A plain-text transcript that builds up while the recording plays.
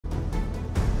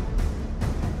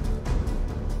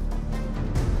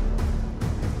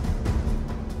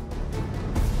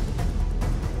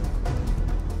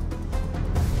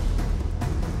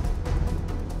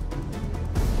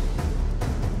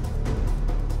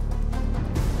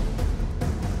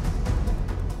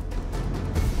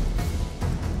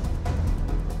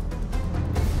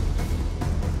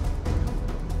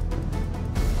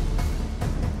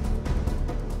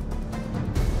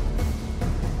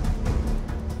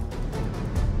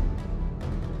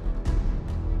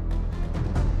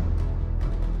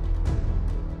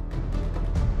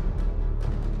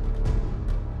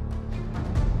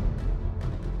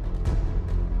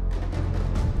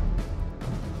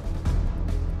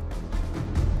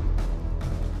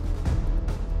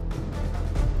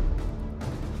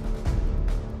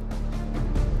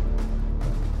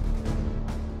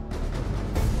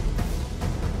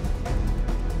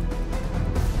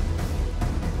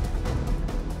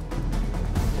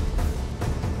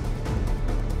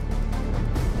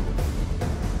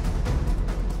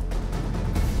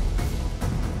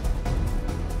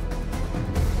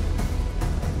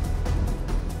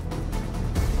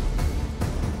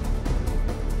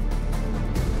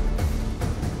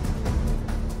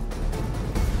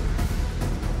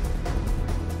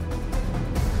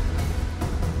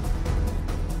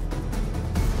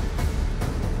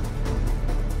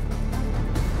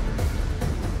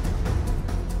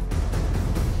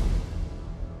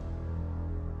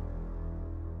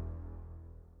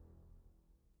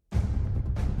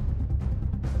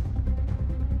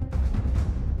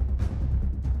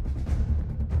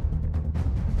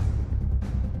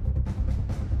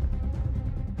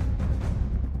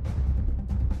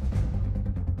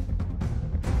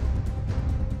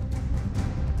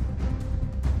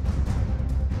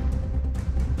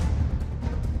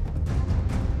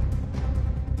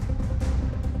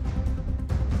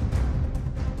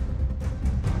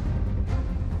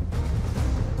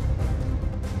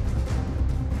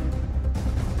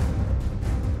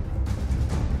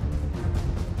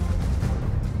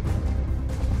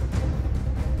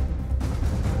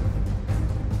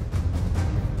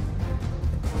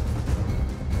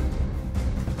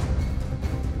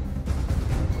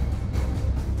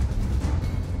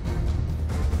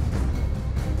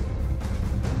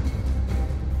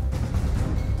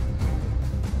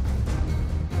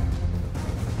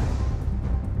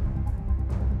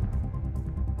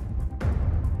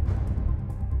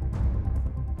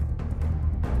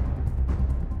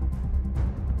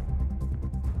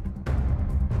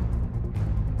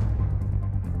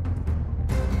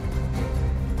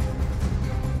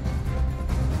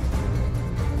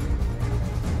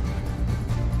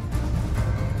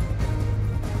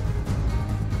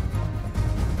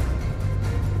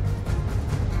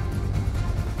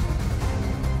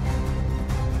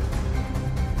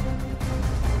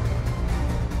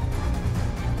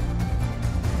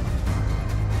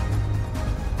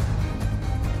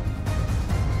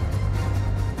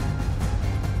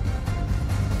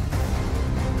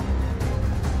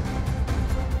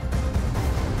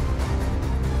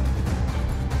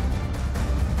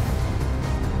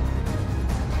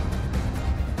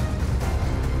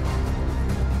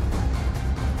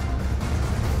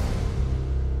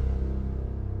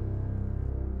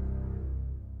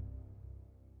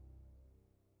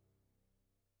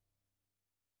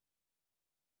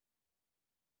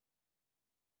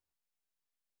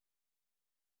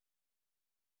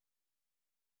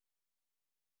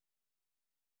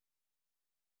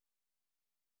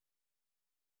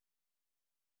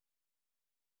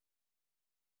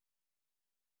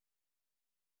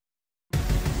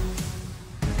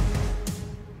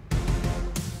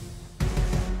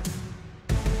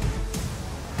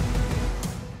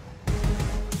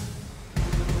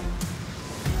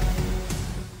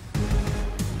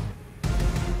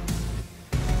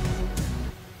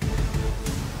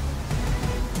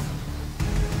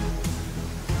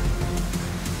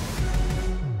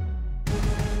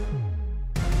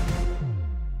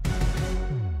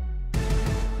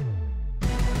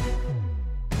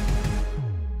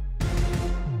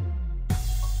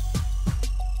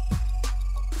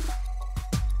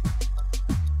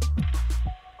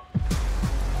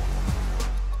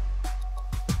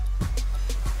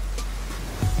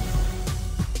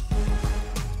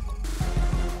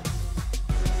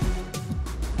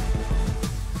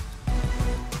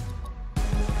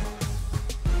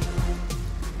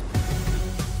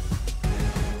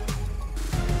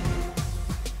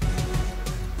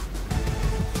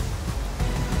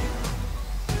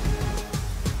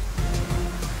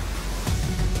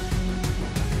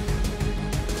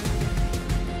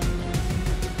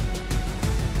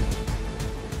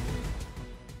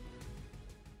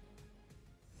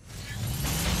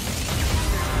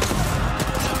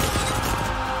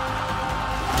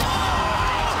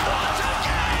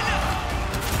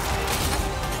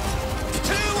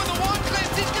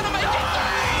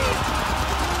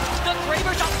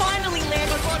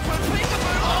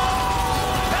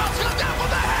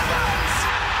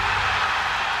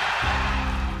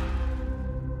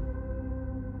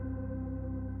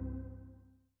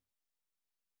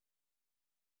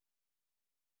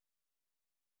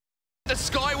The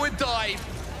skyward dive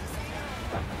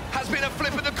has been a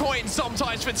flip of the coin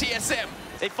sometimes for TSM.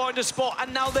 They find a spot,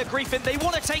 and now they're griefing. They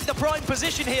want to take the prime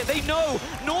position here. They know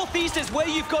Northeast is where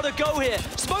you've got to go here.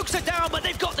 Smokes are down, but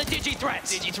they've got the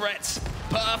digi-threats. Digi-threats.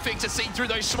 Perfect to see through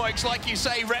those smokes, like you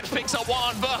say. Reps picks up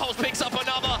one, Verholz picks up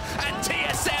another, and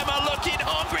TSM are looking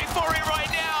hungry for it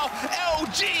right now.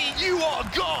 LG, you are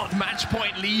gone. Match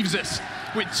point leaves us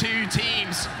with two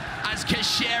teams as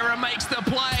Kashera makes the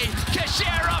play.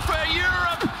 Kashera for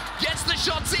Europe gets the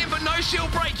shots in, but no shield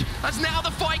break as now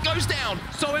the fight goes down.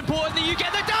 So important that you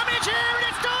get the damage here, and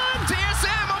it's done!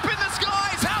 TSM up in the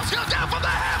skies. House goes down from the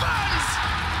heavens.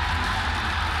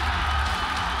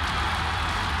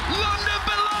 London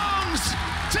belongs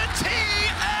to TSM.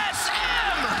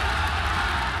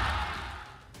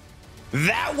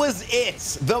 That was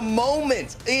it. The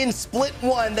moment in Split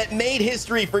 1 that made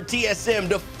history for TSM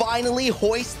to finally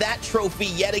hoist that trophy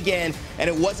yet again. And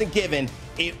it wasn't given,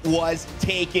 it was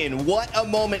taken. What a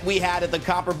moment we had at the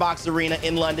Copper Box Arena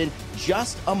in London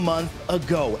just a month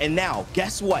ago. And now,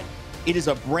 guess what? It is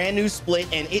a brand new split,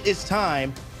 and it is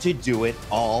time to do it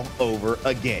all over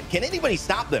again. Can anybody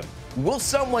stop them? Will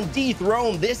someone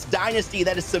dethrone this dynasty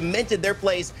that has cemented their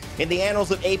place in the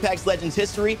annals of Apex Legends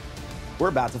history? We're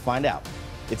about to find out.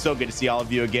 It's so good to see all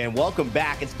of you again. Welcome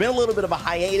back. It's been a little bit of a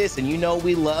hiatus, and you know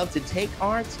we love to take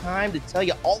our time to tell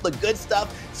you all the good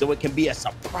stuff so it can be a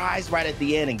surprise right at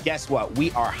the end. And guess what?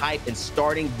 We are hyped and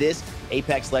starting this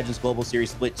Apex Legends Global Series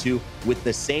Split 2 with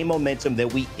the same momentum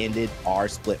that we ended our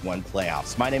Split 1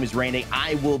 playoffs. My name is Rainy.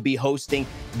 I will be hosting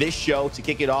this show to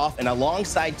kick it off, and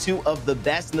alongside two of the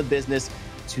best in the business,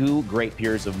 two great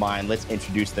peers of mine. Let's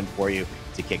introduce them for you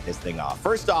to kick this thing off.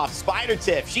 First off, Spider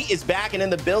Tiff. She is back and in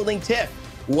the building. Tiff,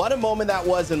 what a moment that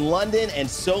was in London, and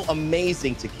so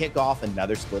amazing to kick off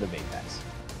another split of Apex.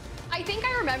 I think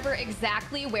I remember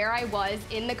exactly where I was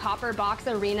in the Copper Box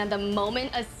Arena the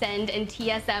moment Ascend and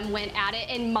TSM went at it,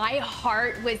 and my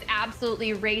heart was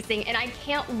absolutely racing, and I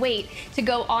can't wait to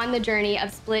go on the journey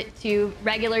of Split 2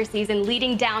 regular season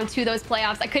leading down to those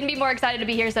playoffs. I couldn't be more excited to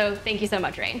be here, so thank you so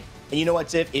much, Rain. And you know what,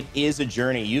 Tiff? It is a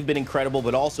journey. You've been incredible,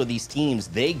 but also these teams,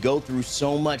 they go through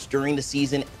so much during the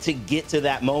season to get to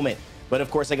that moment. But of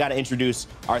course, I got to introduce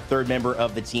our third member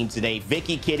of the team today,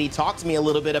 Vicky Kitty. Talk to me a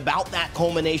little bit about that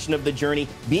culmination of the journey,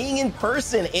 being in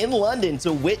person in London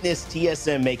to witness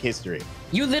TSM make history.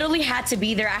 You literally had to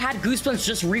be there. I had goosebumps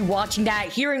just rewatching that,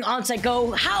 hearing Onsite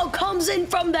go, "How comes in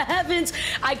from the heavens?"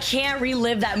 I can't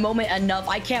relive that moment enough.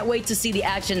 I can't wait to see the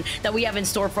action that we have in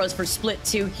store for us for Split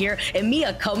 2 here.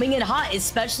 EMEA coming in hot,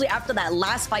 especially after that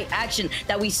last fight action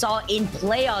that we saw in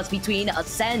playoffs between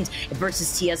Ascend versus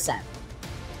TSM.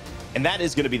 And that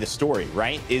is going to be the story,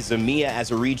 right? Is EMEA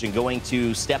as a region going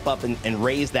to step up and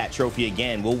raise that trophy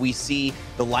again? Will we see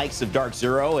the likes of Dark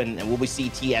Zero and will we see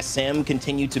TSM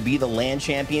continue to be the LAN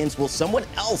champions? Will someone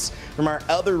else from our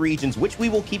other regions, which we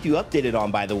will keep you updated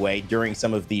on, by the way, during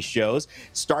some of these shows,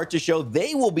 start to show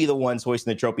they will be the ones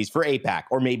hoisting the trophies for APAC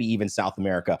or maybe even South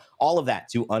America? All of that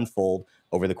to unfold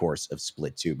over the course of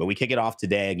Split 2. But we kick it off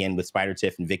today again with Spider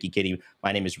Tiff and Vicky Kitty.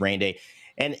 My name is Rain Day.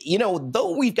 And, you know,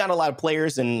 though we've got a lot of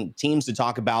players and teams to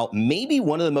talk about, maybe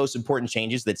one of the most important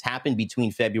changes that's happened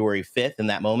between February 5th and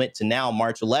that moment to now,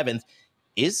 March 11th,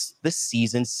 is the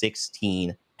Season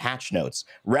 16 patch notes.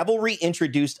 Revelry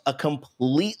introduced a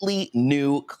completely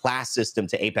new class system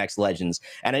to Apex Legends.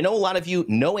 And I know a lot of you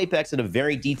know Apex at a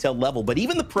very detailed level, but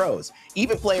even the pros,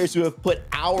 even players who have put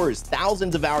hours,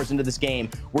 thousands of hours into this game,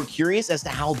 were curious as to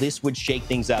how this would shake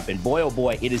things up. And boy, oh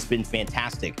boy, it has been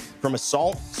fantastic. From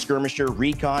Assault, Skirmisher,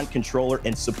 Recon, Controller,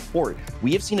 and Support,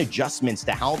 we have seen adjustments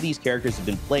to how these characters have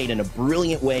been played in a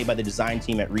brilliant way by the design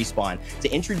team at Respawn to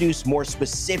introduce more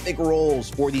specific roles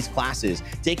for these classes,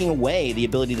 taking away the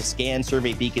ability to scan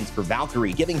survey beacons for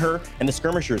Valkyrie, giving her and the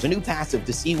Skirmishers a new passive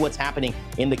to see what's happening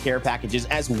in the care packages,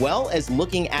 as well as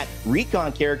looking at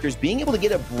Recon characters being able to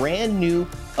get a brand new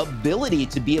ability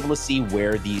to be able to see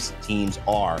where these teams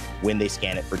are when they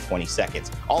scan it for 20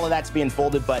 seconds. All of that's being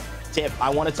folded, but Tiff, I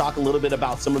want to talk a little bit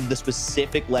about some of the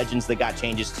specific legends that got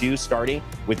changes too, starting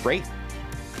with Wraith.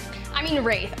 I mean,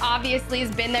 Wraith obviously has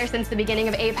been there since the beginning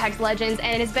of Apex Legends,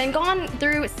 and it has been gone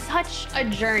through such a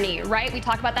journey, right? We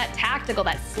talk about that tactical,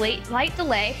 that slight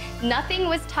delay. Nothing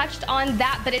was touched on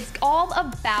that, but it's all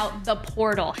about the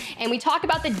portal. And we talk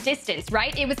about the distance,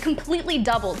 right? It was completely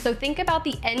doubled. So think about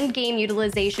the end game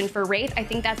utilization for Wraith. I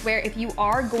think that's where, if you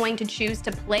are going to choose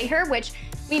to play her, which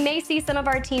we may see some of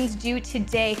our teams do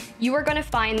today, you are going to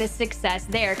find the success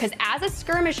there. Because as a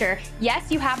skirmisher, yes,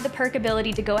 you have the perk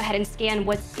ability to go ahead and scan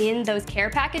what's in those care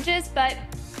packages, but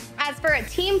As for a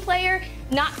team player,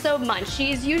 not so much.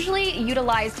 She's usually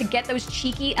utilized to get those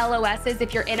cheeky LOSs.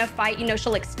 If you're in a fight, you know,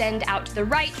 she'll extend out to the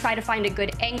right, try to find a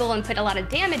good angle and put a lot of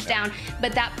damage down.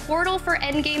 But that portal for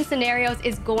endgame scenarios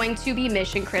is going to be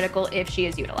mission critical if she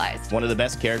is utilized. One of the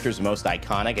best characters, most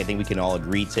iconic, I think we can all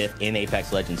agree, Tiff, in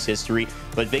Apex Legends history.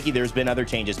 But Vicky, there's been other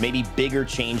changes, maybe bigger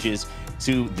changes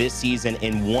to this season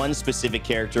in one specific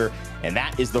character, and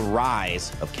that is the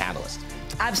rise of Catalyst.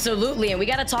 Absolutely, and we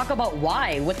got to talk about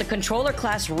why. With the controller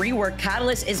class rework,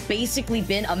 Catalyst has basically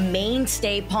been a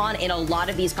mainstay pawn in a lot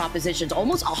of these compositions,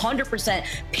 almost 100%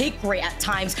 pick rate at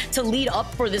times to lead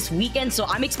up for this weekend. So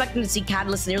I'm expecting to see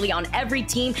Catalyst nearly on every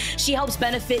team. She helps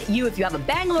benefit you if you have a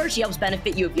Bangalore, she helps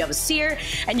benefit you if you have a Seer,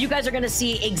 and you guys are going to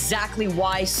see exactly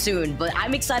why soon. But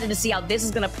I'm excited to see how this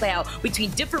is going to play out between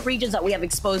different regions that we have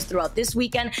exposed throughout this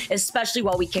weekend, especially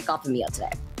while we kick off EMEA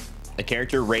today. A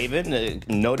character, Raven,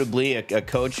 notably a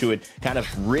coach who had kind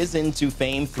of risen to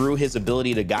fame through his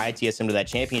ability to guide TSM to that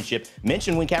championship,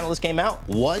 mentioned when Catalyst came out,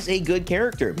 was a good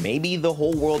character. Maybe the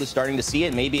whole world is starting to see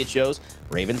it. Maybe it shows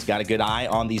Raven's got a good eye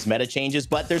on these meta changes,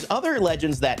 but there's other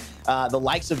legends that the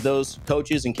likes of those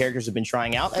coaches and characters have been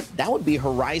trying out. That would be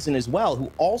Horizon as well,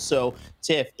 who also,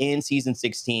 Tiff, in Season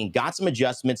 16, got some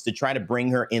adjustments to try to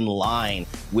bring her in line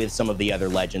with some of the other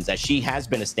legends, as she has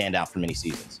been a standout for many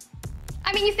seasons.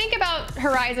 I mean, you think about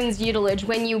Horizon's utilage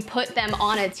when you put them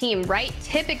on a team, right?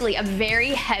 Typically a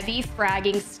very heavy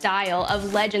fragging style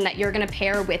of legend that you're going to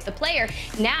pair with the player.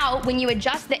 Now, when you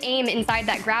adjust the aim inside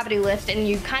that gravity lift and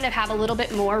you kind of have a little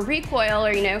bit more recoil,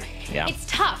 or, you know, it's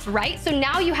tough, right? So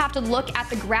now you have to look at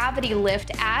the gravity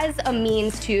lift as a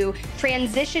means to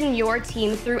transition your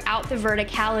team throughout the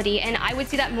verticality. And I would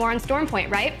see that more on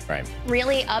Stormpoint, right? Right.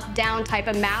 Really up-down type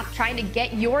of map, trying to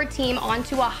get your team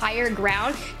onto a higher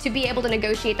ground to be able to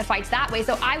negotiate the fights that way.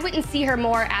 So I wouldn't see her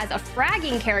more as a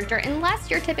fragging character unless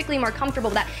you're typically more comfortable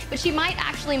with that. But she might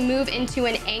actually move into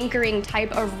an anchoring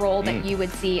type of role that you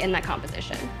would see in that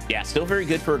composition. Yeah, still very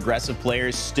good for aggressive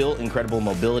players, still incredible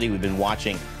mobility. We've been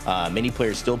watching many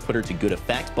players still put her to good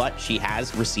effect, but she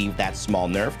has received that small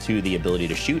nerf to the ability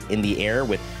to shoot in the air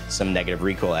with some negative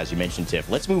recoil, as you mentioned, Tiff.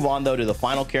 Let's move on, though, to the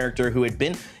final character who had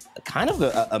been kind of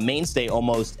a mainstay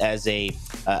almost as a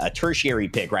tertiary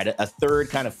pick, right? A third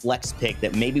kind of flex pick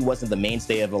that maybe wasn't the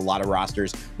mainstay of a lot of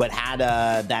rosters, but had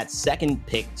that second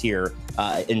pick tier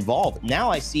involved.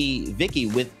 Now I see Vicky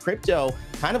with Crypto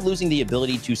kind of losing the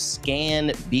ability to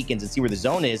scan beacons and see where the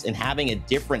zone is and having a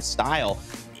different style.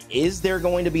 Is there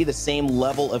going to be the same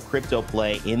level of Crypto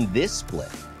play in this split?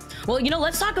 Well, you know,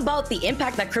 let's talk about the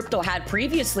impact that Crypto had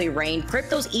previously, Rain.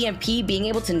 Crypto's EMP being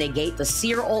able to negate the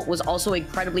Seer ult was also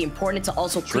incredibly important to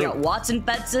also clear out Watson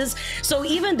fences. So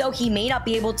even though he may not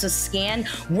be able to scan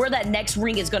where that next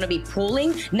ring is going to be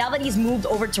pulling, now that he's moved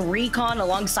over to Recon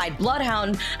alongside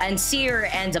Bloodhound and Seer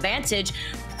and Advantage,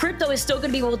 Crypto is still going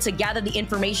to be able to gather the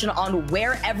information on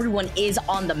where everyone is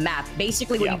on the map.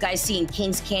 Basically, what you guys see in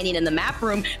King's Canyon in the map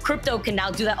room, Crypto can now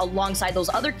do that alongside those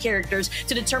other characters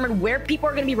to determine where people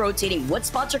are going to be rotating, what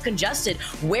spots are congested,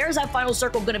 where's that final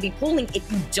circle going to be pulling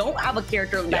if you don't have a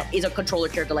character that is a controller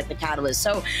character like the Catalyst.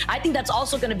 So I think that's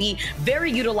also going to be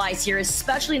very utilized here,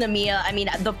 especially in EMEA. I mean,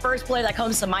 the first player that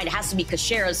comes to mind has to be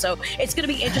Kashera, so it's going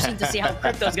to be interesting to see how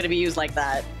Crypto is going to be used like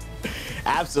that.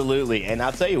 Absolutely. And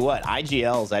I'll tell you what,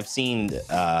 IGLs, I've seen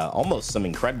almost some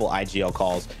incredible IGL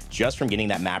calls just from getting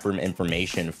that map room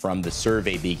information from the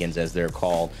survey beacons, as they're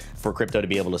called, for Crypto to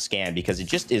be able to scan, because it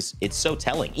just is, it's so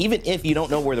telling. Even if you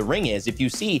don't know where the ring is, if you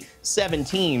see 7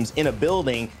 teams in a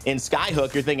building in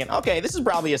Skyhook, you're thinking, okay, this is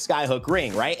probably a Skyhook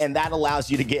ring, right? And that allows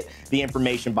you to get the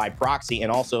information by proxy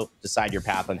and also decide your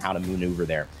path on how to maneuver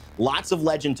there. Lots of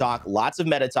legend talk, lots of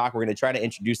meta talk. We're going to try to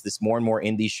introduce this more and more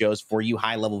in these shows for you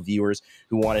high-level viewers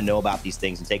who want to know about these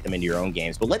things and take them into your own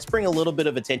games. But let's bring a little bit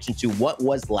of attention to what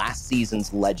was last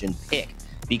season's legend pick,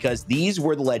 because these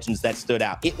were the legends that stood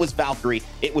out. It was Valkyrie,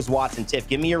 it was Watson. Tiff,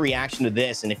 give me your reaction to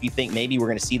this, and if you think maybe we're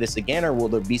going to see this again, or will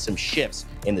there be some shifts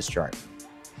in this chart?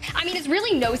 I mean, it's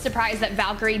really no surprise that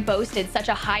Valkyrie boasted such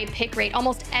a high pick rate.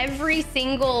 Almost every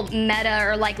single meta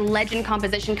or like legend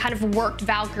composition kind of worked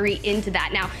Valkyrie into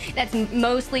that. Now, that's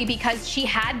mostly because she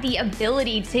had the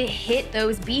ability to hit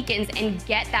those beacons and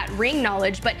get that ring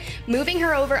knowledge. But moving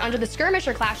her over under the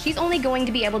skirmisher class, she's only going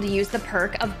to be able to use the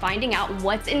perk of finding out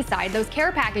what's inside those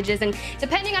care packages. And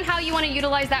depending on how you want to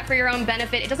utilize that for your own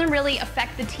benefit, it doesn't really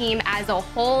affect the team as a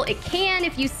whole. It can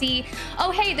if you see, oh,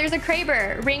 hey, there's a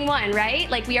Kraber, ring 1, right?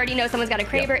 Like, we already know someone's got a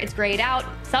Kraber, it's grayed out,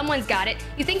 someone's got it.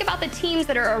 You think about the teams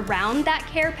that are around that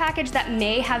care package that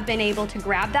may have been able to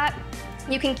grab that,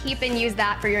 you can keep and use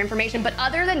that for your information. But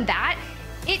other than that,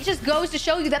 it just goes to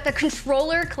show you that the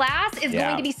controller class is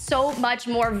going to be so much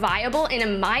more viable. And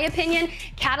in my opinion,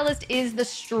 Catalyst is the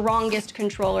strongest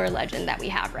controller legend that we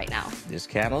have right now. This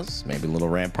Catalyst, maybe a little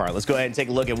Rampart. Let's go ahead and take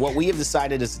a look at what we have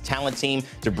decided as a talent team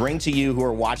to bring to you who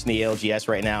are watching the ALGS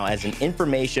right now as an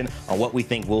information on what we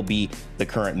think will be the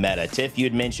current meta. Tiff, you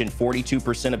had mentioned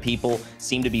 42% of people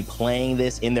seem to be playing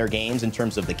this in their games in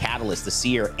terms of the Catalyst, the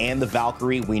Seer, and the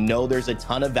Valkyrie. We know there's a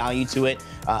ton of value to it.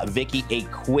 Vicky, a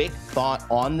quick thought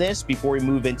on this before we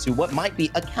move into what might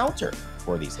be a counter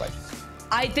for these legends.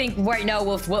 I think right now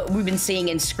with what we've been seeing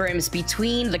in scrims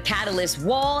between the Catalyst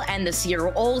wall and the Seer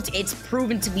ult, it's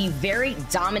proven to be very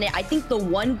dominant. I think the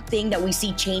one thing that we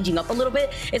see changing up a little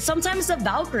bit is sometimes the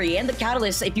Valkyrie and the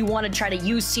Catalyst, if you want to try to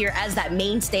use Seer as that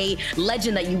mainstay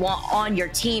legend that you want on your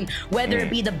team, whether it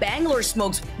be the Bangalore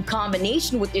Smokes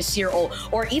combination with this Seer ult,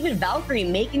 or even Valkyrie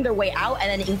making their way out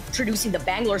and then introducing the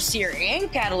Bangalore Seer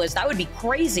and Catalyst, that would be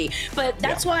crazy. But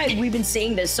that's why we've been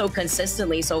seeing this so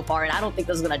consistently so far, and I don't think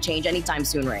this is going to change anytime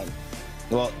soon, Rain.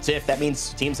 Well, Tiff, that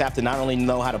means teams have to not only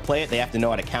know how to play it, they have to know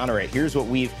how to counter it. Here's what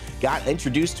we've got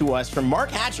introduced to us from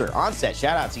Mark Hatcher on set.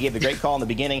 Shout out. He gave the great call in the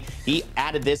beginning. He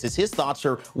added this as his thoughts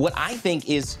for what I think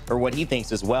is, or what he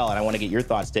thinks as well, and I want to get your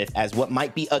thoughts, Tiff, as what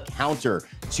might be a counter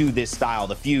to this style,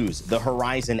 the Fuse, the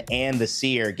Horizon, and the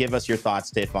Seer. Give us your thoughts,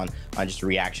 Tiff, on just a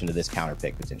reaction to this counter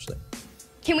pick, potentially.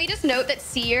 Can we just note that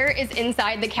Seer is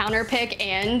inside the counter pick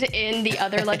and in the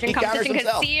other legend competition?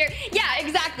 Because Seer, yeah,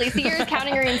 exactly. Seer is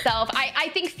countering himself. I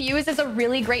think Fuse is a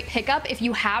really great pickup if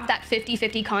you have that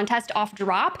 50-50 contest off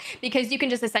drop, because you can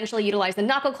just essentially utilize the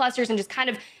knuckle clusters and just kind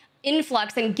of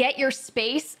influx and get your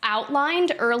space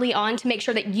outlined early on to make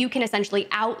sure that you can essentially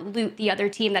out-loot the other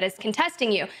team that is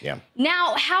contesting you. Yeah.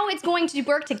 Now, how it's going to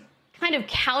work to kind of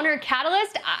counter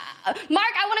Catalyst. Mark,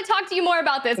 I want to talk to you more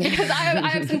about this because I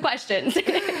have some questions.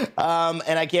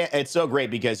 And I can't, it's so great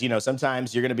because, you know,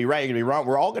 sometimes you're going to be right, you're going to be wrong.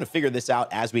 We're all going to figure this out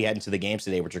as we head into the games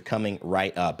today, which are coming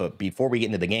right up. But before we get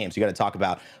into the games, we got to talk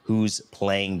about who's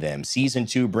playing them. Season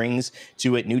 2 brings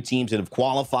to it new teams that have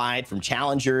qualified from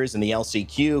challengers and the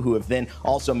LCQ, who have then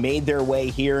also made their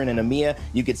way here in an EMEA.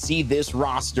 You could see this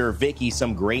roster, Vicky,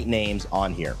 some great names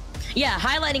on here. Yeah,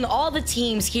 highlighting all the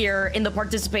teams here in the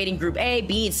participating Group A,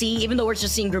 B, and C, even though we're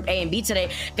just seeing Group A and B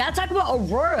today. Gotta talk about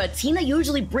Aurora, a team that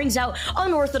usually brings out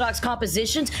unorthodox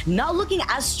compositions, not looking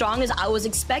as strong as I was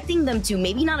expecting them to,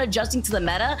 maybe not adjusting to the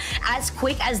meta as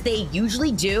quick as they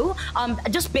usually do,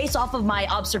 just based off of my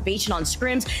observation on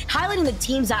scrims. Highlighting the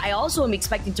teams that I also am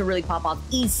expecting to really pop off,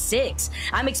 E6.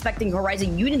 I'm expecting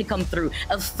Horizon Union to come through,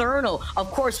 Eternal.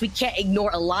 Of course, we can't ignore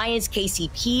Alliance,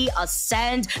 KCP,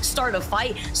 Ascend, Start a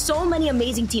Fight. So many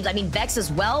amazing teams. I mean, Vex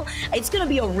as well. It's going to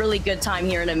be a really good time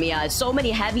here in EMEA. So many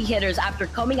heavy hitters after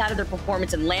coming out of their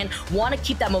performance and LAN want to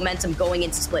keep that momentum going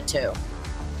into Split 2.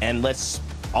 And let's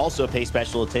also pay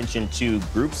special attention to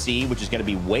Group C, which is going to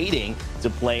be waiting to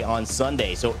play on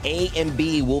Sunday. So A and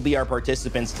B will be our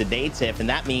participants today, Tiff, and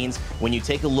that means when you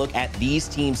take a look at these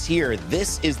teams here,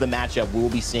 this is the matchup we'll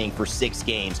be seeing for 6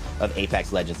 games of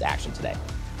Apex Legends action today.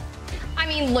 I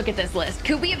mean, look at this list.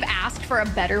 Could we have asked for a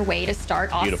better way to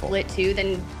start off Split 2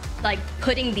 than like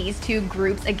putting these two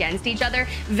groups against each other?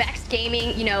 Vex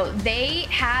Gaming, you know, they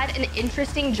had an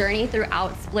interesting journey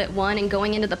throughout Split 1 and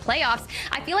going into the playoffs.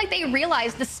 I feel like they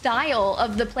realized the style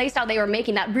of the playstyle they were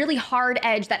making, that really hard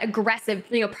edge, that aggressive,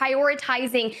 you know,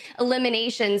 prioritizing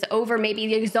eliminations over maybe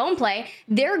the zone play.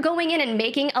 They're going in and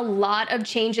making a lot of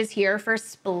changes here for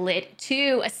Split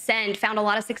 2. Ascend found a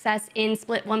lot of success in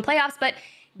Split 1 playoffs, but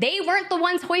they weren't the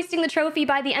ones hoisting the trophy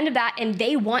by the end of that, and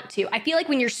they want to. I feel like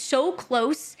when you're so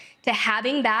close to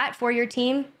having that for your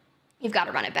team, you've got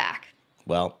to run it back.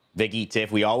 Well, Vicky, Tiff,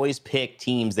 we always pick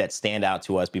teams that stand out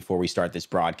to us before we start this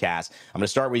broadcast. I'm going to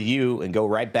start with you and go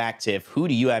right back, Tiff. Who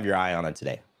do you have your eye on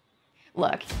today?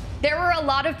 Look, there were a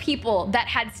lot of people that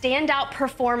had standout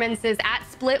performances at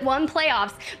Split 1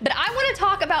 playoffs, but I want to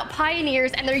talk about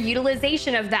Pioneers and their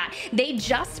utilization of that. They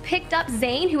just picked up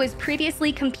Zane, who was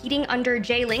previously competing under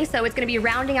J-Ling, so it's going to be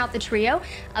rounding out the trio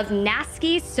of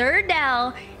Nasky,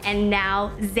 Surdell, and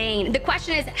now Zane. The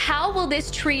question is, how will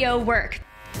this trio work?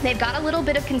 They've got a little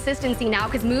bit of consistency now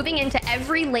because moving into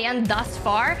every LAN thus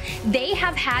far, they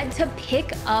have had to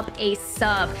pick up a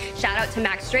sub. Shout out to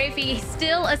Max Strafey,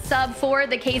 still a sub for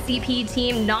the KCP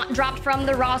team, not dropped from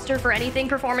the roster for anything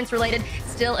performance related,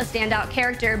 still a standout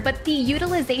character. But the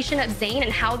utilization of Zane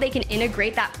and how they can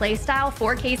integrate that playstyle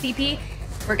for KCP,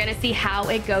 we're going to see how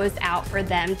it goes out for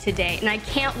them today. And I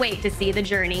can't wait to see the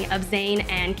journey of Zane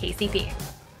and KCP.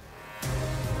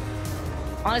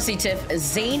 Honestly, Tiff,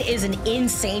 Zayn is an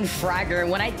insane fragger. And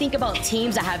when I think about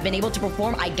teams that have been able to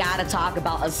perform, I gotta talk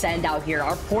about Ascend out here.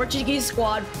 Our Portuguese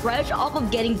squad, fresh off of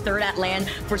getting third at LAN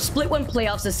for Split 1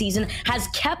 playoffs this season, has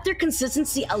kept their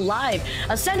consistency alive.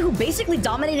 Ascend, who basically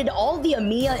dominated all the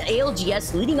EMEA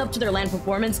ALGS leading up to their LAN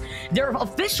performance, their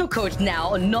official coach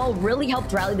now, Null, really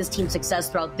helped rally this team's success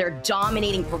throughout their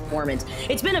dominating performance.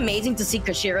 It's been amazing to see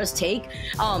Kashira's take,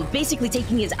 basically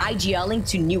taking his IGLing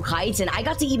to new heights. And I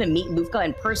got to even meet Lufka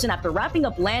in person after wrapping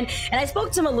up LAN, and I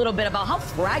spoke to him a little bit about how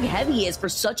frag heavy he is for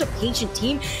such a patient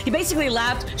team. He basically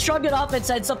laughed, shrugged it off, and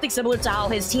said something similar to how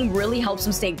his team really helps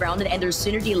him stay grounded and their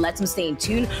synergy lets him stay in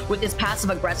tune with his passive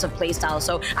aggressive playstyle.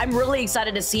 So I'm really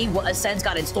excited to see what Ascend's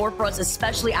got in store for us,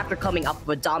 especially after coming up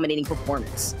with a dominating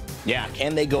performance. Yeah,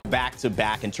 can they go back to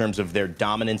back in terms of their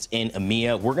dominance in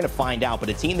EMEA? We're going to find out, but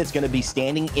a team that's going to be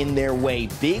standing in their way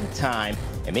big time,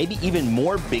 and maybe even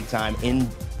more big time in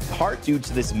part due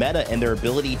to this meta and their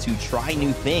ability to try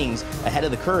new things ahead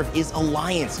of the curve, is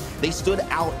Alliance. They stood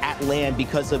out at LAN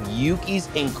because of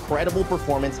Yuki's incredible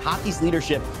performance, Hockey's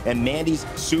leadership, and Mandy's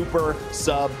super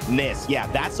subness. Yeah,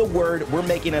 that's a word. We're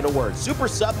making it a word. Super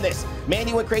subness.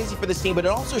 Mandy went crazy for this team, but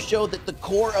it also showed that the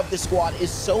core of the squad is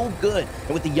so good.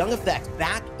 And with the young effect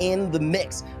back in the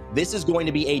mix, this is going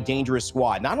to be a dangerous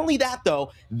squad. Not only that,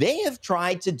 though, they have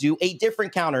tried to do a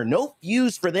different counter. No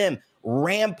fuse for them.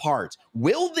 Rampart.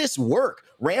 Will this work?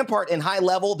 Rampart in high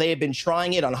level, they have been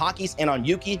trying it on Hockey's and on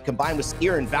Yuki, combined with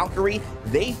Skier and Valkyrie.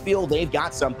 They feel they've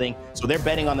got something, so they're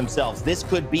betting on themselves. This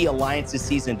could be Alliance's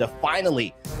season to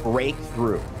finally break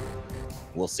through.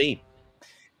 We'll see.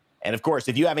 And of course,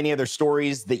 if you have any other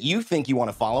stories that you think you want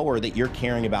to follow or that you're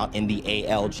caring about in the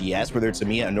ALGS, whether it's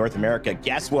EMEA or North America,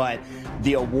 guess what?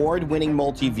 The award-winning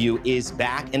multi-view is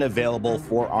back and available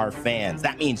for our fans.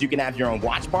 That means you can have your own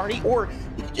watch party, or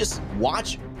you can just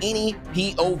watch any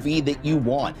POV that you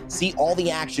want. See all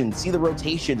the action, see the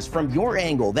rotations from your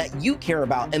angle that you care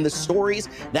about, and the stories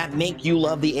that make you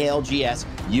love the ALGS.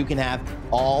 You can have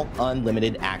all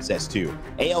unlimited access to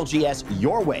ALGS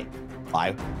your way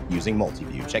by using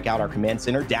Multiview. Check out our command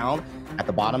center down at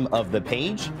the bottom of the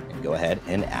page and go ahead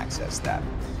and access that.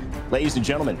 Ladies and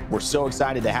gentlemen, we're so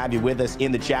excited to have you with us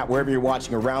in the chat wherever you're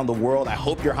watching around the world. I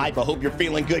hope you're hype. I hope you're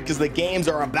feeling good because the games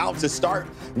are about to start.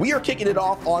 We are kicking it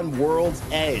off on World's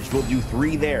Edge. We'll do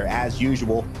 3 there as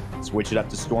usual. Switch it up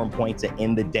to Storm Point to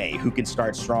end the day. Who can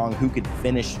start strong? Who can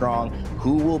finish strong?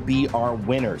 Who will be our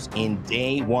winners in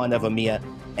day 1 of EMEA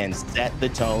and set the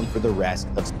tone for the rest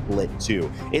of Split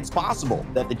 2. It's possible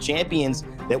that the champions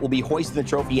that will be hoisting the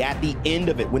trophy at the end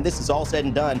of it, when this is all said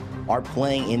and done, are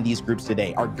playing in these groups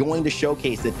today, are going to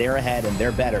showcase that they're ahead and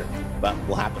they're better. But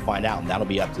we'll have to find out, and that'll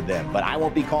be up to them. But I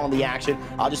won't be calling the action.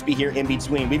 I'll just be here in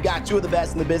between. We've got 2 of the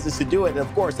best in the business to do it. And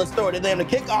of course, let's throw it to them to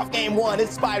kick off game 1.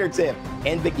 It's Spider Tip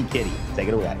and Vicky Kitty. Take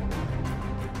it away.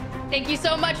 Thank you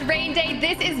so much, Rain Day.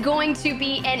 This is going to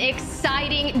be an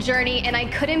exciting journey, and I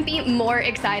couldn't be more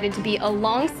excited to be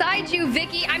alongside you,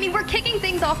 Vicky. I mean, we're kicking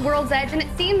things off World's Edge, and it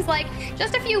seems like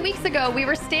just a few weeks ago, we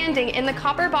were standing in the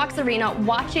Copper Box Arena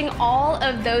watching all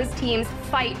of those teams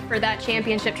fight for that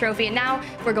championship trophy, and now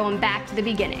we're going back to the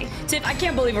beginning. Tiff, I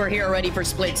can't believe we're here already for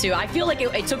Split 2. I feel like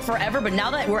it took forever, but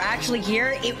now that we're actually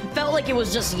here, it felt like it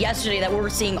was just yesterday that we were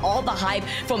seeing all the hype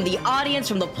from the audience,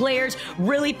 from the players,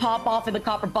 really pop off in the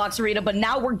Copper Box Arena. But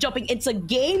now we're jumping into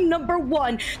game number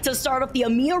 1 to start off the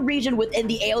EMEA region within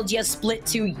the ALGS Split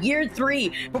 2 Year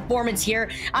 3 performance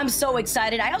here. I'm so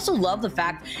excited. I also love the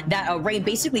fact that Rain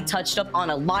basically touched up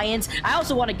on Alliance. I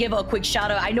also want to give a quick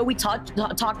shout out. I know we talked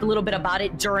a little bit about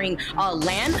it during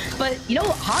LAN, but you know,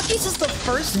 Hockey's is the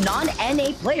first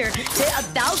non-NA player to hit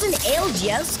 1,000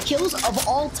 ALGS kills of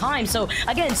all time. So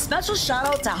again, special shout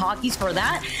out to Hockey's for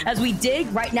that as we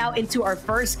dig right now into our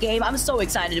first game. I'm so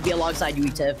excited to be alongside you,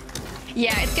 Tiff.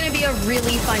 Yeah, it's going to be a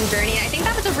really fun journey. And I think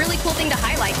that was a really cool thing to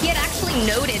highlight. He had actually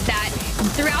noted that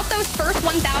throughout those first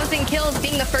 1,000 kills,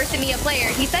 being the first EMEA player,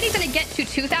 he said he's going to get to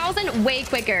 2,000 way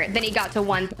quicker than he got to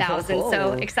 1,000. Oh.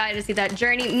 So excited to see that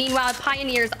journey. Meanwhile,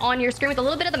 Pioneers on your screen with a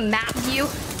little bit of the map view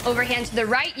overhand to the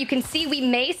right. You can see we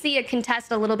may see a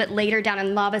contest a little bit later down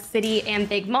in Lava City and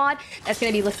Big Mod. That's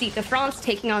going to be Lafitte de France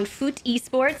taking on Foot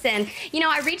Esports. And, you know,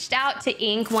 I reached out to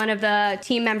Ink, one of the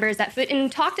team members at Foot, and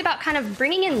talked about kind of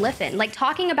bringing in Liffin, like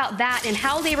talking about that and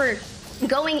how they were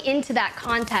going into that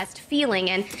contest feeling.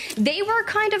 And they were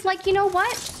kind of like, you know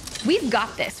what? We've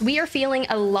got this. We are feeling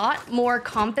a lot more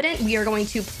confident. We are going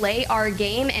to play our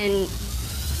game and,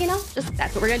 you know, just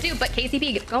that's what we're going to do. But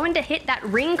KCP going to hit that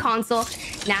ring console.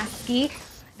 Nasky,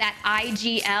 that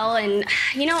IGL, and,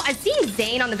 you know, I've seen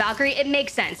Zayn on the Valkyrie. It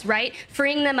makes sense, right?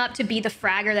 Freeing them up to be the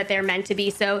fragger that they're meant to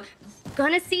be. So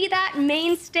gonna see that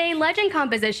mainstay legend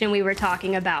composition we were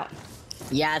talking about.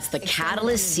 Yeah, it's the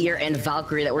Catalyst, Seer, and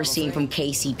Valkyrie that we're seeing from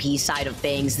KCP's side of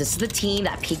things. This is the team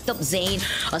that picked up Zayn,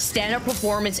 a standout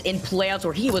performance in playoffs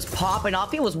where he was popping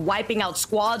off. He was wiping out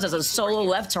squads as a solo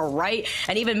left to right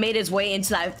and even made his way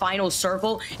into that final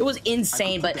circle. It was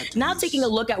insane, but now taking a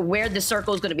look at where the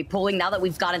circle is going to be pulling, now that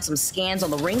we've gotten some scans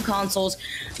on the ring consoles,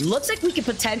 looks like we could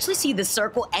potentially see the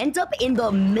circle end up in the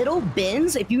middle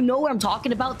bins. If you know what I'm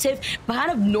talking about, Tiff,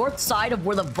 kind of north side of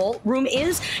where the vault room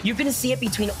is, you're going to see it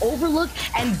between Overlook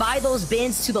and by those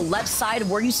bins to the left side of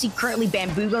where you see currently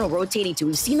Bambugo rotating to.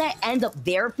 We've seen that end up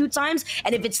there a few times,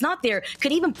 and if it's not there,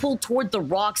 could even pull toward the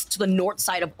rocks to the north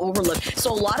side of Overlook.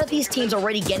 So a lot of these teams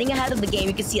already getting ahead of the game.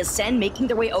 You can see Ascend making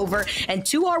their way over, and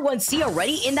 2R1C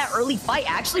already in that early fight,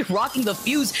 actually rocking the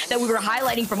fuse that we were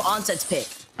highlighting from Onset's pick.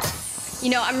 You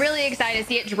know, I'm really excited to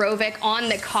see it Drovic on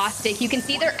the Caustic. You can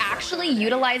see they're actually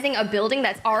utilizing a building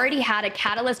that's already had a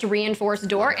Catalyst reinforced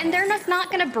door, and they're just not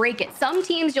going to break it. Some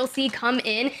teams you'll see come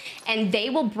in and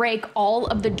they will break all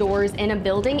of the doors in a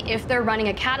building if they're running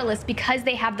a Catalyst because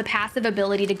they have the passive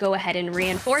ability to go ahead and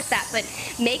reinforce that. But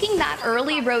making that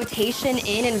early rotation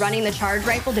in and running the charge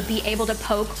rifle to be able to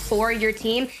poke for your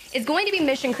team is going to be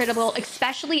mission critical,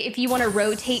 especially if you want to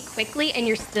rotate quickly and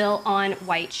you're still on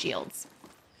white shields.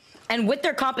 And with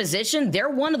their composition, they're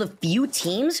one of the few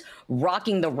teams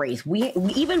rocking the Wraith. We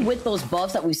even with those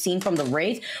buffs that we've seen from the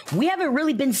Wraith, we haven't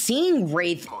really been seeing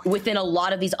Wraith within a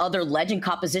lot of these other legend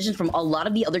compositions from a lot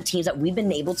of the other teams that we've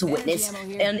been able to witness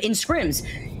in scrims.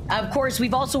 Of course,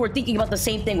 we've also were thinking about the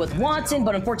same thing with Watson,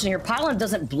 but unfortunately, her pylon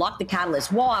doesn't block the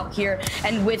Catalyst wall out here.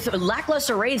 And with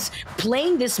lackluster Wraiths,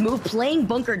 playing this move, playing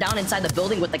bunker down inside the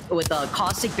building with the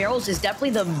caustic barrels is definitely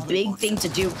the big thing to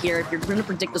do here if you're going to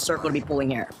predict the circle to be pulling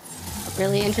here.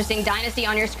 Really interesting dynasty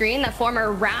on your screen. The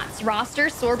former Rats roster,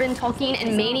 Sorbin, Tolkien,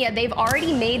 and Mania, they've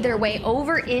already made their way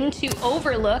over into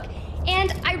Overlook.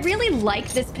 And I really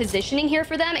like this positioning here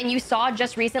for them. And you saw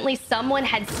just recently someone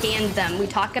had scanned them. We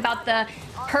talk about the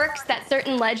perks that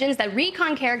certain legends, that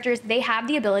recon characters, they have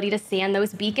the ability to scan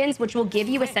those beacons, which will give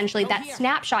you essentially that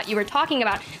snapshot you were talking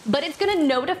about. But it's going to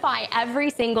notify every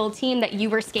single team that you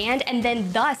were scanned and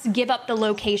then thus give up the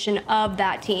location of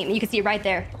that team. You can see it right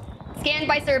there. Scanned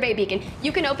by survey beacon.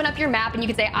 You can open up your map and you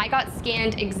can say, I got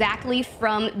scanned exactly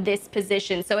from this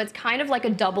position. So it's kind of like a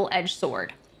double-edged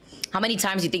sword. How many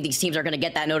times do you think these teams are going to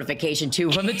get that notification too?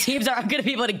 When the teams are going to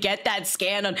be able to get that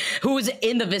scan on who's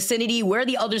in the vicinity, where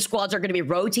the other squads are going to be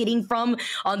rotating from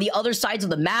on the other sides of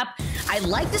the map. I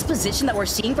like this position that we're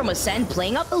seeing from Ascend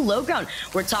playing out the low ground.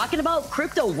 We're talking about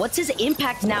Crypto. What's his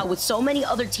impact now with so many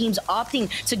other teams opting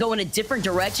to go in a different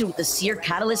direction with the Seer,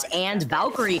 Catalyst, and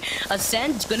Valkyrie?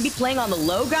 Ascend's going to be playing on the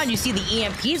low ground. You see the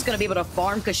EMP is going to be able to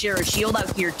farm Kashira's shield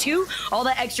out here too. All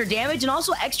that extra damage and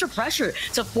also extra pressure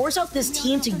to force out this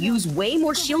team to use way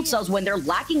more shield cells when they're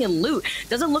lacking in loot.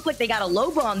 Doesn't look like they got a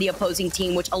Loba on the opposing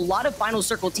team, which a lot of Final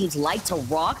Circle teams like to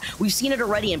rock. We've seen it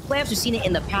already in playoffs. We've seen it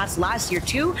in the past last year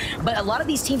too. But a lot of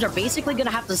these teams are basically going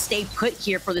to have to stay put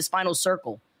here for this Final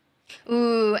Circle.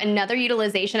 Ooh, another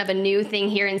utilization of a new thing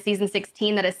here in Season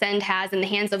 16 that Ascend has in the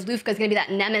hands of Lufka is going to be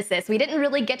that Nemesis. We didn't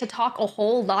really get to talk a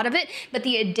whole lot of it, but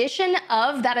the addition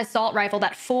of that assault rifle,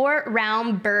 that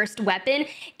 4-round burst weapon,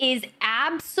 is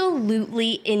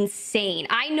absolutely insane.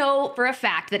 I know for a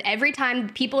fact that every time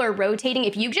people are rotating,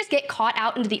 if you just get caught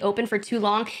out into the open for too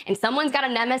long and someone's got a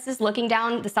Nemesis looking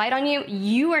down the sight on you,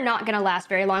 you are not going to last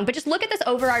very long. But just look at this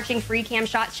overarching free cam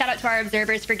shot. Shout out to our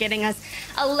observers for giving us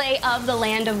a lay of the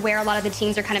land of where a lot of the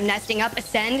teams are kind of nesting up.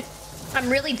 Ascend, I'm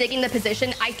really digging the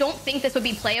position. I don't think this would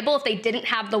be playable if they didn't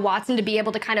have the Watson to be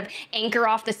able to kind of anchor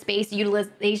off the space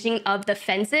utilization of the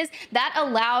fences. That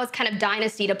allows kind of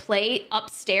Dynasty to play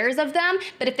upstairs of them.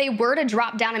 But if they were to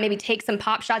drop down and maybe take some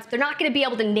pop shots, they're not going to be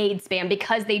able to nade spam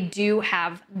because they do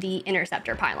have the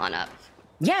interceptor pylon up.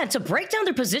 Yeah, to break down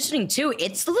their positioning too,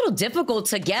 it's a little difficult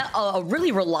to get a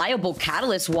really reliable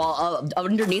catalyst wall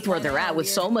underneath where they're at with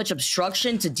so much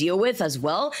obstruction to deal with as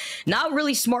well. Not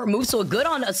really smart move, so good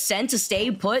on Ascend to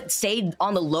stay put, stay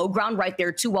on the low ground right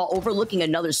there too while overlooking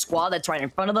another squad that's right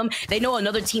in front of them. They know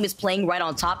another team is playing right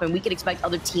on top, and we can expect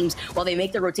other teams, while they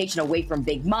make their rotation away from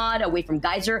Big Mod, away from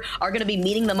Geyser, are going to be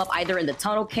meeting them up either in the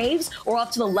tunnel caves or off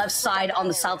to the left side on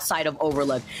the south side of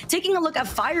Overlook. Taking a look at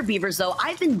Fire Beavers though,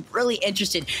 I've been really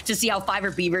interested to see how Fire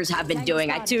Beavers have been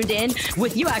doing. I tuned in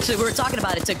with you, actually. We were talking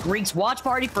about it. It's a Greek's watch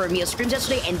party for EMEA scrims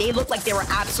yesterday, and they looked like they were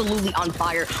absolutely on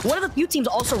fire. One of the few teams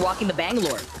also rocking the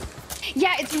Bangalore.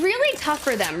 Yeah, it's really tough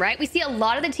for them, right? We see a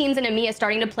lot of the teams in EMEA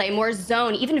starting to play more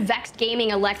zone, even Vexed Gaming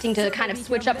electing to kind of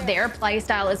switch up their play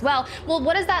style as well. Well,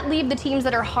 what does that leave the teams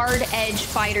that are hard edge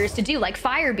fighters to do, like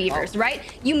Fire Beavers, right?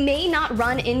 You may not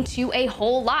run into a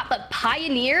whole lot, but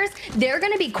Pioneers, they're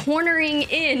going to be cornering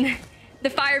in the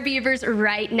Fire Beavers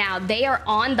right now. They are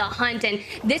on the hunt, and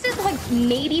this is like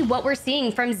maybe what we're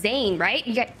seeing from Zane, right?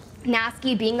 You get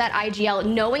Nasky being that IGL,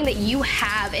 knowing that you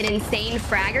have an insane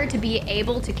fragger to be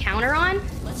able to counter on.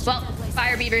 Well,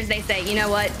 Fire Beavers, they say, you know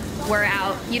what, we're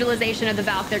out. Utilization of the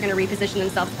Valk, they're going to reposition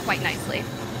themselves quite nicely.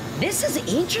 This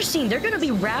is interesting. They're going to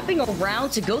be wrapping around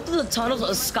to go through the tunnels of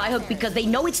Skyhook because they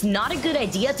know it's not a good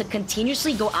idea to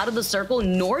continuously go out of the circle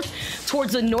north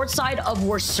towards the north side of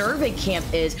where Survey Camp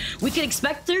is. We could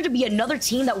expect there to be another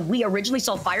team that we originally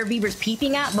saw Fire Beavers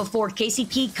peeping at before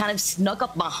KCP kind of snuck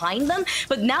up behind them,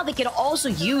 but now they can also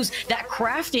use that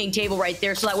crafting table right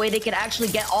there so that way they can actually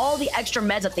get all the extra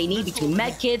meds that they need between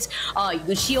med kits,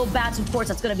 the shield bats, of course,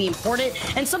 that's going to be important.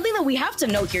 And something that we have to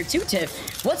note here too,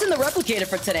 Tiff, what's in the replicator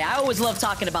for today? I always love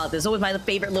talking about this. Always my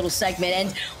favorite little segment.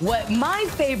 And what my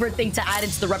favorite thing to add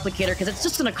into the replicator, because it's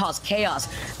just going to cause chaos,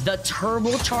 the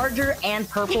turbocharger and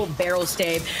purple barrel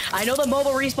stave. I know the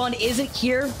mobile respawn isn't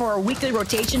here for a weekly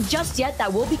rotation just yet.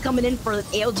 That will be coming in for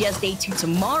ALGS Day 2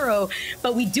 tomorrow.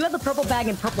 But we do have the purple bag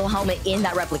and purple helmet in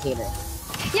that replicator.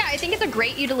 Yeah, I think it's a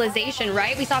great utilization,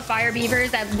 right? We saw Fire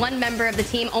Beavers that one member of the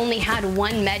team only had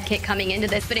one med kit coming into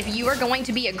this, but if you are going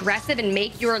to be aggressive and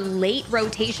make your late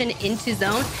rotation into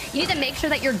zone, you need to make sure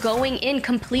that you're going in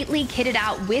completely kitted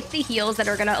out with the heals that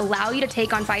are going to allow you to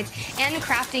take on fights and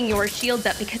crafting your shields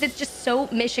up, because it's just so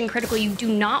mission critical. You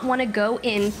do not want to go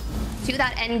in to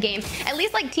that end game, at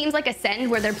least like teams like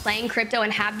Ascend where they're playing crypto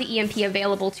and have the EMP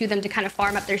available to them to kind of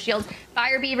farm up their shields.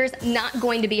 Fire Beavers not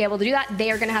going to be able to do that.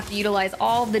 They are going to have to utilize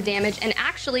all of the damage, and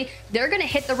actually they're going to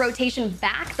hit the rotation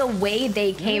back the way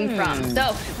they came from.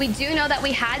 So we do know that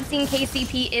we had seen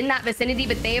KCP in that vicinity,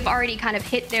 but they've already kind of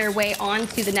hit their way on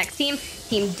to the next team.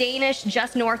 Team Danish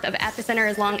just north of Epicenter,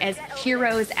 as long as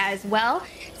Heroes as well.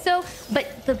 So,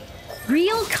 but the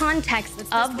real context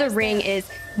of the ring is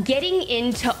getting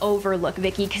into Overlook,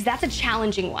 Vicky, because that's a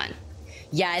challenging one.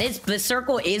 Yeah, it is. The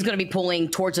circle is going to be pulling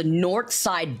towards the north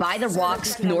side by the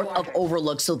rocks north of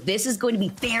Overlook. So this is going to be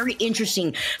very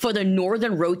interesting for the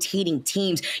northern rotating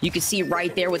teams. You can see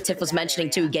right there what Tiff was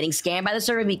mentioning too, getting scanned by the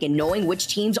survey beacon, knowing which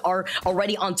teams are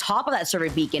already on top of that survey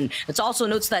beacon. It's also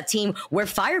notes that team where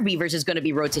Fire Beavers is going to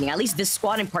be rotating, at least this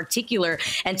squad in particular.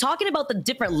 And talking about the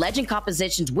different legend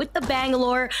compositions with the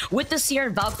Bangalore, with the Sierra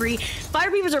and Valkyrie, Fire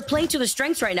Beavers are playing to the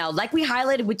strengths right now. Like we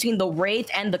highlighted between the Wraith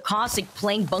and the Caustic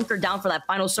playing bunker down for that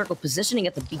final circle positioning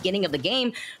at the beginning of the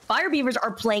game, Fire Beavers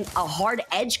are playing a hard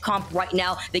edge comp right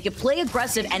now. They can play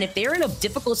aggressive, and if they're in a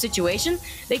difficult situation,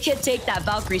 they can take that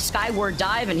Valkyrie Skyward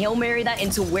dive and Hail Mary that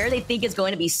into where they think is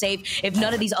going to be safe if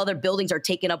none of these other buildings are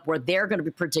taken up where they're going to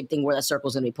be predicting where that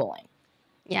circle's going to be pulling.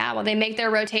 Yeah, well, they make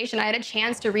their rotation. I had a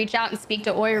chance to reach out and speak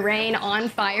to Oi Rain on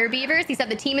Fire Beavers. He said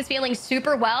the team is feeling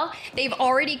super well. They've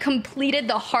already completed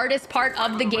the hardest part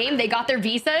of the game. They got their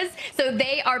visas, so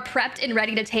they are prepped and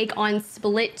ready to take on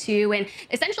Split 2. And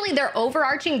essentially their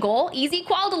overarching goal, easy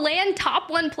qual to land, top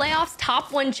 1 playoffs,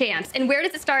 top 1 champs. And where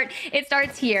does it start? It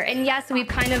starts here. And yes, we've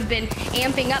kind of been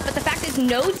amping up, but the fact is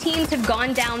no teams have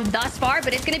gone down thus far,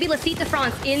 but it's going to be La Cite de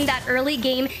France in that early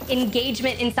game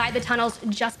engagement inside the tunnels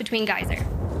just between Geyser.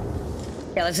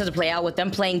 Yeah, let's just play out with them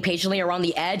playing patiently around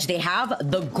the edge. They have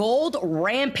the gold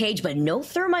rampage, but no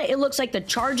thermite. It looks like to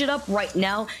charge it up right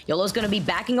now. YOLO's going to be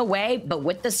backing away, but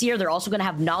with the Seer, they're also going to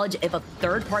have knowledge if a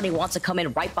third party wants to come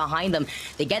in right behind them.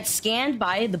 They get scanned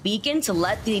by the beacon to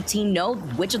let the team know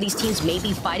which of these teams may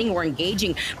be fighting or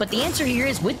engaging. But the answer here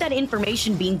is, with that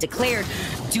information being declared,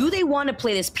 do they want to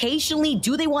play this patiently?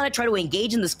 Do they want to try to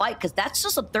engage in this fight? Because that's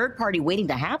just a third party waiting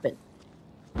to happen.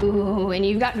 Ooh, and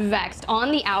you've got Vexed on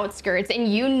the outskirts,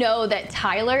 and you know that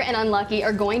Tyler and Unlucky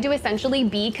are going to essentially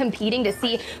be competing to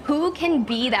see who can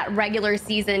be that regular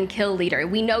season kill leader.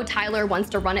 We know Tyler wants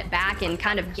to run it back and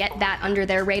kind of get that under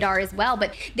their radar as well,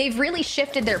 but they've really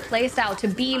shifted their playstyle to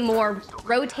be more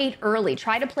rotate early,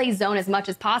 try to play zone as much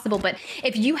as possible. But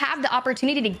if you have the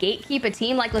opportunity to gatekeep a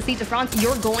team like La Cite de France,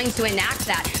 you're going to enact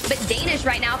that. But Danish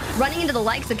right now, running into the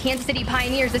likes of Kansas City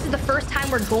Pioneers, this is the first time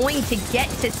we're going to get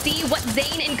to see what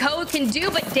Zane and Co can do,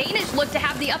 but Danish look to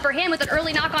have the upper hand with an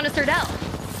early knock on a Serdell.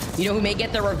 You know who may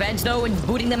get their revenge, though, and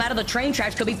booting them out of the train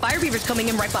tracks could be Fire Beavers coming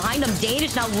in right behind them.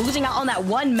 Danish now losing out on that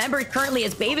one member currently,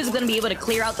 as Babe is going to be able to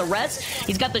clear out the rest.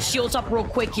 He's got the shields up real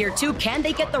quick here, too. Can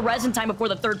they get the res in time before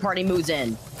the third party moves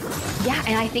in? Yeah,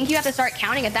 and I think you have to start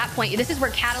counting at that point. This is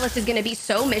where Catalyst is going to be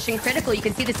so mission critical. You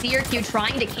can see the Seer Q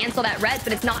trying to cancel that res,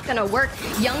 but it's not going to work.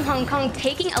 Young Hong Kong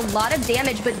taking a lot of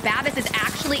damage, but Babis is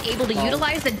actually able to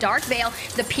utilize the Dark Veil,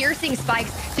 the piercing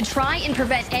spikes, to try and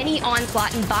prevent any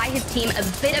onslaught and buy his team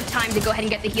a bit of time to go ahead and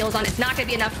get the heals on. It's not going to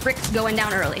be enough. Frick's going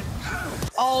down early.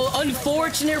 Oh,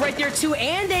 unfortunate right there, too.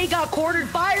 And they got quartered.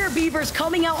 Fire Beavers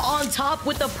coming out on top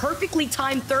with a perfectly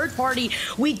timed third party.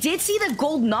 We did see the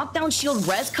gold knockdown shield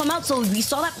res come out, so we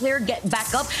saw that player get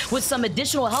back up with some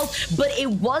additional health, but it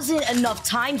wasn't enough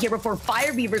time here before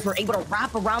Fire Beavers were able to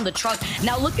wrap around the truck.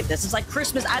 Now look at this. It's like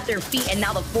Christmas at their feet, and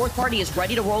now the fourth party is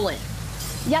ready to roll in.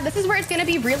 Yeah, this is where it's going to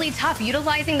be really tough,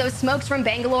 utilizing those smokes from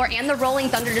Bangalore and the Rolling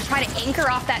Thunder to try to anchor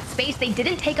off that space. They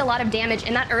didn't take a lot of damage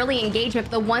in that early engagement,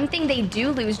 but the one thing they do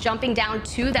lose jumping down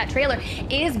to that trailer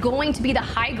is going to be the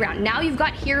high ground. Now you've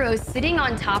got heroes sitting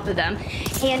on top of them,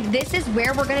 and this is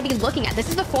where we're going to be looking at. This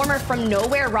is the former From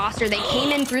Nowhere roster. They came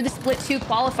in through the Split 2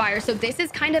 qualifier, so this is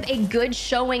kind of a good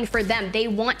showing for them. They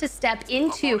want to step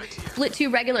into Split 2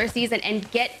 regular season and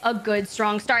get a good,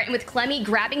 strong start. And with Clemmy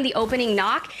grabbing the opening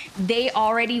knock, they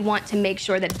already want to make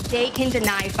sure that they can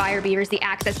deny Fire Beavers the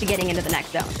access to getting into the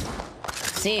next zone.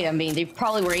 See, I mean, they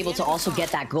probably were able to also get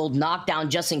that gold knockdown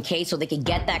just in case so they could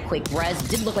get that quick res.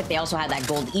 Didn't look like they also had that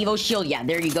gold Evo shield. Yeah,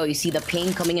 there you go. You see the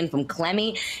ping coming in from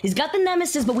Clemmy. He's got the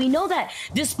Nemesis, but we know that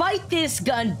despite this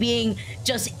gun being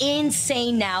just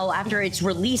insane now after it's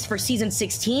released for Season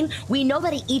 16, we know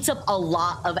that it eats up a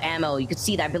lot of ammo. You can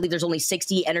see that. I believe there's only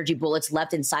 60 energy bullets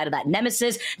left inside of that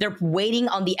Nemesis. They're waiting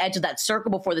on the edge of that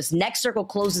circle before this next circle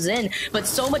closes in, but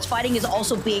so much fighting is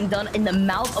also being done in the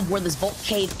mouth of where this Vault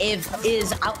Cave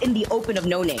is out in the open of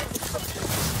No Name.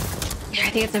 I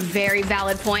think it's a very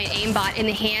valid point. Aimbot in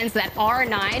the hands of that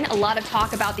R9. A lot of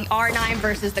talk about the R9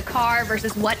 versus the car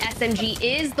versus what SMG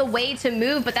is the way to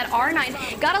move, but that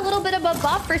R9 got a little bit of a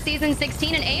buff for Season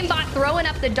 16, and Aimbot throwing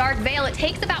up the Dark Veil. It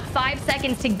takes about 5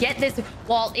 seconds to get this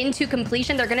wall into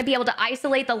completion. They're going to be able to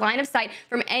isolate the line of sight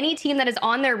from any team that is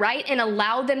on their right and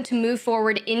allow them to move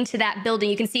forward into that building.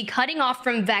 You can see cutting off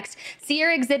from Vex,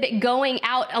 Seer Exhibit going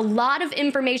out, a lot of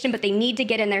information, but they need to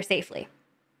get in there safely.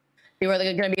 What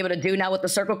they're going to be able to do now with the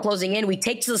circle closing in. We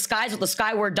take to the skies with the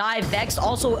skyward dive. Vex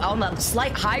also on the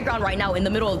slight high ground right now in the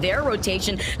middle of their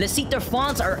rotation. The Seat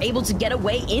Fonts are able to get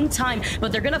away in time,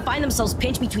 but they're going to find themselves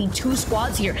pinched between two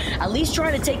squads here. At least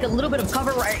trying to take a little bit of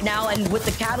cover right now, and with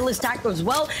the Catalyst tactic as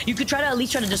well, you could try to at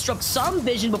least try to disrupt some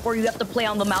vision before you have to play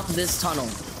on the mouth of this tunnel.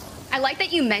 I like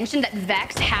that you mentioned that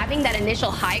Vex having that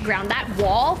initial high ground. That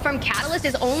wall from Catalyst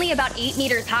is only about 8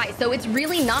 meters high, so it's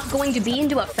really not going to be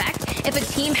into effect if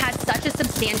a team has such a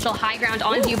substantial high ground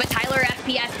on view. But Tyler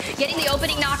FPS getting the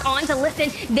opening knock on to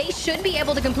Lifton. They should be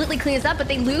able to completely clean this up, but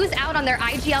they lose out on their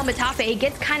IGL Matafe. He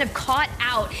gets kind of caught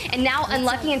out, and now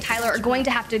Unlucky and Tyler are going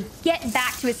to have to get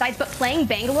back to his sides. But playing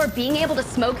Bangalore, being able to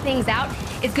smoke things out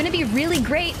is going to be really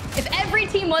great if every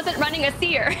team wasn't running a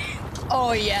Seer.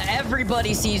 Oh yeah,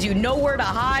 everybody sees you. Nowhere to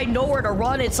hide, nowhere to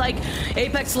run. It's like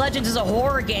Apex Legends is a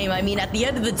horror game. I mean, at the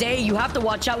end of the day, you have to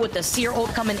watch out with the Seer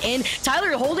ult coming in.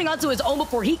 Tyler holding onto his own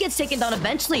before he gets taken down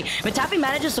eventually. Matafe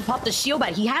manages to pop the shield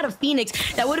back. He had a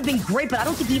Phoenix. That would have been great, but I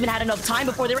don't think he even had enough time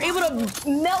before they were able to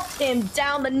melt him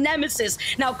down. The Nemesis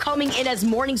now coming in as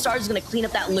Morningstar is going to clean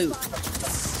up that loot.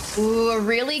 Ooh, a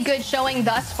really good showing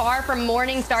thus far from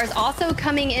Morningstars, also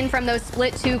coming in from those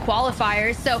Split 2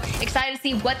 qualifiers. So excited to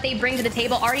see what they bring to the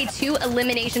table. Already 2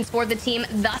 eliminations for the team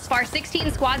thus far, 16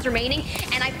 squads remaining.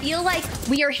 And I feel like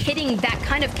we are hitting that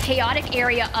kind of chaotic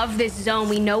area of this zone.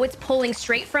 We know it's pulling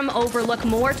straight from Overlook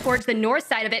more towards the north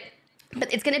side of it.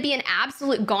 But it's going to be an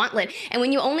absolute gauntlet. And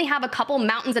when you only have a couple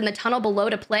mountains in the tunnel below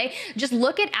to play, just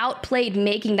look at Outplayed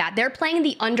making that. They're playing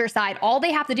the underside. All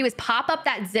they have to do is pop up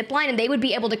that zip line and they would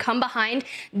be able to come behind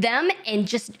them and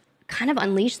just kind of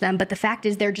unleash them. But the fact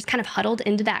is they're just kind of huddled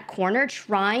into that corner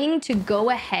trying to go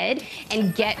ahead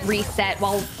and get reset,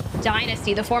 while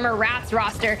Dynasty, the former Rats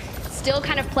roster, still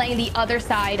kind of playing the other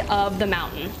side of the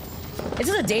mountain. This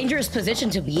is a dangerous position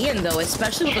to be in, though,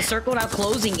 especially with the circle now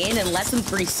closing in less than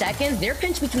 3 seconds. They're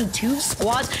pinched between 2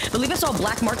 squads. I believe I saw a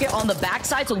Black Market on the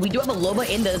backside, so we do have a Loba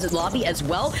in the lobby as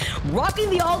well. Rocking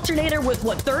the alternator with,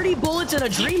 what, 30 bullets and a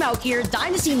dream out here.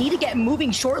 Dynasty need to get moving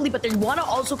shortly, but they want to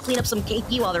also clean up some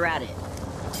KP while they're at it.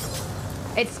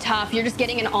 It's tough. You're just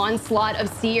getting an onslaught of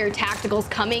Seer tacticals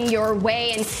coming your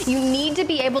way, and you need to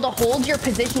be able to hold your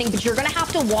positioning, but you're going to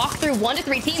have to walk through 1 to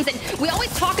 3 teams. And we always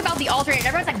talk about the alternate, and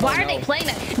everyone's like, why are they playing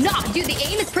that? Nah, dude, the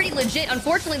aim is pretty legit.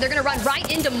 Unfortunately, they're going to run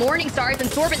right into Morning Stars, and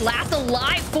Sorbet last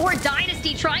alive for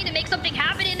Dynasty, trying to make something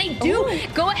happen, and they do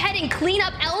go ahead and clean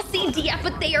up LCDF,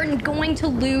 but they are going to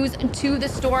lose to the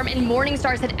Storm, and Morning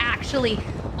Stars had actually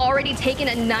already taken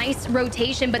a nice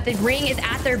rotation, but the ring is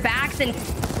at their backs, and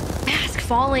Mask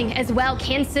falling as well.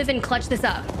 Can Sivin clutch this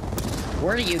up?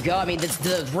 Where do you go? I mean,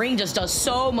 the ring just does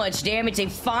so much damage. They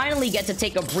finally get to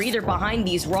take a breather behind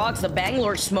these rocks. The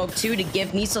Bangalore smoke, too, to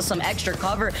give Nisa some extra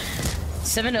cover.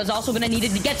 Sivin is also going to need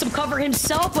to get some cover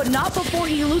himself, but not before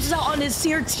he loses out on his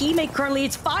Seer teammate. Currently,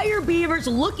 it's Fire Beavers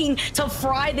looking to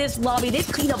fry this lobby. They've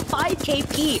cleaned up 5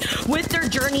 KP with their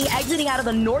journey, exiting out of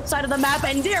the north side of the map,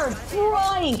 and they're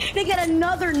frying. They get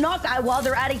another knockout while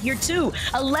they're at it here, too.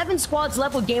 11 squads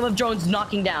left with Game of Drones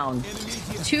knocking down.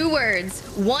 2 words,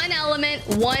 1 element,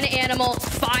 1 animal,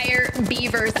 Fire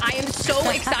Beavers. I am so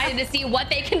excited to see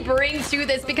what they can bring to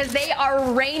this, because they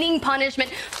are raining punishment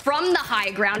from the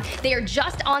high ground. They are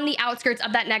just on the outskirts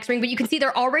of that next ring, but you can see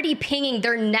they're already pinging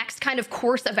their next kind of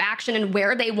course of action and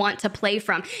where they want to play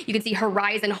from. You can see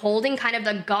Horizon holding kind of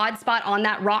the god spot on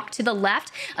that rock to the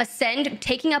left. Ascend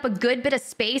taking up a good bit of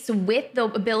space with the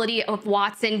ability of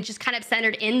Watson just kind of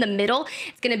centered in the middle.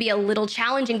 It's going to be a little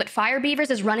challenging, but Fire Beavers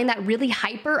is running that really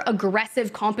hyper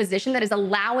aggressive composition that is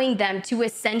allowing them to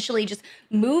essentially just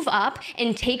move up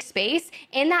and take space,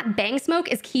 and that bang smoke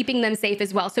is keeping them safe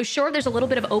as well. So sure, there's a little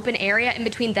bit of open area in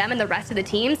between them and the rest of the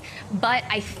teams, but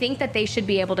I think that they should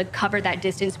be able to cover that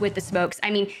distance with the smokes.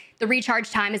 I mean, the recharge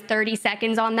time is 30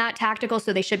 seconds on that tactical,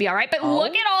 so they should be all right, but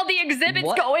look at all the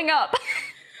exhibits going up.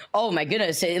 Oh my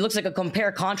goodness, it looks like a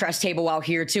compare contrast table out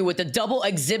here too, with the double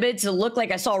exhibits. It looked like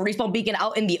I saw a respawn beacon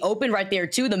out in the open right there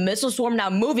too. The missile swarm now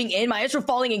moving in. Maestro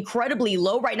falling incredibly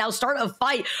low right now. Start a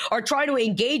fight, are trying to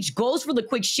engage, goes for the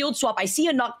quick shield swap. I see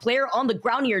a knocked player on the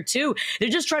ground here too. They're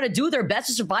just trying to do their best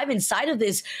to survive inside of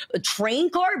this train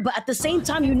car, but at the same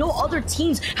time, you know, other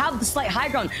teams have the slight high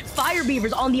ground. Fire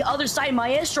Beavers on the other side.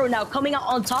 Maestro now coming out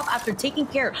on top after taking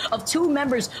care of 2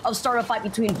 members of Start a Fight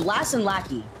between Blast and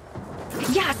Lackey.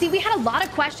 Yeah, see, we had a lot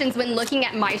of questions when looking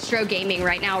at Maestro Gaming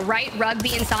right now, right?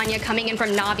 Rugby and Sanya coming in from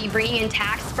Navi, bringing in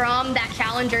Tax from that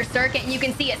Challenger circuit, and you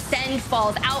can see Ascend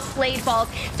falls, Outplayed falls,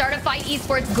 Start a Fight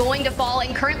Esports going to fall,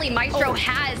 and currently Maestro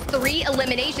has 3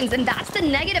 eliminations, and that's the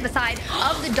negative side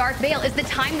of the Dark Veil, is the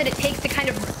time that it takes to kind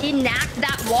of enact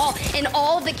that wall, and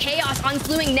all the chaos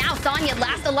ensuing now. Sanya,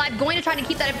 last alive, going to try to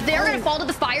keep that up. They're going to fall to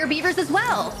the Fire Beavers as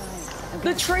well.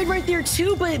 The trade right there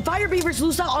too, but Fire Beavers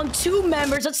lose out on 2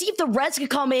 members. Let's see if the rest can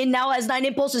come in now, as 9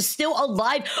 Impulse is still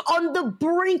alive on the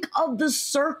brink of the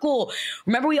circle.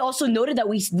 Remember, we also noted that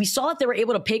we saw that they were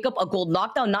able to pick up a gold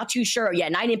knockdown. Not too sure. Yeah,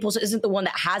 9 Impulse isn't the one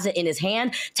that has it in his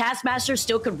hand. Taskmaster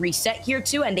still could reset here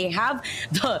too, and they have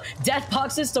the death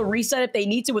boxes to reset if they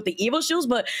need to with the evil shields.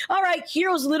 But all right,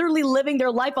 Heroes literally living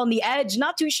their life on the edge.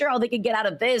 Not too sure how they can get out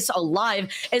of this alive,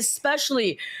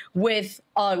 especially with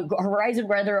Horizon,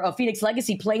 rather, Phoenix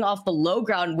Legacy playing off the low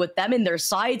ground with them in their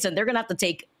sights, and they're gonna have to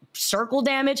take circle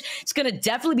damage. It's gonna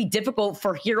definitely be difficult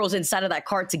for Heroes inside of that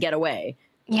cart to get away.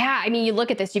 Yeah, I mean, you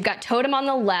look at this, you've got Totem on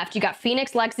the left, you got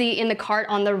Phoenix Lexi in the cart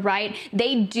on the right.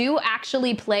 They do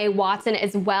actually play Watson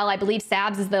as well. I believe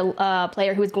Sabs is the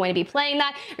player who is going to be playing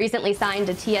that. Recently signed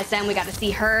to TSM. We got to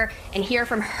see her and hear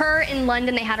from her in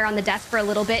London. They had her on the desk for a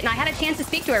little bit, and I had a chance to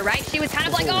speak to her, right? She was kind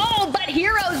of like, oh, but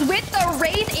Heroes with the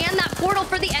Wraith and that portal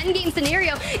for the endgame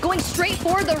scenario, going straight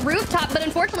for the rooftop, but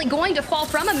unfortunately going to fall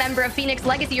from a member of Phoenix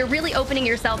Legacy. You're really opening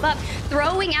yourself up,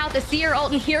 throwing out the Seer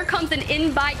ult, and here comes an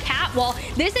in-by catwall.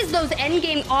 This is those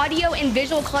endgame audio and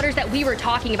visual clutters that we were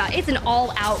talking about. It's an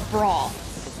all-out brawl.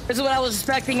 This is what I was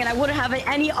expecting, and I wouldn't have it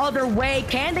any other way.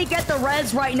 Can they get the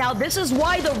res right now? This is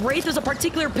why the Wraith is a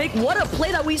particular pick. What a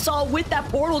play that we saw with that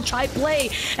portal try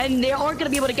play, and they aren't going to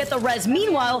be able to get the res.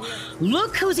 Meanwhile,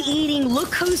 look who's eating,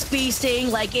 look who's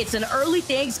feasting. Like, it's an early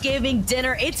Thanksgiving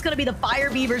dinner. It's going to be the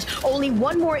Fire Beavers. Only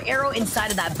 1 more arrow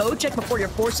inside of that bow check before you're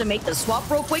forced to make the swap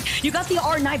real quick. You got the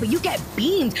R9, but you get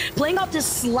beamed. Playing off this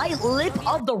slight lip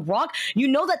of the rock, you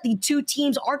know that the 2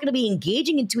 teams are going to be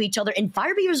engaging into each other, and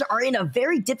Fire Beavers are in a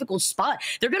very difficult spot.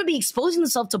 They're going to be exposing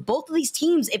themselves to both of these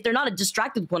teams if they're not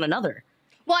distracted with one another.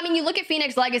 Well, I mean, you look at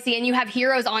Phoenix Legacy and you have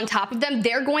Heroes on top of them.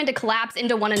 They're going to collapse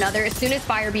into one another as soon as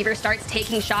Fire Beaver starts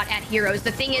taking shot at Heroes.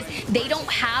 The thing is, they don't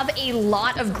have a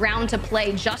lot of ground to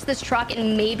play, just this truck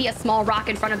and maybe a small rock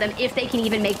in front of them if they can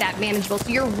even make that manageable. So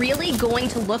you're really going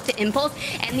to look to Impulse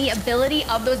and the ability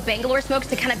of those Bangalore smokes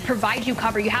to kind of provide you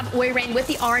cover. You have Oirain with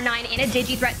the R9 and a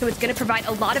Digi threat, so it's going to provide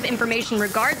a lot of information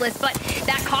regardless. But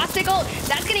that caustic ult,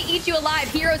 that's going to eat you alive.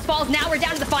 Heroes falls. Now we're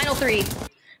down to the final three.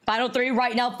 Final three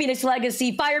right now, Phoenix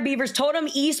Legacy, Fire Beavers, Totem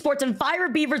Esports, and Fire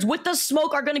Beavers with the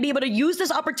smoke are going to be able to use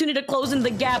this opportunity to close in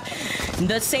the gap.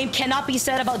 The same cannot be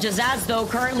said about Jazaz, though,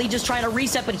 currently just trying to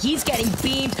reset, but he's getting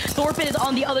beamed. Thorfinn is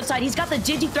on the other side. He's got the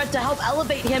Digi threat to help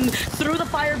elevate him through the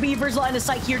Fire Beavers line of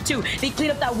sight here, too. They clean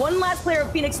up that one last player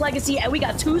of Phoenix Legacy, and we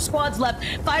got 2 squads left.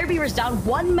 Fire Beavers down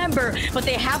 1 member, but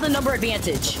they have the number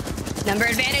advantage. Number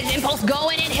advantage, Impulse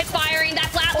going in, hip firing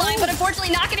that flat line, but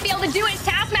unfortunately not going to be able to do it.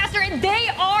 Taskmaster, and they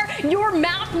are your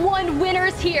map 1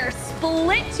 winners here.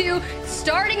 Split 2,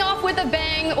 starting off with a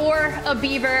bang, or a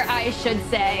beaver, I should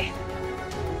say.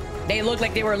 They looked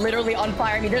like they were literally on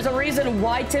fire. I mean, there's a reason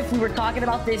why, Tiff, we were talking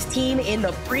about this team in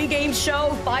the pregame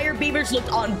show. Fire Beavers looked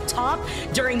on top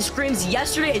during scrims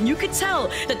yesterday, and you could tell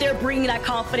that they're bringing that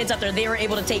confidence after they were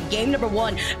able to take game number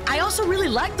 1. I also really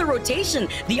like the rotation.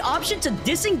 The option to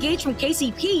disengage from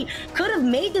KCP could have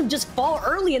made them just fall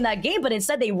early in that game, but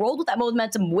instead they rolled with that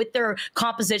momentum with their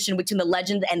composition between the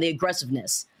legend and the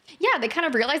aggressiveness. Yeah, they kind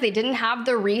of realized they didn't have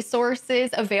the resources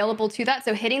available to that.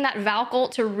 So hitting that Valk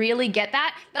ult to really get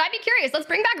that. But I'd be curious. Let's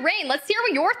bring back Rain. Let's hear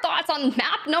what your thoughts on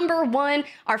map number 1,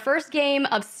 our first game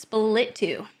of Split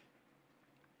 2.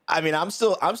 I mean, I'm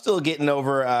still getting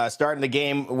over starting the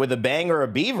game with a bang or a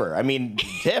beaver. I mean,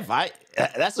 Tiff,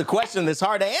 that's a question that's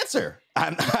hard to answer.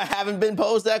 I haven't been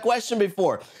posed that question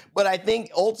before, but I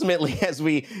think ultimately, as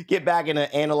we get back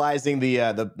into analyzing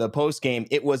the post game,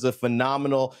 it was a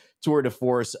phenomenal tour de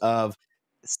force of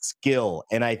skill,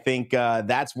 and I think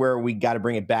that's where we got to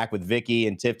bring it back with Vicky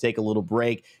and Tiff. Take a little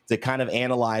break to kind of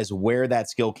analyze where that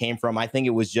skill came from. I think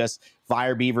it was just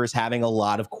Fire Beavers having a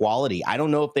lot of quality. I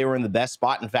don't know if they were in the best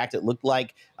spot. In fact, it looked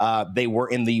like they were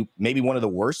in maybe one of the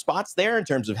worst spots there in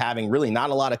terms of having really not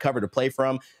a lot of cover to play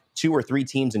from. 2 or 3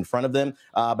 teams in front of them.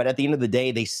 But at the end of the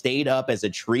day, they stayed up as a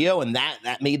trio, and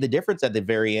that made the difference at the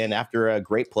very end after a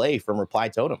great play from Reply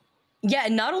Totem. Yeah,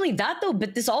 and not only that, though,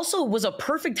 but this also was a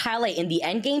perfect highlight in the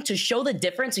end game to show the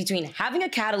difference between having a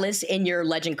Catalyst in your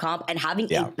Legend comp and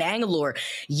having a Bangalore.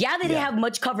 Yeah, they didn't have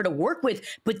much cover to work with,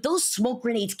 but those smoke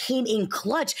grenades came in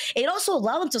clutch. It also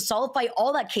allowed them to solidify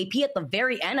all that KP at the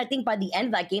very end. I think by the end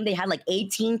of that game, they had like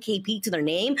 18 KP to their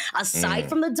name, aside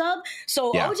from the dub.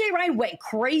 So OJ Ryan went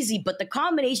crazy, but the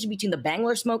combination between the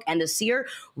Bangalore smoke and the Seer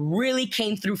really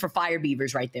came through for Fire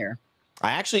Beavers right there.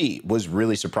 I actually was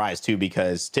really surprised, too,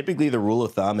 because typically the rule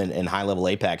of thumb in high-level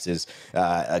Apex is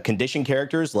condition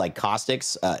characters like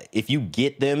Caustics, if you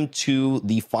get them to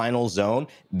the final zone,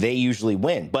 they usually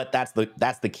win. But that's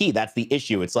the key. That's the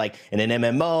issue. It's like in an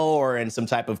MMO or in some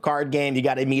type of card game, you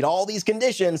got to meet all these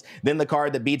conditions, then the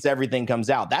card that beats everything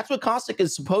comes out. That's what Caustic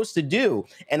is supposed to do.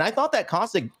 And I thought that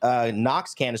Caustic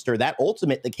Nox canister, that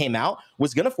ultimate that came out,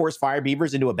 was going to force Fire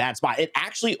Beavers into a bad spot. It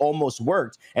actually almost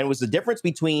worked, and it was the difference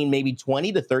between maybe 20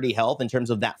 to 30 health in terms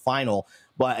of that final.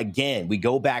 But again, we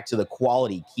go back to the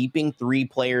quality, keeping 3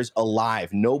 players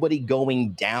alive, nobody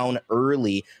going down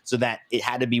early so that it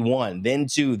had to be 1, then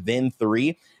 2, then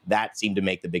 3. That seemed to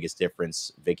make the biggest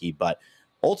difference, Vicky. But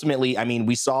ultimately, I mean,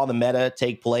 we saw the meta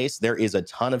take place. There is a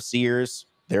ton of Seers.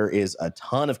 There is a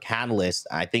ton of Catalysts.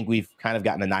 I think we've kind of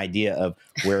gotten an idea of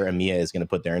where EMEA is going to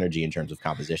put their energy in terms of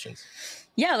compositions.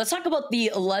 Yeah, let's talk about the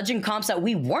Legend comps that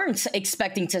we weren't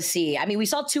expecting to see. I mean, we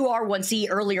saw 2R1C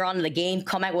earlier on in the game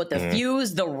come out with the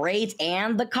Fuse, the Wraith,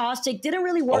 and the Caustic. Didn't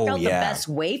really work out the best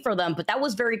way for them, but that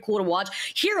was very cool to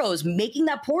watch. Heroes making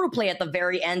that portal play at the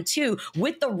very end, too,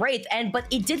 with the Wraith, but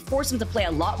it did force them to play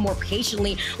a lot more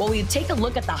patiently. While we take a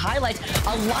look at the highlights,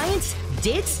 Alliance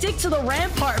did stick to the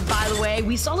Rampart, by the way.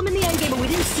 We saw them in the end game, but we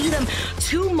didn't see them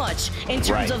too much in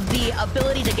terms of the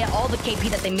ability to get all the KP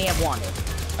that they may have wanted.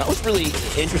 That was really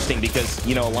interesting because,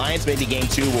 you know, Alliance maybe game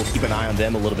 2, we'll keep an eye on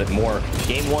them a little bit more.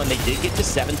 Game 1, they did get to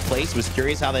 7th place. Was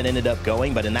curious how that ended up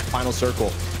going, but in that final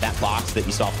circle, that box that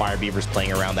you saw Fire Beavers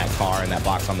playing around that car and that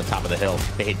box on the top of the hill,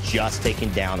 they had just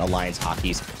taken down Alliance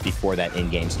Hockeys before that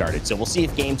in-game started. So we'll see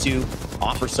if game 2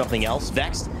 offers something else.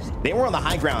 Vexed, they were on the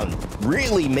high ground,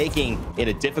 really making it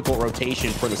a difficult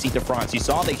rotation for the Seat de France. You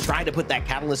saw they tried to put that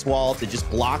Catalyst wall to just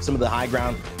block some of the high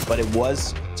ground, but it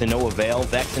was to no avail.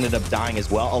 Vex ended up dying as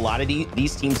well. A lot of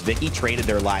these teams, Vicky, traded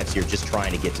their lives here just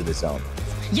trying to get to the zone.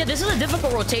 Yeah, this is a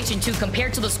difficult rotation too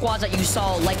compared to the squads that you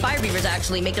saw, like Fire Beavers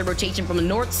actually make their rotation from the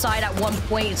north side at one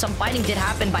point. Some fighting did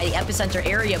happen by the epicenter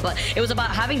area, but it was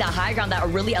about having that high ground that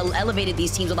really elevated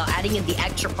these teams without adding in the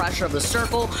extra pressure of the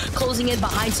circle, closing in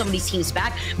behind some of these teams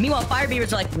back. Meanwhile, Fire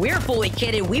Beavers are like, we're fully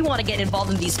kitted. We want to get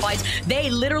involved in these fights. They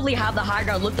literally have the high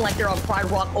ground looking like they're on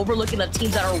Pride Rock, overlooking the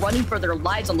teams that are running for their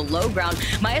lives on the low ground.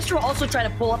 Maestro also tried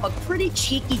to pull up a pretty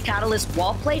cheeky Catalyst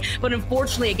wall play, but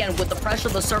unfortunately, again, with the pressure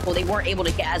of the circle, they weren't able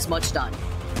to get as much done.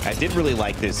 I did really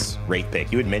like this Wraith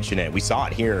pick. You had mentioned it. We saw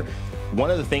it here. One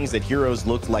of the things that Heroes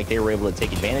looked like they were able to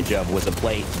take advantage of was a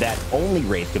play that only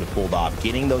Wraith could have pulled off,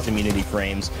 getting those immunity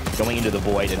frames, going into the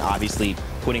void, and obviously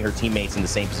putting her teammates in the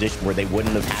same position where they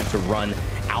wouldn't have had to run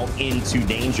out into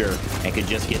danger and could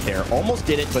just get there. Almost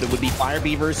did it, but it would be Fire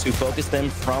Beavers who focused them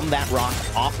from that rock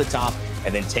off the top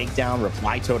and then take down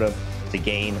Reply Totem to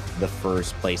gain the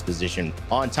first place position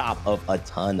on top of a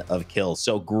ton of kills.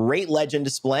 So great legend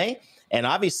display, and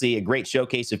obviously a great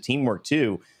showcase of teamwork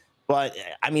too. But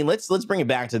I mean, let's bring it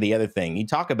back to the other thing. You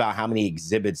talk about how many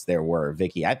exhibits there were,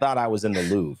 Vicky. I thought I was in the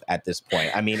Louvre at this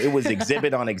point. I mean, it was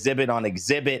exhibit on exhibit on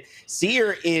exhibit.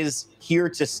 Seer is here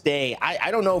to stay. I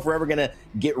don't know if we're ever going to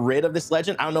get rid of this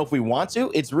legend. I don't know if we want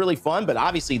to. It's really fun, but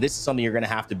obviously this is something you're going to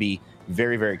have to be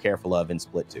very, very careful of in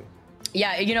Split 2.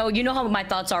 Yeah, you know how my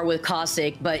thoughts are with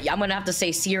Caustic, but I'm gonna have to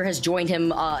say Seer has joined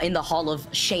him in the Hall of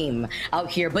Shame out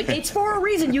here. But it's for a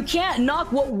reason. You can't knock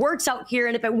what works out here,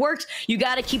 and if it works, you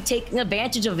gotta keep taking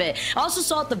advantage of it. I also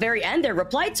saw at the very end there,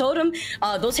 Reply Totem,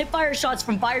 those hipfire shots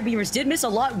from Fire Beavers did miss a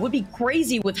lot. Would be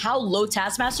crazy with how low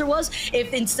Taskmaster was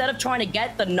if instead of trying to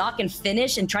get the knock and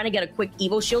finish and trying to get a quick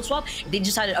Evo shield swap, they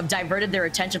just had diverted their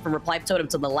attention from Reply Totem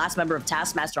to the last member of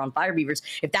Taskmaster on Fire Beavers.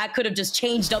 If that could have just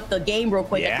changed up the game real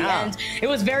quick at the end. It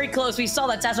was very close. We saw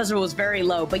that Taskmaster was very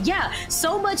low. But yeah,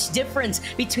 so much difference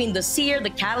between the Seer, the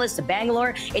Catalyst, the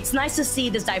Bangalore. It's nice to see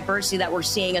this diversity that we're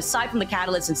seeing, aside from the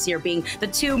Catalyst and Seer being the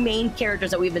two main characters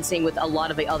that we've been seeing with a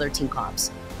lot of the other team comps.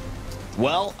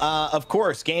 Well, of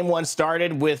course, game one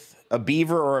started with a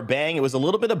Beaver or a Bang. It was a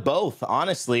little bit of both,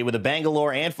 honestly, with the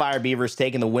Bangalore and Fire Beavers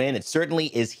taking the win. It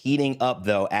certainly is heating up,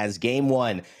 though, as game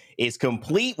one is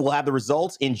complete. We'll have the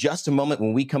results in just a moment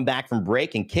when we come back from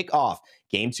break and kick off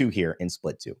game two here in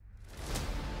Split 2.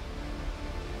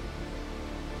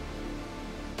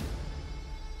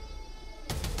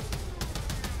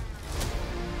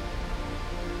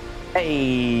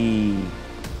 Hey.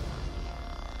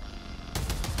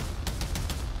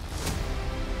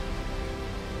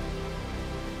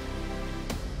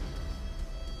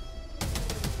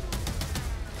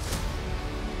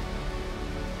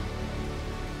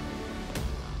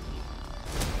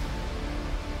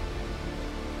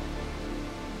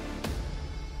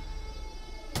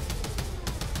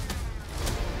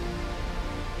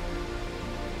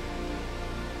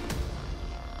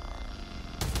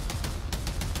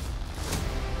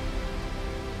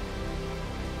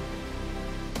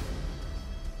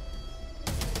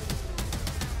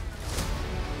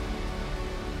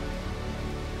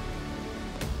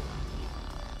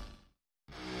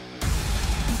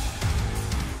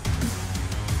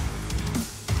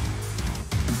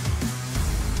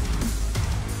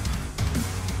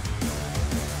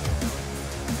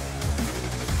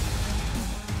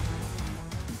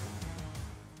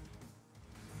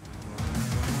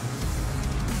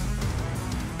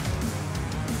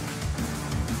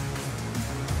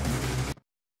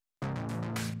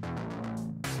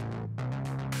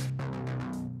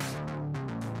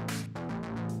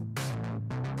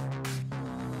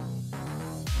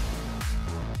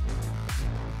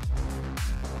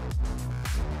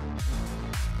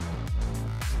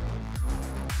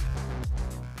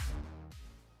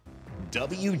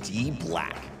 WD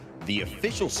Black, the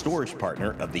official storage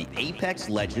partner of the Apex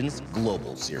Legends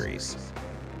Global Series.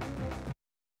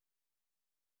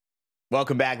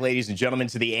 Welcome back, ladies and gentlemen,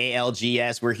 to the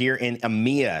ALGS. We're here in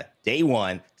EMEA, day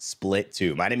one, Split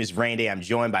 2. My name is Randy. I'm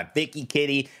joined by Vicky,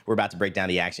 Kitty. We're about to break down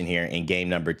the action here in game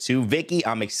number 2. Vicky,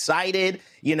 I'm excited,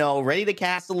 you know, ready to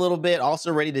cast a little bit,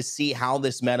 also ready to see how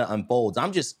this meta unfolds.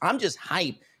 I'm just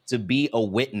hyped to be a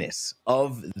witness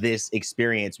of this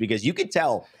experience, because you could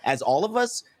tell, as all of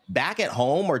us back at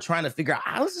home are trying to figure out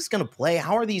how is this going to play,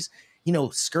 how are these, you know,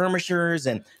 skirmishers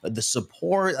and the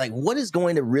support, like what is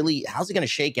going to really, how's it going to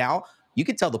shake out? You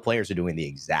could tell the players are doing the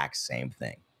exact same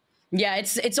thing. Yeah,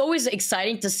 it's always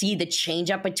exciting to see the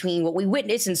change up between what we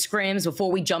witness in scrims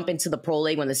before we jump into the Pro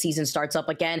League when the season starts up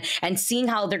again, and seeing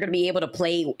how they're going to be able to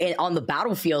play on the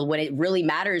battlefield when it really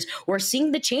matters. We're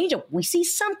seeing the change up. We see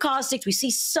some Caustics, we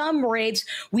see some Wraiths.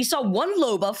 We saw one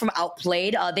Loba from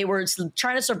Outplayed. They were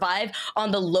trying to survive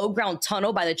on the low ground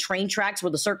tunnel by the train tracks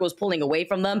where the circle was pulling away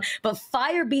from them. But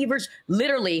Fire Beavers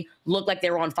literally looked like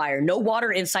they were on fire. No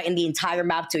water in sight in the entire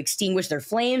map to extinguish their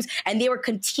flames, and they were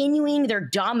continuing their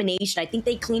domination. I think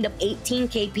they cleaned up 18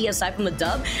 KP aside from the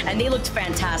dub, and they looked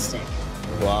fantastic.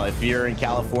 Well, if you're in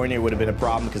California, it would have been a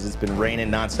problem because it's been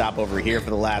raining nonstop over here for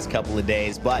the last couple of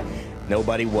days, but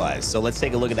nobody was. So let's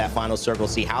take a look at that final circle,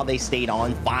 see how they stayed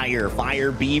on fire.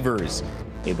 Fire Beavers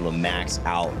able to max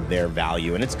out their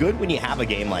value. And it's good when you have a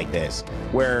game like this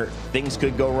where things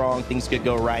could go wrong, things could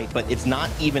go right, but it's not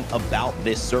even about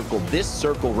this circle. This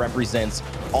circle represents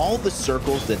all the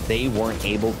circles that they weren't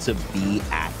able to be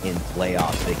at in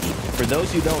playoffs, Vicky. For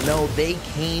those who don't know, they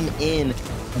came in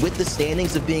with the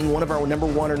standings of being one of our number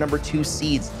 1 or number 2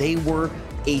 seeds. They were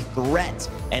a threat,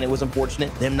 and it was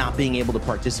unfortunate them not being able to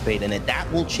participate in it.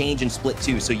 That will change in Split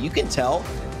 2. So you can tell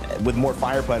with more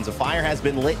fire puns, a fire has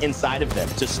been lit inside of them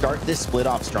to start this split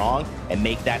off strong and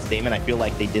make that statement. I feel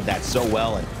like they did that so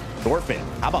well. And Thorfinn,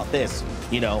 how about this?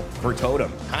 You know, for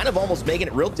Totem, kind of almost making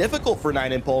it real difficult for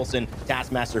 9impulse and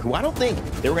Taskmaster, who I don't think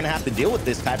they were going to have to deal with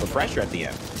this type of pressure at the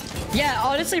end. Yeah,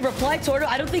 honestly, reply Torto,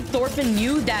 I don't think Thorfinn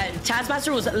knew that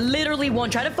Taskmaster was literally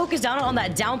trying to focus down on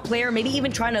that down player, maybe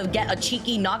even trying to get a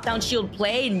cheeky knockdown shield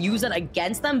play and use it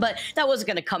against them, but that wasn't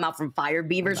going to come out from Fire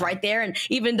Beavers right there. And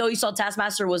even though you saw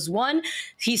Taskmaster was 1,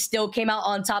 he still came out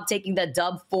on top, taking the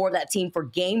dub for that team for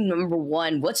game number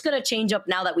 1. What's going to change up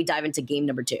now that we dive into game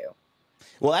number 2?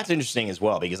 Well, that's interesting as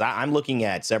well, because I'm looking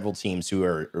at several teams who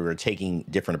are taking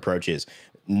different approaches.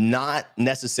 Not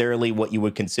necessarily what you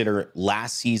would consider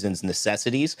last season's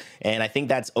necessities. And I think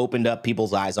that's opened up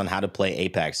people's eyes on how to play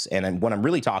Apex. And what I'm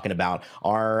really talking about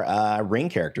are ring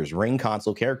characters, ring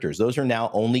console characters. Those are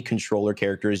now only controller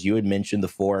characters. You had mentioned the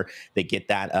 4 that get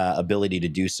that ability to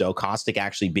do so. Caustic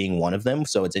actually being one of them.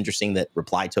 So it's interesting that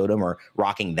Reply Totem are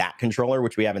rocking that controller,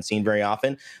 which we haven't seen very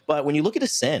often. But when you look at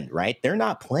Ascend, right, they're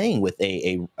not playing with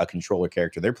a controller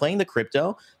character. They're playing the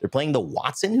Crypto. They're playing the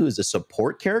Watson, who is a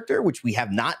support character, which we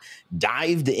have not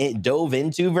dove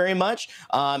into very much,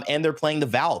 and they're playing the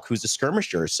Valk, who's a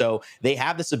skirmisher. So they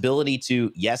have this ability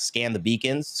to, yes, scan the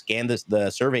beacons, scan the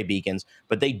survey beacons,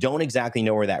 but they don't exactly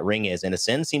know where that ring is. And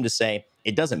Ascend seemed to say,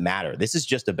 it doesn't matter. This is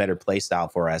just a better play style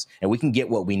for us, and we can get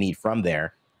what we need from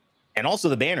there. And also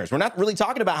the banners. We're not really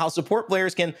talking about how support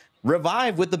players can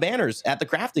revive with the banners at the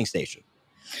crafting station.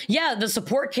 Yeah, the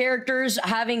support characters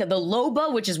having the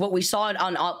Loba, which is what we saw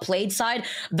on Outplayed side,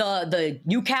 the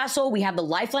Newcastle, we have the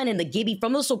Lifeline and the Gibby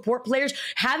from the support players.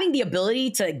 Having the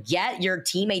ability to get your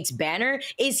teammates' banner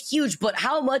is huge, but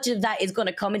how much of that is going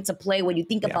to come into play when you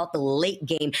think about the late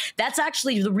game? That's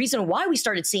actually the reason why we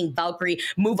started seeing Valkyrie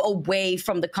move away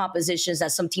from the compositions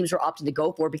that some teams were opting to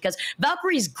go for, because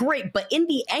Valkyrie is great, but in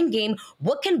the end game,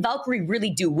 what can Valkyrie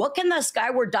really do? What can that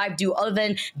Skyward Dive do other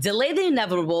than delay the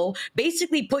inevitable,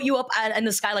 basically put you up in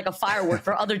the sky like a firework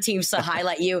for other teams to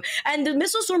highlight you? And the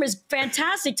Missile Storm is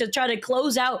fantastic to try to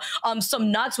close out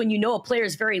some nuts when you know a player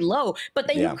is very low, but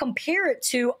then you compare it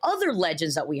to other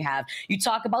legends that we have. You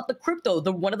talk about the Crypto,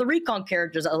 one of the recon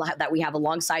characters that we have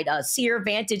alongside Seer,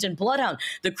 Vantage, and Bloodhound.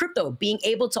 The Crypto being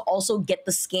able to also get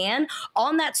the scan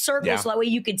on that circle, so that way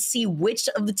you could see which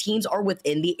of the teams are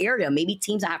within the area. Maybe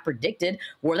teams that have predicted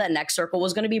where that next circle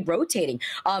was going to be rotating.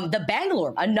 The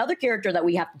Bangalore, another character that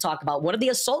we have to talk about, one of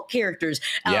the assault characters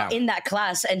in that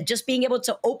class, and just being able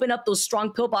to open up those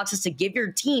strong pillboxes to give your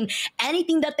team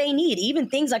anything that they need, even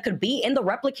things that could be in the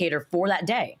replicator for that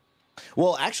day.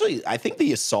 Well, actually, I think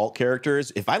the assault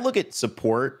characters, if I look at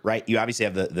support, right, you obviously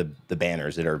have the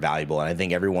banners that are valuable. And I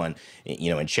think everyone, you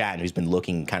know, in chat who's been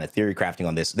looking kind of theory crafting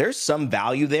on this, there's some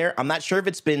value there. I'm not sure if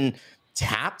it's been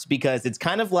tapped, because it's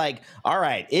kind of like, all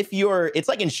right, it's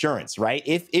like insurance, right?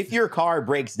 If your car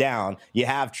breaks down, you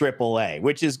have AAA,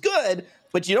 which is good,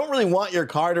 but you don't really want your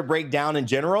car to break down in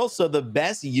general. So the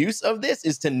best use of this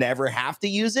is to never have to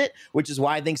use it, which is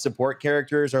why I think support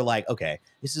characters are like, okay,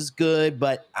 this is good,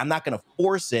 but I'm not going to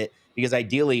force it because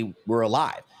ideally we're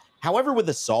alive. However, with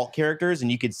assault characters,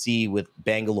 and you could see with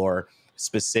Bangalore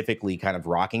specifically kind of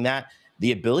rocking that,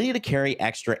 the ability to carry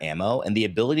extra ammo and the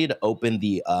ability to open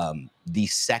the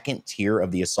second tier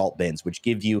of the assault bins, which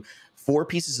give you 4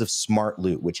 pieces of smart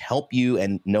loot, which help you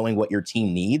and knowing what your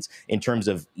team needs in terms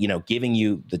of, you know, giving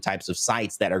you the types of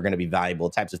sights that are going to be valuable,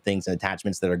 types of things and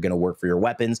attachments that are going to work for your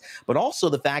weapons, but also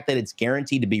the fact that it's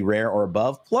guaranteed to be rare or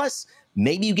above. Plus,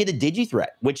 maybe you get a digi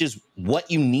threat, which is what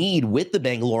you need with the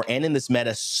Bangalore and in this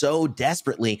meta so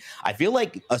desperately. I feel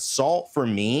like Assault for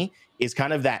me is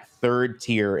kind of that third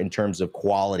tier in terms of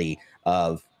quality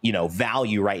of, you know,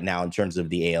 value right now in terms of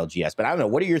the ALGS. But I don't know,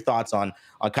 what are your thoughts on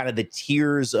kind of the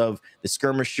tiers of the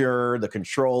skirmisher, the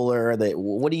controller,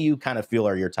 what do you kind of feel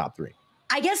are your top 3?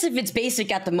 I guess if it's basic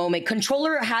at the moment,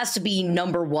 controller has to be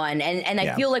 #1. And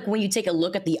I feel like when you take a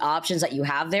look at the options that you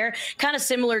have there, kind of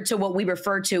similar to what we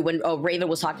referred to when Raven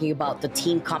was talking about the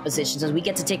team compositions, as we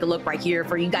get to take a look right here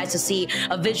for you guys to see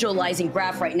a visualizing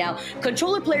graph right now.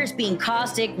 Controller players being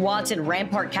Caustic, Watson,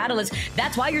 Rampart, Catalyst.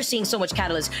 That's why you're seeing so much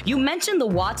Catalyst. You mentioned the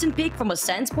Watson pick from a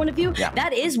sense point of view. Yeah.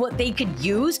 That is what they could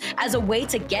use as a way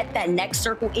to get that next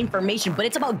circle information, but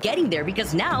it's about getting there,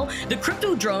 because now the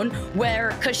crypto drone,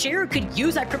 where Kashira could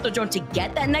use that crypto drone to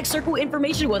get that next circle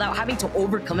information without having to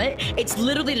overcome it. It's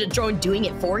literally the drone doing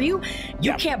it for you.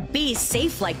 You can't be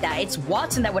safe like that. It's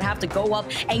Watson that would have to go up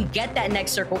and get that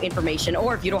next circle information.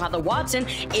 Or if you don't have the Watson,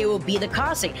 it will be the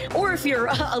Caustic. Or if you're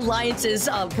Alliance's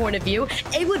point of view,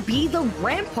 it would be the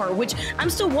Rampart, which I'm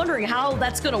still wondering how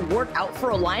that's going to work out for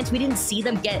Alliance. We didn't see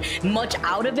them get much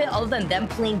out of it other than them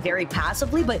playing very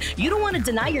passively, but you don't want to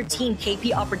deny your team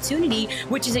KP opportunity,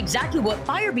 which is exactly what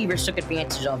Fire Beavers took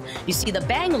advantage of. You see the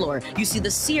Bangalore, you see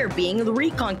the Seer being the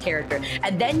recon character,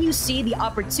 and then you see the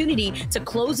opportunity to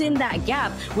close in that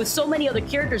gap with so many other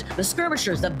characters, the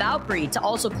Skirmishers, the Valkyrie, to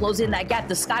also close in that gap,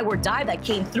 the Skyward Dive that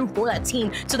came through for that team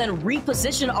to then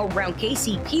reposition around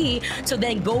KCP to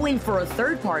then go in for a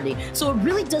third party. So it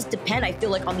really does depend, I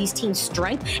feel like, on these teams'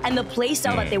 strength and the play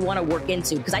style that they want to work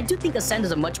into, because I do think Ascend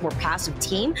is a much more passive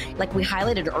team, like we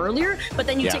highlighted earlier, but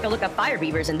then you take a look at Fire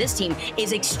Beavers, and this team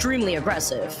is extremely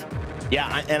aggressive.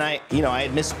 Yeah, and I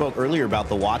had misspoke earlier about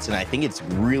the Watson. I think it's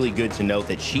really good to note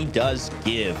that she does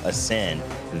give Ascend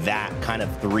that kind of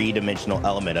 3-dimensional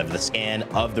element of the scan,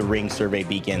 of the ring survey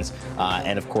beacons,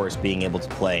 and of course being able to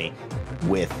play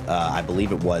with, I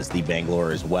believe it was the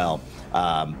Bangalore as well.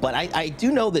 But I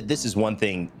do know that this is one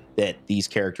thing that these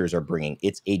characters are bringing.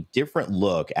 It's a different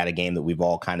look at a game that we've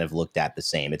all kind of looked at the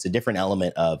same. It's a different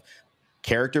element of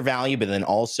character value, but then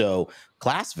also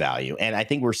class value. And I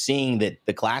think we're seeing that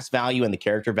the class value and the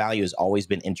character value has always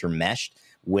been intermeshed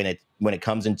when it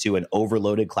comes into an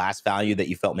overloaded class value that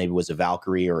you felt maybe was a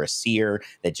Valkyrie or a Seer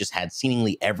that just had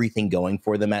seemingly everything going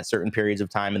for them at certain periods of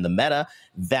time in the meta,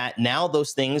 that now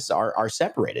those things are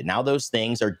separated. Now those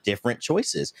things are different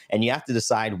choices, and you have to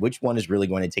decide which one is really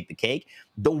going to take the cake.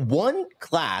 The one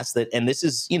class that, and this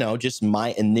is, just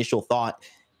my initial thought,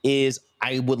 is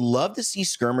I would love to see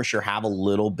Skirmisher have a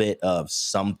little bit of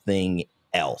something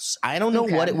else. I don't know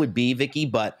what it would be, Vicky,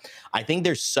 but I think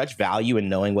there's such value in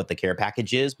knowing what the care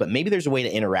package is, but maybe there's a way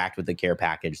to interact with the care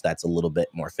package that's a little bit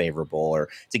more favorable, or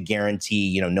to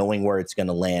guarantee, knowing where it's going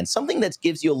to land. Something that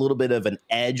gives you a little bit of an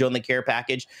edge on the care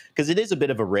package, because it is a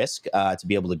bit of a risk to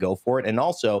be able to go for it. And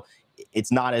also,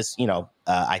 it's not as,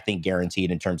 I think,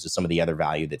 guaranteed in terms of some of the other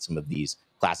value that some of these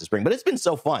classes bring. But it's been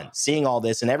so fun seeing all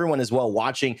this, and everyone as well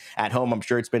watching at home, I'm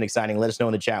sure it's been exciting. Let us know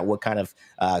in the chat what kind of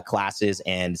classes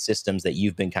and systems that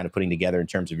you've been kind of putting together in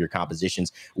terms of your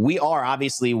compositions. We are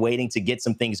obviously waiting to get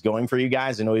some things going for you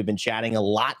guys. I know we've been chatting a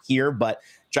lot here, but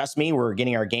trust me, we're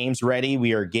getting our games ready.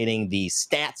 We are getting the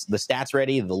stats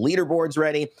ready, the leaderboards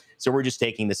ready. So we're just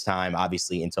taking this time,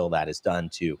 obviously, until that is done,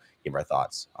 to give our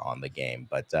thoughts on the game.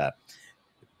 But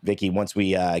Vicky, once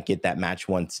we get that match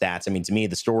 1 stats, I mean, to me,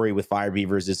 the story with Fire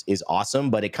Beavers is awesome,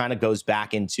 but it kind of goes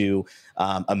back into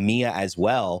EMEA as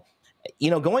well.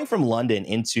 Going from London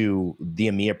into the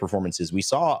EMEA performances, we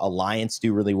saw Alliance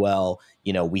do really well.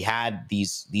 We had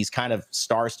these kind of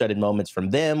star-studded moments from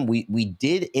them. We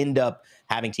did end up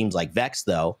having teams like Vex,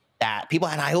 though, that people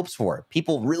had high hopes for.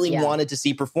 People really wanted to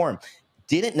see perform.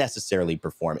 Didn't necessarily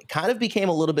perform. It kind of became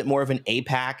a little bit more of an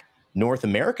APAC North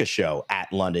America show at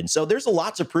London. So there's a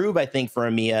lot to prove, I think, for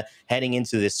EMEA heading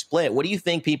into this split. What do you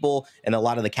think people and a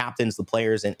lot of the captains, the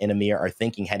players in EMEA are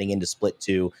thinking heading into split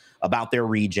 2 about their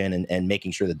region and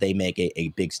making sure that they make a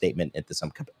big statement at this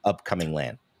upcoming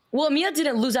LAN? Well, EMEA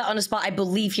didn't lose out on the spot, I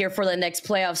believe, here for the next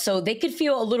playoff, so they could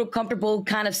feel a little comfortable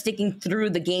kind of sticking through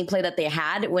the gameplay that they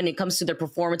had when it comes to their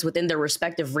performance within their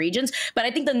respective regions. But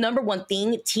I think the number one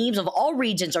thing teams of all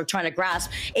regions are trying to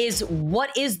grasp is what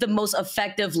is the most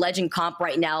effective Legend comp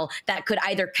right now that could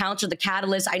either counter the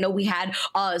Catalyst. I know we had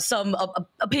some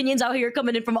opinions out here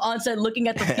coming in from Onset looking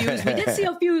at the Fuse. We did see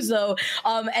a Fuse, though,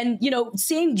 and, you know,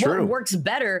 seeing what works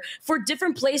better for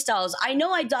different playstyles. I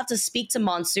know I got to speak to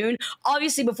Monsoon,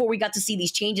 obviously, before we got to see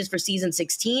these changes for Season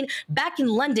 16 back in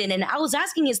London, and I was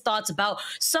asking his thoughts about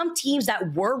some teams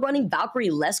that were running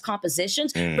Valkyrie-less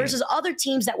compositions versus other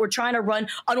teams that were trying to run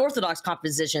unorthodox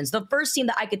compositions. The first team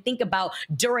that I could think about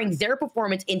during their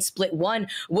performance in Split 1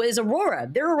 was Aurora.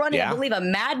 They were running, I believe, a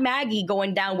Mad Maggie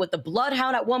going down with the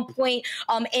Bloodhound at one point,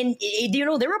 and you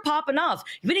know, they were popping off.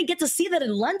 We didn't get to see that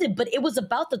in London, but it was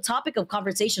about the topic of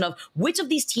conversation of which of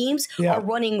these teams are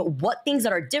running what things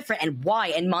that are different and why,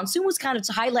 and Monsoon was kind of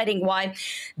highlighting why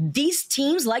these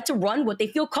teams like to run what they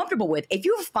feel comfortable with. If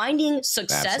you're finding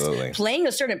success playing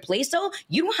a certain playstyle,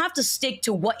 you don't have to stick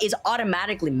to what is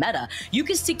automatically meta. You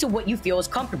can stick to what you feel is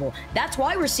comfortable. That's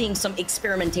why we're seeing some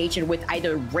experimentation with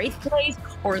either Wraith plays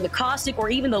or the Caustic or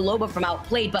even the Loba from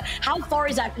Outplayed. But how far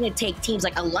is that going to take teams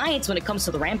like Alliance when it comes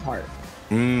to the Rampart?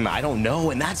 I don't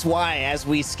know, and that's why as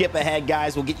we skip ahead,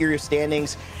 guys, we'll get your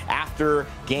standings after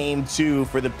Game 2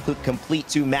 for the complete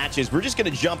 2 matches. We're just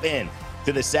going to jump in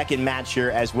to the second match here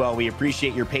as well. We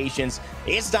appreciate your patience.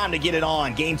 It's time to get it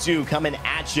on. Game 2 coming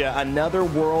at you. Another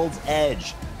World's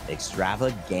Edge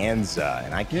extravaganza,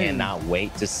 and I cannot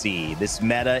wait to see. This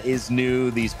meta is new.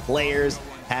 These players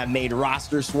have made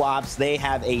roster swaps. They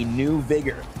have a new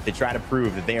vigor to try to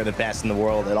prove that they are the best in the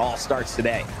world. It all starts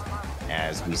today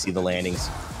as we see the landings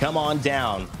come on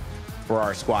down for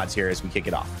our squads here as we kick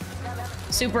it off.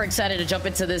 Super excited to jump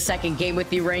into this second game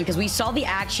with you, Rain, because we saw the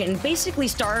action basically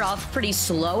start off pretty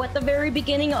slow at the very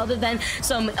beginning, other than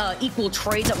some equal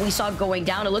trades that we saw going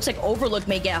down. It looks like Overlook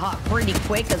may get hot pretty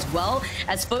quick as well,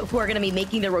 as Foot, who are going to be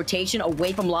making the rotation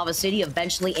away from Lava City,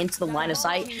 eventually into the line of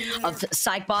sight of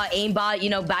Psychbot, Aimbot, you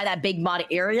know, by that big mod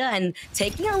area, and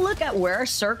taking a look at where our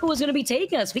circle is going to be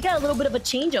taking us. We got a little bit of a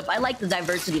change up. I like the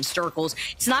diversity of circles.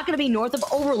 It's not going to be north of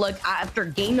Overlook after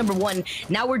game number 1.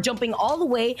 Now we're jumping all the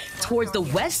way towards the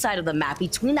west side of the map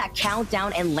between that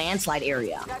countdown and landslide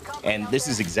area. And this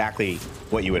is exactly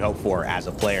what you would hope for as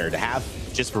a player, to have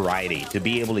just variety, to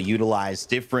be able to utilize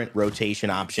different rotation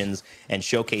options and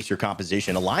showcase your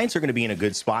composition. Alliance are going to be in a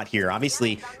good spot here.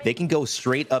 Obviously, they can go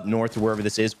straight up north to wherever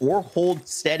this is, or hold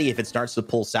steady if it starts to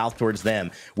pull south towards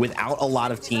them without a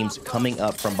lot of teams coming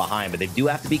up from behind. But they do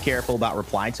have to be careful about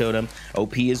Reply Totem,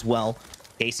 OP as well.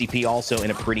 KCP also in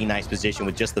a pretty nice position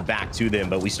with just the back to them,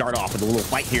 but we start off with a little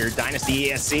fight here. Dynasty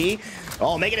ESC,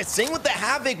 oh, making it sing with the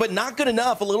Havoc, but not good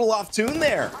enough. A little off tune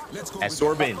there. As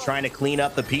Sorbin trying to clean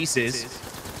up the pieces.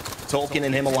 Tolkien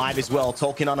and him alive as well.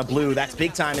 Tolkien on a blue. That's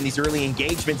big time in these early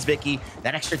engagements, Vicky.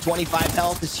 That extra 25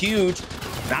 health is huge.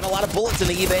 Not a lot of bullets in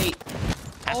the Eve 8.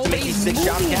 Has to make these 6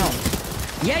 shots count.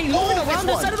 Yeah, you're moving around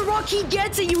the side of the rock. He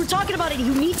gets it. You were talking about it.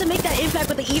 You need to make that impact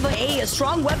with the Eva A, a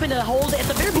strong weapon to hold at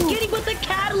the very beginning with the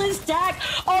Catalyst stack.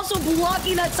 Also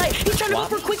blocking that site. He's trying to go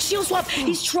for a quick shield swap.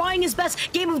 He's trying his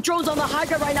best. Game of Drones on the high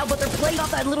ground right now, but they're playing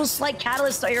off that little slight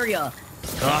Catalyst area.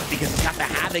 Because he's got the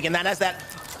Havoc, and that has that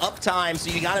uptime, so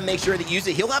you got to make sure to use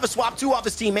it. He'll have a swap too off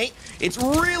his teammate. It's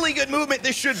really good movement.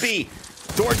 This should be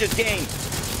George's game.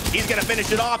 He's going to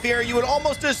finish it off here. You would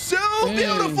almost assume.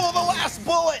 Beautiful. The last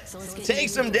bullet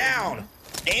takes him down.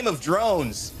 Game of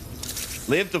Drones.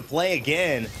 Live to play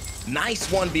again.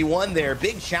 Nice 1v1 there.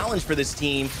 Big challenge for this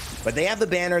team. But they have the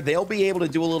banner. They'll be able to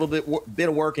do a little bit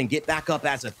of work and get back up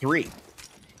as a 3.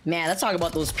 Man, let's talk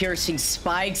about those piercing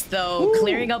spikes, though.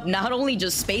 Clearing up not only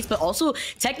just space, but also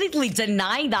technically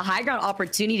denying the high ground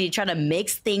opportunity to try to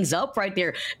mix things up right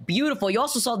there. Beautiful. You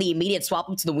also saw the immediate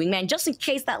swap up to the wingman, just in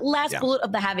case that last bullet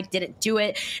of the Havoc didn't do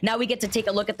it. Now we get to take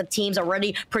a look at the teams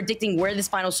already predicting where this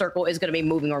final circle is going to be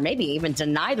moving, or maybe even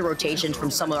deny the rotations from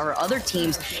some of our other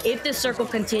teams. If this circle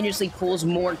continuously pulls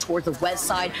more towards the west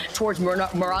side, towards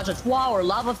Mirage Etoile or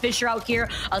Lava Fisher out here,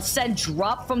 a send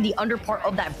drop from the under part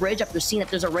of that bridge after seeing that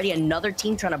there's already another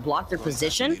team trying to block their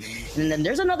position. And then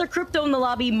there's another Crypto in the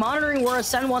lobby monitoring where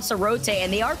Ascend wants to rotate,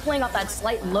 and they are playing off that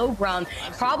slight low ground,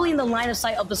 probably in the line of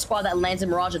sight of the squad that lands in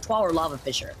Mirage Etoile or Lava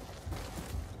Fisher.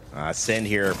 Ascend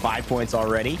here, 5 points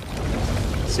already.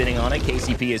 Sitting on it,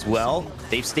 KCP as well.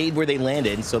 They've stayed where they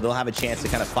landed, so they'll have a chance to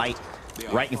kind of fight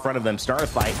right in front of them, start a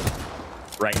fight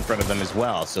right in front of them as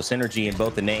well. So synergy in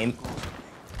both the name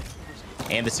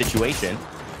and the situation.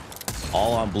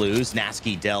 All on blues,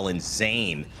 Nasky, Dell, and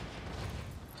Zane.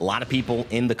 A lot of people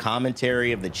in the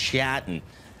commentary of the chat and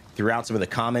throughout some of the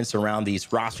comments around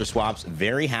these roster swaps.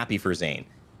 Very happy for Zane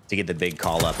to get the big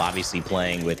call up. Obviously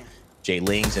playing with Jay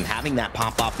Lings and having that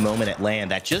pop-off moment at LAN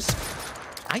that just,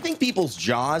 I think people's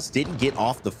jaws didn't get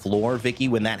off the floor, Vicky,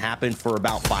 when that happened for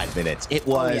about 5 minutes. It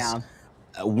was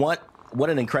what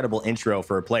an incredible intro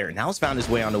for a player. Now he's found his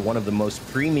way onto one of the most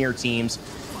premier teams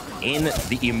in the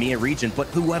EMEA region, but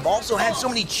who have also had so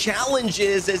many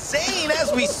challenges. As Zane,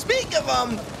 as we speak of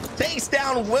him, takes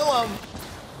down Willem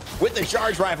with the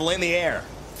charge rifle in the air.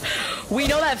 We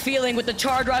know that feeling with the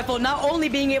charge rifle, not only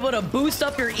being able to boost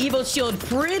up your Evo shield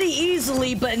pretty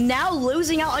easily, but now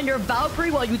losing out on your Valkyrie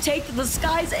while you take to the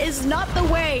skies is not the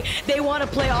way they want to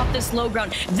play off this low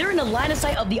ground. They're in the line of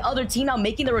sight of the other team now,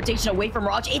 making the rotation away from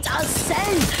Raj. It's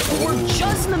Ascend. We're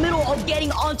just in the middle of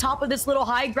getting on top of this little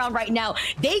high ground right now.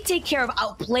 They take care of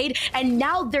Outplayed, and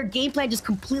now their game plan just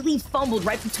completely fumbled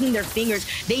right between their fingers.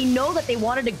 They know that they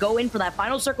wanted to go in for that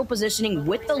final circle positioning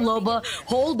with the Loba,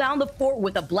 hold down the fort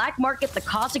with a Black Market, the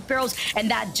Caustic Barrels, and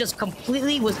that just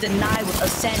completely was denied with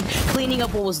Ascend cleaning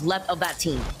up what was left of that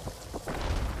team.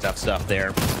 Tough stuff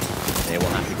there. They will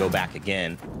have to go back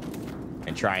again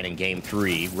and try it in game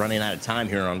 3. Running out of time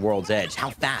here on World's Edge. How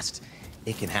fast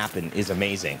it can happen is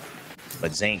amazing.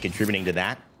 But Zane contributing to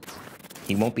that.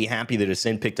 He won't be happy that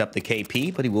Ascend picked up the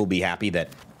KP, but he will be happy that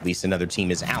at least another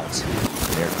team is out.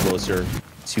 They're closer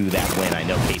to that win. I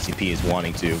know KCP is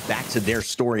wanting to. Back to their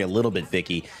story a little bit,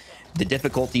 Vicky. The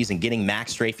difficulties in getting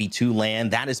Max Strafey to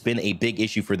land, that has been a big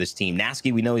issue for this team.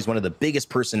 Nasky, we know he's one of the biggest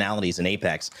personalities in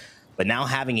Apex, but now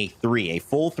having a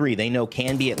full three, they know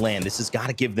can be at land. This has got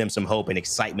to give them some hope and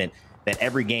excitement that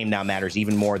every game now matters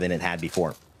even more than it had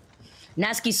before.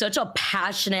 Nasky's such a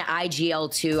passionate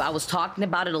IGL too. I was talking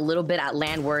about it a little bit at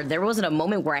LAN where there wasn't a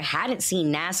moment where I hadn't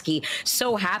seen Nasky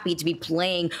so happy to be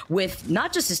playing with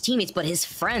not just his teammates, but his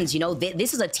friends. You know,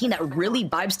 this is a team that really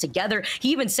vibes together.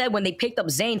 He even said when they picked up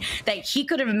Zane that he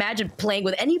could have imagined playing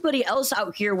with anybody else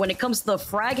out here when it comes to the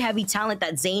frag heavy talent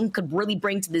that Zane could really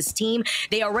bring to this team.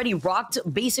 They already rocked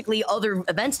basically other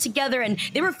events together and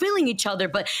they were feeling each other.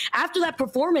 But after that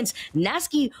performance,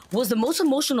 Nasky was the most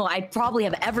emotional I probably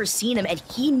have ever seen him. And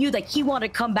he knew that he wanted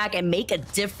to come back and make a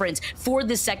difference for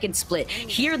the second split.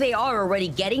 Here they are already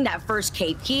getting that first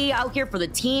KP out here for the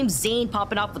team. Zane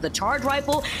popping up with the charge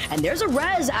rifle. And there's a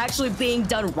res actually being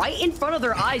done right in front of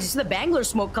their eyes. You see the Bangler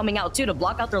smoke coming out too to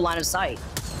block out their line of sight.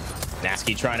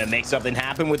 Nasky trying to make something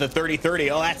happen with a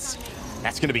 30-30. Oh,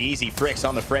 that's going to be easy. Fricks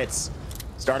on the Fritz.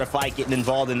 Start a fight, getting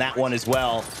involved in that one as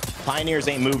well. Pioneers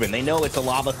ain't moving. They know it's a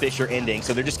lava fissure ending,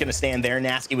 so they're just going to stand there.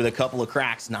 Nasky with a couple of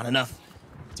cracks. Not enough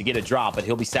to get a drop, but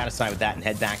he'll be satisfied with that and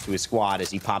head back to his squad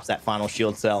as he pops that final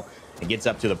shield cell and gets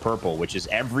up to the purple, which is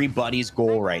everybody's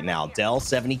goal right now. Dell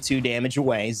 72 damage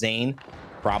away. Zane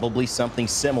probably something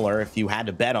similar if you had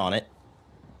to bet on it.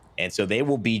 And so they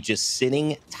will be just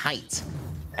sitting tight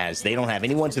as they don't have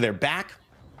anyone to their back.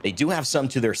 They do have some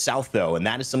to their south though, and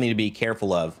that is something to be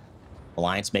careful of.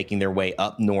 Alliance making their way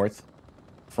up north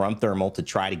from Thermal to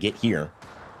try to get here,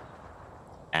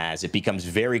 as it becomes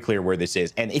very clear where this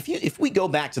is. And if we go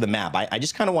back to the map, I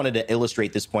just kind of wanted to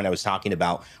illustrate this point I was talking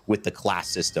about with the class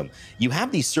system. You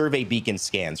have these survey beacon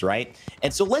scans, right?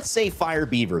 And so let's say Fire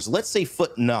Beavers, let's say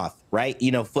Foot Noth, right?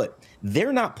 You know, Foot,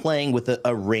 they're not playing with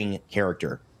a ring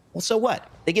character. Well, so what?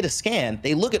 They get a scan,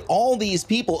 they look at all these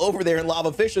people over there in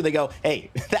Lava Fissure, they go, hey,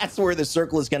 that's where the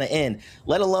circle is going to end.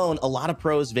 Let alone a lot of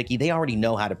pros, Vicky, they already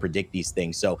know how to predict these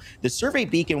things. So the survey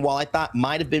beacon, while I thought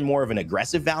might have been more of an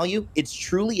aggressive value, it's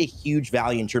truly a huge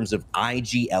value in terms of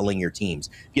IGLing your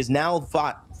teams. Because now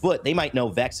Foot, they might know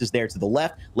Vex is there to the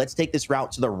left. Let's take this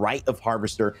route to the right of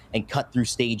Harvester and cut through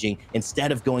staging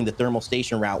instead of going the thermal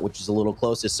station route, which is a little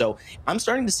closest. So I'm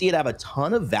starting to see it have a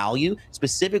ton of value,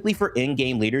 specifically for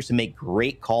in-game leaders to make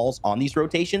great calls on these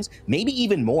rotations, maybe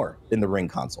even more than the ring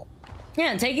console.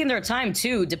 Yeah, and taking their time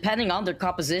too, depending on their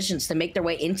compositions to make their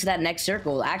way into that next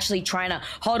circle. Actually trying to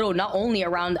huddle not only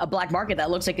around a Black Market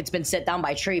that looks like it's been set down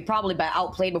by Tree, probably by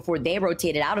Outplayed before they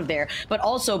rotated out of there, but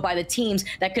also by the teams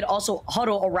that could also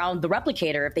huddle around the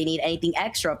Replicator if they need anything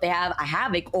extra. If they have a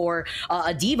Havoc or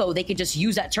a Devo, they could just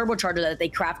use that turbocharger that they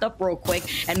craft up real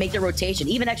quick and make their rotation.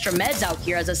 Even extra meds out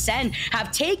here as Ascend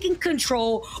have taken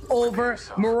control over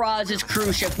Mirage's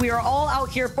cruise ship. We are all out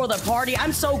here for the party.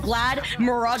 I'm so glad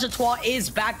Mirage Etoile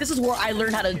is back. This is where I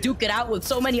learned how to duke it out with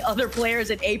so many other players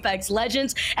in Apex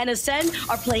Legends. And Ascend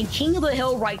are playing King of the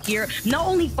Hill right here, not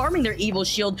only farming their Evil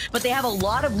Shield, but they have a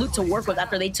lot of loot to work with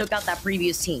after they took out that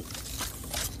previous team.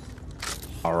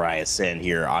 All right, Ascend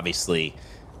here, obviously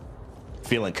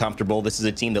feeling comfortable. This is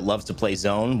a team that loves to play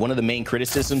zone. One of the main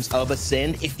criticisms of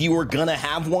Ascend, if you were gonna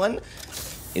have one,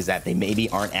 is that they maybe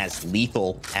aren't as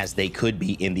lethal as they could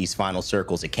be in these final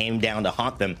circles. It came down to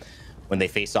haunt them when they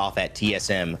faced off at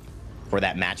TSM for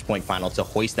that match point final to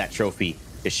hoist that trophy.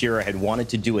 Kashira had wanted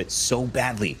to do it so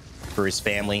badly for his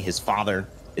family, his father,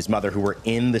 his mother, who were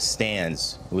in the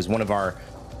stands. It was one of our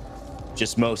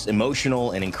just most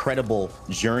emotional and incredible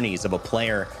journeys of a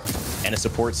player and a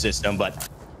support system, but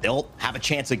they'll have a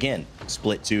chance again,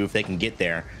 Split 2, if they can get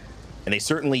there. And they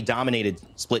certainly dominated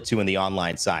Split 2 in the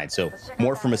online side. So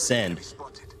more from Ascend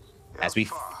as we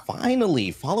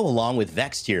finally follow along with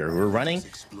Vexed here, who are running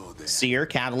Seer,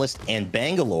 Catalyst, and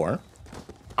Bangalore,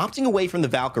 opting away from the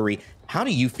Valkyrie. How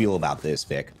do you feel about this,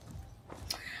 Vic?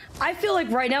 I feel like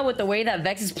right now with the way that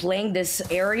Vex is playing this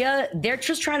area, they're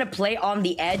just trying to play on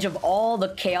the edge of all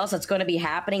the chaos that's going to be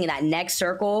happening in that next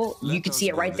circle. You can see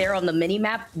it right there on the mini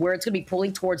map where it's going to be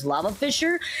pulling towards Lava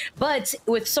Fissure. But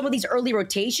with some of these early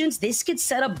rotations, this could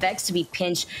set up Vex to be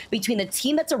pinched between the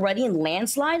team that's already in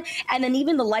Landslide and then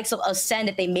even the likes of Ascend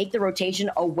if they make the rotation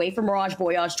away from Mirage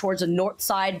Voyage towards the north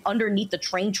side underneath the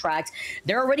train tracks.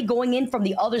 They're already going in from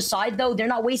the other side, though. They're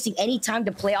not wasting any time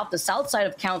to play off the south side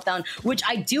of Countdown, which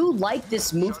I do like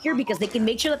this move here because they can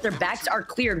make sure that their backs are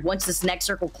cleared once this next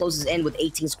circle closes in with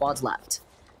 18 squads left.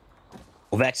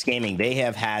 Well, Vex Gaming, they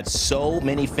have had so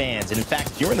many fans. And in fact,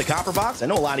 if you're in the Copper Box, I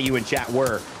know a lot of you in chat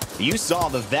were. You saw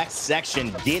the Vex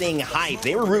section getting hype.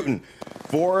 They were rooting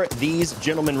for these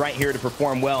gentlemen right here to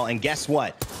perform well. And guess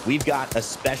what? We've got a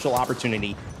special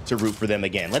opportunity to root for them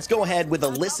again. Let's go ahead with a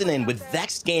listen in with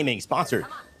Vex Gaming, sponsored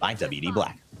by WD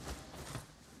Black.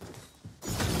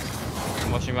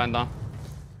 I'm watching right now.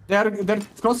 They're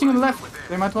crossing on the left.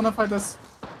 They might want to fight us.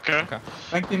 Okay.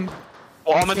 Flank team.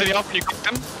 What armor did he have? You got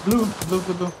them? Blue.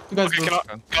 You guys blue.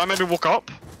 Can I maybe walk up?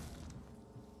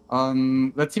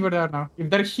 Let's see where they are now. If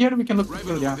they're here, we can look for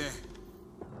blue, yeah.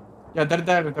 Yeah, they're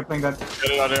there. They're playing that.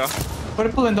 Yeah.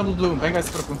 Purple and double blue. Bang guys,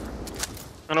 purple.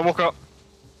 I'm gonna walk up.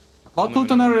 All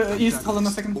on our east. Hold on a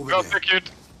second. Go,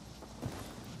 cute.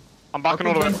 I'm backing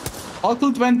all the way. All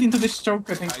went into this choke,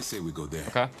 I think. I say we go there.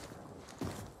 Okay.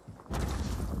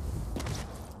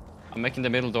 I'm making the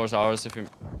middle doors ours if we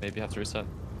maybe have to reset.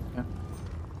 Yeah.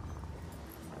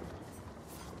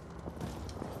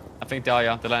 I think they are,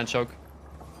 yeah. The land choke.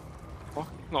 Oh,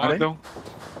 Are they? though.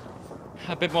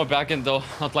 A bit more back end though,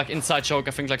 not like inside choke.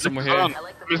 I think like somewhere here. I'm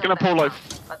just gonna pull like.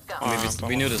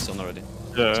 We knew this one already.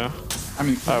 Yeah. I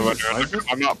mean,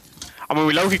 I'm not. I mean,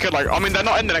 we low-key could like. I mean, they're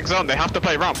not in the next zone. They have to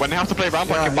play ramp. When they have to play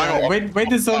ramp, I can bang out. Wait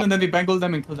this zone and then we bangle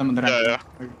them and kill them on the ramp. Yeah.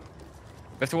 We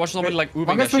have to watch somebody like One Ubing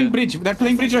guy's that playing shit. bridge. They're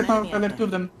playing bridge right now. There are two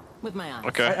of them. With my eyes.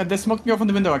 Okay. They smoked me off on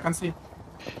the window. I can't see.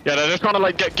 Yeah, they're just trying to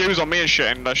like get goos on me and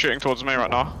shit, and they're shooting towards me right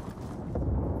now.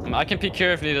 I can peek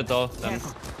here if needed though. Then.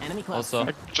 Enemy close. Also,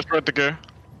 I just read the goo.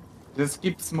 Just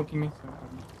keep smoking me.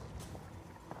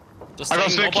 just I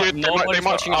got saying, sick, kid. nobody's They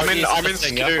might. watching our east, I'm in just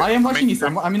saying, yeah? skew. I am watching east.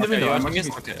 I'm in the Okay, window. you're I'm watching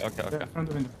watching east? east. Okay. Yeah, front of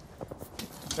the window.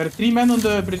 There are 3 men on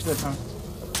the bridge right now.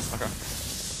 Okay.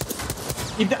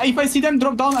 If I see them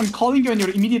drop down, I'm calling you and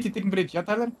you're immediately taking bridge. Yeah,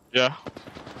 Tyler? Yeah.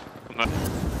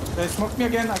 They smoked me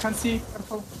again. I can't see.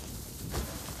 Careful.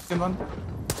 Still one.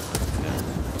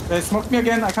 They smoked me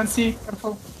again. I can't see.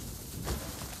 Careful.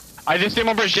 I just see him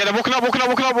on bridge. Yeah, they're walking up.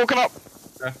 Okay.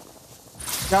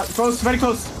 Yeah, close. Very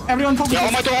close. Everyone focus. Yeah,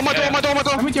 on my door. I'm with you. I'm playing back a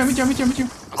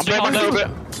little bit.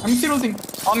 I'm still ulting.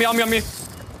 On me.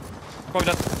 Copy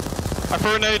that. I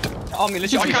threw a nade. On me, I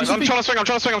literally. can't. I'm trying to swing.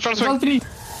 All 3.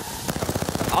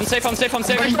 I'm safe. I'm getting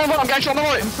shot on the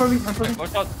right. I'm falling.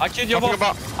 Watch out. I killed you Talking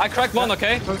both. about- I cracked one,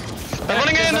 okay? They're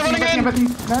running in. Betting.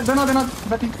 No, they're not.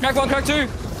 Betting. Crack one, crack two.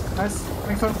 Nice.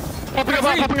 Thanks for. Popping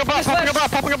about.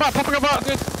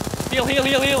 Good. Heal. Go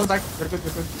back. They're good.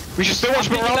 We should still watch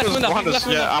I'm around us. left Behind us.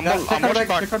 window. Yeah, I'm watching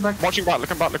Take her back. Watching back.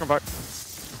 Looking back.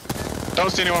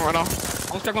 Don't see anyone right now.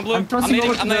 I'm crack one blue. I'm crossing nading,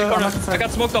 over to I'm the nading corner. left side. I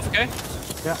got smoked off, okay?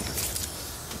 Yeah.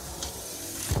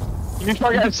 You can try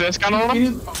to get assist. Scan on We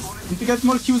them. need to get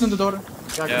more cues on the door.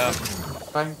 Yeah.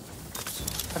 Fine. I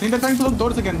think they're trying to look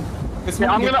doors again. They Yeah,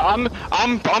 smoked me.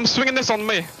 I'm swinging this on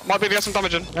me. Might be able to get some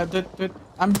damage in. Yeah, do it.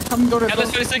 I'm coming door as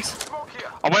Catalyst well. 36.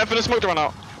 I'm waiting for the smoke to run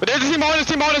out. But there's a team behind us,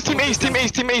 team east.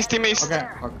 Okay.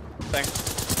 Thanks.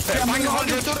 Bang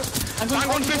 100. Bang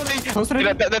 150. Close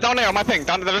ready. They're down there on my ping.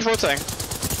 They're just rotating.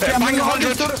 I'm Bang going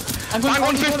 100. I'm going Bang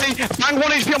 150. Bang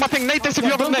 1 HP on my ping. Nate this if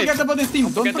you have a Don't nade. forget about this team.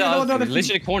 Don't Get forget about the out. other team.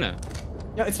 Literally corner.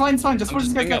 Yeah, it's fine. Just push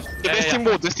this guy. Ping up. Yeah, This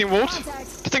team walled.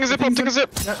 Take a zip.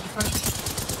 it's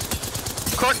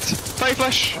fine. Correct. Play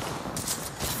flash.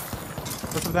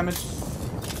 Lots of damage.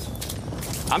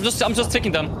 I'm just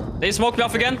taking them. They smoke me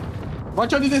off again.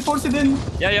 Watch out, they force it in.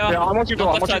 Yeah. Yeah, I'm watching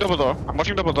Left double side. door. I'm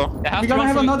watching double door. They have We're to gonna run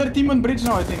have through. another team on bridge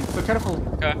now, I think. So careful.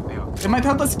 Okay. They might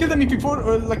help us kill them if we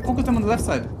like focus them on the left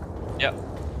side. Yeah.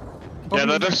 Yeah,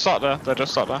 they're just sat there. They're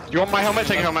just sat there. You want my helmet?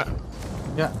 Take a helmet.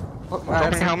 Yeah. Oh, I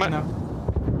Dropping helmet.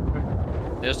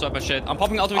 They just drop my shit. I'm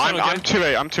popping out of his I'm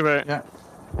 2-8. I'm 2-8. Yeah.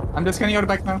 I'm just scanning your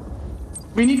back now.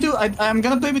 We need to. I'm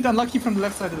gonna play with Unlucky from the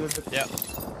left side a little bit. Yeah.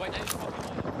 Wait,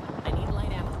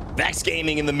 Vex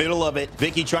Gaming in the middle of it.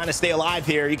 Vicky trying to stay alive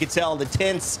here. You can tell the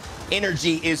tense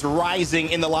energy is rising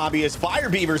in the lobby as Fire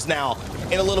Beavers now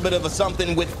in a little bit of a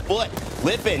something with Foot.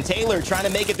 Lippin, Taylor trying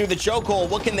to make it through the chokehold.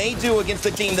 What can they do against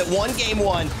the team that won game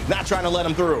one, not trying to let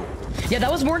them through? Yeah,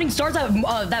 that was Morning Stars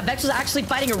that Vex was actually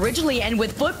fighting originally, and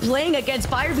with Foot playing against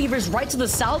Fire Beavers right to the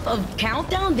south of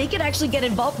Countdown, they could actually get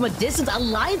involved from a distance.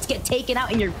 Alliance get taken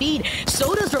out in your feed.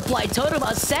 So does Reply Totem.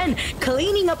 Ascend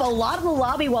cleaning up a lot of the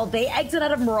lobby while they exit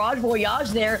out of Mirage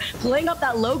Voyage there, playing up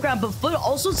that low ground, but Foot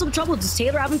also some trouble. Just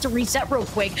Taylor having to reset real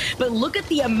quick, but look at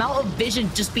the amount of vision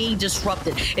just being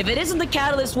disrupted. If it isn't the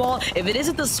Catalyst wall, if it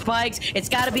isn't the spikes, it's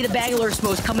got to be the Bangalore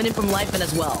smokes coming in from Lifeman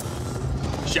as well.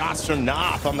 Shots from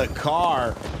Noth on the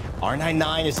car.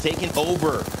 R99 is taking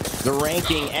over the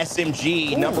ranking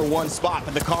SMG #1 spot,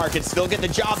 but the car can still get the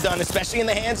job done, especially in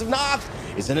the hands of Noth.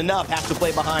 Isn't enough, has to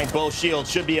play behind. Both shields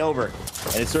should be over,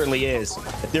 and it certainly is.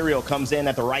 Ethereal comes in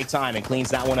at the right time and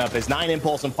cleans that one up as 9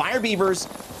 Impulse and Fire Beavers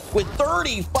with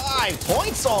 35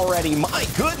 points already. My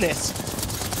goodness,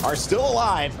 are still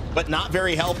alive, but not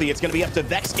very healthy. It's going to be up to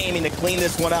Vex Gaming to clean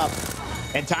this one up.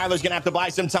 And Tyler's gonna have to buy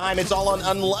some time. It's all on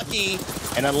Unlucky.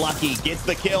 And Unlucky gets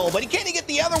the kill, but he can't get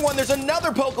the other one. There's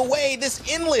another poke away. This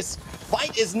endless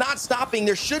fight is not stopping.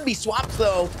 There should be swaps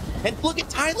though. And look at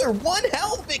Tyler, 1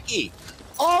 health, Vicky.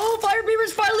 Oh, Fire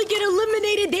Beavers finally get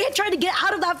eliminated. They had tried to get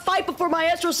out of that fight before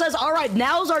Maestro says, all right,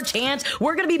 now's our chance.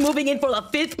 We're going to be moving in for the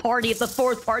 5th party if the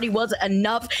 4th party wasn't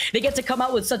enough. They get to come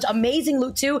out with such amazing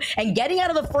loot too and getting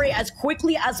out of the fray as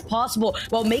quickly as possible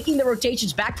while making the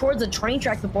rotations back towards the train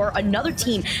track before another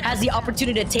team has the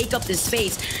opportunity to take up this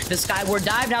space. The Skyward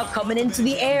Dive now coming into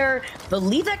the air.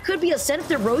 Believe that could be Ascend if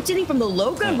they're rotating from the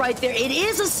low ground right there. It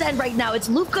is Ascend right now. It's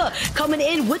Luca coming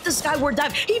in with the Skyward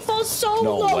Dive. He falls so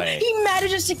low. Way. He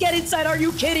manages to get inside. Are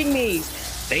you kidding me?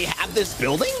 They have this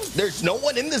building? There's no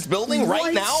one in this building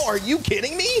right now? Are you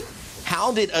kidding me?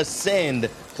 How did Ascend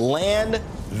land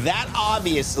that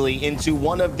obviously into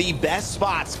one of the best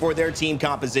spots for their team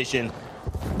composition?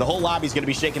 The whole lobby's going to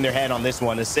be shaking their head on this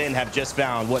one. Ascend have just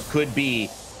found what could be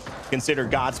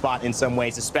considered God spot in some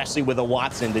ways, especially with a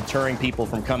Watson deterring people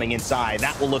from coming inside.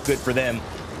 That will look good for them.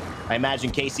 I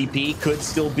imagine KCP could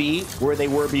still be where they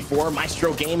were before.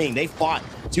 Maestro Gaming, they fought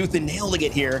tooth and nail to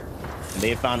get here. And they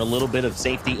have found a little bit of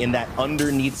safety in that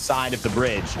underneath side of the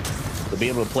bridge. They'll be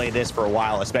able to play this for a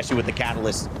while, especially with the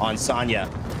Catalyst on Sonya,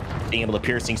 being able to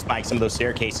piercing spike some of those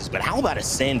staircases. But how about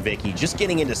Ascend, Vicky? Just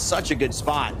getting into such a good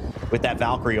spot with that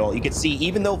Valkyrie ult. You can see,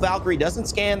 even though Valkyrie doesn't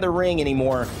scan the ring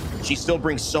anymore, she still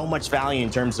brings so much value in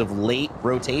terms of late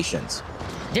rotations.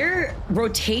 Their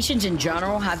rotations in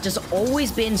general have just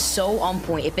always been so on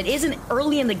point. If it isn't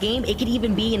early in the game, it could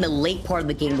even be in the late part of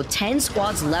the game. With 10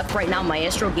 squads left right now,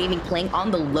 Maestro Gaming playing on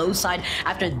the low side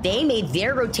after they made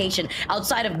their rotation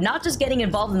outside of not just getting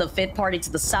involved in the 5th party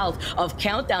to the south of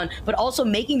Countdown, but also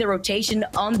making the rotation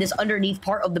on this underneath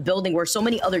part of the building where so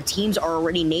many other teams are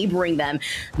already neighboring them.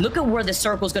 Look at where the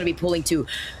circle is going to be pulling to.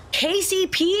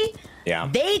 KCP? Yeah.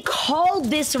 They called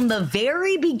this from the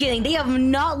very beginning. They have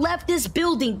not left this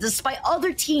building despite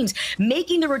other teams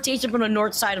making the rotation from the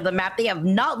north side of the map. They have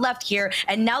not left here,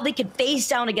 and now they can face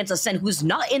down against Ascend, who's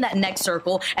not in that next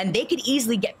circle, and they could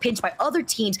easily get pinched by other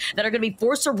teams that are going to be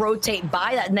forced to rotate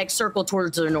by that next circle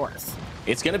towards the north.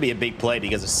 It's going to be a big play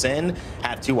because Ascend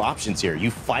have 2 options here.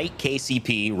 You fight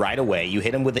KCP right away. You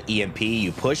hit him with the EMP.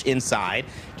 You push inside.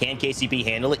 Can KCP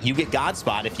handle it? You get God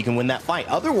spot if you can win that fight.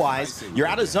 Otherwise, you're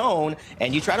out of zone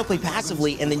and you try to play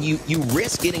passively, and then you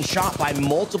risk getting shot by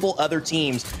multiple other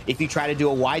teams if you try to do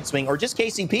a wide swing, or just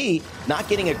KCP not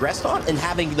getting aggressed on and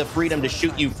having the freedom to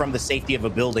shoot you from the safety of a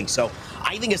building. So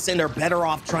I think Ascend are better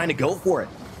off trying to go for it.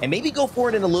 And maybe go for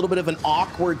it in a little bit of an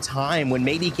awkward time when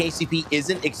maybe KCP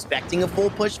isn't expecting a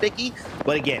full push, Vicky.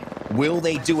 But again, will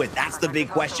they do it? That's the big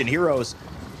question. Heroes,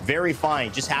 very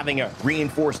fine. Just having a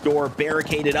reinforced door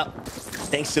barricaded up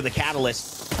thanks to the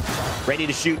Catalyst. Ready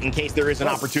to shoot in case there is an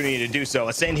opportunity to do so.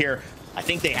 Ascend here, I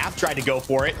think they have tried to go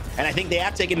for it. And I think they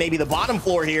have taken maybe the bottom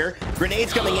floor here.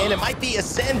 Grenades coming in. It might be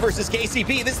Ascend versus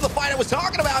KCP. This is the fight I was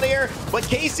talking about here. But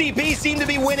KCP seem to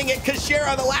be winning it.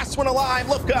 Kashera, the last one alive.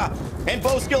 Lufka and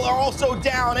Boskill are also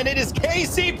down. And it is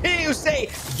KCP who say,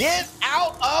 get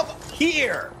out of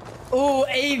here. Oh,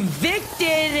 evicted,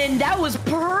 and that was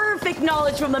perfect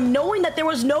knowledge from them, knowing that there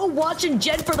was no watch and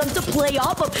gen for them to play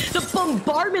off of. The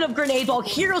bombardment of grenades, while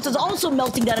Heroes is also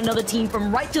melting down another team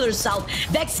from right to their south.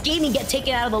 Vex Gaming get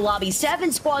taken out of the lobby.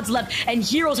 7 squads left, and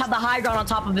Heroes have the high ground on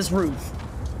top of this roof.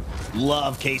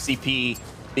 Love KCP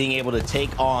being able to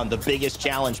take on the biggest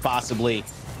challenge possibly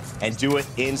and do it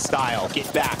in style.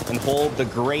 Get back and hold the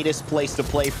greatest place to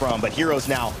play from. But Heroes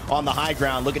now on the high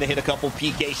ground, looking to hit a couple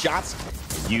PK shots.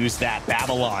 Use that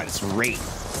Babylon's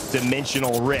Wraith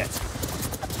Dimensional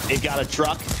Rift. They've got a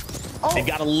truck. They've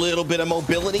got a little bit of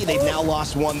mobility. They've now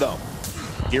lost one, though.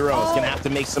 Heroes gonna have to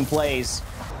make some plays.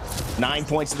 9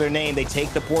 points to their name. They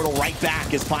take the portal right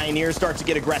back as Pioneers start to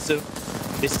get aggressive.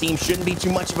 This team shouldn't be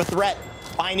too much of a threat.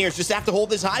 Pioneers just have to hold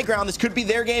this high ground. This could be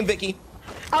their game, Vicky.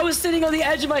 I was sitting on the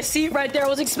edge of my seat right there. I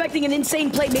was expecting an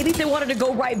insane play. Maybe they wanted to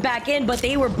go right back in, but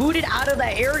they were booted out of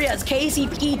that area as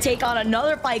KCP take on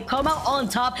another fight, come out on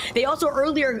top. They also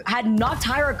earlier had knocked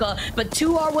Hyrika, but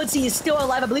 2R1C is still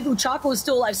alive. I believe Uchako is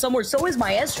still alive somewhere. So is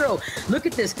Maestro. Look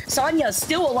at this. Sanya is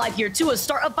still alive here too. A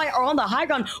startup fight are on the high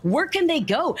ground. Where can they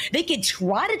go? They could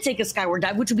try to take a skyward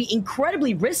dive, which would be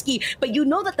incredibly risky, but you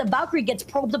know that the Valkyrie gets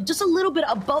probed up just a little bit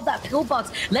above that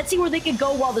pillbox. Let's see where they can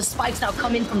go while the spikes now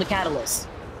come in from the Catalyst.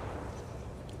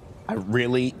 I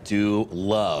really do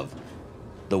love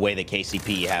the way that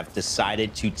KCP have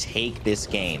decided to take this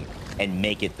game and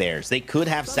make it theirs. They could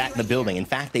have sat in the building. In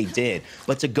fact, they did.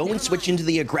 But to go and switch into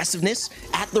the aggressiveness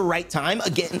at the right time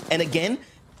again and again,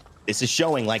 this is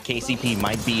showing like KCP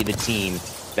might be the team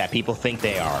that people think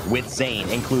they are, with Zane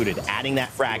included, adding that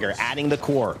fragger, adding the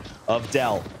core of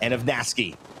Dell and of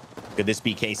Nasky. Could this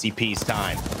be KCP's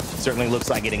time? Certainly looks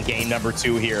like it in game number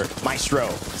 2 here. Maestro,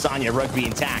 Sanya, Rugby,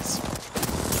 and Tax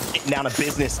getting down to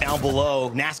business down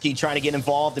below. Nasky trying to get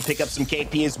involved and pick up some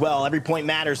KP as well. Every point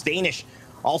matters. Danish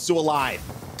also alive.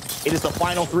 It is the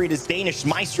final 3. It is Danish,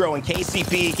 Maestro, and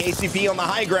KCP. KCP on the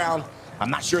high ground. I'm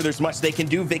not sure there's much they can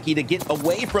do, Vicky, to get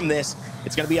away from this.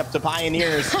 It's going to be up to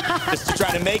Pioneers just to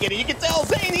try to make it. You can tell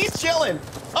Zane, he's chilling.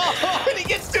 Oh, and he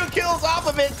gets 2 kills off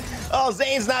of it. Oh,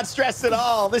 Zane's not stressed at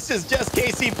all. This is just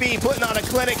KCP putting on a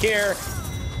clinic here.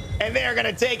 And they're going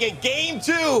to take it. Game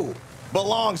 2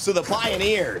 belongs to the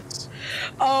Pioneers.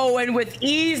 Oh, and with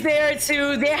ease there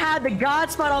too. They had the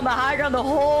God spot on the high ground the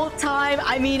whole time.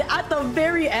 I mean, at the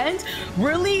very end,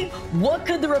 really, what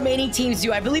could the remaining teams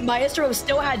do? I believe Maestro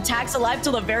still had Tax alive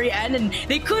till the very end, and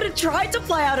they could have tried to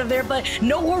fly out of there, but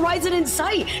no horizon in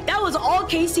sight. That was all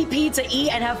KCP to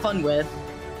eat and have fun with.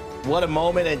 What a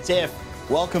moment. And Tiff,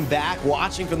 welcome back.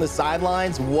 Watching from the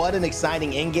sidelines, what an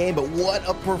exciting end game, but what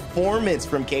a performance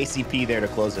from KCP there to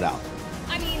close it out.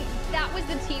 I mean, that was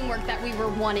the teamwork that we were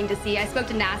wanting to see. I spoke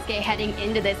to Nasky heading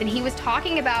into this, and he was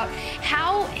talking about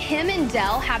how him and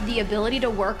Dell have the ability to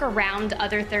work around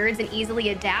other thirds and easily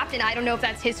adapt. And I don't know if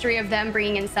that's history of them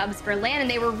bringing in subs for LAN, and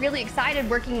they were really excited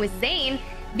working with Zane,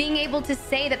 being able to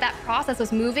say that that process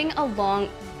was moving along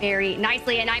very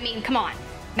nicely. And I mean, come on.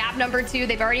 Map number 2,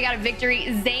 they've already got a victory.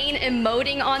 Zane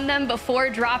emoting on them before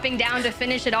dropping down to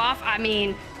finish it off. I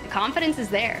mean, the confidence is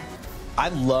there. I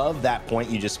love that point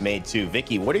you just made too.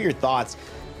 Vicky, what are your thoughts?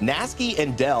 Nasky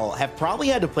and Dell have probably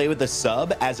had to play with a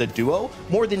sub as a duo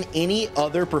more than any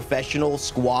other professional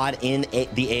squad in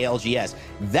the ALGS.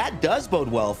 That does bode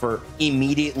well for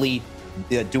immediately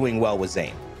doing well with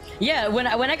Zane. Yeah, when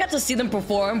I got to see them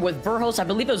perform with Verhost, I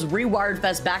believe it was Rewired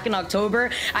Fest back in October,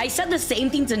 I said the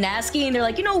same thing to Nasky, and they're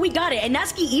like, you know, we got it. And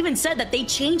Nasky even said that they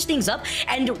changed things up,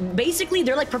 and basically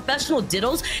they're like professional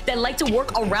diddles that like to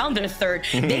work around their third.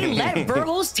 They let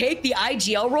Verhost take the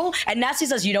IGL role, and Nasky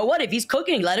says, you know what, if he's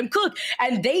cooking, let him cook.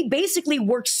 And they basically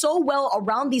work so well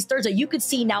around these thirds that you could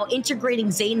see now integrating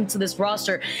Zane into this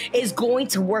roster is going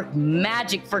to work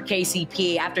magic for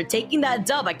KCP. After taking that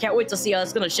dub, I can't wait to see how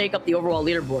it's going to shake up the overall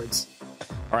leaderboards.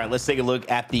 All right, let's take a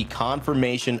look at the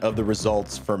confirmation of the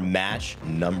results for match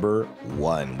number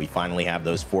 1. We finally have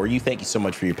those for you. Thank you so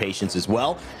much for your patience as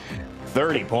well.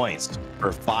 30 points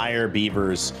for Fire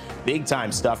Beavers. Big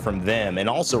time stuff from them. And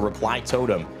also Reply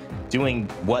Totem doing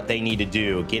what they need to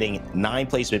do, getting 9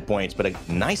 placement points, but a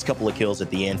nice couple of kills at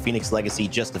the end. Phoenix Legacy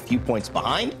just a few points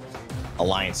behind.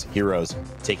 Alliance Heroes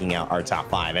taking out our top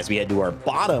 5. As we head to our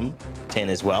bottom 10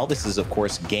 as well, this is, of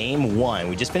course, game 1.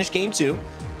 We just finished game 2.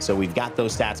 So we've got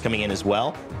those stats coming in as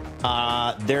well.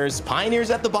 There's Pioneers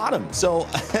at the bottom. So,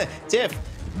 Tiff,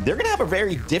 they're going to have a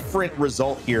very different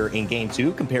result here in game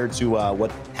 2 compared to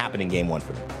what happened in game 1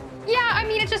 for them. Yeah, I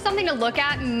mean, it's just something to look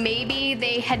at. Maybe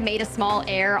they had made a small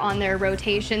error on their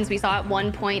rotations. We saw at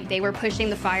one point they were pushing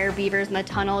the Fire Beavers in the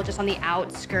tunnel just on the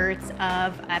outskirts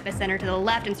of Epicenter to the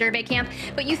left and Survey Camp.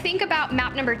 But you think about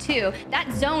map number 2,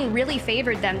 that zone really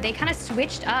favored them. They kind of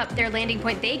switched up their landing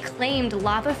point. They claimed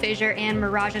Lava Fissure and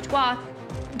Mirage Etoile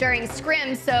during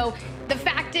scrim. So the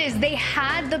fact is they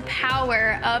had the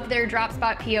power of their drop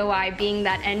spot POI being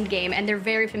that end game, and they're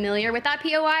very familiar with that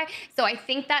POI. So I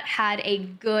think that had a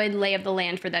good lay of the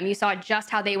land for them. You saw just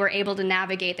how they were able to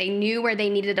navigate. They knew where they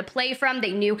needed to play from.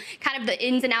 They knew kind of the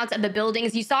ins and outs of the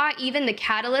buildings. You saw even the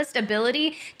Catalyst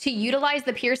ability to utilize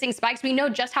the piercing spikes. We know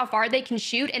just how far they can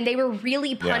shoot, and they were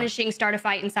really punishing Start a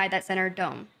Fight inside that center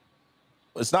dome.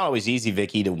 It's not always easy,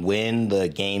 Vicky, to win the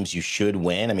games you should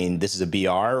win. I mean, this is a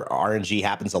BR. RNG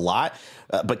happens a lot.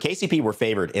 But KCP were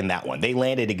favored in that one. They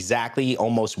landed exactly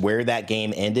almost where that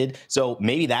game ended. So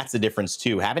maybe that's the difference,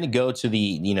 too. Having to go to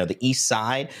the, the east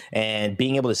side and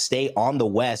being able to stay on the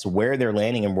west where they're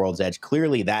landing in World's Edge,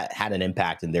 clearly that had an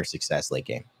impact in their success late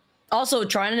game. Also,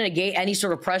 trying to negate any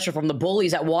sort of pressure from the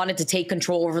bullies that wanted to take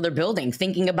control over their building.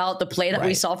 Thinking about the play that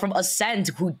we saw from Ascent,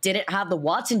 who didn't have the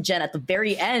Watson gen at the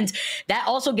very end. That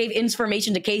also gave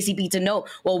information to KCP to know,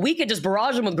 well, we could just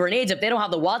barrage them with grenades if they don't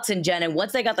have the Watson gen. And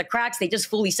once they got the cracks, they just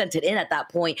fully sent it in at that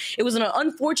point. It was an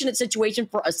unfortunate situation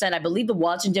for Ascent. I believe the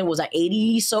Watson gen was at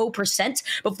 80%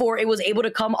 before it was able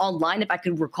to come online, if I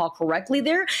could recall correctly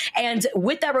there. And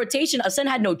with that rotation, Ascent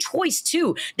had no choice,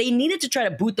 too. They needed to try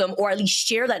to boot them or at least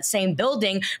share that same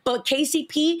building, but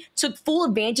KCP took full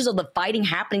advantage of the fighting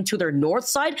happening to their north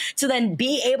side to then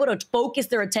be able to focus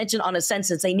their attention on Ascent,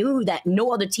 since they knew that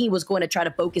no other team was going to try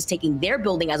to focus taking their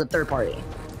building as a third party.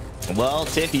 Well,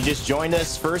 Tiff, you just joined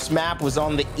us. First map was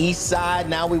on the east side.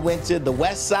 Now we went to the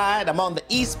west side. I'm on the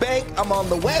east bank. I'm on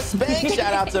the west bank.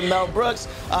 Shout out to Mel Brooks.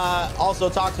 Also,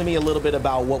 talk to me a little bit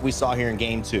about what we saw here in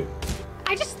game 2.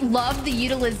 I just love the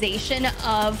utilization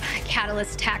of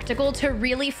Catalyst Tactical to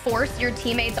really force your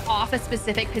teammates off a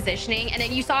specific positioning. And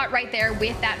then you saw it right there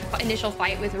with that initial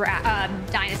fight with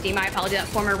Dynasty, my apologies, that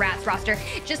former Rats roster,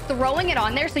 just throwing it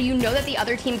on there so you know that the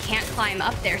other team can't climb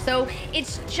up there. So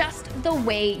it's just the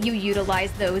way you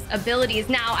utilize those abilities.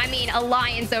 Now, I mean,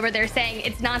 Alliance over there saying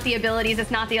it's not the abilities,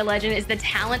 it's not the legend, it's the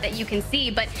talent that you can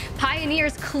see. But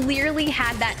Pioneers clearly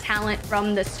had that talent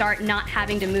from the start, not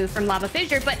having to move from Lava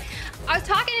Fissure. But I was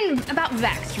talking about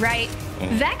Vext, right?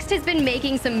 Vext has been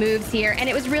making some moves here, and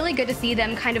it was really good to see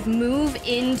them kind of move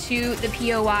into the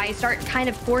POI, start kind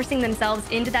of forcing themselves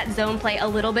into that zone play a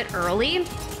little bit early.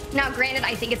 Now, granted,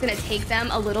 I think it's going to take them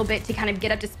a little bit to kind of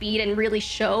get up to speed and really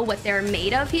show what they're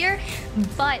made of here,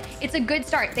 but it's a good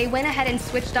start. They went ahead and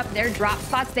switched up their drop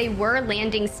spots. They were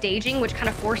landing staging, which kind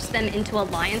of forced them into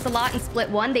Alliance a lot in Split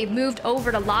 1. They've moved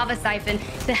over to Lava Siphon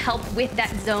to help with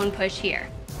that zone push here.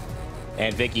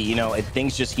 And Vicky,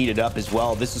 things just heated up as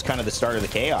well. This is kind of the start of the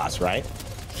chaos, right?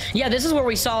 Yeah, this is where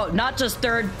we saw not just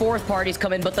third, fourth parties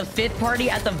come in, but the fifth party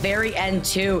at the very end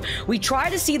too. We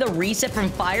tried to see the reset from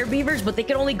Fire Beavers, but they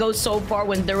could only go so far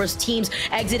when there was teams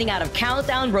exiting out of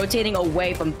Countdown, rotating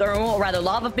away from Thermal, or rather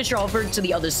Lava Fissure over to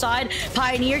the other side.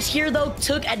 Pioneers here, though,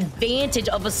 took advantage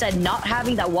of Ascent not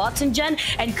having that Watson gen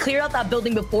and cleared out that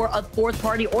building before a fourth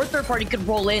party or third party could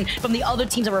roll in from the other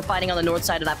teams that were fighting on the north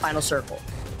side of that final circle.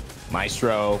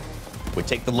 Maestro would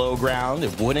take the low ground.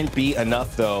 It wouldn't be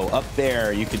enough, though. Up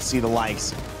there, you could see the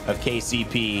likes of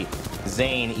KCP.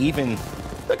 Zane even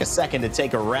took a second to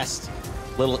take a rest.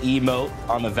 Little emote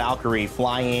on the Valkyrie,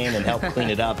 fly in and help clean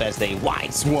it up as they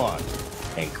wide swung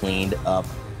and cleaned up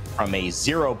from a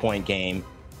 0-point game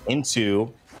into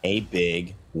a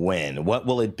big win. What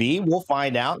will it be? We'll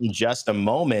find out in just a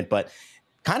moment, but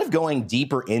kind of going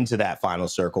deeper into that final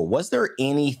circle, was there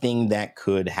anything that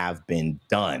could have been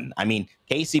done? I mean,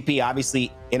 KCP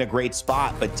obviously in a great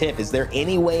spot, but Tiff, is there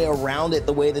any way around it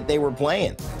the way that they were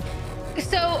playing?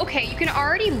 So, okay, you can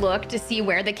already look to see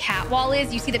where the cat wall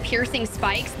is. You see the piercing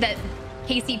spikes that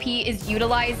KCP is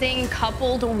utilizing,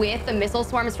 coupled with the missile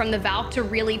swarms from the Valk to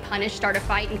really punish Start a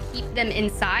Fight and keep them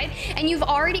inside. And you've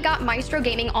already got Maestro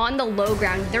Gaming on the low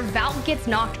ground. Their Valk gets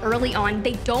knocked early on.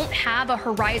 They don't have a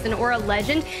Horizon or a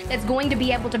Legend that's going to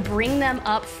be able to bring them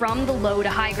up from the low to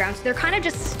high ground. So they're kind of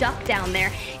just stuck down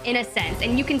there in a sense.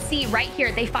 And you can see right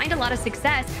here, they find a lot of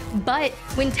success, but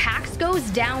when Tax goes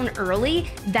down early,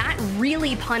 that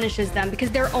really punishes them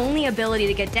because their only ability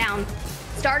to get down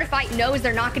Start a Fight knows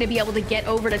they're not going to be able to get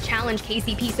over to challenge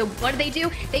KCP. So what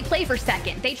do? They play for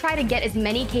second. They try to get as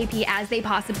many KP as they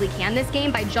possibly can this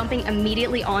game by jumping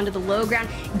immediately onto the low ground.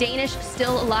 Danish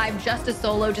still alive, just a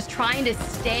solo, just trying to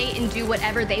stay and do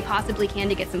whatever they possibly can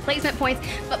to get some placement points.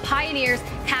 But Pioneers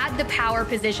had the power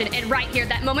position, and right here,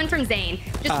 that moment from Zane,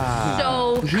 just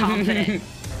so confident.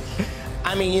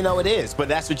 I mean, you know, it is, but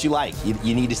that's what you like.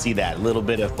 You need to see that little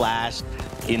bit of flash.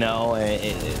 You know,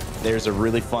 there's a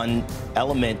really fun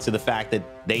element to the fact that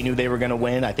they knew they were going to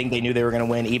win. I think they knew they were going to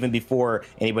win even before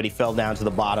anybody fell down to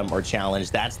the bottom or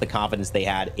challenged. That's the confidence they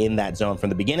had in that zone from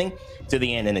the beginning to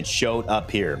the end, and it showed up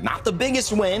here. Not the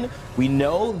biggest win. We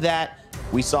know that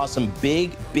we saw some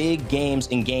big games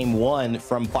in game one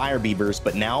from Fire Beavers,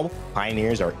 but now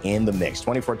Pioneers are in the mix.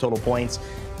 24 total points.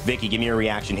 Vicky, give me your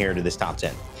reaction here to this top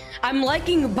 10. I'm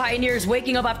liking Pioneers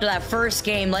waking up after that first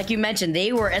game. Like you mentioned,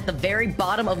 they were at the very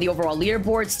bottom of the overall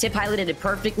leaderboards. Tip highlighted it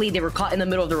perfectly. They were caught in the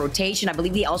middle of the rotation. I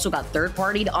believe they also got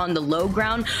third-partied on the low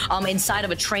ground inside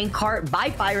of a train cart by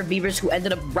Fire Beavers, who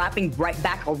ended up wrapping right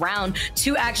back around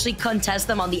to actually contest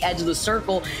them on the edge of the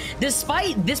circle.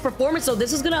 Despite this performance, though,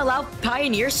 this is going to allow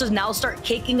Pioneers to now start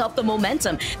kicking up the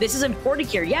momentum. This is important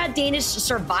here. Yeah, Danish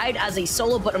survived as a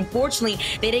solo, but unfortunately,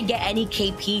 they didn't get any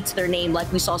KP to their name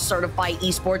like we saw Certified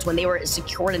Esports when they were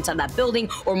secured inside that building,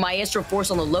 or Maestro Force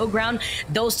on the low ground.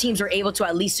 Those teams were able to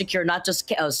at least secure not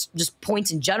just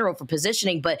points in general for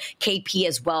positioning, but KP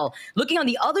as well. Looking on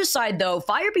the other side, though,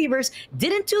 Fire Beavers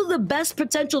didn't do the best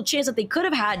potential chance that they could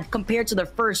have had compared to their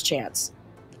first chance.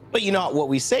 But you know what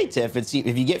we say, Tiff, it's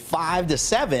if you get 5 to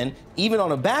 7, even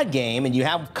on a bad game, and you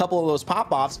have a couple of those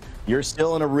pop-offs, you're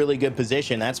still in a really good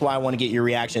position. That's why I want to get your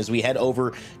reaction as we head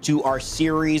over to our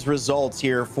series results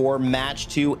here for match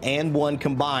 2 and 1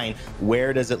 combined.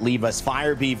 Where does it leave us?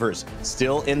 Fire Beavers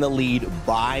still in the lead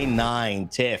by 9.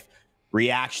 Tiff,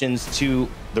 reactions to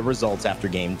the results after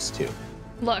games 2.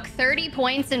 Look, 30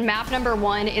 points in map number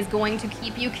 1 is going to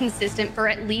keep you consistent for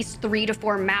at least 3 to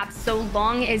 4 maps, so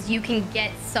long as you can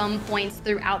get some points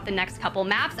throughout the next couple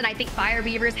maps. And I think Fire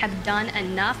Beavers have done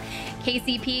enough.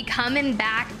 KCP coming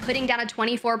back, putting down a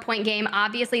 24-point game.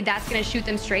 Obviously, that's going to shoot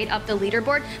them straight up the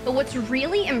leaderboard. But what's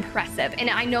really impressive, and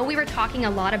I know we were talking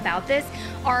a lot about this,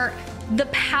 are the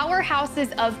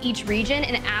powerhouses of each region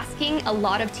and asking a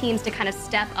lot of teams to kind of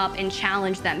step up and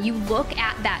challenge them. You look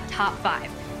at that top 5.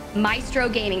 Maestro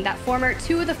Gaming, that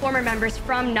two of the former members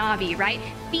from Navi, right?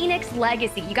 Phoenix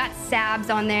Legacy, you got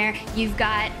Sabs on there, you've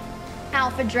got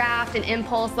Alpha Draft and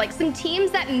Impulse, like some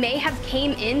teams that may have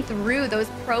came in through those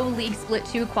Pro League Split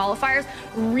 2 qualifiers,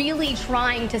 really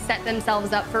trying to set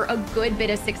themselves up for a good bit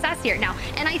of success here. Now,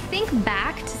 and I think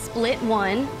back to Split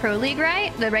 1 Pro League,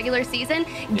 right? The regular season.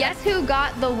 Yeah. Guess who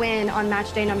got the win on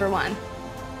match day number 1?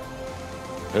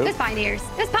 There's Pioneers.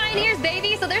 There's Pioneers,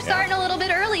 baby. So they're starting a little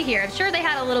bit early here. Sure, they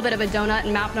had a little bit of a donut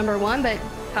in map number 1, but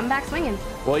come back swinging.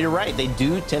 Well, you're right. They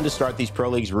do tend to start these pro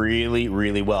leagues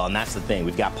really well. And that's the thing.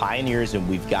 We've got Pioneers and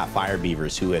we've got Fire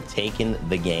Beavers who have taken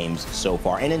the games so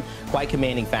far, and in quite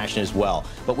commanding fashion as well.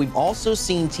 But we've also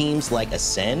seen teams like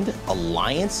Ascend,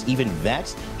 Alliance, even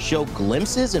Vex show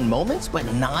glimpses and moments, but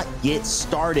not get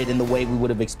started in the way we would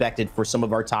have expected for some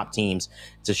of our top teams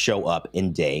to show up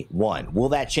in day 1. Will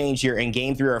that change here in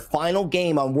game 3, our final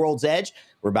game on World's Edge?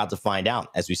 We're about to find out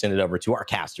as we send it over to our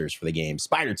casters for the game,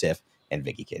 Spider Tiff and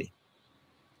Vicky Kitty.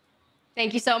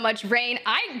 Thank you so much, Rain.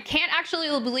 I can't actually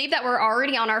believe that we're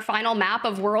already on our final map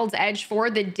of World's Edge for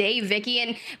the day, Vicky,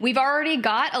 and we've already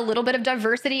got a little bit of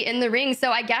diversity in the ring,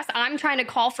 so I guess I'm trying to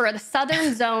call for a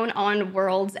southern zone on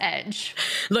World's Edge.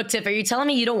 Look, Tiff, are you telling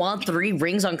me you don't want 3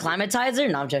 rings on Climatizer?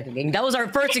 No, I'm joking. That was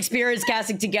our first experience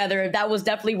casting together. That was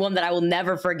definitely one that I will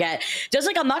never forget. Just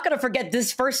like I'm not going to forget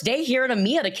this first day here in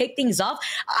EMEA to kick things off.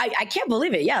 I can't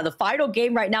believe it. Yeah, the final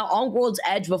game right now on World's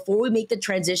Edge before we make the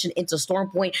transition into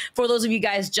Stormpoint. For those of you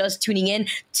guys just tuning in,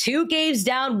 2 games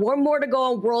down, 1 more to go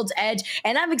on World's Edge,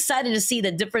 and I'm excited to see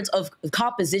the difference of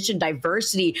composition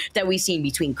diversity that we've seen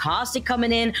between Caustic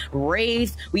coming in,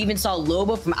 Wraith, we even saw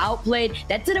Lobo from Outplayed.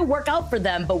 That didn't work out for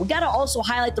them, but we got to also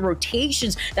highlight the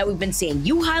rotations that we've been seeing.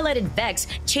 You highlighted Vex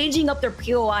changing up their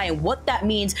POI and what that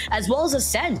means, as well as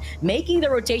Ascend making the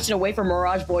rotation away from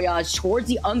Mirage Voyage towards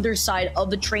the underside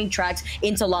of the train tracks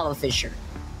into Lava Fissure.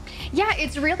 Yeah,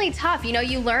 it's really tough. You know,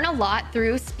 you learn a lot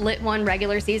through Split 1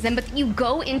 regular season, but you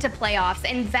go into playoffs,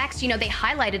 and Vex, you know, they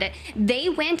highlighted it. They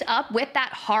went up with that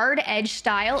hard edge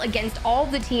style against all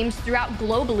the teams throughout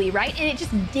globally, right? And it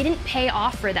just didn't pay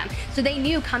off for them. So they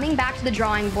knew coming back to the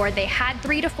drawing board, they had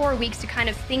 3 to 4 weeks to kind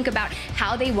of think about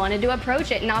how they wanted to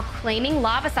approach it. Now claiming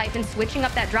Lava Sites and switching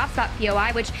up that drop spot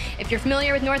POI, which if you're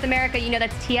familiar with North America, you know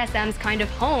that's TSM's kind of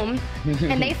home.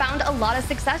 And they found a lot of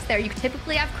success there. You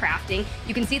typically have crafting.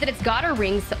 You can see that it's got a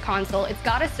ring console, it's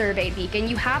got a survey beacon.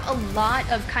 You have a lot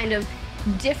of kind of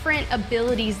different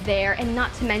abilities there, and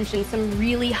not to mention some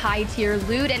really high tier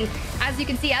loot. And as you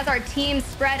can see, as our teams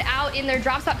spread out in their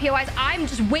drop spot POIs, I'm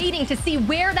just waiting to see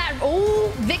where that,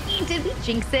 oh, Vicky, did we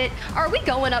jinx it? Are we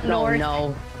going up north?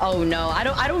 No. Oh no, I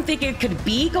don't think it could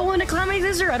be going to Calamity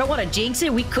Visitor. I don't want to jinx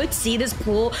it. We could see this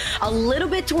pool a little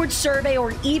bit towards Survey,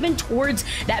 or even towards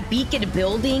that beacon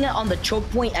building on the choke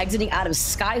point exiting out of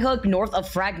Skyhook north of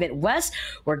Fragment West.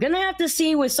 We're gonna have to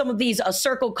see with some of these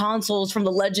circle consoles from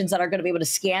the legends that are gonna be able to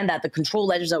scan that, the control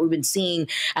legends that we've been seeing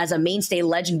as a mainstay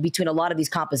legend between a lot of these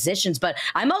compositions. But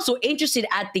I'm also interested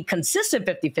at the consistent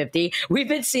 50-50 we've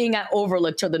been seeing at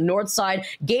Overlook to the north side.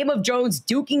 Game of Drones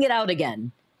duking it out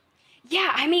again.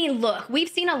 Yeah, I mean, look, we've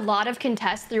seen a lot of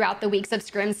contests throughout the weeks of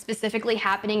scrims, specifically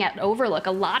happening at Overlook.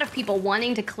 A lot of people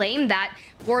wanting to claim that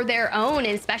for their own,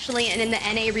 and especially in the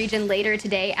NA region later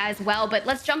today as well. But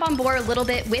let's jump on board a little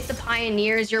bit with the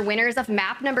Pioneers, your winners of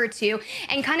map number 2,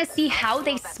 and kind of see how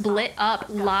they split up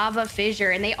Lava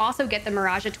Fissure. And they also get the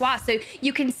Mirage à Trois. So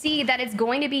you can see that it's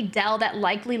going to be Dell that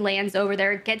likely lands over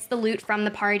there, gets the loot from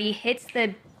the party, hits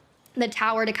the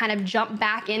tower to kind of jump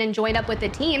back in and join up with the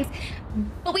teams.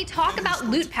 But we talk about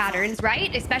loot patterns,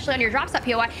 right? Especially on your drop stop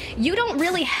POI. You don't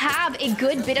really have a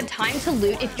good bit of time to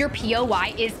loot if your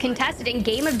POI is contested. In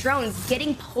Game of Drones,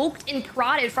 getting poked and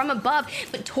prodded from above,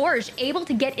 but Torj able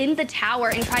to get in the tower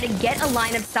and try to get a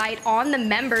line of sight on the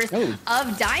members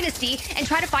of Dynasty and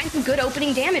try to find some good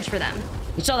opening damage for them.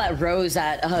 You saw that Rose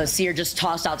that Seer just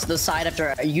tossed out to the side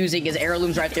after using his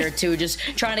heirlooms right there too, just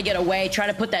trying to get away, trying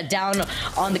to put that down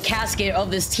on the casket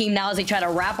of this team now as they try to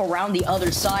wrap around the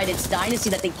other side. It's Dynasty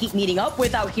that they keep meeting up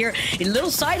with out here. A little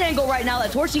side angle right now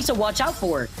that Torch needs to watch out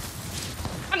for.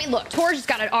 I mean, look, Torj has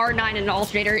got an R9 and an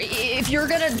alternator. If you're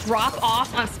gonna drop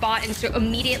off on spot and to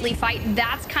immediately fight,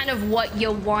 that's kind of what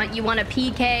you want. You want a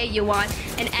PK, you want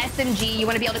an SMG, you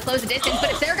want to be able to close the distance.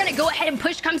 But if they're gonna go ahead and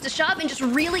push comes to shove and just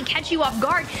really catch you off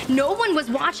guard, no one was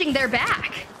watching their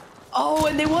back. Oh,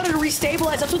 and they wanted to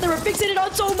restabilize. That's what they were fixated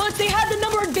on so much. They had the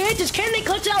number advantage. Can they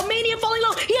clutch it out? Mania falling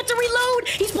low. He had to reload.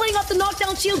 He's playing off the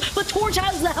knockdown shield, but Torj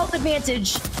has the health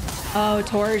advantage. Oh,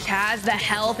 Torj has the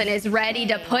health and is ready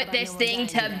to put this thing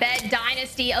to bed.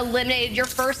 Dynasty eliminated your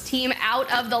first team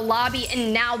out of the lobby,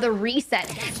 and now the reset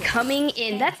coming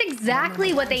in. That's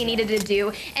exactly what they needed to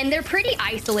do, and they're pretty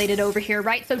isolated over here,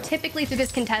 right? So typically through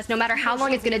this contest, no matter how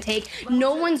long it's going to take,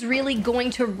 no one's really going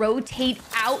to rotate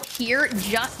out here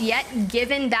just yet,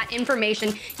 given that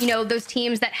information. You know, those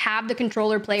teams that have the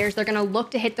controller players, they're going to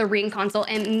look to hit the ring console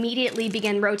and immediately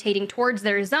begin rotating towards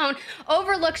their zone.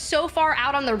 Overlook so far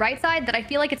out on the right side that I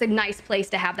feel like it's a nice place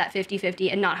to have that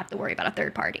 50-50 and not have to worry about a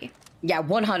third party. Yeah,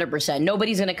 100%.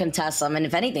 Nobody's going to contest them. And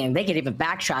if anything, they could even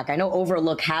backtrack. I know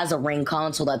Overlook has a ring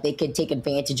console that they could take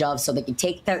advantage of, so they can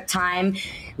take their time,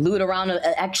 loot around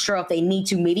extra if they need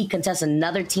to, maybe contest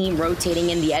another team rotating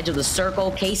in the edge of the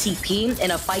circle. KCP in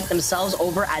a fight themselves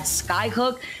over at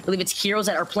Skyhook. I believe it's Heroes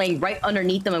that are playing right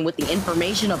underneath them, and with the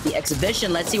information of the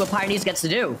exhibition, let's see what Pioneers gets to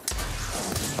do.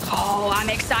 Oh, I'm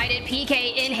excited.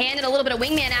 PK in hand and a little bit of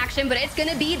wingman action, but it's going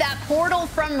to be that portal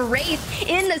from Wraith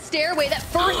in the stairway that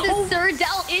forces Sir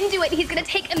Dell into it. He's going to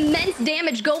take immense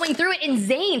damage going through it, and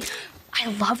Zane, I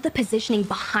love the positioning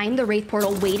behind the Wraith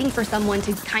portal, waiting for someone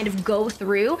to kind of go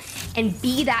through and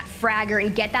be that fragger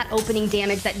and get that opening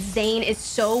damage that Zane is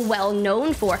so well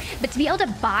known for. But to be able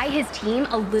to buy his team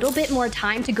a little bit more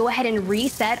time to go ahead and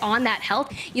reset on that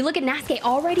health, you look at Nasuke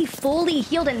already fully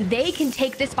healed, and they can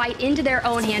take this fight into their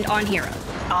own hand on Hero.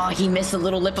 Oh, he missed a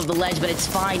little lip of the ledge, but it's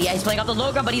fine. Yeah, he's playing off the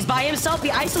low ground, but he's by himself.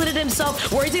 He isolated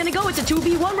himself. Where is he gonna go? It's a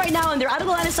 2v1 right now, and they're out of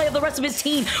the line of sight of the rest of his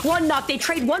team. One knock. They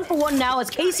trade 1-for-1 now as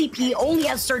KCP only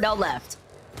has Sir Dell left.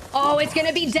 Oh, it's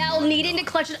gonna be Dell needing to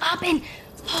clutch it up, and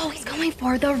oh, he's going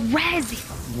for the res.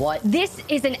 What? This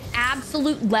is an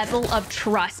absolute level of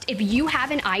trust. If you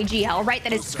have an IGL, right,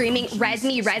 that is screaming res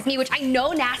me, which I know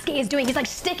Nasuke is doing. He's like,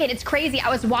 stick it, it's crazy. I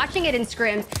was watching it in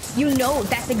scrims. You know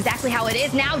that's exactly how it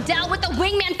is. Now Dell with the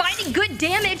wingman finding good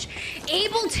damage,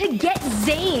 able to get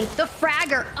Zane, the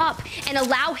fragger, up and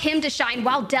allow him to shine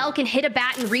while Dell can hit a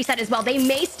bat and reset as well. They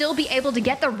may still be able to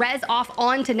get the res off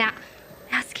onto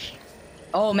Nasuke.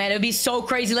 Oh man, it would be so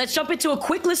crazy. Let's jump into a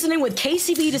quick listening with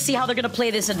KCB to see how they're gonna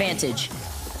play this advantage.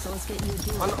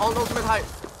 On ultimate height.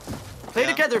 Play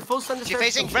together, full send. She's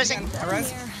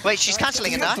phasing. Wait, she's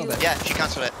cancelling it now? Yeah, she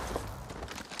cancelled it.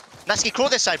 Nasky, crawl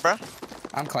this side, bro.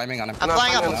 I'm climbing on him. I'm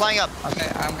flying up.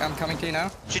 Okay, I'm coming to you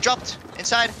now. She dropped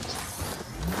inside.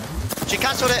 She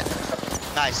cancelled it.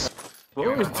 Nice. What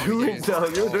were you doing, though?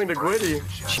 You were doing the gritty.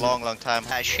 Long time.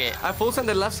 Ah, shit. I full sent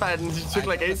the left side and she took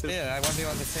like aces. Yeah, I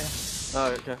 1v1 this here.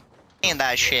 Oh, okay. In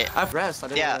that shit. I've rest. I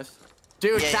didn't rest.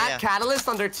 Dude, that Catalyst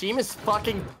on their team is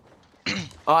fucking...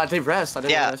 Oh, they rest. I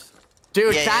didn't rest.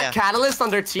 Dude, that Catalyst on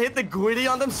their team hit the gritty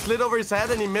on them, slid over his head,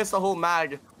 and he missed a whole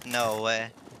mag. No way.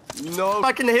 No.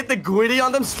 Fucking hit the gritty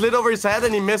on them, slid over his head,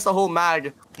 and he missed a whole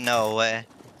mag. No way.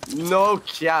 No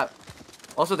cap.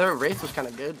 Also, their Wraith was kind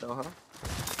of good, though, huh?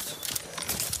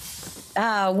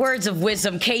 Words of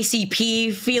wisdom.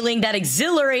 KCP feeling that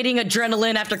exhilarating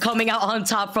adrenaline after coming out on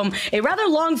top from a rather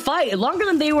long fight. Longer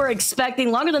than they were expecting,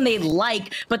 longer than they'd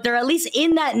like, but they're at least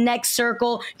in that next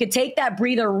circle. Could take that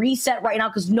breather, reset right now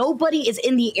because nobody is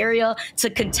in the area to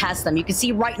contest them. You can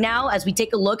see right now as we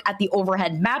take a look at the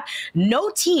overhead map, no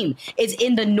team is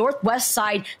in the northwest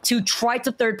side to try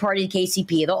to third party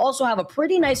KCP. They'll also have a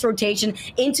pretty nice rotation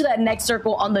into that next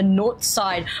circle on the north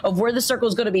side of where the circle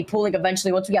is going to be pulling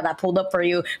eventually once we have that pulled up for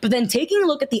you. But then taking a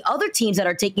look at the other teams that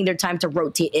are taking their time to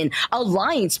rotate in.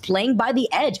 Alliance playing by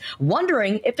the edge,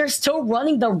 wondering if they're still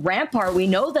running the Rampart. We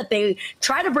know that they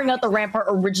try to bring out the Rampart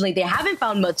originally. They haven't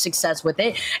found much success with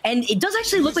it. And it does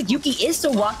actually look like Yuki is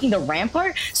still walking the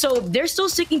Rampart. So they're still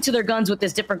sticking to their guns with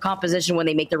this different composition when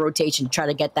they make the rotation to try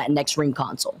to get that next ring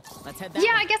console.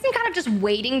 Yeah, I guess I'm kind of just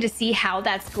waiting to see how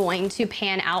that's going to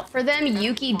pan out for them.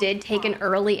 Yuki did take an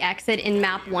early exit in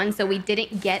map 1, so we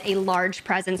didn't get a large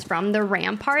presence from the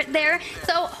Rampart there.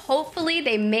 So hopefully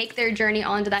they make their journey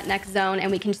onto that next zone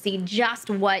and we can see just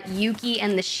what Yuki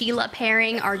and the Sheila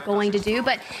pairing are going to do.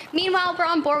 But meanwhile, we're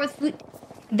on board with...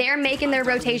 They're making their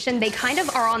rotation. They kind of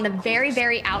are on the very,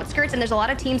 very outskirts, and there's a lot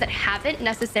of teams that haven't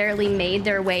necessarily made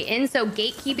their way in. So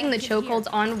gatekeeping the chokeholds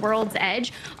on World's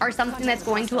Edge are something that's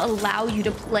going to allow you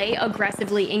to play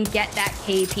aggressively and get that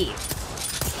KP.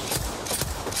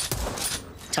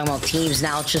 Talking about teams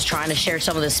now just trying to share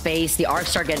some of the space. The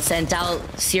Arcstar gets sent out.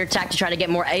 Seartac to try to get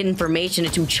more information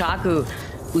into Chaku,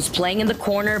 who's playing in the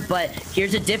corner, but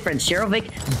here's the difference.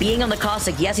 Sherovic being on the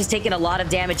Cossack, yes, he's taking a lot of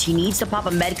damage. He needs to pop a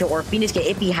Medkit or a Phoenix Kit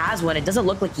if he has one. It doesn't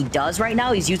look like he does right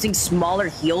now. He's using smaller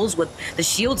heals with the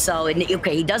shield cell. And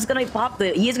okay, he is gonna pop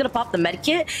the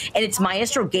Medkit, and it's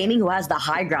Maestro Gaming who has the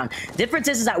high ground. Difference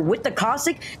is that with the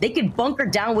Cossack, they can bunker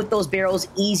down with those barrels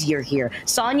easier here.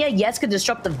 Sonya, yes, could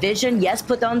disrupt the vision, yes,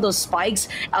 put down those spikes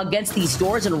against these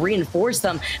doors and reinforce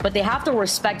them, but they have to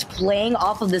respect playing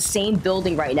off of the same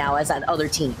building right now as that other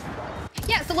team.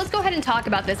 Yeah, so let's go ahead and talk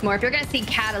about this more. If you're going to see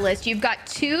Catalyst, you've got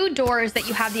 2 doors that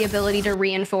you have the ability to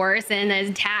reinforce, and as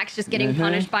Tax just getting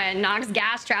punished by a Nox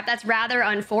gas trap, that's rather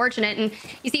unfortunate. And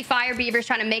you see Fire Beavers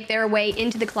trying to make their way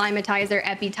into the Climatizer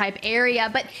Epi-type area,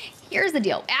 but here's the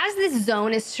deal. As this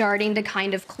zone is starting to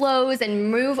kind of close and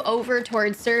move over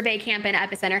towards Survey Camp and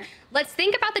Epicenter, let's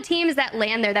think about the teams that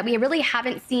land there that we really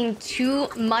haven't seen too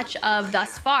much of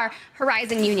thus far.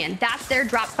 Horizon Union, that's their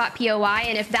drop spot POI,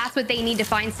 and if that's what they need to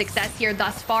find success here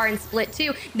thus far in Split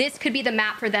 2, this could be the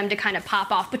map for them to kind of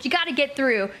pop off. But you got to get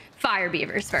through Fire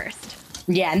Beavers first.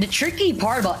 Yeah, and the tricky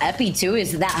part about Epi too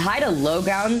is that high to low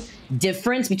ground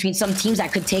difference between some teams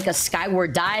that could take a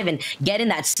skyward dive and get in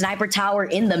that sniper tower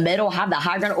in the middle, have the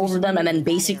high ground over them, and then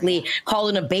basically call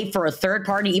in a bait for a third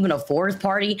party, even a fourth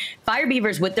party. Fire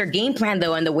Beavers, with their game plan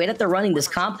though, and the way that they're running this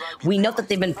comp, we know that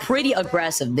they've been pretty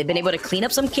aggressive. They've been able to clean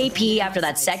up some KP after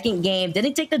that second game.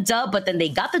 Didn't take the dub, but then they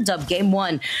got the dub game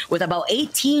 1 with about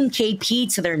 18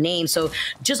 KP to their name. So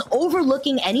just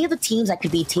overlooking any of the teams that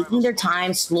could be taking their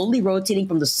time, slowly rotating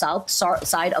from the south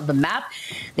side of the map.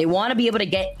 They want to be able to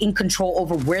get in control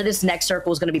over where this next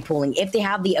circle is going to be pulling if they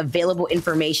have the available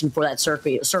information for that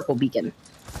circle beacon.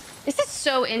 This is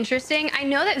so interesting. I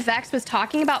know that Vex was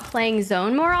talking about playing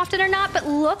zone more often or not, but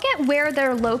look at where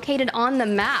they're located on the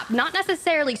map. Not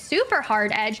necessarily super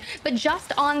hard edge, but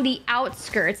just on the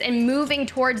outskirts and moving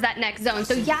towards that next zone.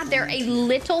 So yeah, they're a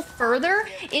little further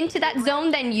into that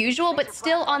zone than usual, but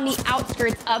still on the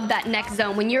outskirts of that next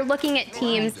zone. When you're looking at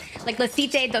teams like La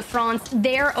Cité de France,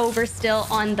 they're over still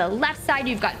on the left side.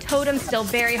 You've got Totem still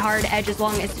very hard edge as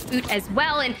long as Foot as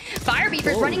well. And Fire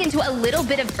Beavers running into a little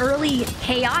bit of early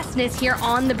chaos here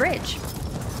on the bridge.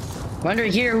 Wonder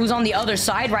here who's on the other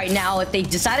side right now. If they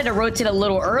decided to rotate a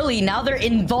little early, now they're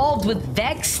involved with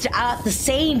Vexed at the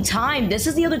same time. This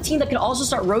is the other team that can also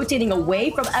start rotating away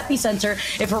from Epicenter.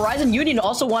 If Horizon Union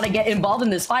also want to get involved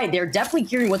in this fight, they're definitely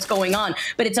hearing what's going on.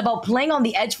 But it's about playing on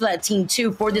the edge for that team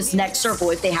too for this next circle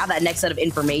if they have that next set of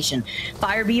information.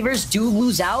 Fire Beavers do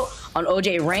lose out on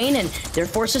OJ Rain, and they're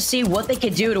forced to see what they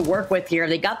could do to work with here.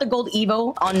 They got the gold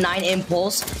Evo on 9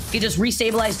 Impulse. Could just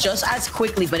restabilize just as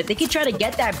quickly, but if they could try to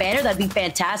get that banner, that'd be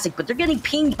fantastic. But they're getting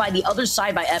pinged by the other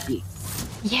side by Epi.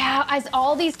 Yeah, as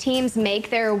all these teams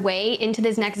make their way into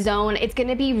this next zone, it's going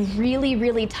to be really,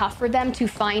 really tough for them to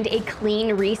find a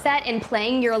clean reset, and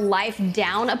playing your life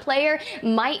down a player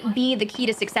might be the key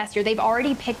to success here. They've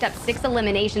already picked up 6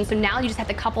 eliminations, so now you just have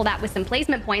to couple that with some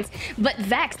placement points. But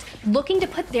Vexed, looking to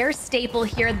put their staple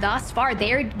here thus far,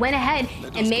 they went ahead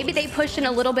and maybe they pushed in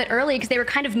a little bit early because they were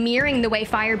kind of mirroring the way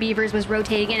Fire Beavers was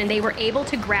rotating in, and they were able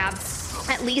to grab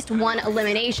at least 1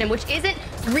 elimination, which isn't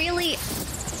really...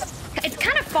 It's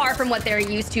kind of far from what they're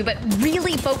used to, but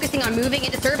really focusing on moving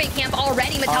into survey camp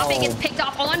already. Matape gets picked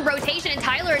off on rotation, and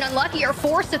Tyler and Unlucky are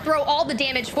forced to throw all the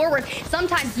damage forward.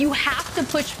 Sometimes you have to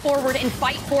push forward and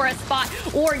fight for a spot,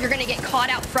 or you're going to get caught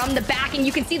out from the back. And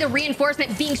you can see the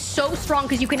reinforcement being so strong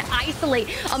because you can isolate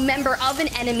a member of an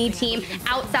enemy team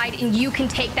outside, and you can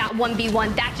take that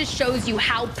 1v1. That just shows you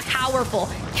how powerful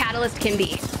Catalyst can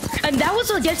be. And that was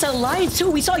against Alliance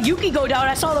too. We saw Yuki go down.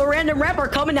 I saw the random rapper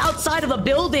coming outside of the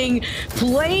building,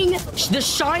 playing the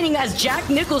Shining as Jack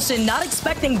Nicholson, not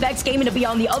expecting Vex Gaming to be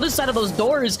on the other side of those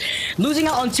doors. Losing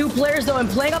out on 2 players though, and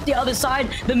playing up the other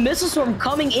side. The missile storm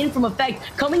coming in from Effect,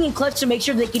 coming in clutch to make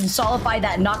sure they can solidify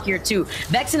that knock here too.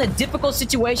 Vex in a difficult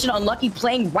situation, Unlucky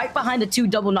playing right behind the 2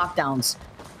 double knockdowns.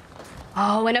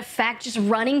 Oh, in Effect just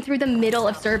running through the middle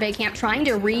of survey camp, trying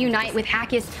to reunite with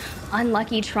Hackis.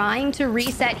 Unlucky trying to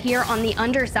reset here on the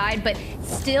underside, but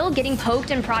still getting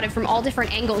poked and prodded from all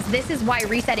different angles. This is why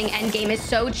resetting endgame is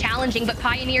so challenging. But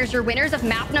Pioneers are winners of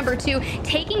map number 2,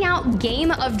 taking out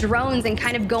Game of Drones and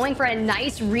kind of going for a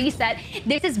nice reset.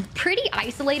 This is pretty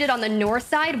isolated on the north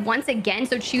side once again,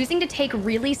 so choosing to take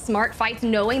really smart fights,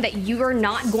 knowing that you are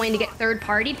not going to get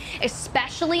third-partied,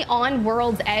 especially on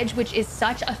World's Edge, which is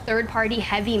such a third-party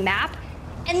heavy map.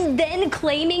 And then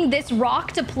claiming this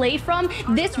rock to play from.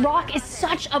 This rock is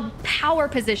such a power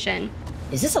position.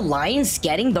 Is this Alliance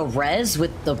getting the res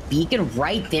with the beacon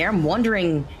right there? I'm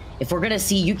wondering if we're gonna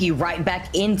see Yuki right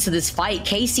back into this fight.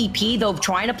 KCP though,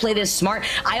 trying to play this smart.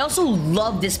 I also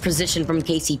love this position from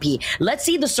KCP. Let's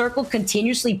see the circle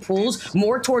continuously pulls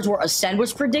more towards where Ascend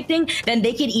was predicting, then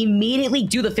they can immediately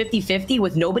do the 50-50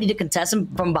 with nobody to contest them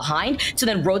from behind to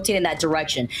then rotate in that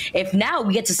direction. If now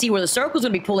we get to see where the circle's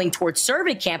gonna be pulling towards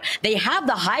survey camp, they have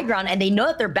the high ground and they know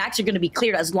that their backs are gonna be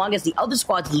cleared as long as the other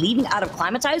squads leaving out of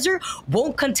Climatizer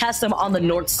won't contest them on the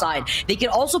north side. They can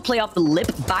also play off the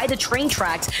lip by the train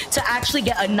tracks to actually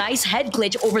get a nice head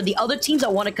glitch over the other teams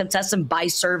that want to contest them by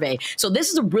survey. So this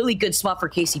is a really good spot for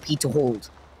KCP to hold.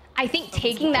 I think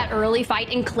taking that early fight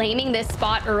and claiming this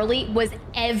spot early was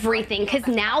everything, because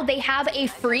now they have a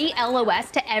free LOS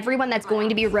to everyone that's going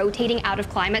to be rotating out of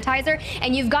Climatizer.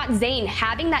 And you've got Zane.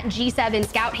 Having that G7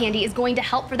 scout handy is going to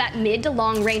help for that mid to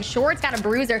long range. Sure, it's got a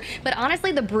bruiser, but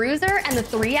honestly, the bruiser and the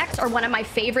 3X are one of my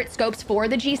favorite scopes for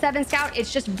the G7 scout.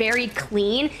 It's just very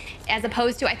clean, as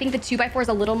opposed to, I think the 2x4 is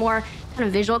a little more kind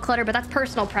of visual clutter, but that's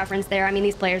personal preference there. I mean,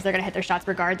 these players, they're going to hit their shots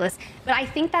regardless. But I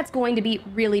think that's going to be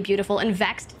really beautiful. And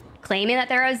Vexed, claiming that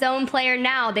they're a zone player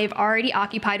now, they've already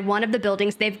occupied one of the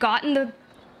buildings. They've gotten the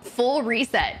full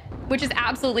reset, which is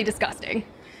absolutely disgusting.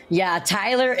 Yeah,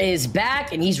 Tyler is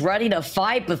back and he's ready to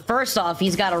fight, but first off,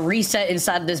 he's got to reset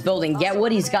inside of this building, get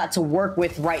what he's got to work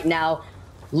with right now.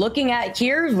 Looking at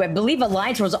here, I believe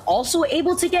Alliance was also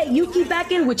able to get Yuki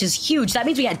back in, which is huge. That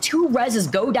means we had 2 reses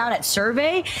go down at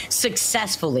survey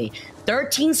successfully.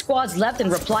 13 squads left, and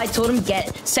Reply Totem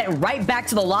get sent right back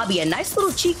to the lobby. A nice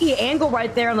little cheeky angle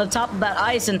right there on the top of that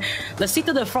ice, and the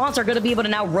Cita de France are going to be able to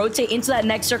now rotate into that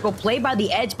next circle, play by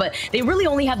the edge, but they really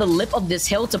only have the lip of this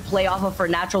hill to play off of for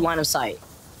natural line of sight.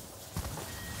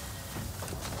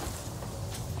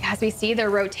 As we see their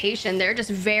rotation, they're just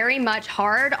very much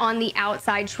hard on the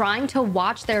outside, trying to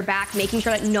watch their back, making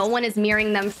sure that no one is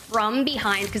mirroring them from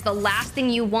behind, because the last thing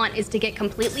you want is to get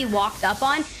completely walked up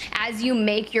on as you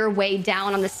make your way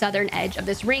down on the southern edge of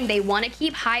this ring. They want to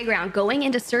keep high ground going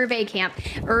into survey camp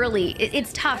early.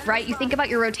 It's tough, right? You think about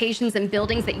your rotations and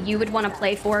buildings that you would want to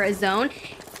play for a zone.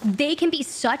 They can be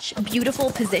such beautiful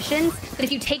positions, but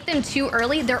if you take them too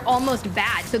early, they're almost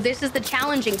bad. So this is the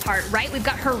challenging part, right? We've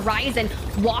got Horizon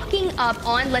walking up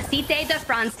on La Cité de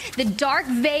France. The Dark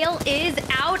Veil is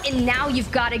out, and now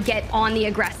you've got to get on the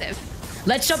aggressive.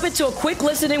 Let's jump into a quick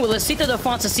listening with Lecita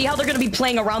Defense to see how they're going to be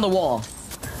playing around the wall.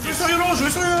 Je vais sur Yolo, je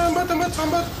vais sur un bot.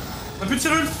 Un peu de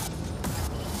Cyril.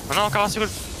 Oh non, encore un Cyril.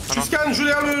 Je scanne, je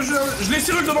l'ai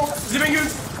Cyril devant. Je l'ai vaincu.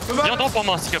 Viens donc pour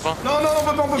moi, si capable. Non, on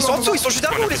peut pas. Ils sont en dessous, ils sont juste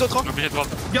derrière nous, les autres. Obligé de voir.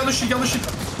 Garde le shield.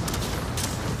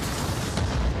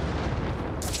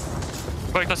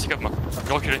 Pas avec toi, si capable. Je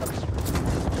vais reculer.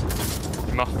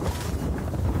 Il est mort.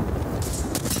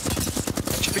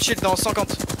 J'ai plus de shield dans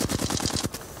 150.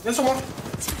 Viens sur moi.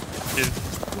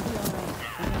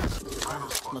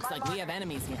 Looks like we have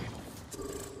enemies here.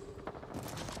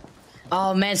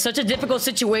 Oh man, such a difficult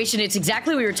situation. It's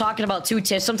exactly what you're talking about too,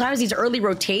 Tiff. Sometimes these early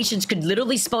rotations could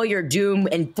literally spell your doom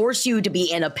and force you to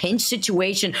be in a pinch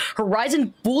situation.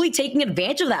 Horizon fully taking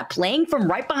advantage of that, playing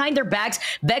from right behind their backs.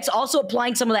 Vex also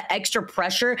applying some of that extra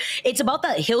pressure. It's about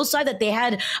that hillside that they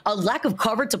had a lack of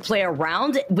cover to play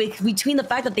around between the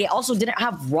fact that they also didn't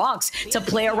have rocks to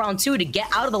play around too to get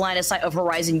out of the line of sight of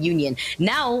Horizon Union.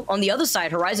 Now, on the other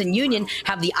side, Horizon Union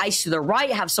have the ice to their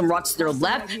right, have some rocks to their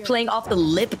left, playing off the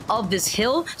lip of this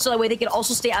hill, so that way they can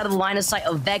also stay out of the line of sight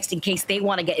of Vex in case they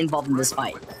want to get involved in this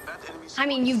fight. I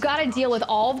mean, you've got to deal with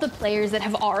all of the players that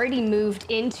have already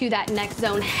moved into that next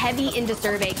zone, heavy into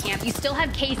survey camp. You still have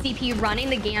KCP running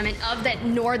the gamut of that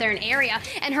northern area,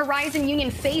 and Horizon Union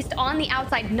faced on the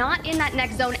outside, not in that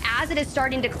next zone as it is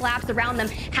starting to collapse around them,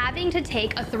 having to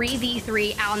take a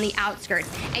 3v3 on the outskirts.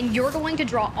 And you're going to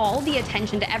draw all the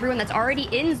attention to everyone that's already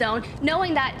in zone,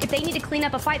 knowing that if they need to clean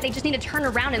up a fight, they just need to turn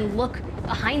around and look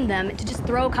behind them to just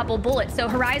throw a couple bullets. So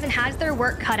Horizon has their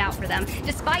work cut out for them,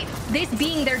 despite this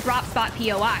being their drop spot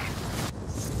POI.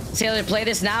 See how they play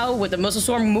this now with the Missile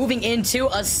Swarm moving into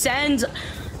Ascend.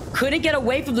 Couldn't get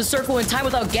away from the circle in time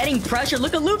without getting pressure.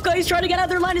 Look at Luca, he's trying to get out of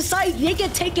their line of sight. They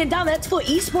get taken down. That's for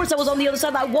Esports that was on the other side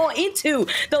of that wall into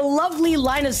the lovely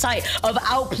line of sight of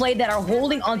Outplay that are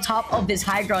holding on top of this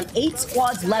high ground. 8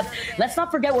 squads left. Let's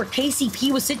not forget where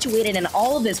KCP was situated in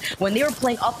all of this when they were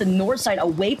playing off the north side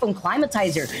away from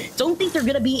Climatizer. Don't think they're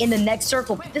going to be in the next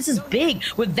circle, but this is big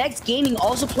with Vex Gaming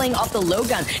also playing off the low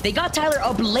ground. They got Tyler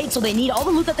up late, so they need all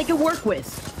the loot that they can work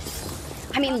with.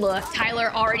 I mean, look, Tyler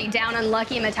already down,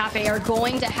 Unlucky and Matafe are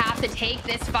going to have to take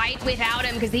this fight without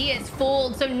him because he is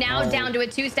fooled. So now down to a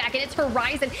 2-stack, and it's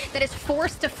Horizon that is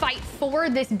forced to fight for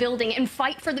this building and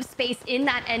fight for the space in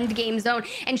that end game zone.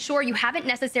 And sure, you haven't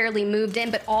necessarily moved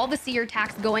in, but all the seer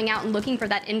attacks going out and looking for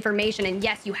that information. And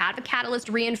yes, you have a Catalyst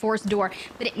reinforced door,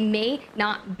 but it may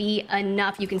not be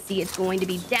enough. You can see it's going to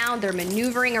be down. They're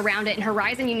maneuvering around it, and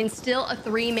Horizon Union still a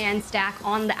 3-man stack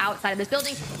on the outside of this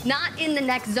building, not in the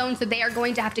next zone, so they are going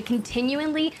to have to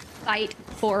continually fight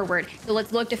forward. So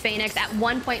let's look to Phoenix. At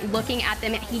one point, looking at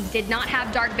them, he did not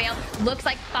have Dark Veil. Looks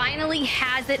like finally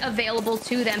has it available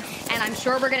to them, and I'm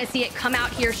sure we're going to see it come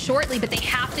out here shortly, but they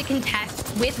have to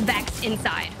contest with Vex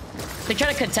inside. They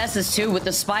try to contest this too with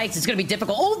the spikes. It's going to be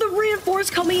difficult. Oh, the reinforce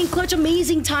coming in clutch.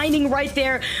 Amazing timing right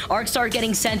there. Arcstar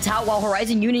getting sent out while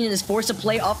Horizon Union is forced to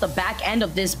play off the back end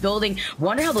of this building.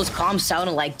 Wonder how those comms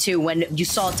sounded like too when you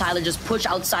saw Tyler just push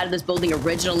outside of this building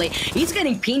originally. He's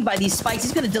getting pinged by these spikes.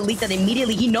 He's going to delete that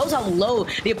immediately. He knows how low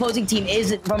the opposing team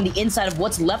is from the inside of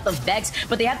what's left of Vex,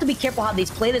 but they have to be careful how they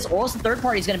play this, or else the third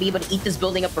party is going to be able to eat this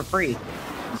building up for free.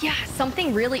 Yeah,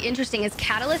 something really interesting is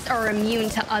Catalysts are immune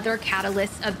to other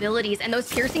Catalyst abilities, and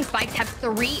those piercing spikes have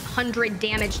 300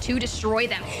 damage to destroy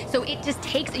them. So it just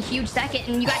takes a huge second,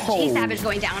 and you got Jay Savage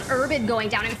going down, Urbid going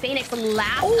down, and Phoenix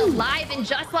last alive, and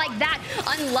just like that,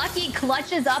 Unlucky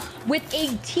clutches up with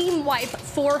a team wipe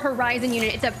for Horizon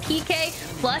Union. It's a PK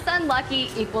plus Unlucky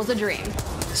equals a dream.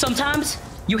 Sometimes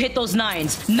you hit those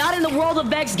 9s. Not in the world of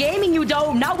Vex Gaming, you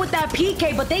don't. Not with that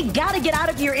PK, but they gotta get out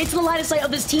of here into the line of sight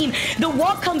of this team. The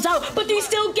walk comes out, but they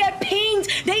still get pinged.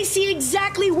 They see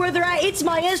exactly where they're at. It's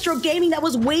Maestro Gaming that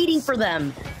was waiting for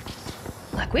them.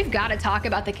 Look, we've got to talk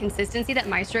about the consistency that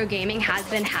Maestro Gaming has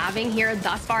been having here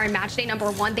thus far in match day number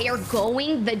 1. They are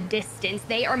going the distance.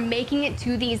 They are making it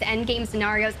to these endgame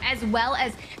scenarios, as well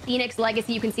as Phoenix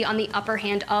Legacy you can see on the upper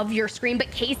hand of your screen. But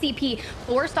KCP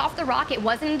forced off the rocket,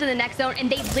 wasn't into the next zone, and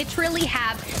they literally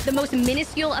have the most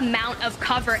minuscule amount of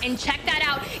cover. And check that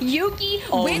out. Yuki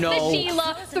with the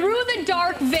Sheila through the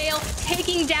Dark Veil,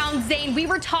 taking down Zane. We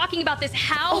were talking about this.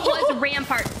 How was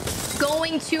Rampart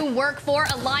going to work for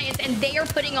Alliance? And they are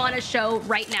putting on a show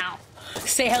right now.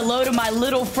 Say hello to my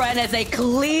little friend as they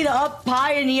clean up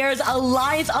Pioneers.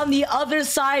 Alliance on the other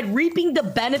side, reaping the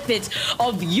benefits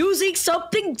of using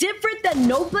something different that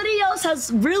nobody else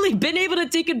has really been able to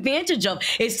take advantage of.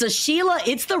 It's the Sheila,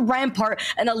 it's the Rampart,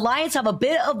 and Alliance have a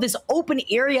bit of this open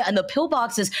area and the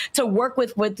pillboxes to work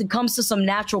with when it comes to some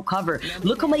natural cover.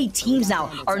 Look how many teams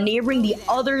now are neighboring the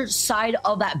other side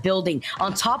of that building.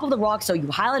 On top of the rock, so you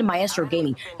highlighted Maestro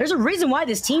Gaming. There's a reason why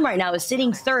this team right now is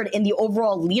sitting third in the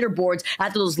overall leaderboards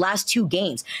after those last 2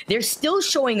 games. They're still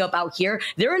showing up out here.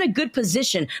 They're in a good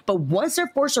position, but once they're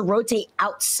forced to rotate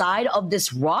outside of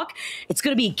this rock, it's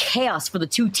going to be chaos for the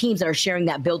 2 teams that are sharing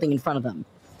that building in front of them.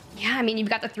 Yeah, I mean, you've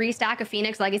got the 3 stack of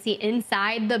Phoenix Legacy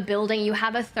inside the building. You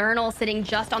have Eternal sitting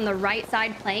just on the right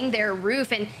side playing their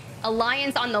roof, and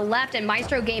Alliance on the left and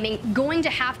Maestro Gaming going to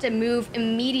have to move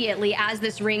immediately as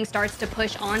this ring starts to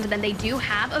push onto them. They do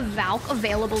have a Valk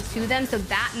available to them, so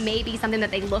that may be something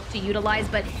that they look to utilize,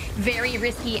 but very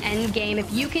risky end game.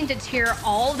 If you can deter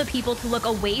all the people to look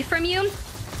away from you,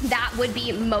 that would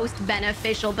be most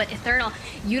beneficial. But Eternal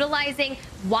utilizing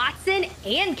Watson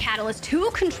and Catalyst, 2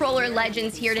 controller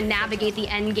legends here to navigate the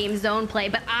end game zone play.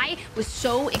 But I was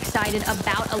so excited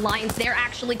about Alliance. They're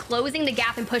actually closing the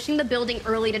gap and pushing the building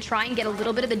early to try and get a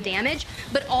little bit of the damage.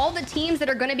 But all the teams that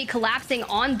are going to be collapsing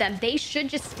on them, they should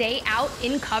just stay out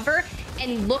in cover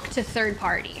and look to third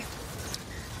party.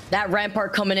 That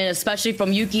Rampart coming in, especially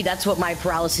from Yuki, that's what my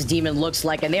Paralysis Demon looks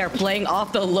like. And they are playing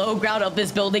off the low ground of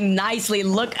this building nicely.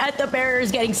 Look at the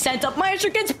barriers getting sent up. Maestro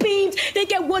gets beamed. They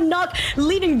get 1 knock,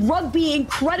 leaving Rugby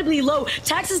incredibly low.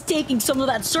 Tax is taking some of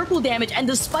that circle damage, and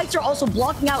the spikes are also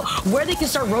blocking out where they can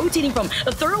start rotating from.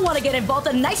 The third want to get involved.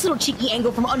 A nice little cheeky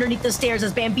angle from underneath the stairs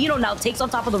as Bambino now takes on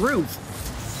top of the roof.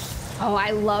 Oh,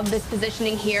 I love this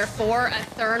positioning here for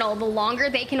Eternal. The longer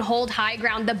they can hold high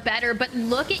ground, the better. But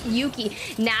look at Yuki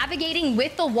navigating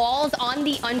with the walls on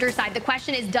the underside. The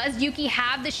question is, does Yuki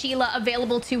have the Sheila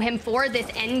available to him for this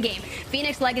endgame?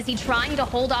 Phoenix Legacy trying to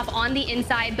hold off on the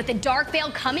inside, but the Dark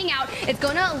Veil coming out is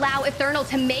going to allow Eternal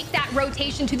to make that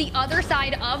rotation to the other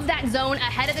side of that zone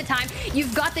ahead of the time.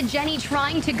 You've got the Jenny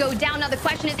trying to go down. Now the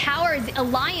question is, how is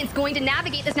Alliance going to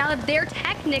navigate this now that they're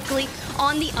technically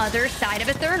on the other side of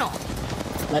Eternal?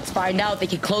 Let's find out. They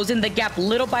can close in the gap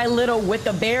little by little with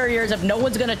the barriers if no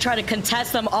one's going to try to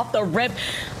contest them off the rip.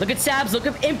 Look at Sabs. Look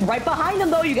at Imp right behind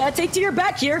them, though. You got to take to your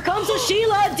back. Here comes a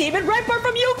Sheila. David Rampart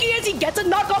from Yuki as he gets a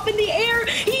knock off in the air.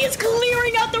 He is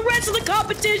clearing out the rest of the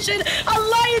competition.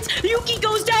 Alliance. Yuki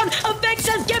goes down. Effect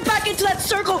says, get back into that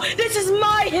circle. This is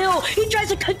my hill. He tries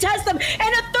to contest them, and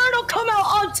Eternal come out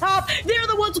on top. They're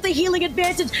the ones with the healing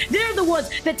advantage. They're the ones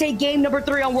that take game number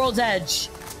 3 on World's Edge.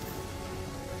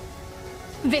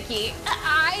 Vicky,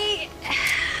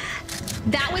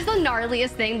 that was the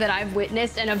gnarliest thing that I've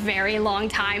witnessed in a very long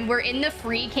time. We're in the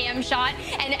free cam shot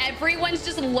and everyone's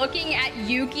just looking at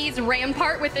Yuki's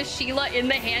Rampart with the Sheila in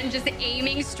the hand, just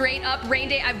aiming straight up.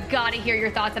 Rainday, I've got to hear your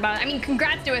thoughts about it. I mean,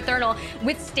 congrats to Eternal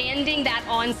withstanding that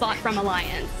onslaught from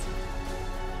Alliance.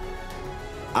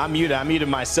 I'm muted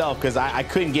myself because I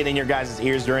couldn't get in your guys'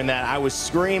 ears during that. I was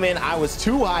screaming. I was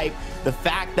too hyped. The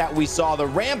fact that we saw the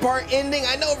Rampart ending,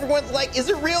 I know everyone's like, is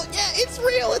it real? Yeah, it's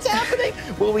real. It's happening.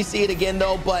 Will we see it again,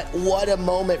 though? But what a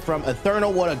moment from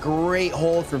Eternal. What a great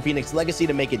hold from Phoenix Legacy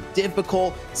to make it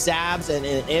difficult. Sabs and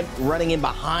Imp running in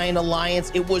behind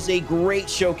Alliance. It was a great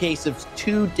showcase of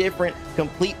 2 different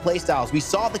complete playstyles. We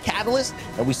saw the Catalyst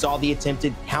and we saw the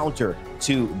attempted counter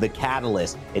to the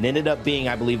Catalyst. It ended up being,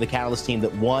 I believe, the Catalyst team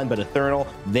that won, but Eternal,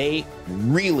 they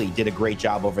really did a great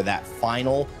job over that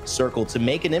final circle to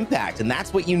make an impact, and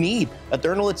that's what you need.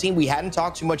 Eternal, a team we hadn't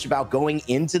talked too much about going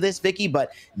into this, Vicky,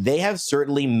 but they have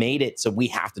certainly made it, so we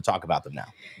have to talk about them now.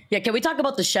 Yeah, can we talk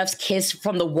about the chef's kiss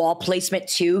from the wall placement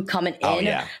too, coming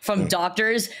in from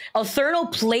Doctors? Eternal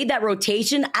played that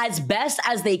rotation as best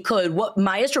as they could. What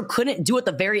Maestro couldn't do at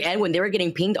the very end when they were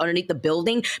getting pinged underneath the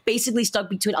building, basically stuck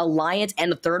between Alliance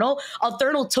and Eternal.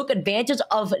 Eternal took advantage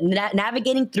of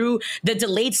navigating through the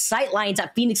delayed sight lines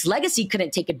that Phoenix Legacy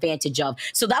couldn't take advantage of.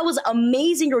 So that was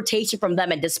amazing rotation from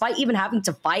them. And despite even having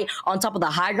to fight on top of the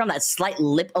high ground, that slight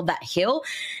lip of that hill,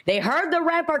 they heard the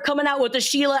Rampart coming out with the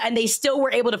Sheila, and they still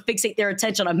were able to fixate their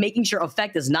attention on making sure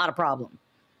effect is not a problem.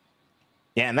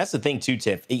 Yeah, and that's the thing too,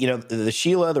 Tiff. You know, the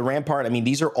Sheila, the Rampart, I mean,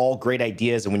 these are all great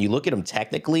ideas. And when you look at them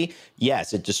technically,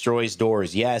 yes, it destroys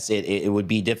doors. Yes, it would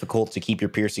be difficult to keep your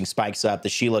piercing spikes up. The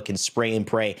Sheila can spray and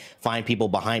pray, find people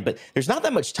behind, but there's not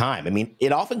that much time. I mean,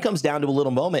 it often comes down to a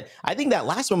little moment. I think that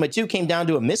last moment too came down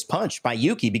to a missed punch by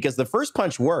Yuki, because the first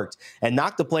punch worked and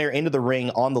knocked the player into the ring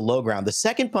on the low ground. The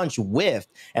second punch whiffed,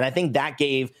 and I think that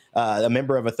gave a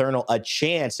member of Eternal a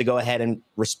chance to go ahead and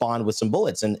respond with some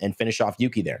bullets and finish off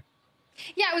Yuki there.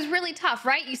 Yeah, it was really tough,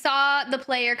 right? You saw the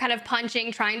player kind of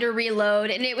punching, trying to reload,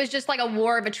 and it was just like a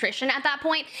war of attrition at that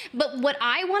point. But what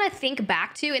I want to think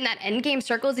back to in that endgame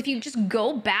circle is if you just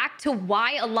go back to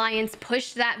why Alliance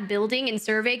pushed that building in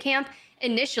survey camp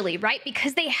initially, right?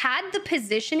 Because they had the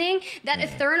positioning that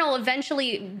Eternal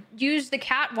eventually used the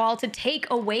cat wall to take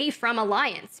away from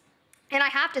Alliance. And I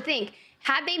have to think,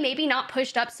 had they maybe not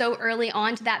pushed up so early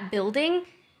on to that building,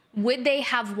 would they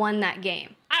have won that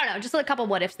game? I don't know, just a couple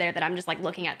what ifs there that I'm just like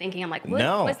looking at thinking, I'm like,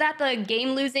 was that the game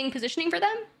losing positioning for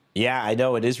them? Yeah, I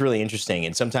know. It is really interesting.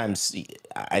 And sometimes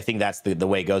I think that's the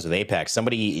way it goes with Apex.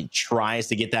 Somebody tries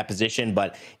to get that position,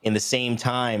 but in the same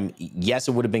time, yes,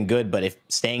 it would have been good. But if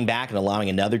staying back and allowing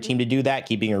another team to do that,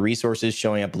 keeping your resources,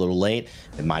 showing up a little late,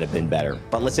 it might have been better.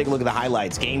 But let's take a look at the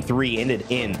highlights. Game 3 ended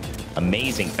in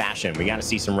amazing fashion. We got to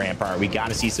see some Rampart. We got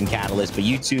to see some Catalyst. But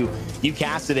you two, you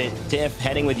casted it. Tiff,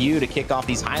 heading with you to kick off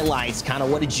these highlights. Kind of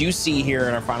what did you see here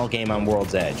in our final game on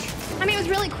World's Edge? I mean, it was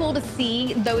really cool to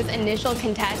see those initial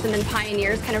contests and then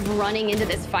Pioneers kind of running into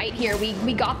this fight here.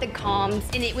 We got the comms,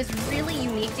 and it was really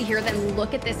unique to hear them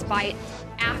look at this fight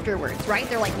afterwards, right?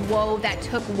 They're like, whoa, that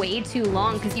took way too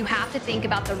long, because you have to think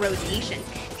about the rotations.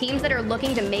 Teams that are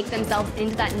looking to make themselves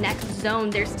into that next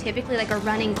zone, there's typically like a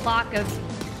running clock of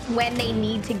when they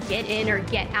need to get in or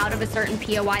get out of a certain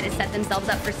POI to set themselves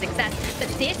up for success. But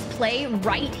this play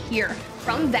right here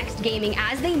from Vexed Gaming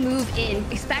as they move in,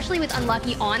 especially with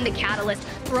Unlucky on the Catalyst,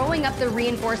 throwing up the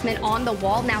reinforcement on the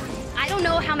wall. Now, I don't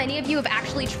know how many of you have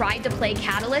actually tried to play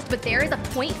Catalyst, but there is a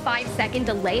 0.5-second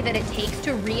delay that it takes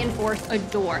to reinforce a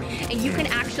door. And you can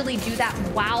actually do that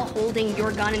while holding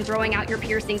your gun and throwing out your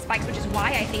piercing spikes, which is why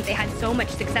I think they had so much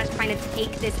success trying to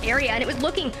take this area. And it was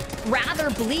looking rather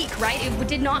bleak, right? It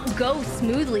did not go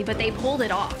smoothly, but they pulled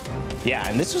it off. Yeah,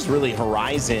 and this was really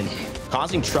Horizon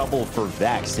causing trouble for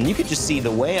Vex. And you could just see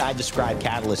the way I describe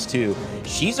Catalyst too.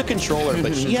 She's a controller,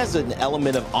 but she has an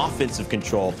element of offensive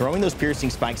control, throwing those piercing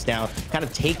spikes down, kind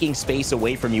of taking space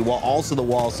away from you, while also the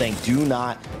wall saying, do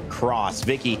not cross.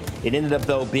 Vicky, it ended up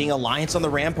though being Alliance on the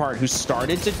Rampart who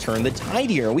started to turn the tide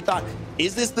here. We thought,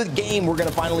 is this the game we're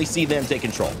gonna finally see them take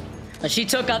control? She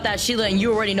took out that Sheila, and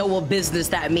you already know what business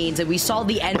that means. And we saw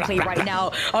the end play right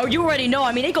now. Oh, you already know.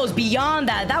 I mean, it goes beyond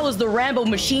that. That was the Rambo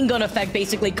machine gun effect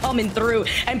basically coming through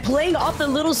and playing off the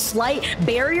little slight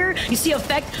barrier. You see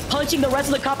Effect punching the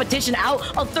rest of the competition out.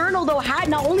 Eternal, though, had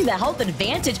not only the health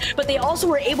advantage, but they also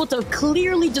were able to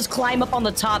clearly just climb up on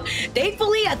the top.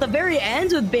 Thankfully, at the very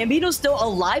end, with Bambino still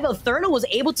alive, Eternal was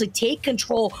able to take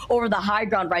control over the high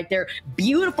ground right there.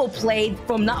 Beautiful play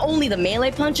from not only the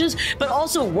melee punches, but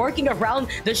also working around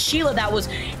the Sheila that was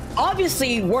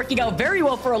obviously working out very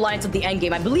well for Alliance at the end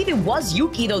game. I believe it was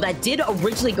Yuki, though, that did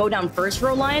originally go down first for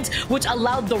Alliance, which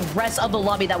allowed the rest of the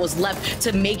lobby that was left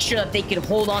to make sure that they could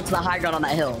hold on to the high ground on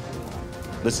that hill.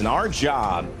 Listen, our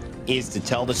job is to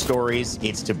tell the stories,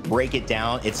 it's to break it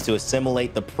down, it's to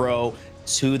assimilate the pro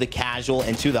to the casual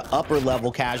and to the upper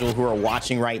level casual who are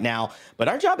watching right now. But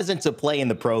our job isn't to play in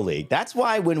the pro league. That's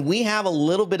why when we have a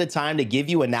little bit of time to give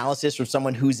you analysis from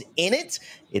someone who's in it,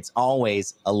 it's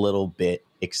always a little bit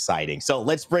exciting. So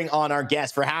let's bring on our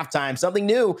guest for halftime. Something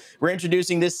new we're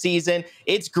introducing this season.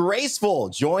 It's Graceful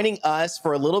joining us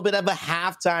for a little bit of a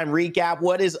halftime recap.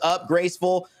 What is up,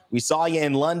 Graceful? We saw you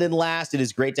in London last. It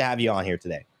is great to have you on here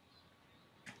today.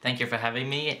 Thank you for having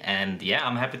me. And yeah,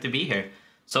 I'm happy to be here.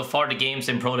 So far, the games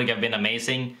in Pro League have been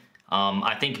amazing.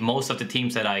 I think most of the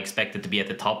teams that I expected to be at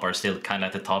the top are still kind of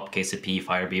at the top, KCP,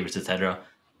 Fire Beavers, etc.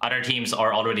 Other teams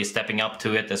are already stepping up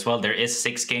to it as well. There is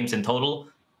 6 games in total,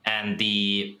 and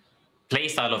the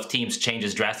playstyle of teams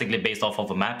changes drastically based off of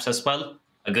the maps as well.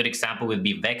 A good example would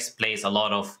be Vex plays a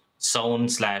lot of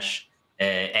zone/edge.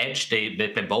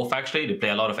 They play both, actually. They play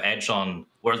a lot of edge on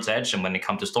World's Edge, and when they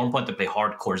come to Stormpoint, they play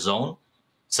hardcore zone.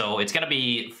 So it's going to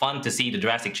be fun to see the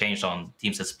drastic change on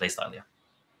teams' playstyle, yeah.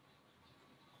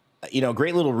 You know,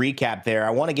 great little recap there. I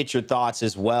want to get your thoughts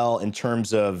as well in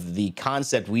terms of the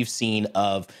concept we've seen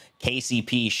of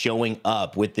KCP showing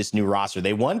up with this new roster.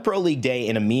 They won Pro League Day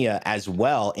in EMEA as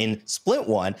well in Split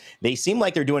 1. They seem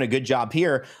like they're doing a good job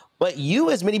here. But you,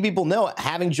 as many people know,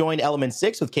 having joined Element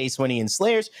 6 with K20 and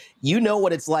Slayers, you know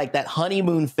what it's like, that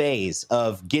honeymoon phase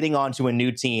of getting onto a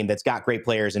new team that's got great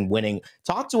players and winning.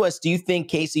 Talk to us. Do you think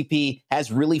KCP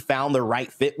has really found the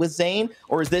right fit with Zane?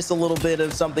 Or is this a little bit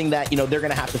of something that, you know, they're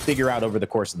going to have to figure out over the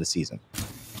course of the season?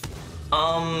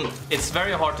 It's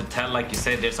very hard to tell. Like you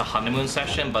said, there's a honeymoon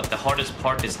session, but the hardest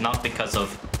part is not because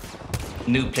of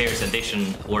new players'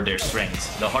 addition or their strengths.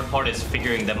 The hard part is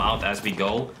figuring them out as we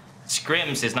go.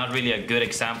 Scrims is not really a good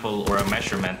example or a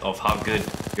measurement of how good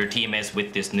your team is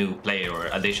with this new player or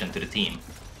addition to the team.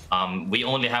 We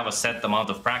only have a set amount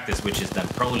of practice, which is then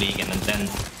Pro League, and then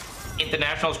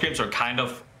international scrims are kind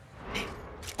of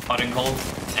hot and cold,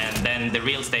 and then the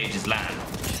real stage is LAN.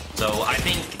 So I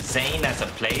think Zane as a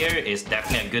player is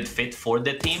definitely a good fit for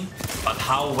the team, but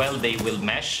how well they will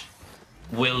mesh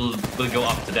will go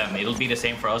up to them. It'll be the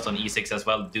same for us on E6 as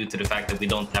well, due to the fact that we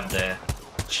don't have the...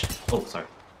 Oh, sorry.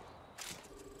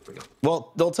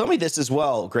 Well, they'll tell me this as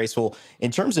well, Graceful.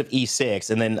 In terms of E6,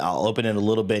 and then I'll open it a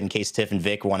little bit in case Tiff and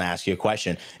Vic want to ask you a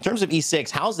question. In terms of E6,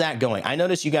 how's that going? I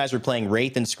noticed you guys were playing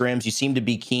Wraith and Scrims. You seem to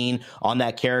be keen on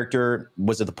that character.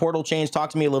 Was it the portal change? Talk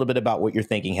to me a little bit about what you're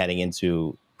thinking heading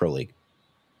into Pro League.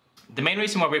 The main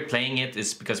reason why we're playing it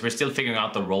is because we're still figuring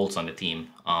out the roles on the team.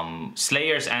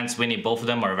 Slayers and Swinny, both of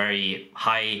them are very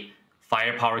high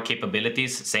firepower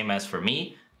capabilities, same as for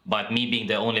me. But me being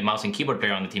the only mouse and keyboard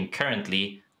player on the team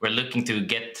currently, we're looking to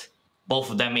get both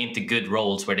of them into good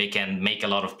roles where they can make a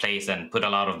lot of plays and put a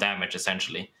lot of damage,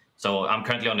 essentially. So I'm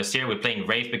currently on the Seer. We're playing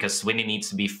Wraith because Swinny needs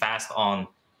to be fast on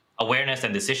awareness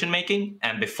and decision-making.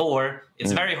 And before,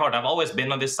 it's very hard. I've always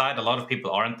been on this side. A lot of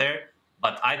people aren't there.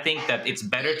 But I think that it's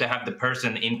better to have the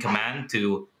person in command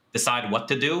to decide what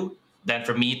to do than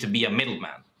for me to be a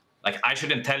middleman. Like, I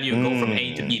shouldn't tell you, go from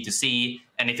A to B to C,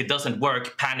 and if it doesn't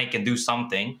work, panic and do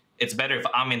something. It's better if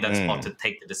I'm in that spot to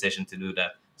take the decision to do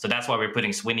that. So that's why we're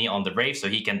putting Swinny on the Wraith, so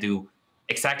he can do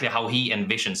exactly how he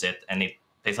envisions it, and it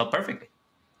plays out perfectly.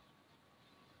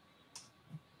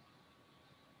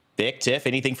 Vic, Tiff,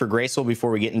 anything for Graceful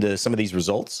before we get into some of these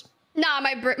results? Nah,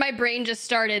 my brain just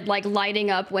started like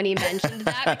lighting up when he mentioned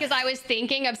that, because I was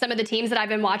thinking of some of the teams that I've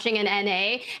been watching in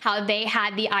NA, how they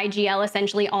had the IGL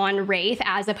essentially on Wraith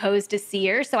as opposed to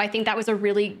Seer. So I think that was a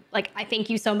really, like, I thank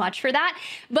you so much for that.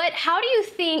 But how do you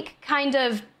think kind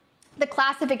of the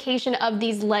classification of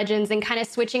these legends and kind of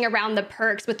switching around the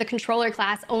perks with the controller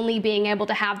class only being able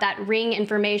to have that ring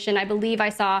information? I believe I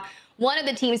saw one of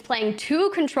the teams playing 2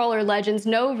 controller legends,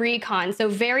 no recon, so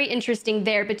very interesting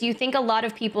there. But do you think a lot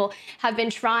of people have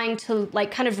been trying to like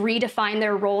kind of redefine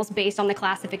their roles based on the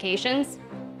classifications?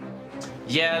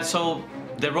 Yeah, so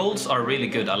the roles are really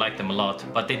good. I like them a lot,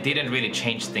 but they didn't really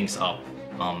change things up.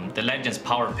 The Legends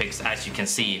power picks, as you can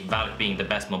see, Valk being the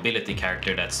best mobility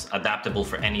character that's adaptable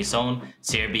for any zone,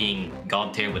 Seer being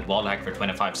god tier with wall hack for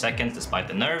 25 seconds despite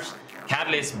the nerfs,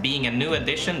 Catalyst being a new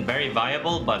addition, very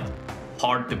viable, but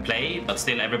hard to play, but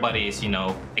still everybody is, you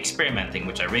know, experimenting,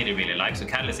 which I really, really like. So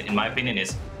Catalyst, in my opinion,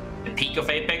 is the peak of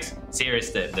Apex. Seer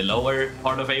is the lower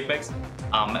part of Apex.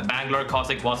 Bangalore,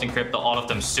 Cossack, Watson, Crypto, all of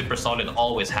them super solid,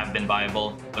 always have been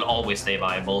viable, will always stay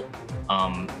viable.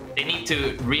 They need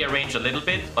to rearrange a little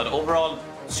bit, but overall,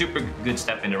 super good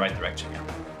step in the right direction. Yeah.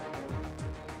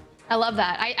 I love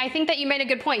that. I think that you made a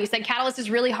good point. You said Catalyst is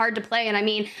really hard to play. And I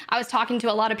mean, I was talking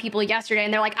to a lot of people yesterday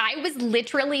and they're like, I was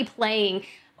literally playing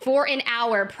for an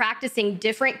hour practicing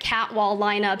different catwall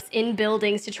lineups in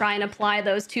buildings to try and apply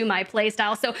those to my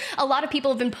playstyle. So a lot of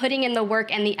people have been putting in the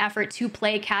work and the effort to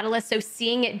play Catalyst. So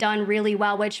seeing it done really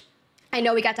well, which I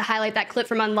know we got to highlight that clip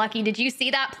from Unlucky. Did you see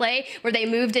that play where they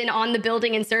moved in on the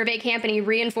building in survey camp and he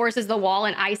reinforces the wall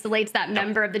and isolates that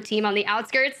member of the team on the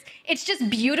outskirts? It's just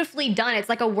beautifully done. It's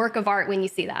like a work of art when you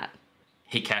see that.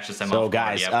 He catches them so off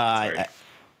guys, guard.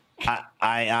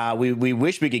 we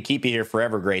wish we could keep you here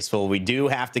forever, Graceful. We do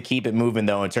have to keep it moving,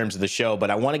 though, in terms of the show.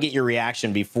 But I want to get your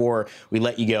reaction before we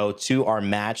let you go to our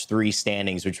match 3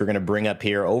 standings, which we're going to bring up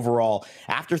here. Overall,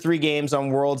 after 3 games on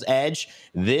World's Edge,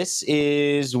 this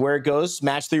is where it goes.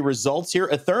 Match 3 results here.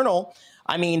 Eternal,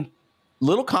 I mean,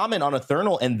 little comment on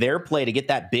Eternal and their play to get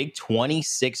that big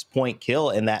 26-point kill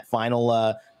in that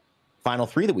final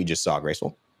 3 that we just saw,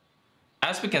 Graceful.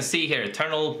 As we can see here,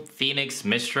 Eternal, Phoenix,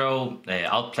 Mistro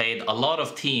outplayed a lot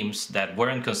of teams that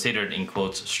weren't considered, in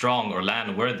quotes, strong or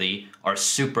LAN worthy, are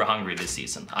super hungry this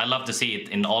season. I love to see it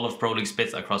in all of Pro League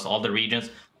splits across all the regions.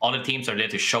 All the teams are there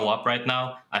to show up right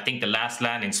now. I think the last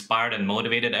LAN inspired and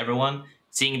motivated everyone.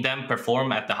 Seeing them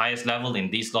perform at the highest level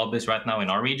in these lobbies right now in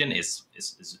our region is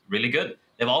really good.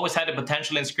 They've always had the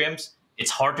potential in scrims. It's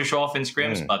hard to show off in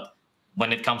scrims, but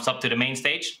when it comes up to the main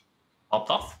stage, popped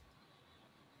off.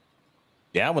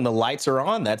 Yeah, when the lights are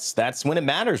on, that's when it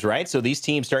matters, right? So these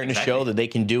teams starting to show that they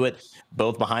can do it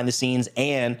both behind the scenes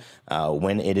and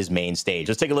when it is main stage.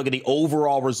 Let's take a look at the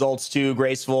overall results too,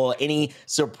 Graceful. Any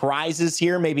surprises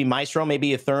here? Maybe Maestro,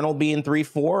 maybe Eternal being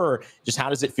 3-4, or just how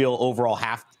does it feel overall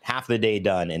half the day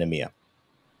done in EMEA?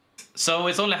 So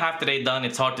it's only half the day done.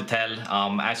 It's hard to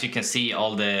tell. As you can see,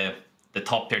 all the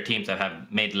top tier teams that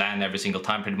have made LAN every single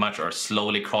time pretty much are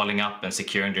slowly crawling up and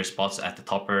securing their spots at the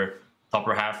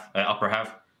upper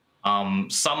half.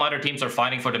 Some other teams are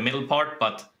fighting for the middle part,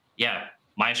 but yeah,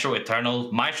 Maestro, Eternal,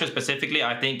 Maestro specifically,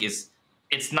 I think is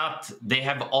it's not, they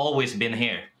have always been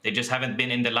here. They just haven't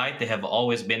been in the light. They have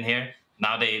always been here.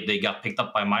 Now they got picked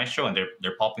up by Maestro and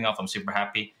they're popping off. I'm super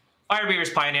happy.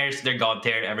 Firebearers, Pioneers, they're god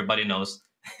tier. Everybody knows.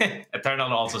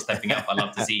 Eternal also stepping up. I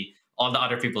love to see all the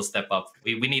other people step up.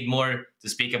 We need more to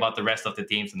speak about the rest of the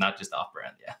teams and not just the upper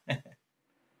end. Yeah.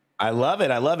 I love it.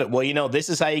 I love it. Well, you know, this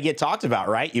is how you get talked about,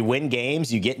 right? You win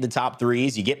games, you get in the top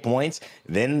threes, you get points,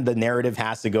 then the narrative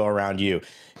has to go around you.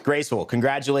 Graceful,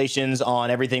 congratulations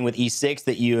on everything with E6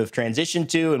 that you have transitioned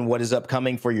to and what is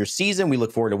upcoming for your season. We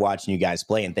look forward to watching you guys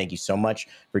play, and thank you so much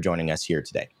for joining us here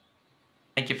today.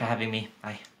 Thank you for having me.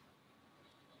 Bye.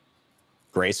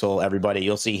 Graceful, everybody.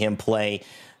 You'll see him play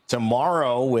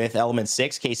tomorrow with Element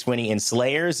 6, K-Swinney, and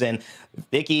Slayers. And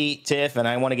Vicky, Tiff, and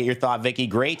I want to get your thought, Vicky.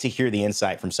 Great to hear the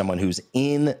insight from someone who's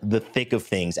in the thick of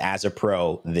things as a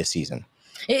pro this season.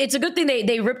 It's a good thing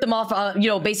they ripped him off, you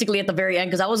know, basically at the very end,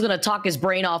 because I was going to talk his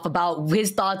brain off about his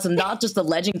thoughts and not just the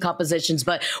legend compositions,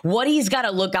 but what he's got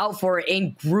to look out for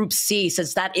in Group C,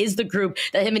 since that is the group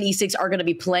that him and E6 are going to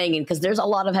be playing in, because there's a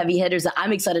lot of heavy hitters that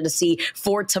I'm excited to see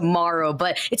for tomorrow.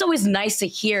 But it's always nice to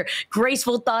hear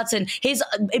Graceful thoughts and his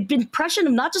impression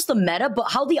of not just the meta, but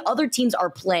how the other teams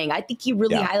are playing. I think he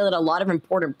really highlighted a lot of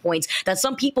important points that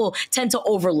some people tend to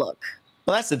overlook.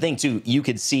 Well, that's the thing, too. You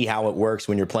could see how it works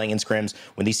when you're playing in scrims,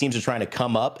 when these teams are trying to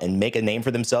come up and make a name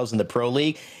for themselves in the Pro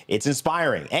League. It's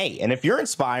inspiring. Hey, and if you're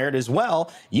inspired as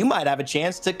well, you might have a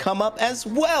chance to come up as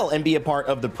well and be a part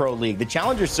of the Pro League. The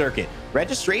Challenger Circuit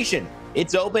registration,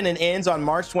 it's open and ends on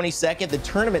March 22nd. The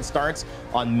tournament starts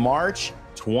on March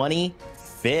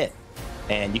 25th.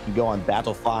 And you can go on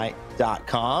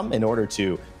battlefy.com in order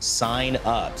to sign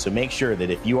up. So make sure that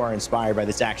if you are inspired by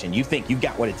this action, you think you've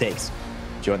got what it takes,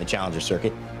 join the Challenger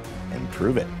Circuit and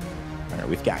prove it. All right,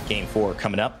 we've got Game 4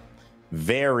 coming up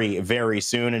very, very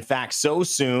soon. In fact, so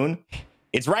soon,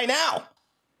 it's right now,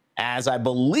 as I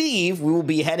believe we will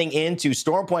be heading into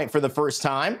Storm Point for the first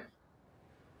time.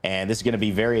 And this is going to be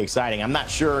very exciting. I'm not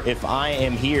sure if I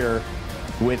am here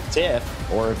with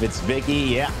Tiff or if it's Vicky.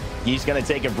 Yeah, he's going to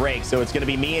take a break. So it's going to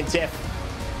be me and Tiff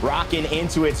rocking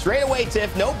into it straight away.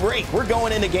 Tiff, no break. We're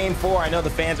going into Game 4. I know the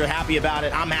fans are happy about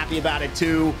it. I'm happy about it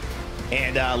too.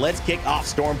 And let's kick off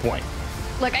Storm Point.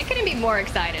 Look, I couldn't be more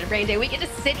excited, Rain Day. We get to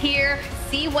sit here,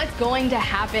 see what's going to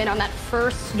happen on that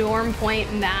first Storm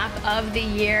Point map of the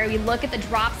year. We look at the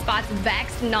drop spots.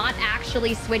 Vex not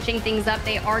actually switching things up.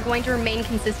 They are going to remain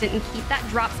consistent and keep that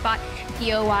drop spot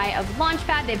POI of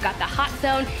Launchpad. They've got the hot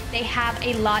zone. They have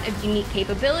a lot of unique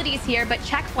capabilities here. But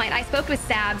Checkpoint, I spoke with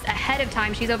Sabs ahead of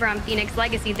time. She's over on Phoenix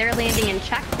Legacy. They're landing in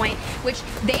Checkpoint, which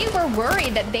they were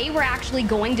worried that they were actually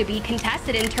going to be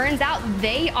contested. And turns out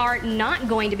they are not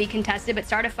going to be contested, but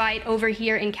start a fight over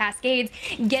here in Cascades,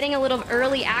 getting a little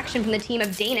early action from the team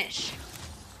of Danish.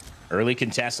 Early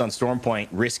contest on Storm Point,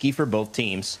 risky for both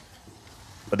teams,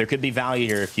 but there could be value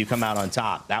here if you come out on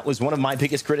top. That was one of my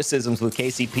biggest criticisms with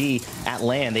KCP at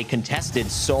LAN. They contested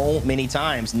so many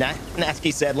times.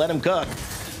 Natsuki said, let him cook.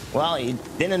 Well, he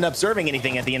didn't end up serving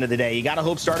anything at the end of the day. You got to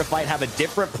hope Start a Fight have a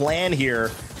different plan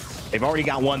here. They've already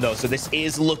got one, though, so this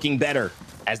is looking better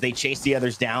as they chase the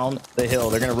others down the hill.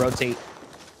 They're going to rotate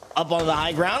up on the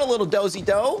high ground, a little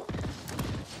dozy-do.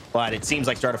 But it seems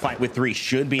like Start a Fight with 3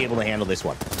 should be able to handle this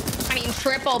one. I mean,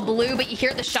 triple blue, but you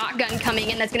hear the shotgun coming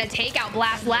in. That's going to take out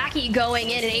Blast. Lackey going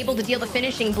in and able to deal the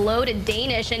finishing blow to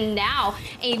Danish. And now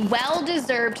a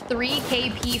well-deserved 3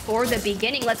 KP for the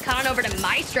beginning. Let's cut on over to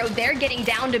Maestro. They're getting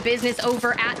down to business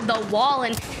over at the wall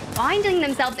and finding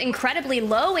themselves incredibly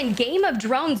low. And Game of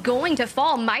Drones going to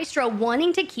fall. Maestro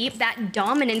wanting to keep that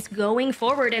dominance going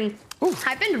forward. And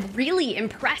I've been really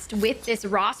impressed with this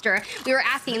roster. We were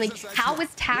asking, like, how is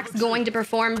Tax going to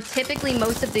perform? Typically,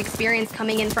 most of the experience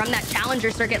coming in from that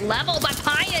Challenger Circuit level, but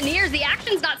Pioneers, the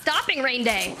action's not stopping, Rain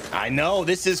Day. I know,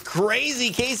 this is crazy.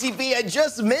 KCP, I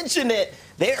just mentioned it.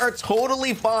 They are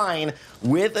totally fine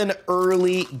with an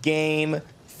early game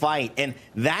fight. And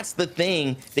that's the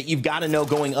thing that you've got to know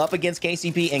going up against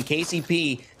KCP, and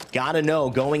KCP got to know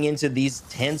going into these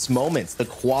tense moments, the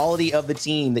quality of the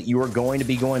team that you are going to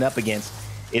be going up against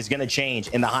is going to change.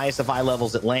 In the highest of high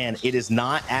levels at LAN, it is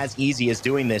not as easy as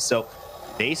doing this. So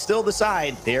they still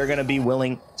decide they're going to be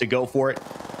willing to go for it.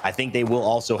 I think they will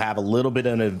also have a little bit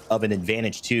of an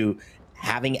advantage too,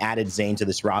 having added Zane to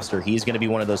this roster. He's going to be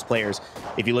one of those players,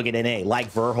 if you look at NA,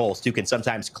 like Verholst, who can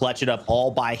sometimes clutch it up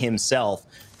all by himself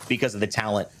because of the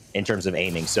talent in terms of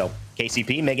aiming. So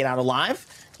KCP make it out alive.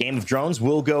 Game of Drones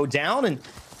will go down, and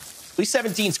at least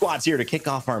 17 squads here to kick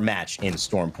off our match in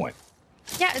Storm Point.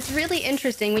 Yeah, it's really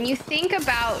interesting. When you think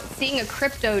about seeing a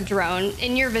crypto drone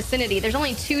in your vicinity, there's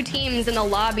only 2 teams in the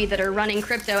lobby that are running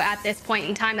crypto at this point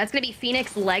in time. That's going to be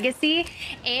Phoenix Legacy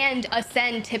and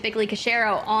Ascend, typically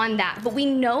Cachero on that. But we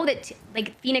know that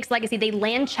like Phoenix Legacy, they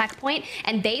land checkpoint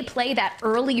and they play that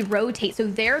early rotate. So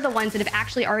they're the ones that have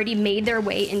actually already made their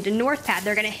way into North Pad.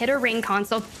 They're going to hit a ring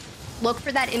console, look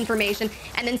for that information,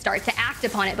 and then start to act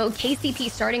upon it. But with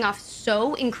KCP starting off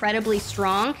so incredibly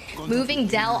strong, moving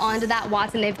Dell onto that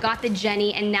Watson, they've got the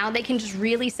Jenny, and now they can just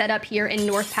really set up here in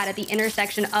North Pad at the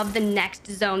intersection of the next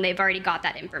zone. They've already got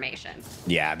that information.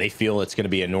 Yeah, they feel it's going to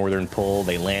be a northern pull.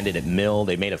 They landed at Mill.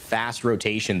 They made a fast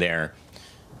rotation there,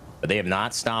 but they have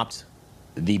not stopped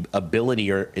the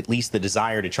ability, or at least the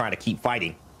desire, to try to keep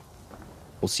fighting.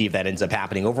 We'll see if that ends up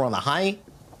happening. Over on the high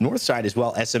north side as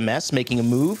well, SMS making a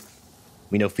move.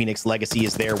 We know Phoenix Legacy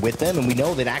is there with them, and we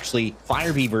know that actually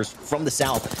Fire Beavers from the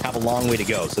south have a long way to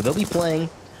go. So they'll be playing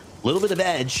a little bit of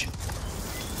edge,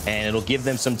 and it'll give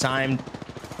them some time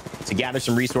to gather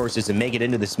some resources and make it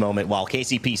into this moment, while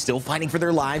KCP still fighting for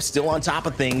their lives, still on top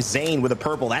of things. Zane with a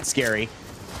purple, that's scary.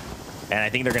 And I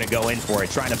think they're going to go in for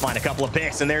it, trying to find a couple of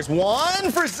picks, and there's one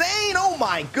for Zane. Oh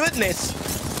my goodness.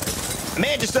 The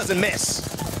man just doesn't miss.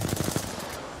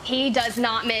 He does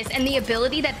not miss, and the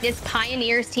ability that this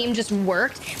Pioneers team just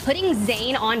worked, putting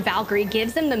Zane on Valkyrie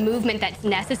gives them the movement that's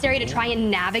necessary to try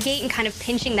and navigate and kind of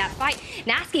pinching that fight.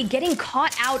 Nasky getting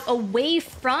caught out away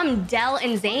from Dell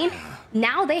and Zane.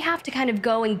 Now they have to kind of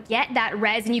go and get that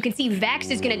res, and you can see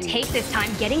Vex is going to take this time.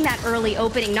 Getting that early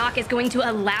opening knock is going to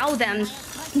allow them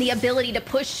the ability to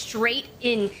push straight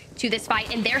into this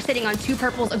fight, and they're sitting on 2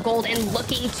 purples, a gold, and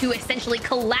looking to essentially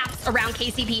collapse around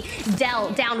KCP.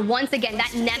 Dell down once again.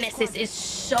 That nemesis is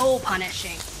so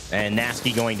punishing. And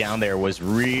Nasky going down there was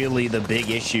really the big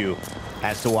issue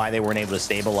as to why they weren't able to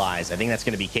stabilize. I think that's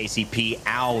going to be KCP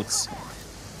out,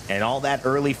 and all that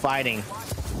early fighting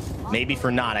maybe for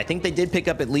naught. I think they did pick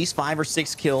up at least 5 or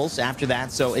 6 kills after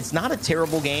that, so it's not a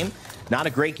terrible game. Not a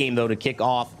great game though to kick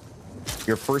off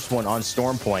your first one on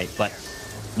Storm Point. But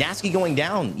Nasky going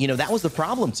down, you know, that was the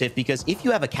problem, Tiff, because if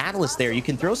you have a catalyst there, you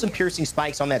can throw some piercing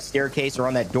spikes on that staircase or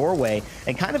on that doorway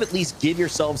and kind of at least give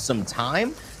yourself some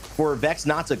time for Vex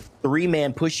not to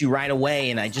 3-man push you right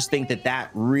away. And I just think that that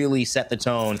really set the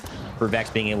tone for Vex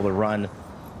being able to run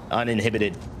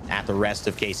uninhibited at the rest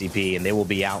of KCP, and they will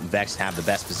be out, and Vex have the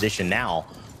best position now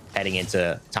heading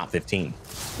into top 15.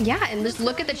 Yeah, and just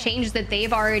look at the changes that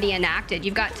they've already enacted.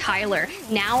 You've got Tyler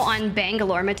now on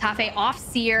Bangalore, Matafe off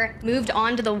Seer, moved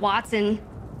on to the Watson.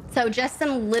 So just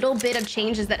some little bit of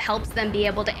changes that helps them be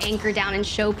able to anchor down and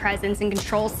show presence and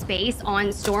control space on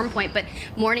Stormpoint. But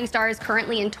Morningstar is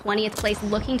currently in 20th place,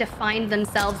 looking to find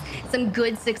themselves some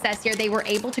good success here. They were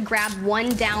able to grab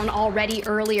 1 down already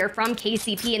earlier from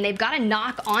KCP, and they've got a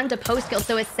knock onto post kill.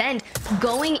 So Ascend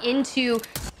going into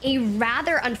a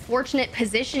rather unfortunate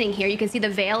positioning here. You can see the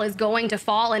veil is going to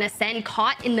fall, and Ascend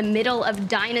caught in the middle of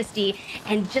Dynasty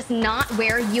and just not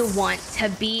where you want to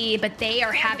be. But they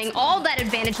are having all that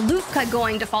advantage. Lufka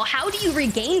going to fall. How do you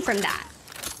regain from that?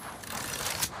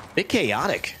 Bit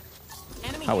chaotic,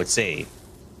 I would say.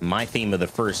 My theme of the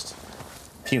first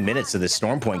few minutes of this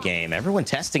Stormpoint game. Everyone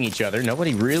testing each other.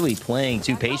 Nobody really playing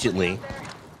too patiently.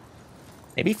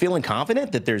 Maybe feeling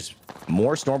confident that there's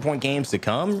more Stormpoint games to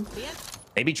come.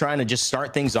 Maybe trying to just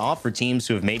start things off for teams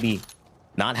who have maybe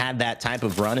not had that type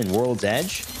of run in World's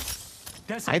Edge.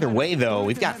 Either way, though,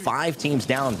 we've got 5 teams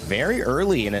down very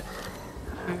early in a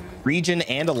region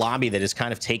and a lobby that has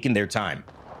kind of taken their time.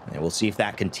 And we'll see if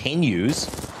that continues.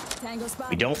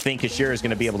 We don't think Kashira is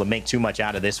going to be able to make too much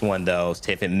out of this one, though,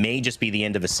 Tiff. It may just be the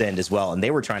end of Ascend as well, and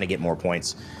they were trying to get more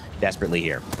points desperately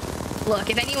here.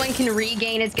 Look, if anyone can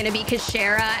regain, it's going to be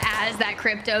Kashira as that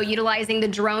crypto, utilizing the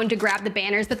drone to grab the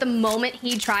banners. But the moment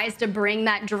he tries to bring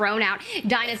that drone out,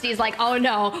 Dynasty is like, oh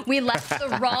no, we left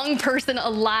the wrong person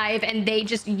alive. And they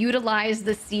just utilize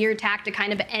the Seer tack to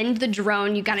kind of end the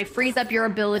drone. You kind of freeze up your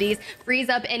abilities, freeze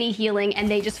up any healing, and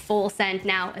they just full send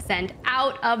now. Ascend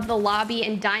out of the lobby,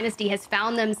 and Dynasty has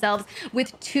found themselves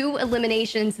with 2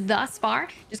 eliminations thus far.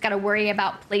 Just got to worry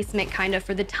about placement kind of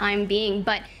for the time being.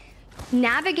 But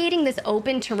navigating this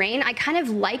open terrain, I kind of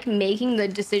like making the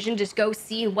decision to go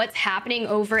see what's happening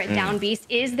over at Down Beast.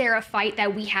 Is there a fight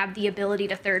that we have the ability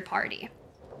to third party?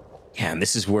 Yeah, and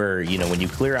this is where, you know, when you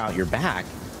clear out your back,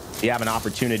 you have an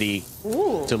opportunity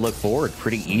to look forward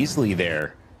pretty easily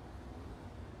there.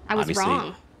 I was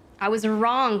wrong. I was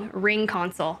wrong. Ring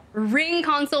console. Ring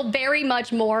console, very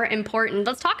much more important.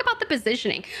 Let's talk about the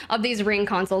positioning of these ring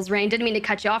consoles. Rain, didn't mean to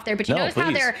cut you off there, but you notice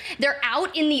how they're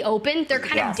out in the open. They're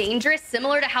kind of dangerous,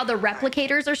 similar to how the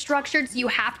replicators are structured. So you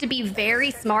have to be very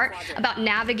smart about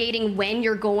navigating when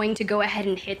you're going to go ahead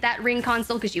and hit that ring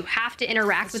console, because you have to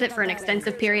interact with it for an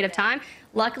extensive period of time.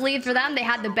 Luckily for them, they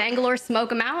had the Bangalore smoke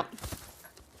them out.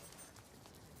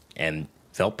 And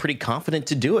felt pretty confident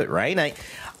to do it, right?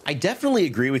 I definitely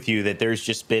agree with you that there's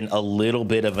just been a little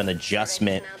bit of an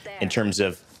adjustment in terms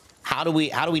of how do we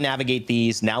navigate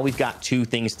these. Now we've got 2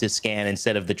 things to scan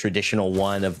instead of the traditional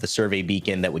one of the survey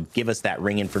beacon that would give us that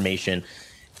ring information.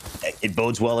 It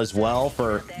bodes well as well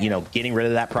for, you know, getting rid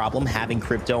of that problem, having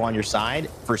crypto on your side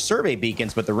for survey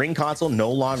beacons, but the ring console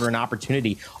no longer an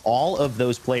opportunity. All of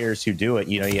those players who do it,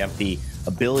 you know, you have the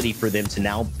ability for them to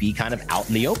now be kind of out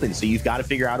in the open. So you've got to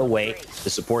figure out a way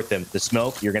to support them. The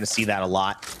smoke, you're going to see that a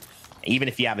lot. Even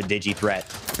if you have a digi threat,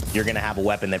 you're going to have a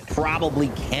weapon that probably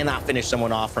cannot finish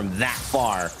someone off from that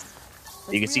far.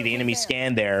 You can see the enemy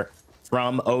scan there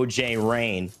from OJ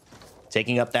Rain.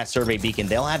 Taking up that survey beacon.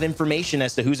 They'll have information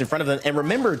as to who's in front of them. And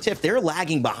remember, Tiff, they're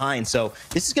lagging behind. So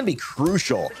this is going to be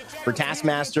crucial for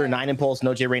Taskmaster, 9impulse, and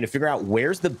OJ Rain to figure out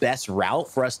where's the best route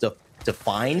for us to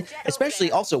find, especially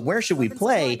also where should we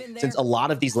play, since a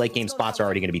lot of these late game spots are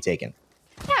already going to be taken.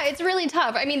 Yeah, it's really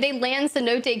tough. I mean, they land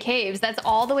Cenote Caves. That's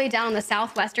all the way down on the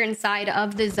southwestern side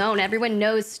of the zone. Everyone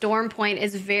knows Storm Point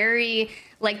is very,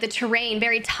 like, the terrain,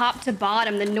 very top to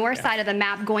bottom. The north side of the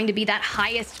map going to be that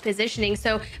highest positioning.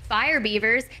 So Fire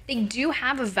Beavers, they do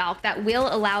have a Valk that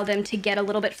will allow them to get a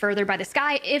little bit further by the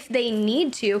sky if they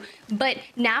need to. But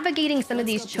navigating some of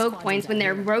these choke points when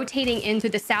they're rotating into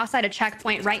the south side of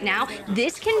checkpoint right now,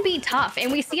 this can be tough.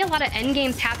 And we see a lot of end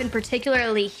games happen,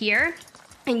 particularly here.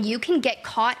 And you can get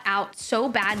caught out so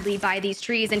badly by these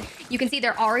trees. And you can see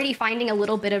they're already finding a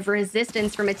little bit of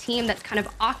resistance from a team that's kind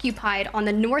of occupied on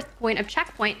the north point of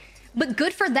checkpoint. But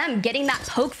good for them getting that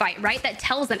poke fight, right? That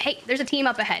tells them, hey, there's a team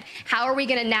up ahead. How are we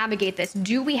going to navigate this?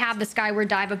 Do we have the Skyward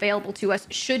Dive available to us?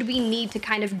 Should we need to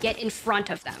kind of get in front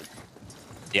of them?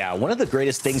 Yeah, one of the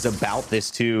greatest things about this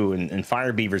too, and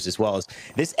Fire Beavers as well, is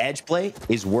this edge play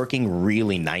is working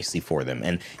really nicely for them.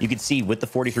 And you can see with the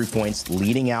 43 points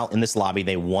leading out in this lobby,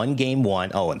 they won game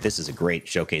 1. Oh, and this is a great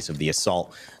showcase of the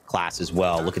assault class as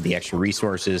well. Look at the extra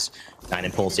resources.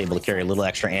 9impulse able to carry a little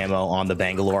extra ammo on the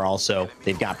Bangalore also.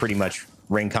 They've got pretty much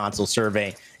ring console,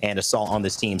 survey, and assault on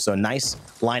this team. So a nice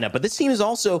lineup. But this team is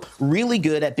also really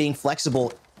good at being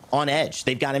flexible on edge.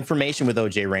 They've got information with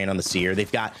OJ Rain on the Seer. They've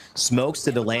got smokes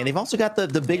to delay, and they've also got the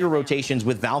bigger rotations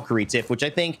with Valkyrie Tiff, which I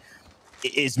think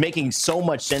is making so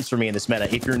much sense for me in this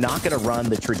meta. If you're not going to run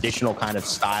the traditional kind of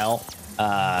style,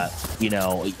 you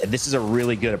know, this is a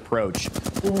really good approach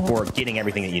for getting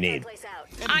everything that you need.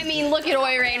 I mean, look at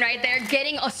Oirain right there,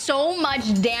 getting so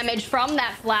much damage from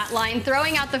that flat line,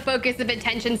 throwing out the focus of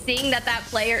attention, seeing that that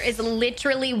player is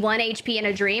literally 1 HP in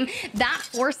a dream. That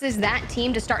forces that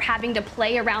team to start having to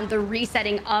play around the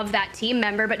resetting of that team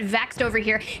member. But Vexed over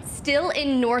here, still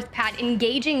in North Pat,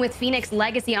 engaging with Phoenix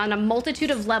Legacy on a multitude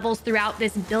of levels throughout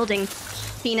this building.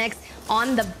 Phoenix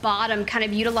on the bottom, kind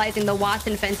of utilizing the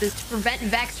Watson fences to prevent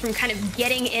Vex from kind of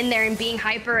getting in there and being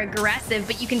hyper aggressive.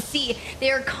 But you can see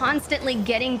they are constantly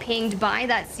getting pinged by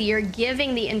that Seer,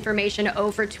 giving the information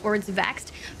over towards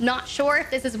Vexed. Not sure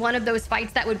if this is one of those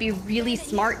fights that would be really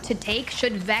smart to take.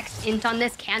 Should Vex int on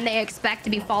this? Can they expect to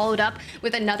be followed up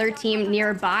with another team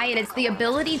nearby? And it's the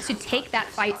ability to take that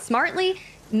fight smartly,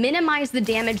 minimize the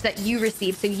damage that you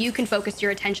receive so you can focus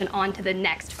your attention on to the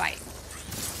next fight.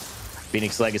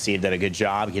 Phoenix Legacy have done a good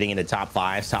job getting into top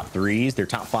 5s, top 3s. They're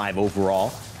top 5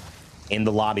 overall in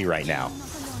the lobby right now.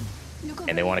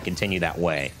 And they want to continue that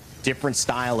way. Different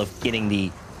style of getting the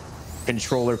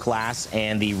controller class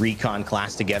and the recon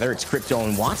class together. It's Crypto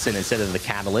and Watson instead of the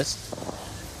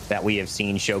Catalyst that we have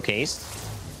seen showcased.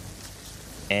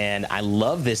 And I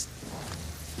love this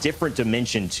different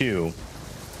dimension too,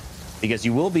 because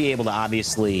you will be able to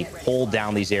obviously hold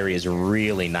down these areas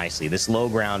really nicely. This low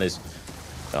ground is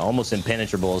almost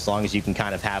impenetrable as long as you can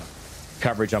kind of have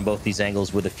coverage on both these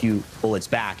angles with a few bullets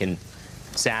back, and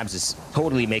Sabs is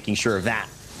totally making sure of that.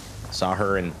 Saw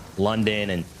her in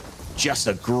London, and just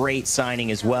a great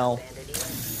signing as well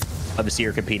of the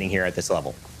Seer competing here at this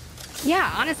level.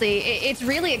 Yeah, honestly, it's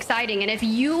really exciting. And if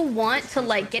you want to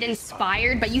like get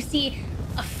inspired, but you see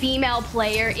a female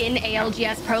player in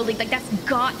ALGS Pro League. Like, that's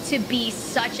got to be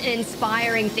such an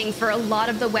inspiring thing for a lot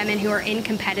of the women who are in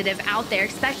competitive out there,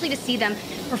 especially to see them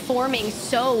performing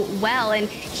so well. And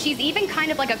she's even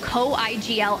kind of like a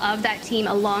co-IGL of that team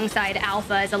alongside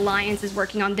Alpha as Alliance is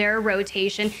working on their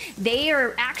rotation. They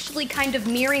are actually kind of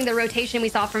mirroring the rotation we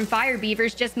saw from Fire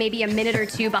Beavers, just maybe a minute or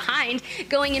two behind,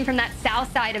 going in from that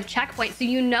south side of checkpoint. So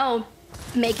you know,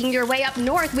 making your way up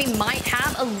north, we might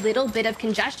have a little bit of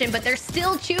congestion, but they're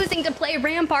still choosing to play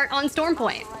Rampart on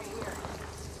Stormpoint.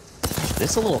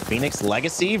 This a little Phoenix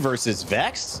Legacy versus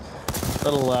Vex.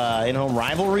 Little in-home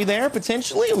rivalry there,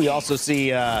 potentially. We also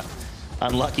see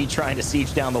Unlucky trying to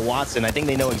siege down the Watson. I think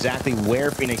they know exactly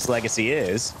where Phoenix Legacy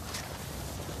is.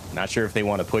 Not sure if they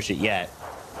want to push it yet.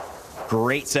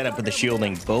 Great setup for the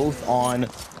shielding, both on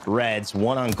reds,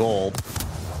 one on gold.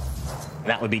 And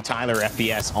that would be Tyler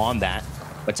FPS on that.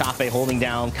 But Tafe holding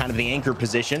down kind of the anchor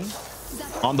position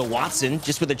on the Watson,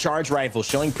 just with a charge rifle,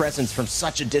 showing presence from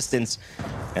such a distance.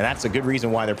 And that's a good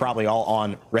reason why they're probably all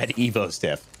on red Evo,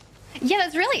 Stiff. Yeah,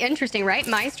 that's really interesting, right?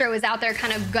 Maestro is out there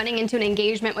kind of gunning into an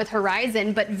engagement with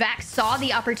Horizon, but Vex saw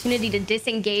the opportunity to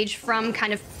disengage from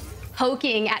kind of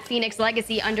poking at Phoenix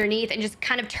Legacy underneath and just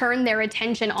kind of turn their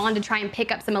attention on to try and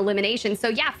pick up some eliminations. So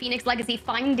yeah, Phoenix Legacy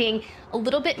finding a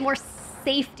little bit more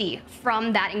safety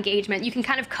from that engagement. You can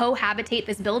kind of cohabitate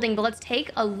this building, but let's take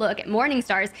a look at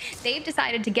Morningstars. They've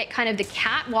decided to get kind of the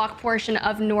catwalk portion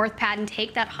of North Pad and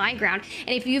take that high ground. And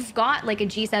if you've got like a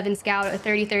G7 Scout, a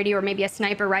 30-30, or maybe a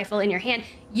sniper rifle in your hand,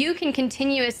 you can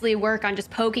continuously work on just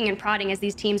poking and prodding as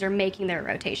these teams are making their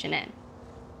rotation in.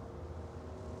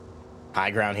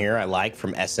 High ground here, I like,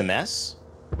 from SMS.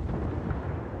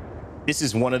 This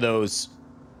is one of those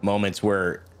moments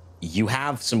where you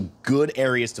have some good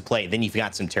areas to play, then you've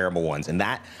got some terrible ones. And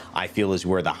that, I feel, is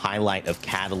where the highlight of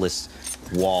Catalyst's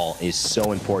wall is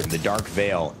so important. The Dark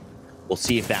Veil, we'll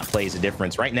see if that plays a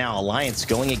difference. Right now, Alliance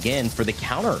going again for the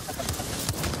counter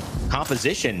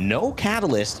composition. No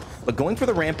Catalyst, but going for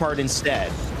the Rampart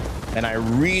instead. And I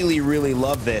really, really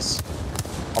love this.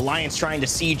 Alliance trying to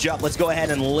siege up. Let's go ahead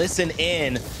and listen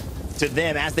in to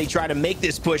them as they try to make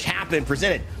this push happen,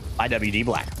 presented by WD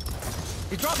Black.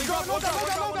 He dropped, low gun.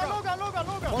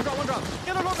 One drop.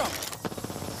 Get a low gun.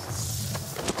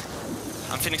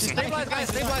 I'm finishing. Stabilize, guys,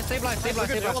 stabilize.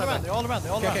 They're all around.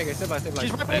 Okay, stabilize.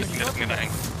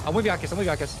 I'm with you,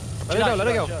 Akis. Let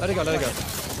it go.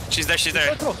 She's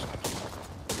there.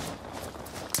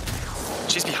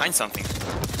 She's behind something.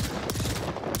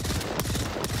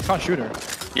 Can't shoot her.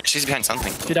 Yeah, she's behind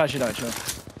something. She died. Nice.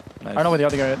 I don't know where the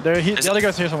other guy is. The other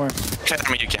guy's here somewhere. Clear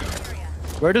me, you can.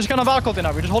 We're just gonna Valculting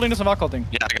now. We're just holding this and Valculting.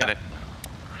 Yeah, I got it.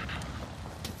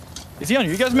 Is he on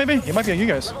you guys, maybe? He might be on you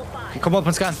guys. Come up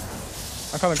and scan.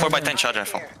 I'm coming. 4x10 charge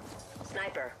rifle.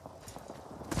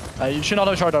 You should not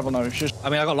have charge rifle now. I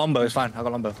mean, I got Lombo. It's fine. I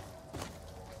got Lombo.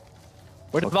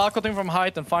 We're just Valculting from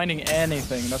height and finding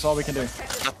anything. That's all we can do.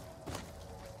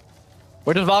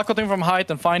 We're just Valculting from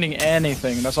height and finding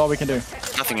anything. That's all we can do.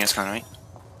 Nothing is kind, right?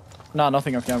 Nah,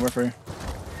 nothing else can. We're free.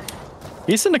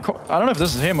 He's in the I don't know if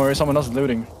this is him or someone else is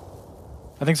looting.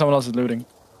 I think someone else is looting.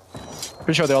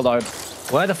 Pretty sure they all died.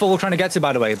 Where the fuck are we trying to get to,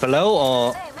 by the way? Below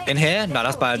or in here? No,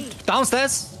 that's bad.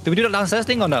 Downstairs? Did we do that downstairs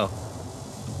thing or no?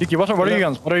 Yuki, what are your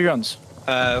guns? What are your guns?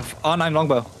 R9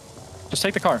 longbow. Just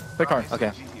take the car. The car.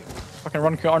 Okay. Fucking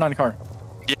run R9 car.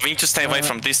 Yeah, we need to stay away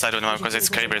from this side of the map because it's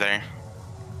Kraber there.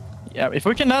 Yeah, if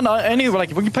we can land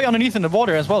if we can play underneath in the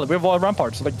water as well, we have wall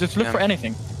ramparts. So, like, just look for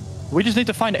anything. We just need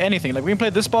to find anything. Like, we can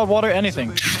play this spot, water,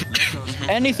 anything.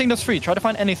 Anything that's free. Try to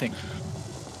find anything.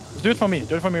 Just do it for me.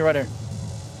 Do it for me right here.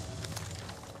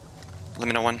 Let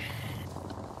me know when.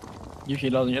 Yuki,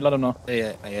 let him know.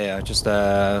 Yeah. Just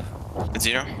It's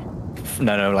 0?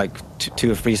 No, like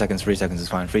 2 or 3 seconds. 3 seconds is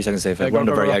fine. 3 seconds safe. We're on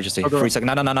the very edge. 3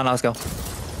 seconds. No, let's go.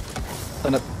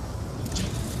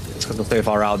 It's because we're so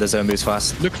far out. The zone moves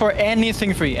fast. Look for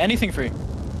anything free. Anything free.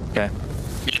 Okay.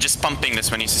 You're just pumping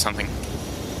this when you see something.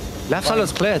 Left side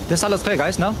looks clear. This side looks clear,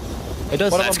 guys. No? It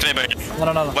does. That's Kraber.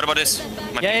 No. What about this?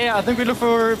 Yeah. I think we look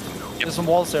for... There's some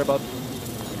walls there, but...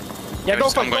 Yeah, go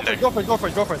for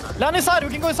it. Land inside. We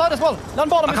can go inside as well. Land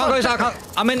bottom. I can't go inside.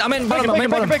 I'm in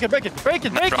bottom. Break it.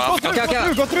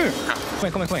 Go through.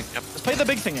 Come in. Yep. Let's play the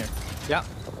big thing here. Yeah.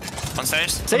 On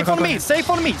stairs? Safe on me.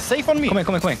 Come in.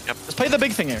 Come in. Yep. Let's play the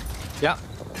big thing here. Yeah.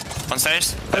 On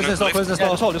stairs? Close this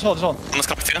door. Just hold. Almost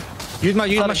got it. Use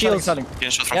my shields. Getting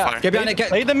shots from fire. Get behind it.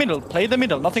 Play the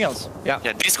middle. Nothing else. Yeah,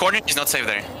 this corner is not safe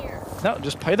there. No,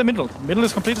 just play the middle. Middle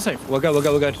is completely safe. We're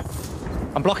good.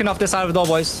 I'm blocking off this side of the door,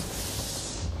 boys.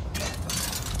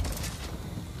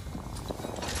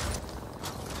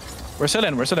 We're still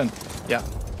in. Yeah.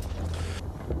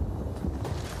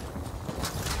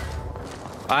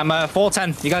 I'm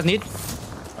 410. You guys need?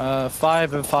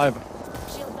 5 and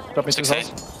 5. Dropping 6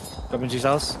 cells. Dropping 2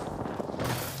 cells.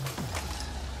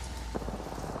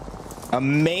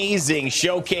 Amazing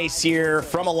showcase here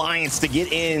from Alliance to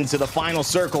get into the final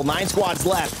circle. 9 squads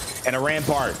left and a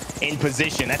Rampart in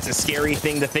position. That's a scary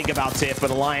thing to think about, Tiff,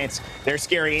 but Alliance, they're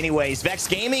scary anyways. Vex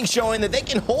Gaming showing that they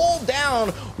can hold down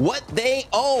what they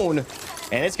own,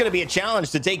 and it's going to be a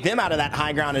challenge to take them out of that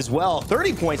high ground as well.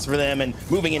 30 points for them and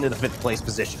moving into the 5th place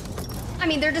position. I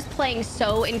mean, they're just playing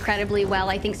so incredibly well.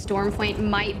 I think Stormpoint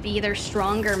might be their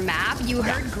stronger map. You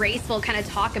heard Graceful kind of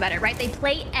talk about it, right? They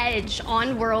play Edge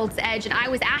on World's Edge, and I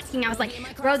was asking, I was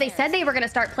like, bro, they said they were going to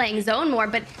start playing Zone more,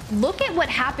 but look at what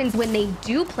happens when they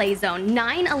do play Zone.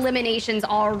 9 eliminations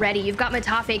already. You've got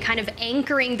Matafe kind of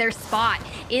anchoring their spot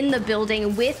in the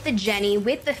building with the Jenny,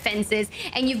 with the fences,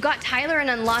 and you've got Tyler and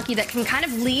Unlucky that can kind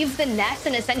of leave the nest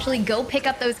and essentially go pick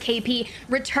up those KP,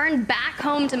 return back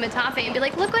home to Matafe and be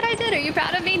like, look what I did. Are you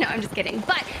proud of me? No, I'm just kidding.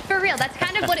 But for real, that's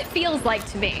kind of what it feels like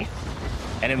to me.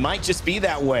 And it might just be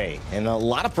that way. And a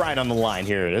lot of pride on the line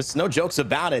here. There's no jokes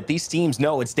about it. These teams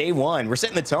know it's day one. We're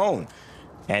setting the tone.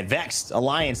 And Vex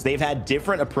Alliance, they've had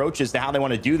different approaches to how they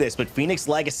want to do this, but Phoenix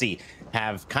Legacy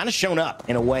have kind of shown up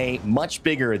in a way much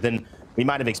bigger than we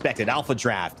might have expected. Alpha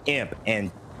Draft, Imp,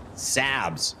 and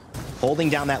Sabs holding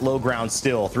down that low ground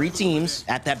still. 3 teams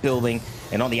at that building,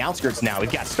 and on the outskirts now,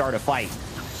 we've got Start a Fight.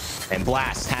 And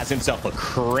Blast has himself a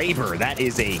Kraber. That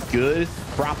is a good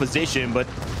proposition, but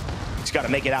he's got to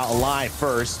make it out alive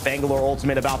first. Bangalore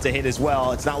ultimate about to hit as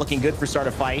well. It's not looking good for Start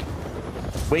a Fight.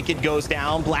 Wicked goes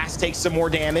down. Blast takes some more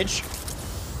damage.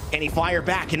 Can he fire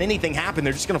back? Can anything happen?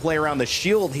 They're just going to play around the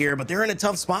shield here, but they're in a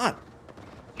tough spot.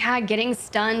 Yeah, getting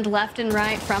stunned left and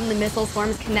right from the missile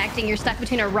swarms connecting. You're stuck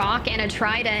between a rock and a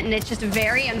trident, and it's just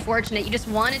very unfortunate. You just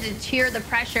wanted to cheer the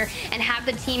pressure and have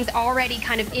the teams already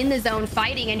kind of in the zone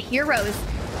fighting, and Heroes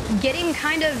getting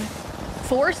kind of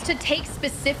forced to take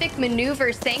specific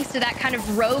maneuvers thanks to that kind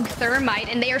of rogue thermite,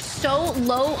 and they are so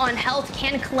low on health.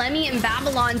 Can Clemmy and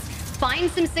Babylon's find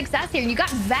some success here? You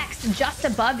got Vex just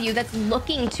above you that's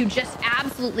looking to just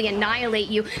absolutely annihilate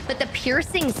you, but the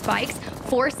piercing spikes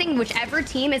forcing whichever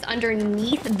team is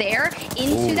underneath there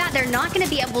into that. They're not going to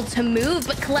be able to move,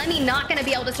 but Clemmy not going to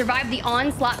be able to survive the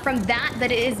onslaught from that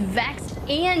it is Vex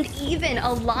and even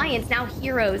Alliance. Now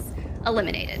Heroes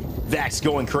eliminated. Vex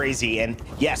going crazy, and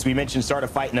yes, we mentioned Start a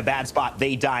Fight in a bad spot.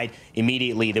 They died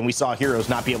immediately. Then we saw Heroes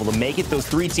not be able to make it. Those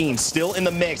 3 teams still in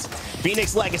the mix.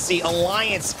 Phoenix Legacy,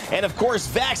 Alliance, and of course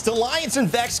Vex. Alliance and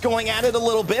Vex going at it a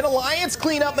little bit. Alliance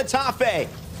clean up Matafe,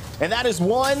 and that is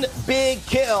 1 big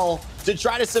kill to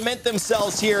try to cement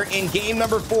themselves here in game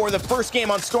number 4, the first game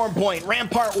on Stormpoint.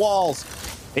 Rampart Walls,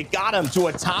 it got them to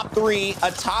a top 3, a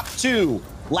top 2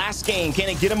 last game. Can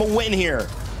it get them a win here?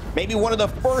 Maybe one of the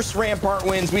first Rampart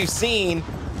wins we've seen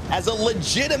as a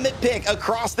legitimate pick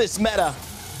across this meta.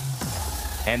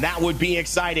 And that would be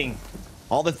exciting.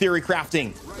 All the theory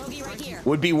crafting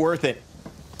would be worth it.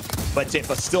 But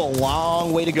Tifa, still a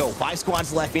long way to go. 5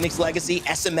 squads left. Phoenix Legacy,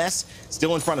 SMS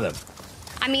still in front of them.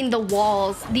 I mean, the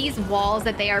walls, these walls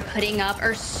that they are putting up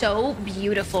are so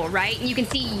beautiful, right? And you can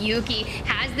see Yuki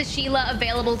has the Sheila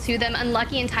available to them.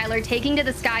 Unlucky and Tyler taking to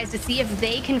the skies to see if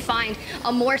they can find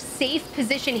a more safe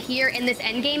position here in this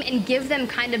endgame and give them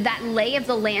kind of that lay of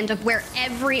the land of where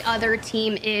every other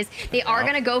team is. They are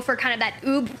going to go for kind of that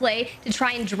oob play to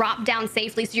try and drop down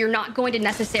safely, so you're not going to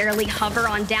necessarily hover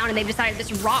on down, and they've decided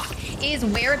this rock is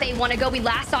where they want to go. We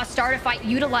last saw Start a Fight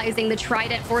utilizing the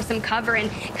trident for some cover and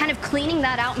kind of cleaning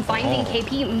that out, and finding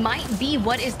KP might be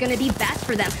what is going to be best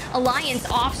for them. Alliance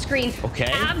off screen,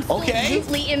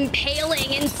 absolutely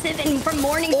impaling, and Sivin from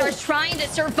Morningstar trying to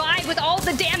survive with all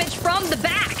the damage from the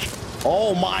back.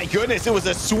 Oh my goodness, it was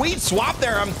a sweet swap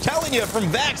there, I'm telling you, from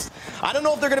Vex. I don't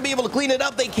know if they're going to be able to clean it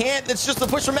up. They can't. It's just a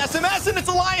push from SMS, and it's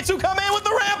Alliance who come in with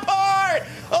the Rampart.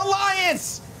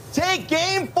 Alliance take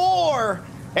game 4,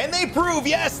 and they prove,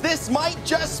 yes, this might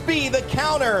just be the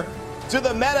counter to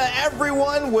the meta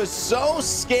everyone was so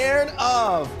scared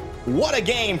of. What a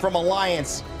game from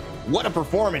Alliance. What a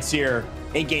performance here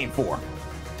in game 4.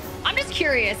 I'm just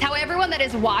curious how everyone that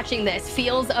is watching this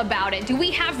feels about it. Do we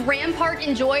have Rampart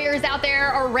enjoyers out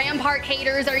there or Rampart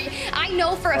haters? I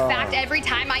know for a fact every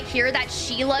time I hear that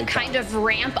Sheila kind of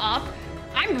ramp up,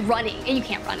 I'm running, and you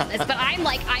can't run on this, but I'm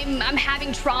like, I'm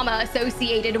having trauma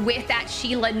associated with that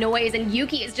Sheila noise, and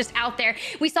Yuki is just out there.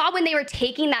 We saw when they were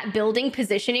taking that building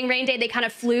positioning, Rain Day, they kind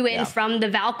of flew in from the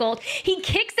Valcolt. He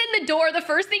kicks in the door. The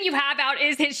first thing you have out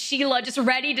is his Sheila just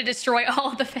ready to destroy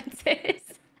all the fences.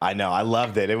 I know, I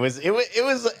loved it. It was,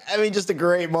 I mean, just a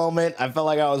great moment. I felt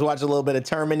like I was watching a little bit of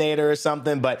Terminator or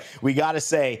something, but we got to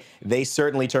say, they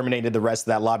certainly terminated the rest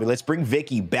of that lobby. Let's bring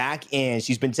Vicky back in.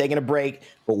 She's been taking a break,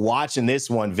 but watching this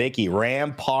one, Vicky,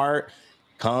 Rampart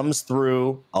comes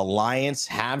through. Alliance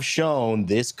have shown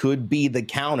this could be the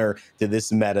counter to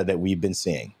this meta that we've been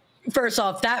seeing. First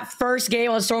off, that first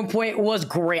game on Storm Point was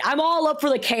great. I'm all up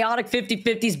for the chaotic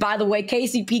 50-50s, by the way.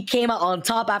 KCP came out on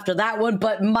top after that one,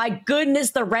 but my goodness,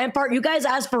 the Rampart. You guys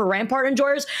asked for Rampart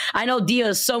enjoyers. I know Dia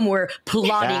is somewhere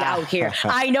plotting out here.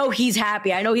 I know he's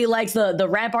happy. I know he likes the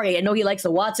Rampart. I know he likes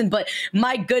the Watson, but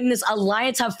my goodness,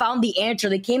 Alliance have found the answer.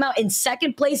 They came out in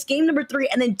second place, game number 3,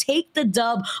 and then take the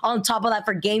dub on top of that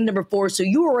for game number 4. So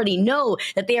you already know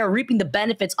that they are reaping the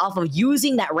benefits off of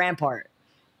using that Rampart.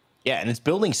 Yeah, and it's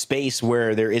building space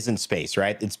where there isn't space,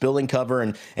 right? It's building cover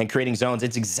and creating zones.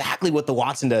 It's exactly what the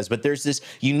Watson does, but there's this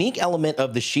unique element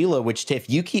of the Sheila, which, Tiff,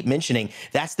 you keep mentioning.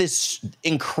 That's this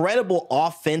incredible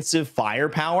offensive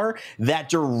firepower that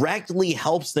directly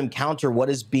helps them counter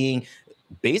what is being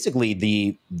basically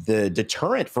the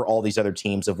deterrent for all these other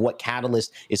teams of what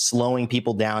Catalyst is slowing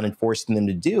people down and forcing them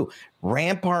to do.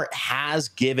 Rampart has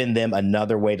given them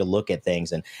another way to look at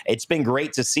things, and it's been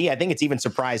great to see. I think it's even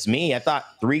surprised me. I thought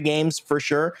 3 games for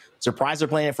sure. Surprised they're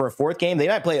playing it for a 4th game. They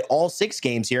might play it all 6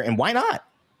 games here, and why not?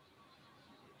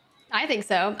 I think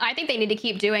so. I think they need to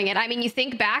keep doing it. I mean, you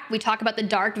think back, we talk about the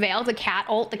Dark Veil, the cat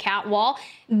ult, the cat wall.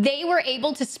 They were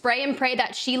able to spray and pray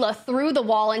that Sheila through the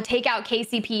wall and take out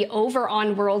KCP over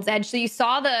on World's Edge. So you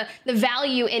saw the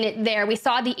value in it there. We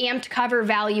saw the amped cover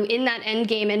value in that end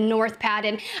game in North Pad.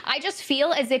 And I just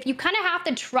feel as if you kind of have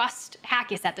to trust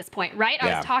Hackis at this point, right? Yeah.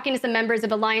 I was talking to some members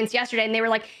of Alliance yesterday, and they were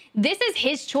like, this is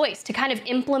his choice to kind of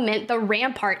implement the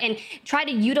Rampart and try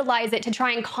to utilize it to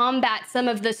try and combat some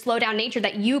of the slowdown nature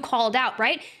that you called out,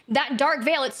 right? That Dark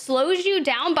Veil, it slows you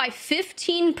down by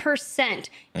 15%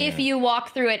 if you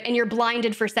walk through it and you're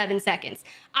blinded for 7 seconds.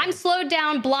 I'm slowed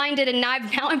down, blinded, and now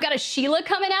I've got a Sheila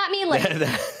coming at me. Like,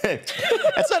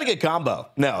 that's not a good combo.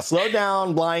 No, slowed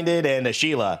down, blinded, and a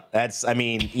Sheila. That's, I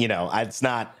mean, you know, it's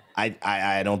not.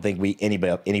 I don't think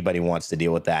anybody wants to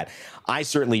deal with that. I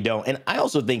certainly don't. And I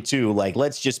also think too, like,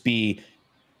 let's just be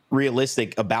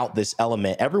realistic about this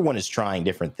element. Everyone is trying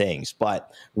different things,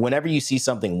 but whenever you see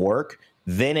something work,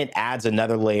 then it adds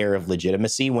another layer of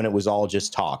legitimacy. When it was all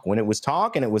just talk, when it was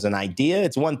talk and it was an idea,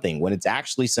 it's one thing. When it's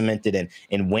actually cemented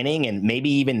in winning, and maybe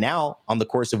even now on the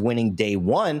course of winning day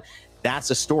 1,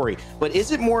 that's a story. But is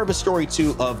it more of a story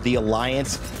too of the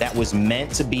Alliance that was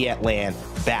meant to be at LAN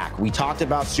back? We talked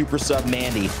about Super Sub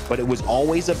Mandy, but it was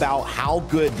always about how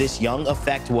good this young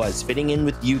Effect was, fitting in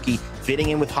with Yuki, fitting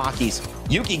in with Hockeys.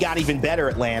 Yuki got even better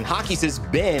at LAN. Hockeys has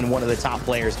been one of the top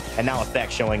players, and now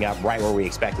Effect showing up right where we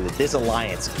expected it. This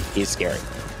Alliance is scary.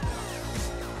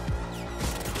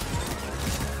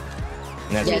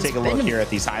 And as we take a look here at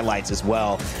these highlights as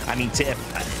well, I mean, Tiff,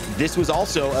 this was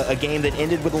also a game that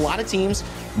ended with a lot of teams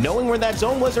knowing where that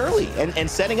zone was early and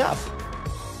setting up.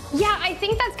 Yeah, I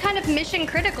think that's kind of mission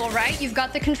critical, right? You've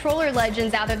got the controller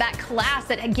legends out there, that class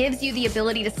that gives you the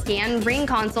ability to scan ring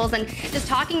consoles. And just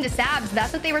talking to Sabs,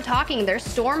 that's what they were talking. Their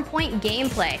Storm Point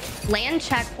gameplay, land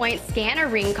checkpoint, scan a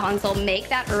ring console, make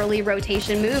that early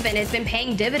rotation move. And it's been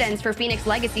paying dividends for Phoenix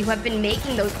Legacy, who have been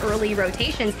making those early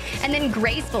rotations. And then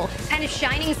Graceful, kind of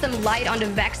shining some light onto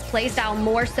Vex playstyle,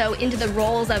 more so into the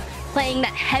roles of playing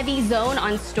that heavy zone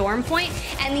on Storm Point,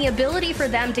 and the ability for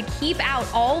them to keep out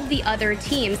all the other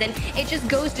teams. And it just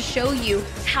goes to show you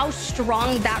how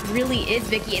strong that really is,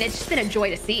 Vicky, and it's just been a joy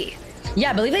to see.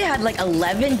 Yeah, I believe they had like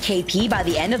 11 KP by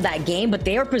the end of that game, but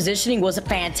their positioning was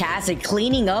fantastic,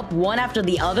 cleaning up one after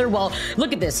the other. Well,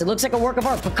 look at this. It looks like a work of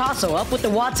art. Picasso up with the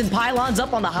Watson pylons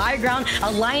up on the high ground.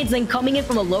 Alliance then coming in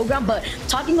from the low ground. But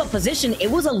talking about position, it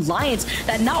was Alliance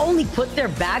that not only put their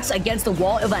backs against the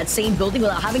wall of that same building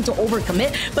without having to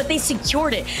overcommit, but they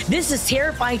secured it. This is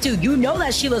terrifying too. You know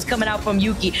that Sheila's coming out from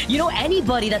Yuki. You know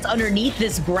anybody that's underneath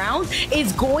this ground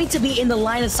is going to be in the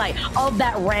line of sight of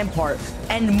that Rampart.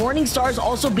 And Morningstar's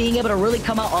also being able to really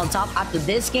come out on top after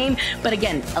this game. But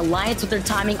again, Alliance with their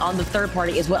timing on the third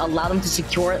party is what allowed them to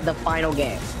secure the final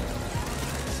game.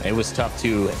 It was tough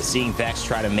too, seeing Vex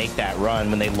try to make that run.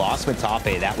 When they lost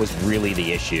Matape, that was really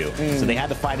the issue. So they had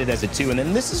to fight it as a 2. And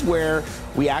then this is where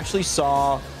we actually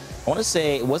saw, I want to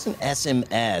say it wasn't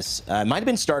SMS. It might have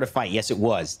been Start a Fight. Yes, it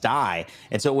was. Die.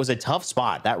 And so it was a tough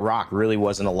spot. That rock really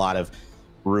wasn't a lot of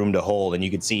room to hold. And you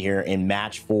can see here in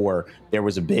match 4, there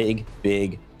was a big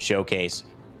showcase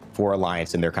for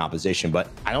Alliance in their composition. But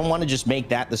I don't want to just make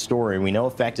that the story. We know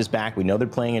Effect is back. We know they're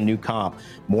playing a new comp.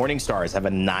 Morning Stars have a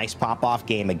nice pop-off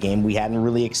game, a game we hadn't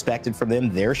really expected from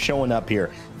them. They're showing up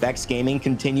here. Vex Gaming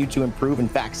continued to improve. In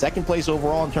fact, second place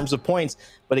overall in terms of points.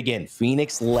 But again,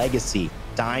 Phoenix Legacy,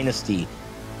 Dynasty,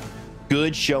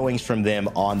 good showings from them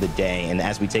on the day. And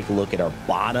as we take a look at our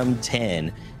bottom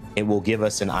 10, it will give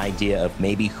us an idea of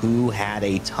maybe who had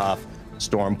a tough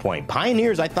Storm Point.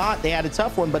 Pioneers, I thought they had a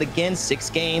tough one, but again,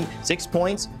 6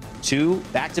 points, 2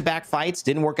 back-to-back fights.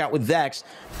 Didn't work out with Vex,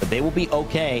 but they will be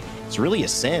okay. It's really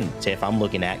Ascend, Tiff, I'm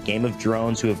looking at. Game of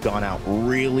Drones, who have gone out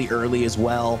really early as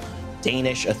well.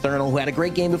 Danish, Eternal, who had a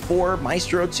great game before.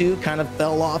 Maestro, too, kind of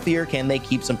fell off here. Can they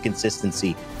keep some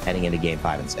consistency heading into game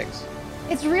 5 and 6?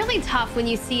 It's really tough when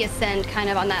you see Ascend kind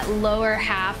of on that lower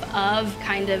half of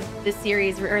kind of the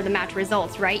series or the match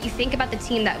results, right? You think about the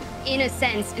team that, in a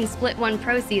sense, in Split 1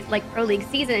 Pro League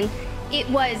season, it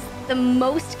was the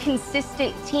most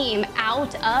consistent team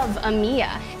out of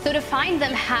EMEA. So to find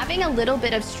them having a little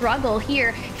bit of struggle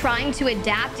here, trying to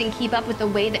adapt and keep up with the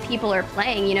way that people are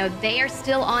playing, you know, they are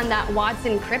still on that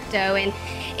Watson crypto, and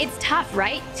it's tough,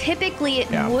 right? Typically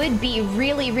it would be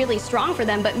really, really strong for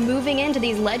them, but moving into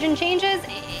these legend changes,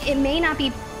 it may not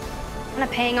be kind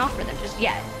of paying off for them just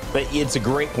yet. But it's a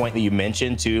great point that you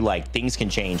mentioned too, like things can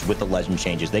change with the legend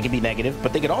changes. They can be negative,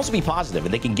 but they could also be positive,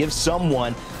 and they can give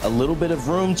someone a little bit of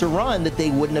room to run that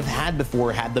they wouldn't have had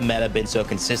before had the meta been so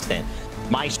consistent.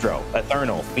 Maestro,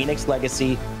 Eternal, Phoenix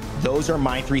Legacy, those are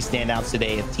my 3 standouts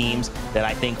today of teams that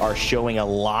I think are showing a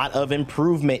lot of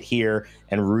improvement here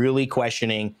and really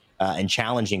questioning and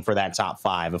challenging for that top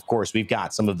 5. Of course, we've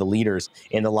got some of the leaders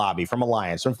in the lobby, from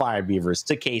Alliance, from Fire Beavers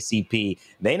to KCP.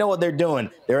 They know what they're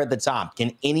doing. They're at the top.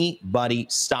 Can anybody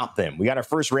stop them? We got our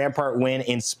first Rampart win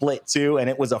in Split 2, and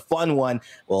it was a fun one.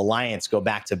 Will Alliance go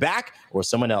back-to-back, or will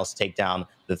someone else take down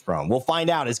the throne? We'll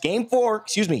find out as game 4,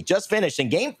 just finished,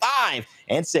 and game 5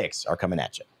 and 6 are coming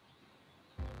at you.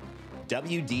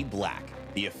 WD Black,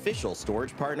 the official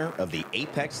storage partner of the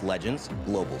Apex Legends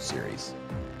Global Series.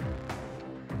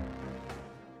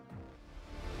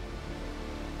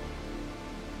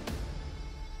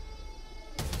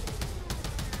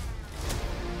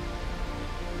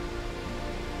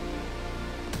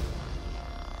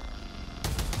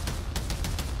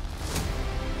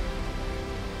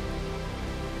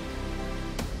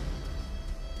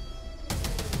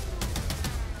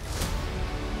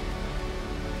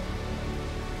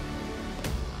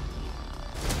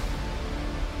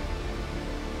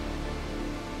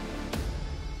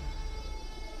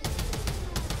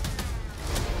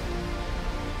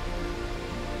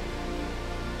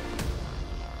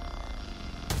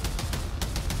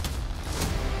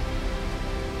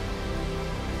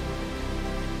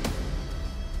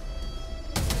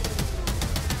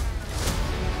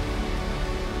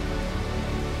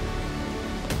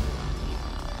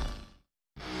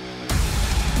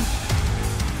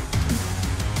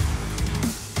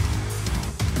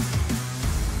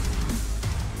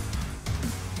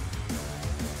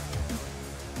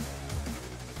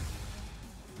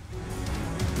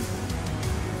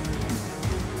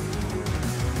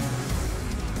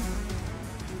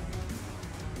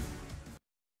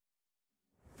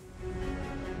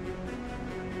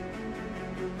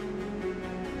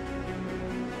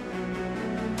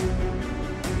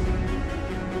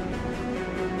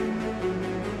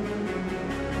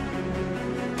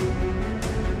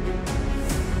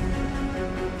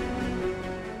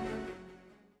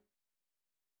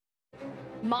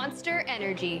 Monster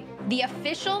Energy, the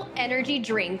official energy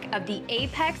drink of the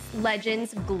Apex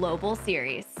Legends Global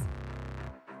Series.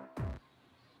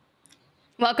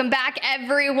 Welcome back,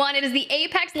 everyone. It is the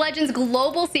Apex Legends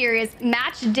Global Series,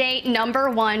 match day number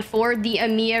 1 for the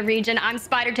EMEA region. I'm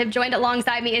SpiderTip, joined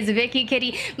alongside me is Vicky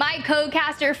Kitty, my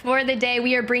co-caster for the day.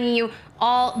 We are bringing you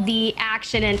all the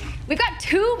action, and we've got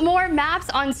 2 more maps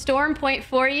on Storm Point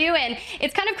for you, and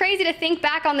it's kind of crazy to think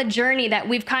back on the journey that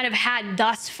we've kind of had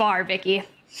thus far, Vicky.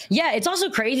 Yeah, it's also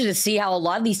crazy to see how a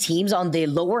lot of these teams on the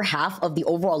lower half of the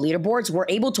overall leaderboards were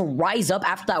able to rise up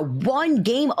after that 1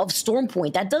 game of Storm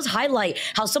Point. That does highlight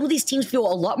how some of these teams feel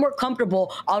a lot more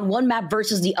comfortable on one map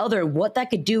versus the other, and what that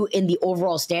could do in the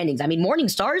overall standings. I mean, Morning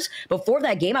Stars, before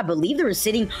that game, I believe they were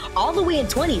sitting all the way in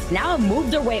 20th. Now have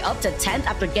moved their way up to 10th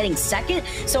after getting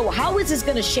 2nd. So how is this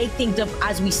going to shake things up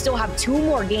as we still have 2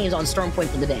 more games on Storm Point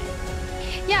for the day?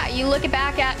 Yeah, you look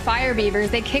back at Fire Beavers,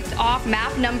 they kicked off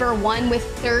map number 1 with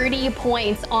 30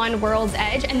 points on World's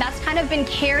Edge, and that's kind of been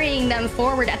carrying them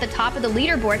forward at the top of the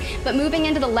leaderboard. But moving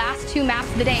into the last 2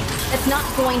 maps of the day, that's not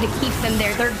going to keep them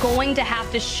there. They're going to have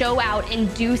to show out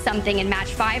and do something in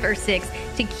match 5 or 6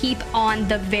 to keep on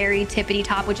the very tippity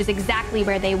top, which is exactly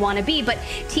where they want to be. But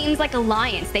teams like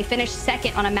Alliance, they finished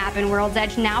 2nd on a map in World's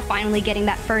Edge, now finally getting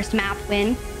that first map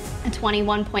win. A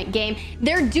 21-point game.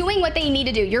 They're doing what they need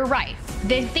to do. You're right.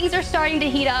 Things are starting to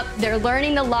heat up. They're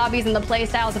learning the lobbies and the play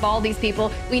styles of all these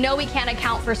people. We know we can't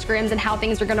account for scrims and how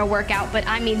things are going to work out, but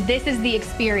I mean, this is the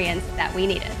experience that we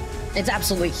needed. It's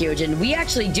absolutely huge, and we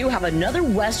actually do have another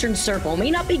western circle. May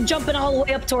not be jumping all the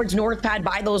way up towards North Pad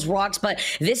by those rocks, but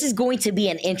this is going to be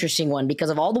an interesting one because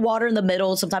of all the water in the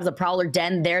middle. Sometimes the Prowler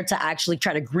Den there to actually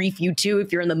try to grief you too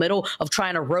if you're in the middle of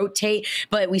trying to rotate.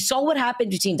 But we saw what happened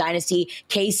between Dynasty,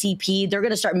 KCP. They're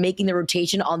going to start making the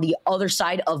rotation on the other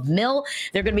side of Mill.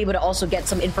 They're going to be able to also get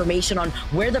some information on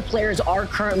where the players are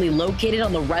currently located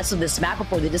on the rest of this map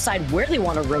before they decide where they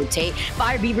want to rotate.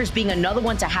 Fire Beavers being another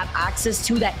one to have access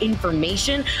to that information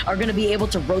are going to be able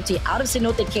to rotate out of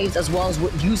Cenote Caves as well as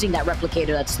using that replicator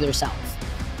that's to their south.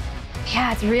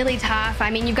 Yeah, it's really tough.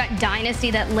 I mean, you've got Dynasty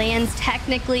that lands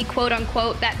technically, quote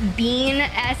unquote, that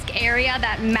bean-esque area,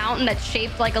 that mountain that's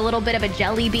shaped like a little bit of a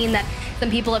jelly bean that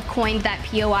some people have coined that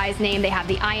POI's name. They have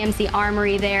the IMC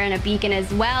Armory there and a beacon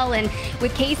as well. And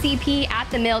with KCP at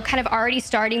the mill kind of already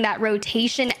starting that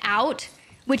rotation out,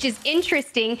 which is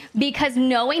interesting because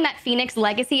knowing that Phoenix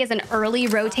Legacy is an early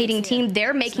rotating team,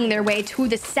 they're making their way to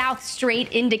the south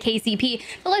straight into KCP.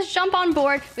 But let's jump on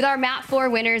board with our map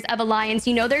 4 winners of Alliance.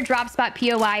 You know their drop spot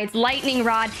POI, it's Lightning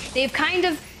Rod. They've kind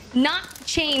of not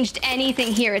changed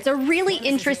anything here. It's a really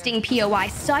interesting POI,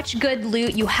 such good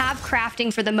loot. You have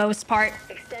crafting for the most part.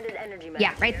 Extended energy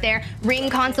yeah, right there. Ring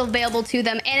console available to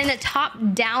them. And in a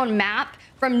top-down map,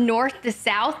 from north to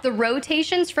south, the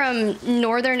rotations from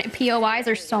northern POIs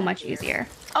are so much easier.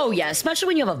 Oh yeah, especially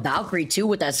when you have a Valkyrie too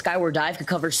with that Skyward Dive, could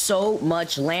cover so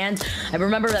much land. I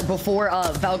remember that before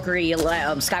Valkyrie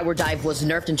Skyward Dive was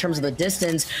nerfed in terms of the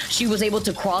distance, she was able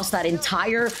to cross that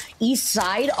entire east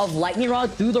side of Lightning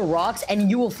Rod through the rocks, and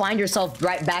you will find yourself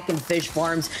right back in fish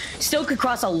farms. Still could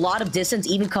cross a lot of distance,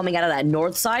 even coming out of that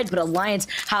north side, but Alliance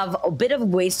have a bit of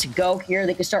ways to go here.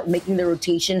 They can start making the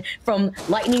rotation from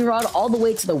Lightning Rod all the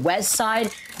way to the west side.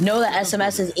 Know that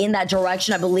SMS is in that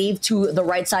direction, I believe, to the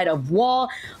right side of Wall.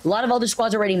 A lot of other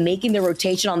squads already making their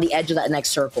rotation on the edge of that next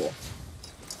circle.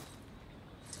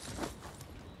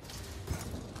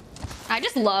 I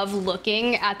just love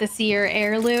looking at the Seer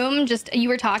heirloom. Just, you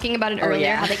were talking about it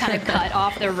earlier, how they kind of cut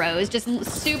off the rows. Just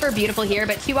super beautiful here,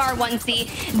 but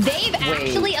 2R1C, they've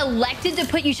actually elected to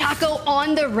put Yushako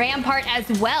on the rampart as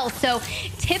well. So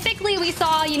typically we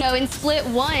saw, you know, in split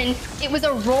 1, it was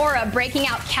Aurora breaking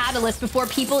out Catalyst before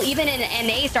people even in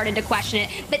NA started to question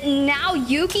it. But now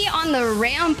Yuki on the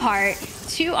rampart,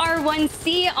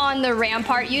 2R1C on the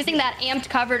rampart, using that amped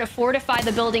cover to fortify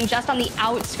the building just on the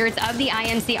outskirts of the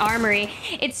IMC Armory.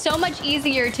 It's so much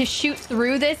easier to shoot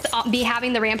through this, be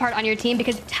having the rampart on your team,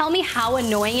 because tell me how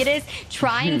annoying it is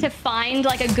trying to find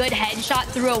like a good headshot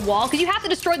through a wall, because you have to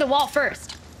destroy the wall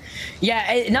first.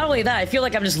 Yeah, not only that, I feel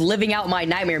like I'm just living out my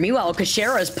nightmare. Meanwhile,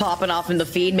 Kashera is popping off in the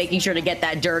feed, making sure to get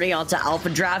that dirty onto Alpha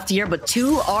Draft here. But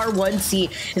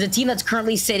 2R1C is a team that's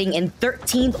currently sitting in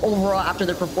 13th overall after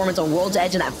their performance on World's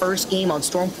Edge in that first game on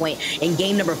Stormpoint in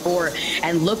game number 4.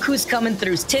 And look who's coming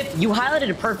through. Tiff, you highlighted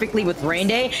it perfectly with Rain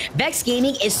Day. Vex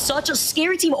Gaming is such a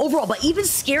scary team overall, but even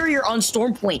scarier on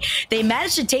Stormpoint. They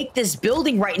managed to take this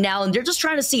building right now, and they're just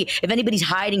trying to see if anybody's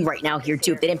hiding right now here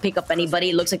too. If they didn't pick up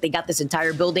anybody, it looks like they got this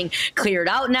entire building cleared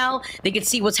out now. They could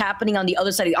see what's happening on the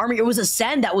other side of the army. It was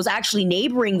Ascend that was actually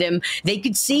neighboring them. They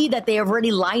could see that they have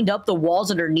already lined up the walls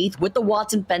underneath with the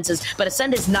Watson fences, but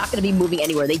Ascend is not going to be moving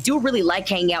anywhere. They do really like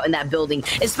hanging out in that building,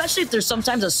 especially if there's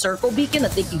sometimes a circle beacon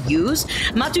that they could use.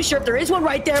 I'm not too sure if there is one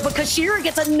right there, but Kashira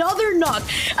gets another knock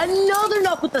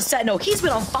with the Sentinel. He's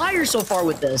been on fire so far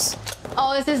with this.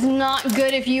 Oh, this is not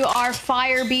good if you are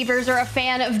Fire Beavers or a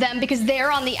fan of them, because they're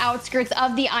on the outskirts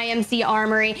of the IMC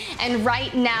Armory. And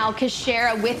right now,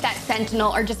 Kashera with that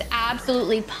Sentinel are just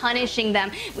absolutely punishing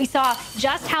them. We saw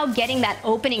just how getting that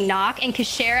opening knock, and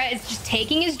Kashera is just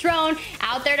taking his drone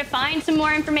out there to find some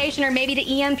more information, or maybe to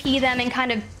EMP them and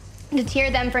kind of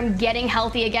deter them from getting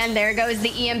healthy again. There goes the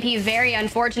EMP, very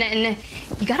unfortunate. And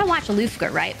you gotta watch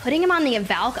Lufka, right? Putting him on the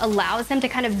Valk allows him to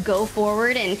kind of go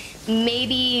forward and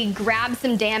maybe grab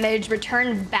some damage,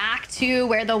 return back to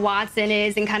where the Watson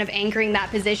is and kind of anchoring that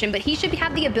position. But he should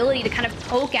have the ability to kind of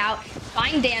poke out,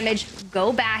 find damage,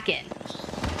 go back in.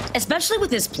 Especially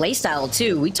with his playstyle,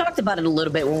 too. We talked about it a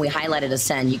little bit when we highlighted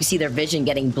Ascend. You can see their vision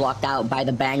getting blocked out by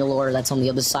the Bangalore that's on the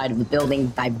other side of the building,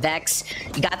 by Vex.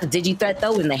 You got the Digi-threat,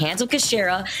 though, in the hands of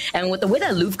Kashera. And with the way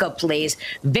that Lufka plays,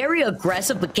 very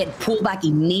aggressive, but get pulled back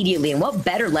immediately. And what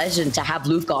better legend to have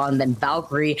Lufka on than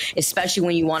Valkyrie, especially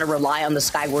when you want to rely on the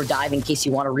Skyward Dive in case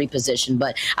you want to reposition.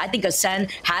 But I think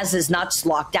Ascend has this not just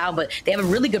locked down, but they have a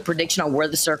really good prediction on where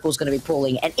the circle is going to be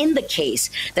pulling. And in the case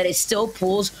that it still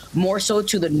pulls more so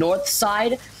to the north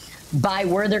side by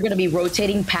where they're going to be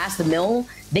rotating past the mill,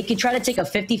 they could try to take a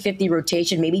 50-50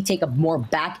 rotation, maybe take a more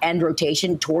back-end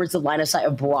rotation towards the line of sight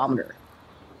of Barometer.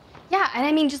 Yeah, and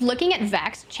I mean, just looking at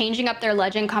Vex, changing up their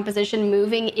legend composition,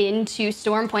 moving into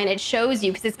Stormpoint, it shows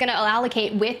you, because it's going to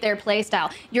allocate with their playstyle.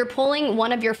 You're pulling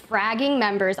one of your fragging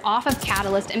members off of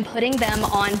Catalyst and putting them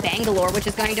on Bangalore, which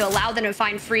is going to allow them to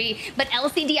find free. But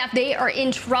LCDF, they are in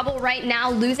trouble right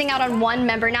now, losing out on one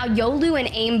member. Now, Yolu and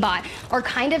Aimbot are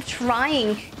kind of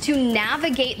trying to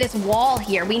navigate this wall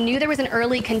here. We knew there was an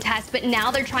early contest, but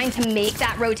now they're trying to make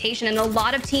that rotation, and a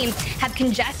lot of teams have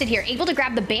congested here, able to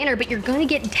grab the banner, but you're going to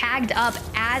get tagged up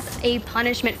as a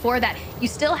punishment for that. You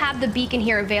still have the beacon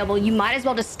here available. You might as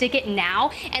well just stick it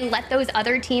now and let those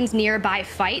other teams nearby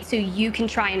fight so you can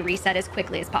try and reset as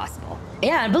quickly as possible.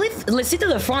 Yeah, I believe Lecita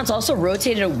de France also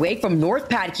rotated away from North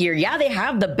Pad here. Yeah, they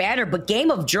have the banner, but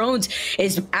Game of Drones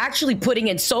is actually putting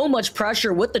in so much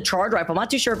pressure with the charge rifle. I'm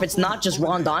not too sure if it's not just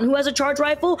Rondon who has a charge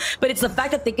rifle, but it's the fact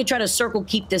that they can try to circle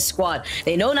keep this squad.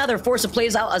 They know now they're forced to play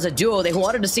out as a duo. They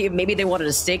wanted to see if maybe they wanted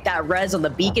to stake that res on the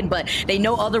beacon, but they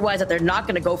know otherwise that they're not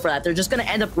going to go for that. They're just going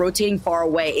to end up rotating far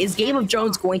away. Is Game of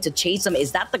Drones going to chase them?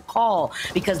 Is that the call?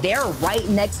 Because they're right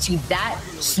next to that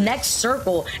next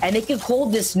circle, and they can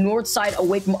hold this north side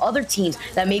away from other teams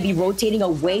that may be rotating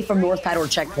away from North Pad or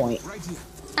Checkpoint.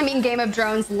 I mean, Game of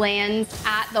Drones lands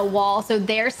at the wall, so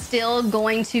they're still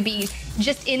going to be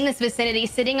just in this vicinity,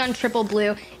 sitting on triple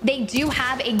blue. They do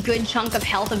have a good chunk of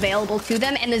health available to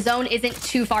them, and the zone isn't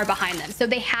too far behind them. So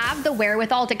they have the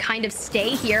wherewithal to kind of stay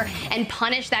here and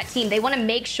punish that team. They want to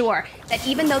make sure that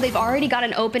even though they've already got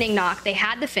an opening knock, they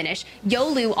had the finish.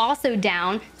 Yolu also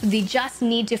down, so they just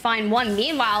need to find one.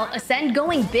 Meanwhile, Ascend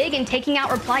going big and taking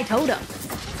out Reply Totem.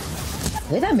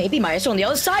 That may be Maestro on the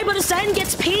other side, but Ascend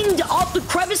gets pinged off the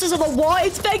crevices of the wall.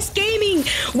 It's Vex Gaming.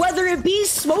 Whether it be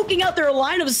smoking out their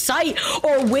line of sight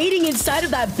or waiting inside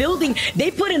of that building,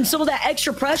 they put in some of that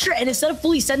extra pressure, and instead of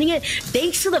fully sending it,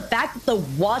 thanks to the fact that the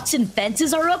Watson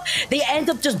fences are up, they end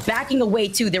up just backing away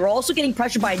too. They were also getting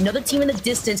pressured by another team in the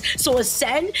distance, so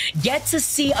Ascend gets to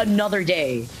see another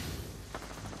day.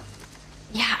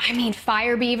 Yeah, I mean,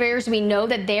 Fire Beavers, we know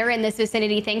that they're in this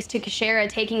vicinity thanks to Kashera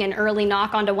taking an early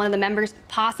knock onto one of the members,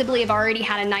 possibly have already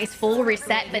had a nice full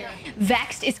reset, but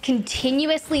Vex is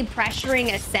continuously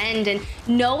pressuring Ascend, and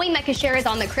knowing that Kashera is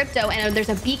on the crypto and there's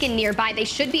a beacon nearby, they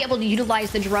should be able to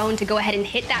utilize the drone to go ahead and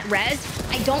hit that res.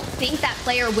 I don't think that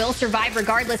player will survive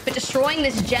regardless, but destroying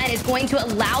this gen is going to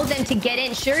allow them to get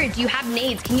in. Sure, do you have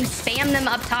nades? Can you spam them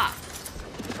up top?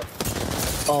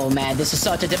 Oh man, this is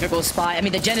such a difficult spot. I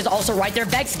mean, the gen is also right there.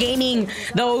 Vex Gaming,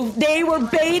 though, they were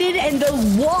baited, and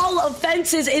the wall of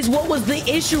fences is what was the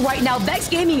issue right now. Vex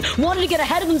Gaming wanted to get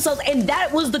ahead of themselves, and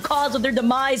that was the cause of their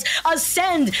demise.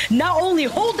 Ascend not only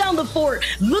hold down the fort,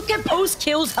 look at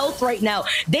post-kill's health right now.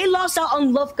 They lost out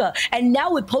on Lufka, and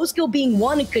now with post-kill being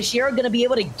won and Kashera going to be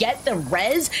able to get the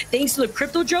res thanks to the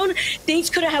crypto drone,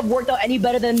 things couldn't have worked out any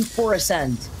better than for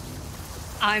Ascend.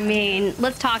 I mean,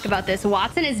 let's talk about this.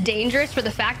 Watson is dangerous for the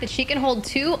fact that she can hold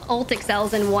 2 ult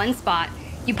excels in one spot.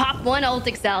 You pop one ult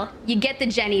excel, you get the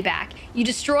Jenny back. You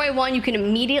destroy one, you can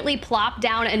immediately plop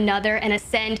down another and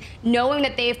Ascend, knowing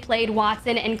that they've played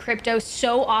Watson and Crypto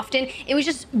so often. It was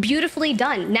just beautifully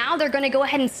done. Now they're going to go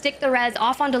ahead and stick the res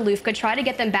off onto Lufka, try to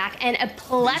get them back, and a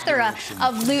plethora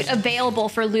of loot available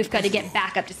for Lufka to get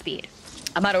back up to speed.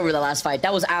 I'm not over the last fight.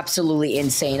 That was absolutely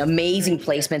insane. Amazing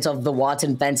placements of the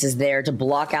Watson fences there to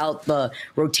block out the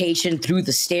rotation through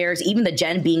the stairs, even the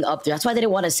gen being up there. That's why they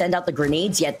didn't want to send out the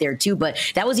grenades yet there too, but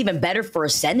that was even better for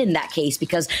Ascend in that case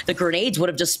because the grenades would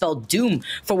have just spelled doom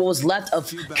for what was left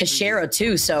of Kashera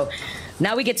too. So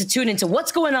now we get to tune into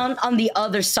what's going on the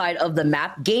other side of the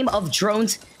map. Game of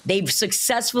Drones, they've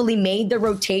successfully made the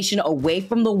rotation away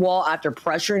from the wall after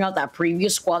pressuring out that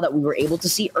previous squad that we were able to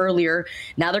see earlier.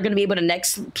 Now they're going to be able to next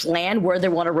plan where they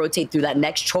want to rotate through that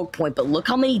next choke point. But look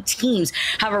how many teams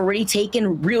have already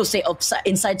taken real estate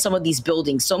inside some of these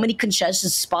buildings. So many congested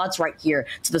spots right here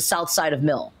to the south side of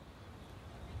Mill.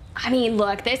 I mean,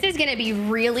 look, this is going to be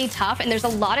really tough, and there's a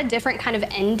lot of different kind of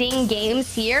ending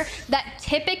games here that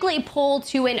typically pull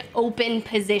to an open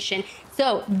position. So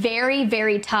So very,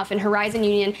 very tough. In Horizon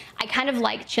Union, I kind of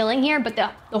like chilling here, but the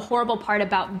horrible part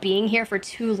about being here for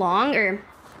too long, or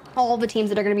all the teams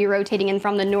that are going to be rotating in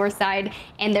from the north side,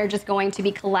 and they're just going to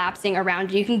be collapsing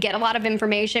around you. You can get a lot of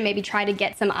information, maybe try to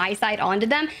get some eyesight onto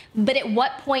them, but at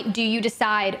what point do you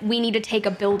decide we need to take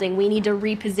a building, we need to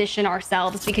reposition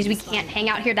ourselves because we can't hang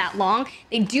out here that long?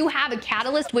 They do have a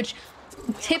catalyst, which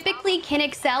typically can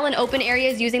excel in open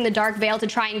areas using the Dark Veil to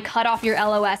try and cut off your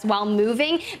LOS while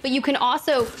moving, but you can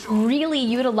also really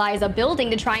utilize a building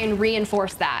to try and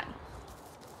reinforce that.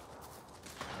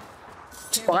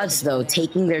 Squads, though,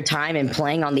 taking their time and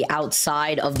playing on the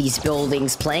outside of these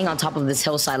buildings, playing on top of this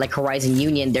hillside like Horizon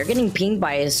Union. They're getting pinged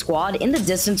by a squad in the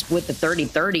distance with the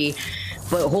 30-30,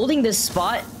 but holding this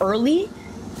spot early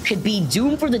could be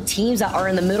doomed for the teams that are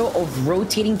in the middle of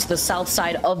rotating to the south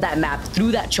side of that map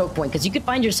through that choke point, because you could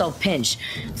find yourself pinched.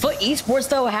 Foot Esports,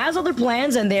 though, has other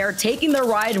plans, and they're taking their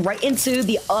ride right into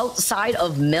the outside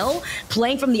of Mill,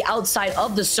 playing from the outside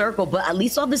of the circle, but at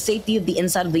least on the safety of the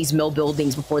inside of these Mill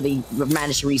buildings before they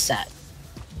manage to reset.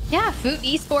 Yeah, Foot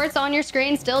Esports on your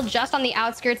screen, still just on the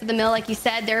outskirts of the Mill. Like you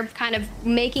said, they're kind of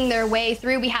making their way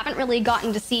through. We haven't really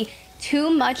gotten to see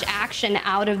too much action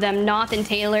out of them. Noth and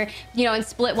Taylor, you know, in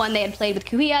split 1, they had played with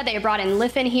Kuya. They brought in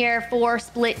Liffen here for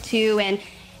split 2, and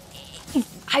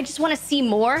I just want to see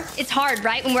more. It's hard,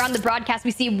 right? When we're on the broadcast, we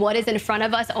see what is in front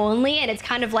of us only, and it's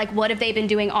kind of like, what have they been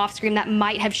doing off screen that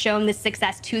might have shown this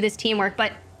success to this teamwork?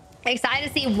 But excited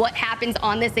to see what happens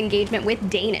on this engagement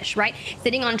with Danish, right?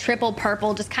 Sitting on triple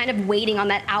purple, just kind of waiting on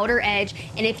that outer edge.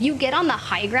 And if you get on the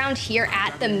high ground here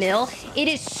at the Mill, it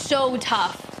is so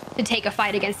tough to take a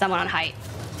fight against someone on height.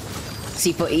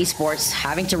 Foot Esports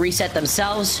having to reset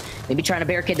themselves, maybe trying to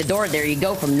barricade the door. There you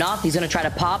go from Noth. He's going to try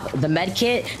to pop the med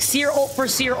kit. Seer ult for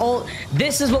Seer ult.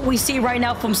 This is what we see right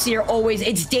now from Seer always.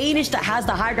 It's Danish that has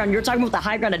the high ground. You're talking about the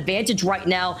high ground advantage right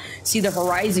now. See the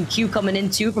Horizon Q coming in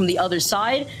too from the other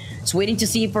side. Just waiting to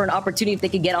see for an opportunity if they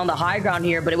could get on the high ground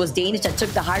here, but it was Danish that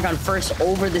took the high ground first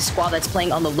over the squad that's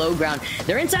playing on the low ground.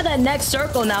 They're inside that next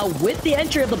circle now with the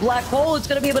entry of the black hole. It's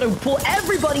going to be able to pull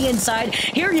everybody inside.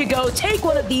 Here you go. Take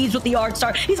one of these with the Arc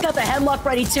Star. He's got the Hemlock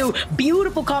ready too.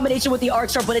 Beautiful combination with the Arc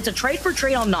Star, but it's a trade for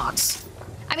trade on Nox.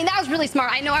 I mean, that was really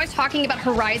smart. I know I was talking about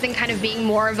Horizon kind of being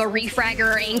more of a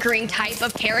refragger or anchoring type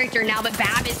of character now, but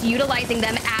Bab is utilizing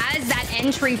them as that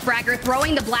entry fragger,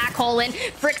 throwing the black hole in.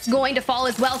 Frick's going to fall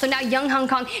as well. So now Young Hong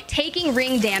Kong taking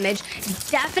ring damage,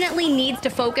 definitely needs to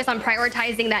focus on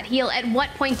prioritizing that heal. At what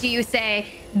point do you say,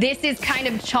 this is kind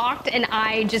of chalked and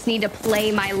I just need to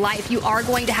play my life? You are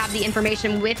going to have the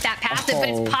information with that passive, but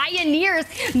it's Pioneers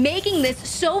making this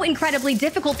so incredibly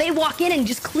difficult. They walk in and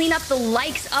just clean up the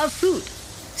likes of Food.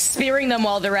 Spearing them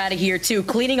while they're out of here too,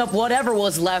 cleaning up whatever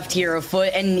was left here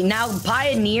afoot. And now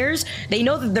Pioneers, they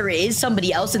know that there is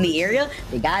somebody else in the area.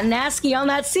 They got Nasky on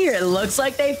that Seer. It looks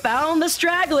like they found the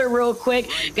straggler real quick.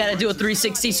 Gotta do a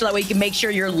 360 so that way you can make sure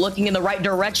you're looking in the right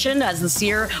direction as the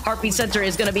Seer Heartbeat Center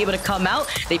is gonna be able to come out.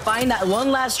 They find that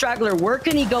one last straggler. Where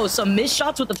can he go? Some missed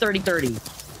shots with the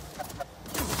 30-30.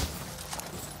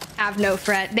 Have no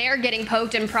fret. They're getting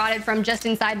poked and prodded from just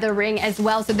inside the ring as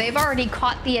well, so they've already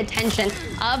caught the attention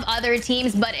of other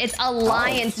teams, but it's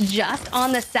Alliance just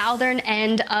on the southern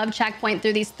end of checkpoint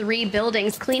through these 3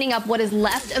 buildings, cleaning up what is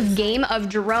left of game of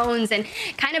drones and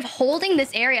kind of holding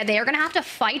this area. They are going to have to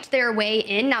fight their way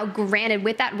in. Now, granted,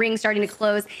 with that ring starting to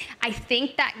close, I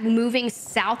think that moving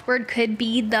southward could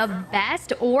be the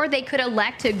best, or they could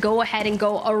elect to go ahead and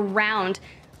go around.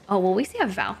 Oh, will we see a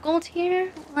Valk gold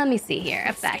here? Let me see here.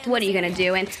 Effect, what are you going to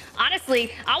do? And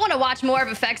honestly, I want to watch more of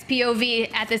Effect's POV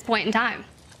at this point in time.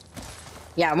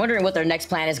 Yeah, I'm wondering what their next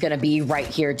plan is going to be right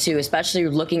here, too, especially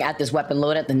looking at this weapon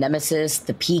load at the Nemesis,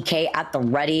 the PK at the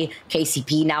ready,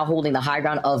 KCP now holding the high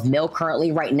ground of Mill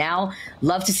currently right now.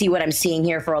 Love to see what I'm seeing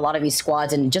here for a lot of these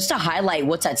squads. And just to highlight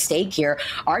what's at stake here,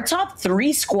 our top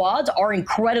 3 squads are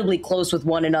incredibly close with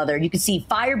one another. You can see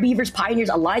Fire Beavers, Pioneers,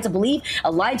 Alliance, I believe.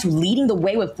 Alliance leading the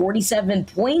way with 47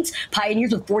 points,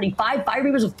 Pioneers with 45, Fire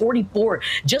Beavers with 44.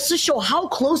 Just to show how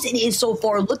close it is so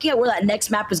far, looking at where that next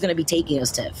map is going to be taking us,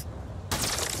 Tiff.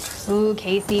 Ooh,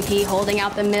 KCP holding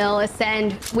out the Mill.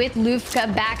 Ascend with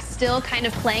Lufka back, still kind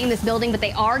of playing this building, but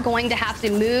they are going to have to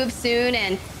move soon,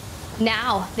 and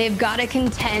now they've got to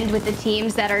contend with the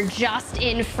teams that are just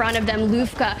in front of them.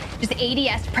 Lufka just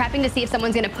ADS prepping to see if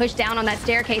someone's going to push down on that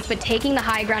staircase, but taking the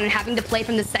high ground and having to play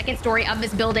from the second story of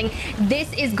this building.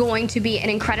 This is going to be an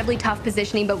incredibly tough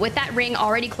positioning, but with that ring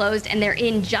already closed and they're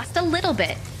in just a little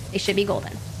bit, they should be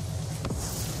golden.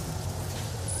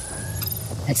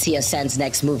 Let's see Ascend's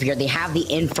next move here. They have the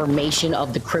information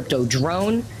of the crypto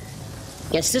drone.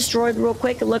 Gets destroyed real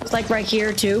quick, it looks like right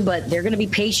here too, but they're going to be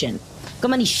patient. Look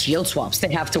how many shield swaps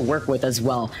they have to work with as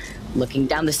well. Looking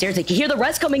down the stairs, they can hear the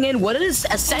rest coming in. What is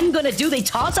Ascend gonna do? They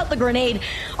toss out the grenade,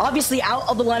 obviously out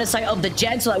of the line of sight of the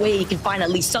Gen, so that way he can find at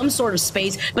least some sort of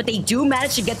space, but they do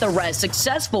manage to get the rest.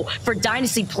 Successful for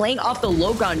Dynasty playing off the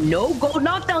low ground. No gold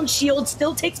knockdown shield,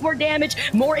 still takes more damage,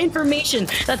 more information.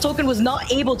 That token was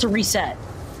not able to reset.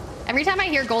 Every time I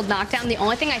hear gold knockdown, the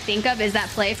only thing I think of is that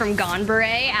play from Gone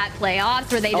Beret at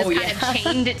playoffs where they just kind of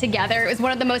chained it together. It was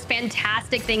one of the most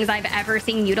fantastic things I've ever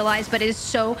seen utilized, but it is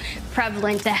so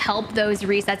prevalent to help those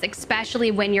resets,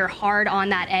 especially when you're hard on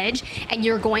that edge and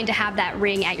you're going to have that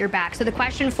ring at your back. So the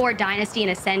question for Dynasty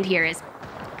and Ascend here is,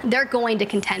 they're going to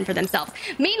contend for themselves.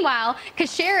 Meanwhile,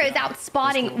 Kashera is out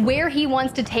spotting where he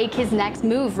wants to take his next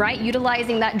move, right?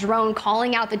 Utilizing that drone,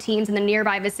 calling out the teams in the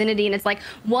nearby vicinity. And it's like,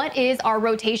 what is our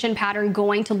rotation pattern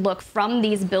going to look from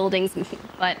these buildings?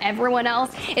 But everyone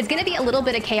else, it's going to be a little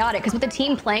bit of chaotic because with the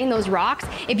team playing those rocks,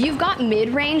 if you've got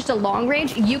mid-range to long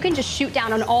range, you can just shoot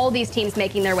down on all these teams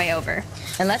making their way over.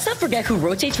 And let's not forget who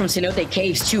rotates from Cenote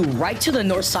Caves to right to the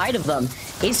north side of them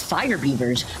is Fire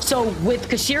Beavers. So with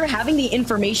Kashira having the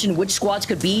information which squads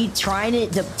could be trying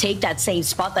to take that same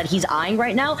spot that he's eyeing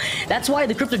right now, that's why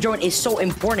the Crypto Drone is so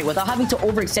important. Without having to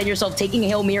overextend yourself, taking a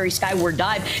Hail Mary skyward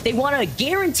dive, they want to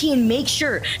guarantee and make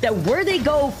sure that where they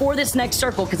go for this next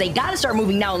circle, because they got to start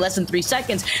moving now in less than 3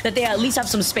 seconds, that they at least have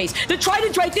some space. The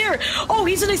Trident's right there. Oh,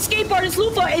 he's an escape artist.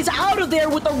 Lufa is out of there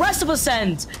with the rest of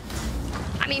Ascend.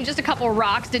 I mean, just a couple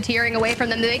rocks deterring away from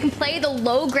them. They can play the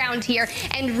low ground here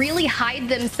and really hide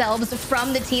themselves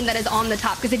from the team that is on the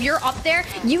top. Because if you're up there,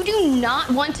 you do not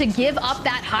want to give up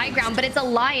that high ground. But it's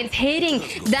Alliance hitting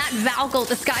that Valkyrie,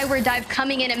 the skyward dive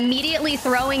coming in, immediately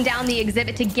throwing down the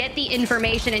exhibit to get the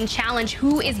information and challenge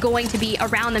who is going to be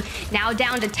around them. Now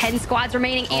down to 10 squads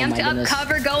remaining. Amped up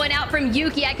cover going out from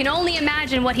Yuki. I can only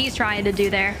imagine what he's trying to do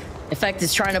there. Effect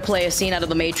is trying to play a scene out of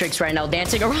the Matrix right now,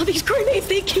 dancing around these grenades.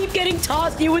 They keep getting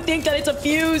tossed. You would think that it's a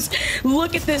fuse.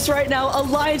 Look at this right now.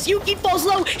 Alliance, Yuki falls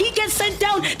low. He gets sent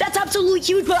down. That's absolutely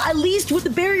huge, but at least with the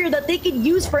barrier that they can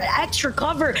use for extra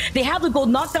cover, they have the gold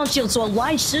knockdown shield, so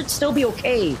Alliance should still be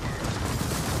okay.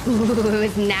 Ooh,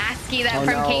 it's nasty that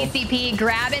from KCP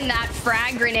grabbing that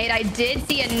frag grenade. I did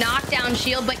see a knockdown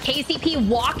shield, but KCP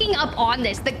walking up on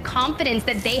this, the confidence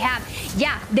that they have.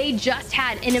 Yeah, they just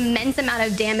had an immense amount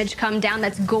of damage come down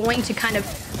that's going to kind of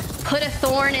put a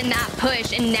thorn in that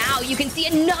push. And now you can see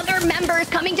another member is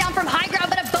coming down from high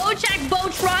ground, but a Bo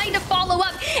trying to follow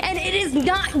up, and it is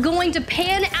not going to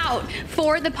pan out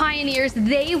for the Pioneers.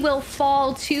 They will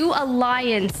fall to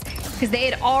Alliance because they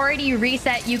had already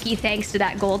reset Yuki thanks to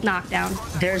that gold knockdown.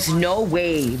 There's no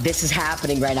way this is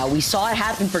happening right now. We saw it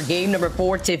happen for game number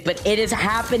 4, Tiff, but it is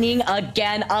happening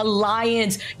again.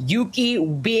 Alliance, Yuki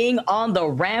being on the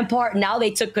rampart. Now they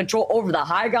took control over the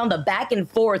high ground. The back and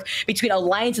forth between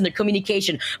Alliance and the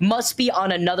communication must be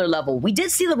on another level. We did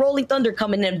see the Rolling Thunder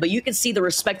coming in, but you can see the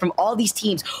respect from all these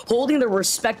teams holding their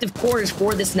respective corners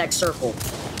for this next circle.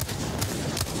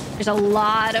 There's a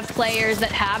lot of players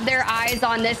that have their eyes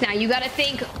on this now. You got to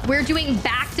think we're doing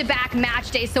back-to-back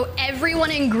match days, so everyone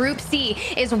in Group C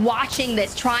is watching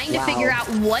this, trying to figure out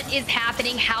what is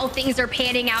happening, how things are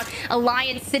panning out.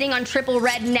 Alliance sitting on triple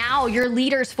red now. Your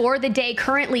leaders for the day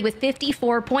currently with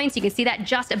 54 points. You can see that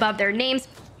just above their names.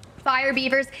 Fire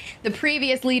Beavers, the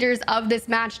previous leaders of this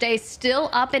match day,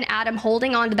 still up and at 'em,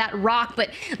 holding on to that rock.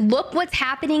 But look what's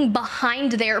happening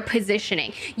behind their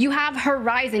positioning. You have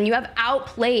Horizon, you have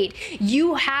Outplayed,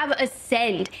 you have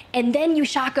Ascend, and then you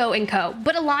Shaco and Co.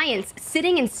 But Alliance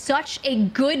sitting in such a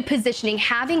good positioning,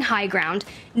 having high ground,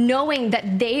 knowing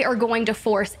that they are going to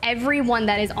force everyone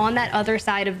that is on that other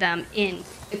side of them in.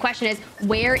 The question is,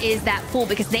 where is that pool?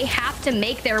 Because they have to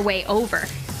make their way over.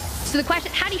 So the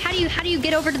question, how do you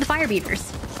get over to the Fire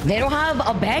Beavers? They don't have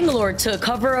a Bangalore to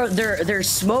cover their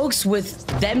smokes with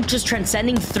them just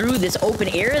transcending through this open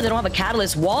area. They don't have a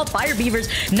catalyst wall. Fire Beavers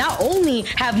not only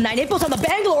have 9 impulse on the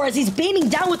Bangalore as he's beaming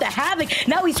down with the Havoc.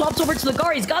 Now he swaps over to the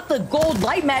Gar. He's got the gold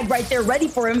light mag right there ready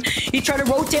for him. He's trying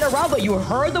to rotate around, but you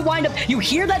heard the windup. You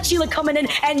hear that Sheila coming in,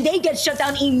 and they get shut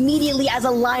down immediately as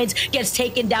Alliance gets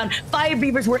taken down. Fire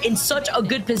Beavers were in such a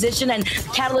good position, and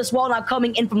catalyst wall now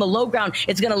coming in from the low ground.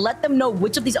 It's going to let them know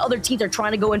which of these other teams are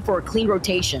trying to go in for a clean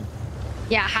rotation.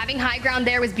 Yeah, having high ground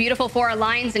there was beautiful for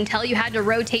Alliance until you had to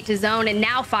rotate to zone, and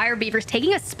now Fire Beavers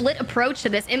taking a split approach to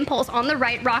this. Impulse on the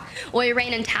right rock,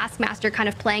 Oirain and Taskmaster kind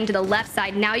of playing to the left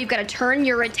side. Now you've got to turn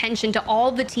your attention to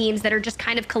all the teams that are just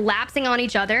kind of collapsing on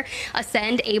each other.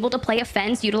 Ascend able to play a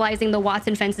fence, utilizing the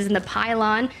Watson fences in the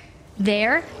pylon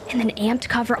there, and then amped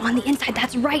cover on the inside.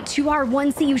 That's right,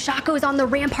 2R1C. Shaco is on the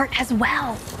rampart as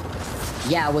well.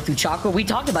 Yeah, with Uchaku, we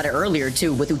talked about it earlier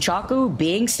too. With Uchaku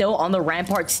being still on the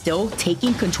rampart, still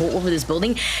taking control over this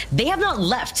building, they have not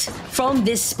left from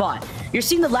this spot. You're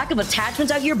seeing the lack of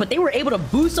attachments out here, but they were able to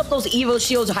boost up those Evo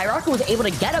shields. Hierarchy was able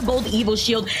to get a gold Evo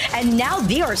shield, and now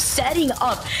they are setting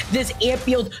up this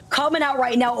airfield coming out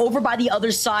right now over by the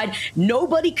other side.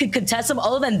 Nobody could contest them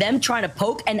other than them trying to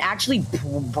poke and actually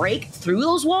break through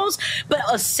those walls. But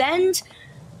Ascend,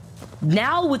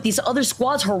 now with these other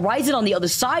squads, Horizon on the other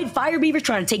side, Fire Beavers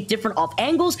trying to take different off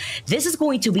angles. This is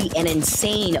going to be an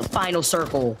insane final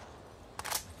circle.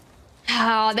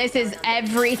 Oh, this is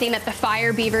everything that the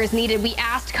Fire Beavers needed. We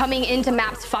asked coming into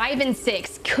maps 5 and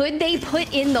 6, could they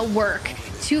put in the work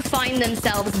to find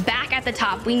themselves back at the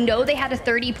top? We know they had a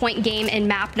 30-point game in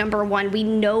map number 1. We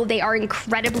know they are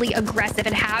incredibly aggressive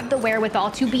and have the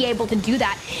wherewithal to be able to do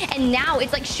that. And now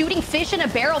it's like shooting fish in a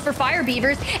barrel for Fire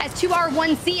Beavers as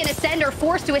 2R1C and Ascend are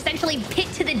forced to essentially pit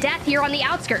to the death here on the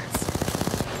outskirts.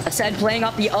 Ascend playing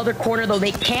off the other corner, though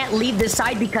they can't leave this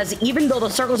side because even though the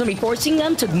circle's going to be forcing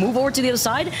them to move over to the other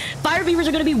side, Fire Beavers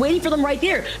are going to be waiting for them right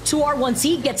there.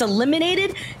 2R1C gets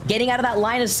eliminated, getting out of that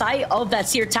line of sight of that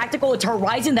Seer Tactical. It's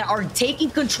Horizon that are taking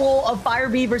control of Fire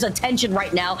Beavers' attention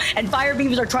right now, and Fire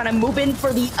Beavers are trying to move in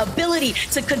for the ability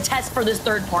to contest for this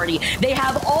third party. They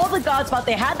have all the god spot,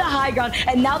 they had the high ground,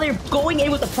 and now they're going in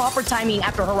with the proper timing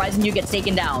after Horizon U gets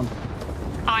taken down.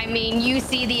 I mean, you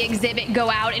see the exhibit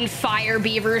go out and Fire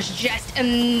Beavers just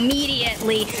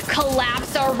immediately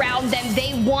collapse around them.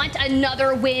 They want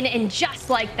another win, and just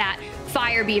like that,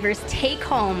 Fire Beavers take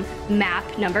home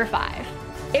map number 5.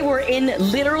 They were in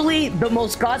literally the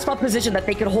most god spot position that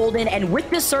they could hold in, and with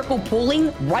this circle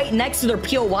pulling right next to their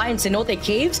POI and Cenote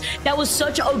Caves, that was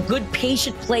such a good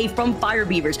patient play from Fire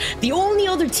Beavers. The only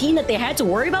other team that they had to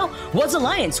worry about was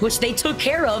Alliance, which they took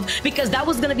care of because that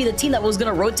was going to be the team that was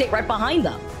going to rotate right behind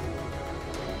them.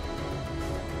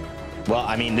 Well,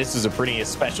 I mean, this is a pretty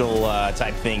special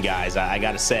type thing, guys. I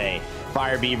got to say,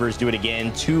 Fire Beavers do it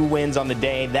again. 2 wins on the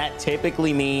day. That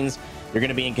typically means you're going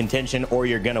to be in contention or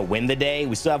you're going to win the day.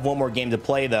 We still have one more game to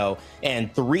play, though,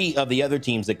 and 3 of the other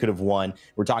teams that could have won,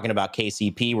 we're talking about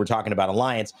KCP, we're talking about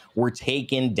Alliance, were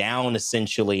taken down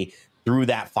essentially through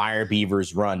that Fire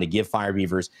Beavers run to give Fire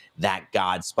Beavers that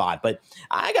god spot. But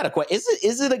I got a question.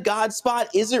 Is it a god spot?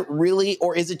 Is it really,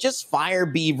 or is it just Fire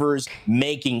Beavers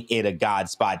making it a god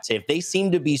spot, Tiff? They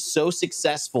seem to be so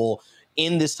successful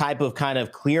in this type of kind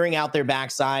of clearing out their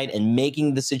backside and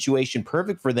making the situation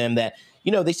perfect for them that,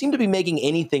 you know, they seem to be making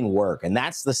anything work. And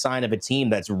that's the sign of a team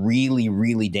that's really,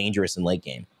 really dangerous in late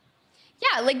game.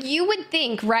 Yeah, like you would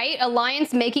think, right?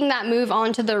 Alliance making that move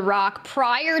onto the rock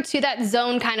prior to that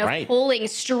zone kind of pulling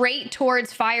straight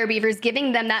towards Fire Beavers,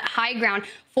 giving them that high ground,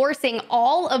 forcing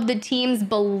all of the teams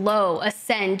below,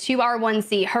 Ascend,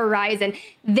 2R1C, Horizon.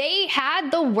 They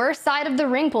had the worst side of the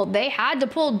ring pull. They had to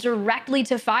pull directly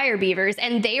to Fire Beavers,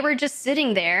 and they were just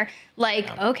sitting there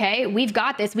like, okay, we've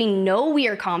got this. We know we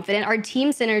are confident. Our team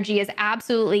synergy is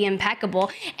absolutely impeccable.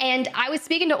 And I was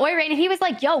speaking to Oirain, and he was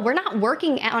like, yo, we're not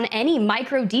working on any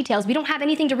micro details. We don't have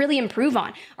anything to really improve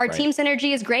on. Our team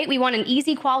synergy is great. We want an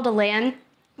easy qual to land.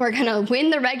 We're going to win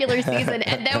the regular season,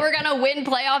 and then we're going to win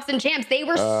playoffs and champs. They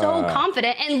were so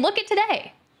confident, and look at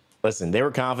today. Listen, they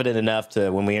were confident enough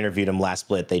to, when we interviewed them last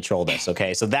split, they trolled us,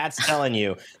 okay? So that's telling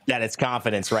you that it's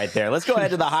confidence right there. Let's go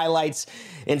ahead to the highlights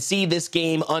and see this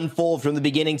game unfold from the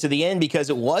beginning to the end, because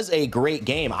it was a great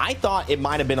game. I thought it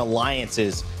might have been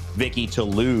Alliance's, Vicky, to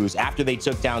lose after they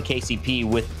took down KCP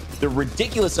with the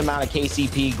ridiculous amount of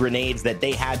KCP grenades that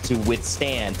they had to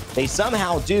withstand. They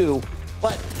somehow do,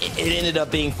 but it ended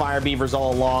up being Fire Beavers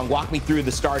all along. Walk me through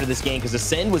the start of this game, because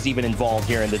Ascend was even involved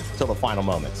here until the final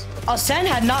moments. Ascend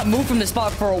had not moved from the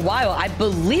spot for a while. I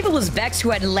believe it was Vex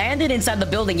who had landed inside the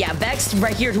building. Yeah, Vex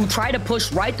right here who tried to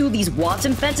push right through these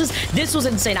Watson fences. This was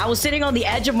insane. I was sitting on the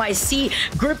edge of my seat,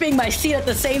 gripping my seat at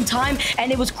the same time,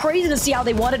 and it was crazy to see how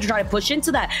they wanted to try to push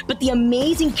into that. But the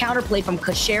amazing counterplay from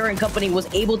Kashera and company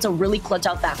was able to really clutch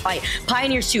out that fight.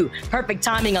 Pioneers too, perfect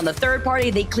timing on the third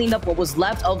party. They cleaned up what was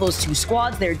left of those 2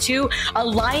 squads there too.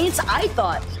 Alliance, I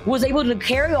thought, was able to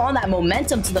carry on that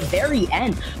momentum to the very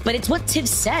end. But it's what Tiff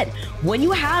said. When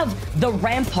you have the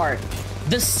Rampart,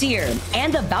 the Seer,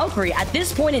 and the Valkyrie, at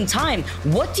this point in time,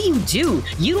 what do?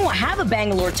 You don't have a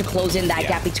Bangalore to close in that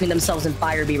gap between themselves and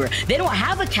Fire Beaver. They don't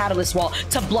have a Catalyst wall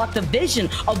to block the vision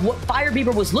of what Fire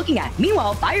Beaver was looking at.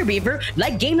 Meanwhile, Fire Beaver,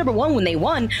 like game number 1 when they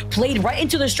won, played right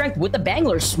into their strength with the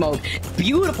Bangalore smoke.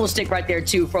 Beautiful stick right there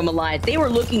too from Alliance. They were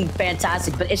looking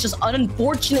fantastic, but it's just an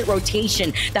unfortunate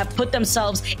rotation that put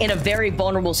themselves in a very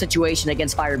vulnerable situation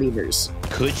against Fire Beavers.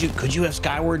 Could you have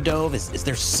Skyward Dove? Is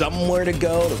there somewhere to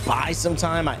go to buy some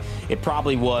time, it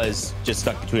probably was just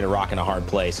stuck between a rock and a hard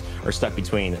place, or stuck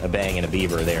between a bang and a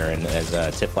beaver there, and as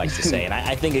Tiff likes to say. And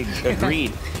I think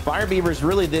agreed. Fire Beavers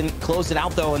really didn't close it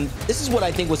out, though, and this is what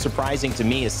I think was surprising to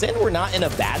me, is Sin were not in a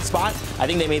bad spot. I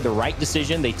think they made the right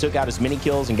decision. They took out as many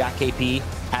kills and got KP,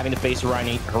 having to face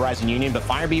Horizon Union, but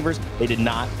Fire Beavers, they did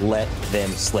not let them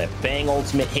slip. Bang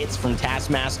ultimate hits from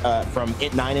Taskmaster, from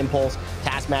It9 Impulse,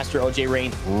 Taskmaster, OJ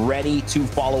Rain, ready to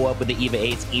follow up with the EVA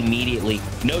 8s immediately.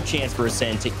 No chance for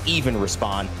Ascend to even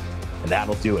respond, and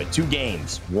that'll do it. 2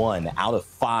 games, 1 out of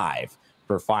 5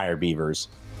 for Fire Beavers,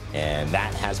 and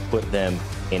that has put them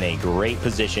in a great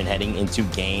position heading into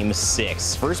Game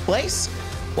 6. First place,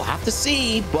 we'll have to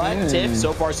see, but Tiff,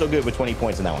 so far so good with 20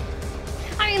 points in that one.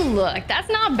 I mean, look, that's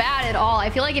not bad at all. I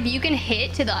feel like if you can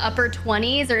hit to the upper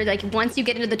 20s, or like once you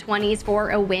get into the 20s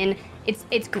for a win,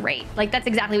 it's great. Like, that's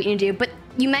exactly what you need to do. But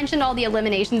you mentioned all the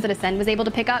eliminations that Ascend was able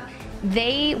to pick up.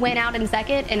 They went out in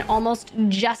second and almost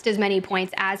just as many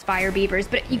points as Fire Beavers.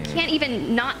 But you can't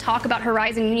even not talk about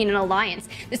Horizon Union and Alliance.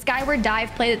 The Skyward dive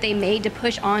play that they made to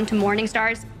push on to Morning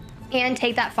Stars and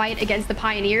take that fight against the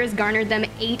Pioneers garnered them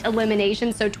 8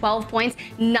 eliminations, so 12 points.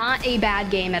 Not a bad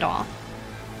game at all.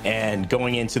 And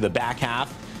going into the back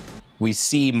half, we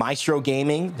see Maestro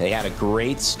Gaming. They had a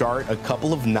great start, a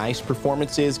couple of nice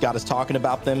performances, got us talking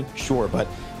about them, sure, but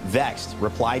Vexed,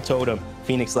 Reply Totem,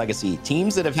 Phoenix Legacy,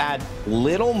 teams that have had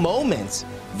little moments.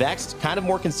 Vexed, kind of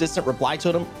more consistent. Reply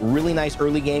Totem, really nice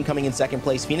early game coming in second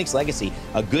place. Phoenix Legacy,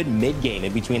 a good mid game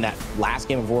in between that last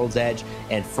game of World's Edge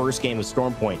and first game of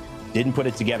Stormpoint. Didn't put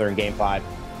it together in Game 5.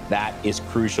 That is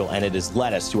crucial, and it has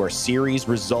led us to our series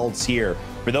results here.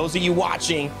 For those of you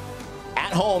watching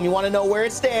at home, you want to know where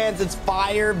it stands. It's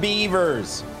Fire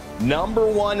Beavers, number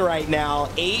 1 right now,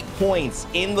 8 points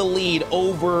in the lead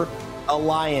over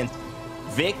Alliance.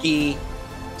 Vicky,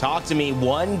 talk to me.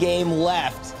 1 game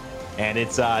left, and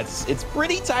it's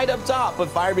pretty tight up top, but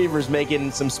Fire Beavers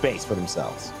making some space for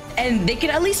themselves. And they could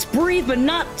at least breathe, but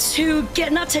not to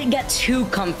get too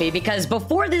comfy, because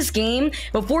before this game,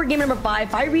 before game number 5,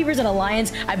 Fire Beavers and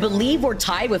Alliance, I believe, were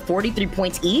tied with 43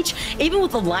 points each. Even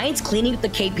with Alliance cleaning up the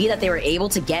KP that they were able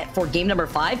to get for game number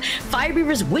 5, Fire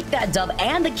Beavers, with that dub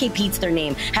and the KP to their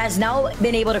name, has now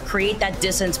been able to create that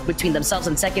distance between themselves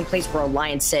and second place where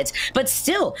Alliance sits. But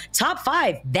still, top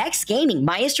 5, Vex Gaming,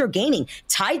 Maestro Gaming,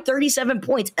 tied 37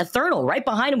 points. Eternal right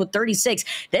behind him with 36.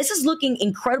 This is looking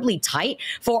incredibly tight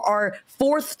for our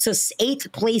 4th to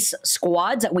 8th place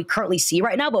squads that we currently see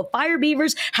right now, but Fire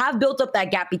Beavers have built up that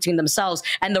gap between themselves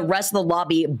and the rest of the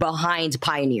lobby behind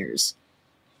Pioneers.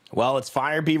 Well, it's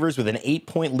Fire Beavers with an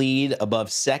 8-point lead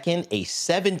above second, a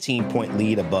 17-point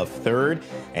lead above third,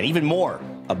 and even more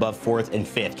above 4th and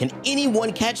 5th. Can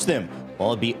anyone catch them? Well,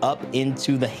 it'd be up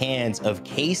into the hands of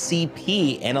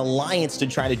KCP and Alliance to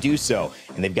try to do so.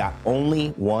 And they've got only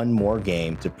 1 more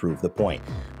game to prove the point.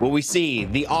 Will we see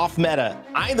the off meta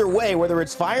either way, whether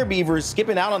it's Fire Beavers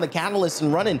skipping out on the Catalyst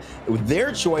and running with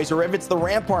their choice, or if it's the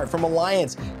Rampart from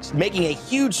Alliance making a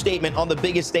huge statement on the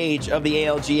biggest stage of the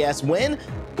ALGS win?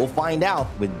 We'll find out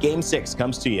when Game 6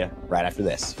 comes to you right after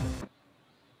this.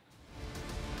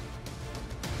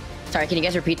 Sorry, can you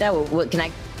guys repeat that? What can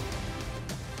I...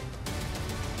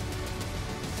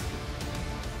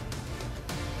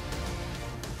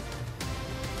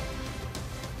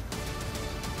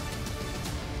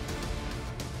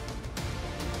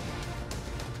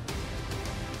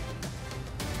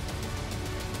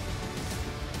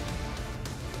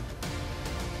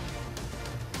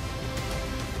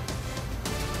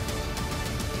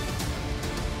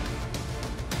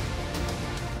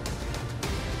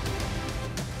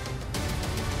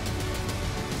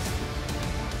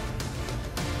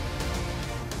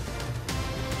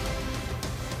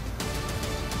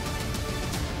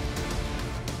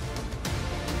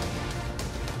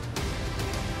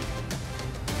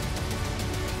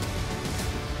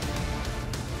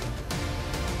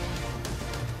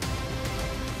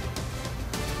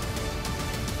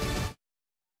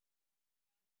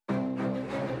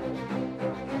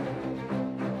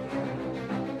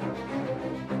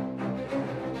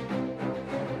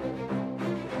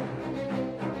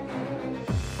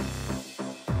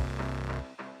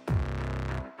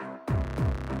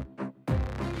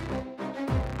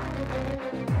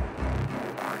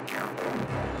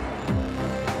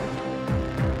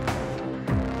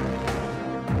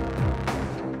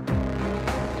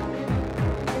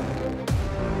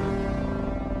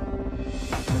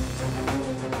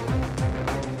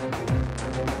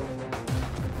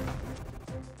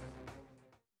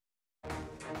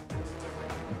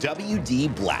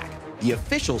 WD Black, the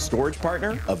official storage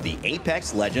partner of the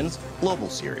Apex Legends Global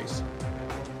Series.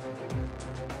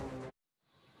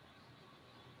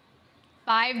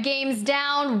 5 games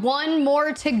down, 1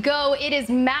 more to go. It is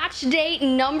match day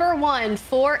number 1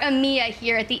 for EMEA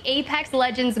here at the Apex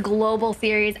Legends Global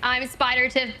Series. I'm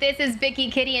SpiderTiff, this is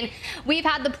Vicky Kitty, and we've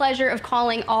had the pleasure of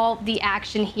calling all the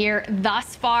action here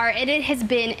thus far, and it has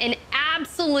been an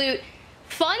absolute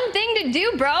fun thing to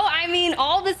do, bro. I mean,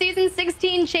 all the season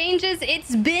 16 changes,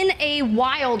 it's been a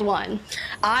wild one.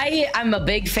 I am a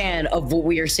big fan of what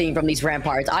we are seeing from these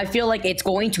ramparts. I feel like it's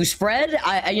going to spread.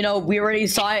 You know, we already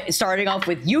saw it starting off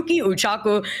with Yuki.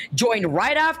 Uchaku joined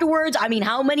right afterwards. I mean,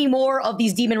 how many more of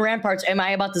these demon ramparts am I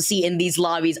about to see in these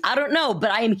lobbies? I don't know,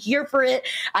 but I am here for it.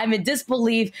 I'm in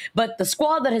disbelief. But the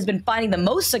squad that has been finding the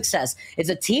most success is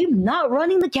a team not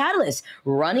running the Catalyst,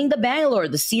 running the Bangalore,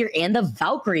 the Seer, and the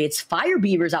Valkyrie. It's Fire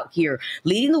Beavers out here,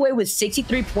 leading the way with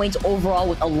 63 points overall,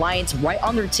 with Alliance right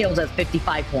on their tails at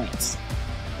 55 points.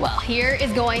 Well, here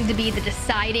is going to be the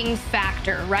deciding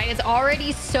factor, right? It's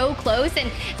already so close,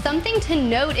 and something to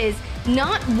note is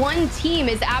not one team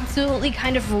is absolutely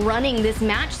kind of running this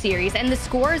match series, and the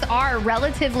scores are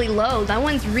relatively low. No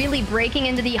one's really breaking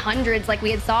into the hundreds like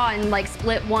we had saw in like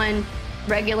Split 1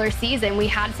 regular season. We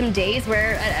had some days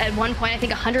where at one point I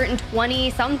think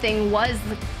 120 something was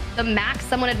the max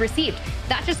someone had received.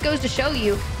 That just goes to show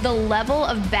you the level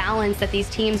of balance that these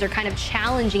teams are kind of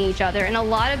challenging each other, and a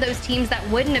lot of those teams that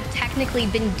wouldn't have technically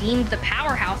been deemed the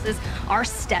powerhouses are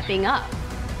stepping up.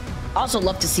 Also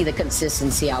love to see the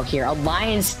consistency out here.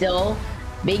 Alliance still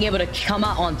being able to come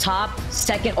out on top,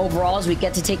 second overall, as we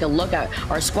get to take a look at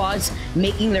our squads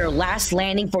making their last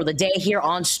landing for the day here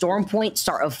on Storm Point.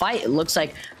 Start a fight. It looks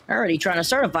like already trying to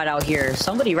start a fight out here.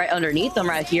 Somebody right underneath them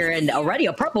right here, and already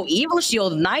a purple Evo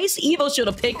shield. Nice Evo shield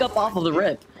to pick up off of the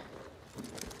rip.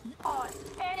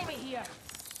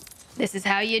 This is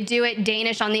how you do it.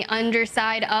 Danish on the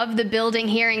underside of the building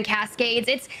here in Cascades.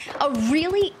 It's a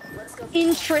really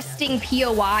interesting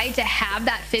POI to have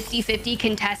that 50-50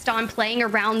 contest on, playing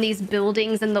around these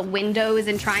buildings and the windows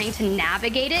and trying to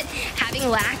navigate it. Having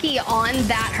Lackey on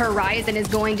that horizon is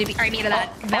going to be, I mean,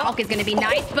 that Valk is going to be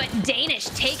nice, but Danish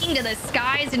taking to the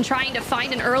skies and trying to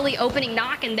find an early opening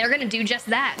knock, and they're going to do just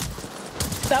that.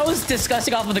 That was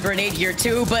disgusting off of the grenade here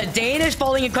too, but Danish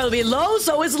falling incredibly low,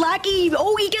 so is Lackey.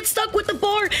 Oh, he gets stuck with the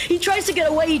bar. He tries to get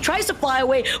away. He tries to fly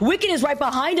away. Wicked is right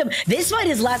behind him. This fight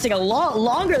is lasting a lot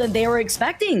longer than they were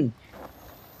expecting.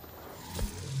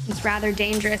 It's rather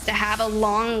dangerous to have a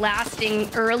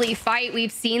long-lasting early fight.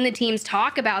 We've seen the teams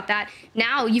talk about that.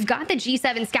 Now you've got the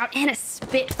G7 Scout and a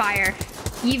Spitfire.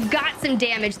 You've got some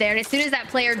damage there, and as soon as that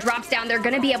player drops down, they're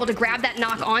going to be able to grab that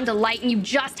knock onto Light, and you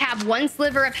just have one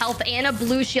sliver of health and a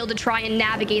blue shield to try and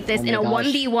navigate this in a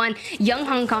 1v1. Young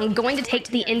Hong Kong going to take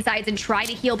to the insides and try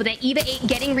to heal, but at EVA 8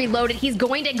 getting reloaded, he's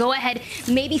going to go ahead,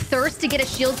 maybe thirst to get a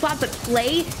shield swap, but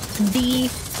play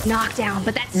the knockdown.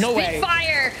 But that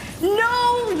Spitfire,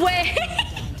 no way!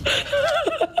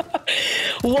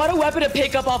 What a weapon to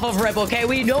pick up off of Rip, okay?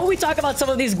 We know we talk about some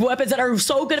of these weapons that are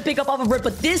so good to pick up off of Rip,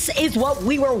 but this is what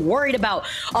we were worried about.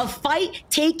 A fight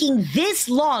taking this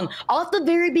long off the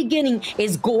very beginning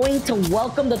is going to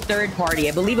welcome the third party.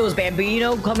 I believe it was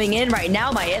Bambino coming in right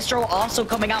now. Maestro also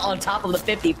coming out on top of the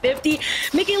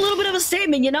 50-50, making a little bit of a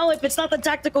statement. You know, if it's not the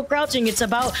tactical crouching, it's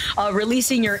about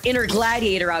releasing your inner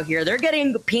gladiator out here. They're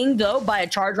getting pinged, though, by a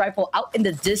charge rifle out in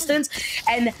the distance.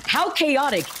 And how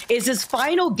chaotic is this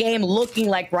final game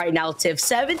looking like right now, Tiff?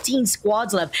 17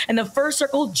 squads left, and the first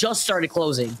circle just started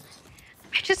closing.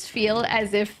 I just feel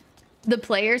as if the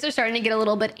players are starting to get a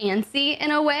little bit antsy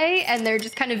in a way, and they're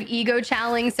just kind of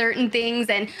ego-challenging certain things.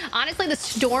 And honestly, the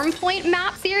Storm Point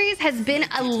map series has been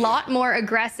a lot more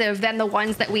aggressive than the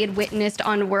ones that we had witnessed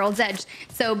on World's Edge.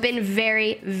 So been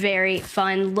very, very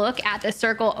fun. Look at the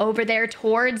circle over there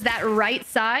towards that right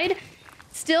side.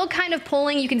 Still kind of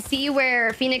pulling. You can see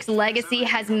where Phoenix Legacy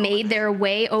has made their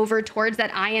way over towards that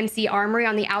IMC armory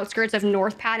on the outskirts of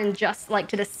North Pad and just like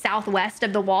to the southwest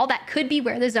of the wall. That could be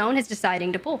where the zone is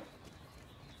deciding to pull.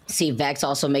 See Vex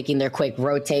also making their quick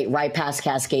rotate right past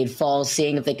Cascade Falls,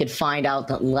 seeing if they could find out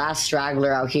the last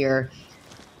straggler out here.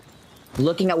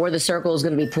 Looking at where the circle is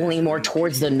going to be pulling more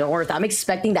towards the north. I'm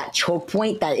expecting that choke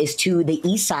point that is to the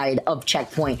east side of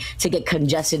checkpoint to get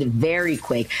congested very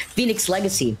quick. Phoenix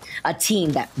Legacy, a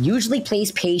team that usually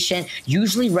plays patient,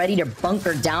 usually ready to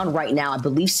bunker down right now. I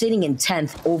believe sitting in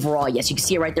 10th overall. Yes, you can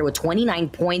see it right there with 29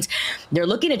 points. They're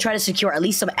looking to try to secure at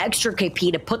least some extra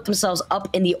KP to put themselves up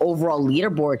in the overall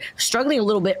leaderboard. Struggling a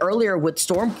little bit earlier with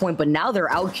Storm Point, but now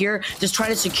they're out here just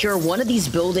trying to secure one of these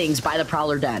buildings by the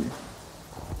Prowler Den.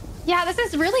 Yeah, this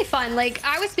is really fun. Like,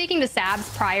 I was speaking to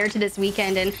Sabs prior to this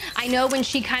weekend, and I know when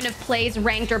she kind of plays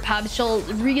ranked or pubs, she'll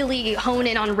really hone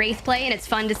in on Wraith play, and it's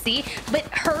fun to see. But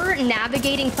her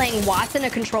navigating playing Watson, a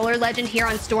controller legend here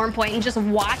on Stormpoint, and just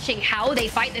watching how they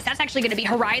fight this, that's actually going to be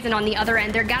Horizon on the other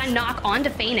end. They're going to knock onto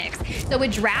Phoenix. So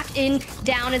with Draft in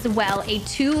down as well, a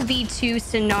 2v2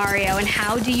 scenario, and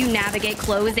how do you navigate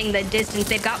closing the distance?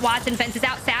 They've got Watson fences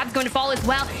out. Sab's going to fall as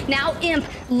well. Now Imp,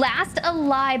 last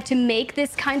alive to make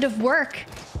this kind of work.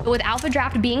 But with Alpha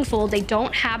Draft being full, they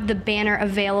don't have the banner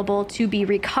available to be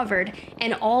recovered.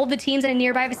 And all the teams in a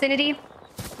nearby vicinity,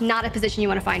 not a position you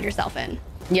want to find yourself in.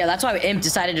 Yeah, that's why Imp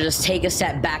decided to just take a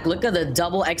step back. Look at the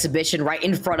double exhibition right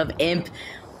in front of Imp.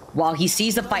 While he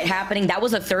sees the fight happening, that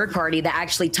was a third party that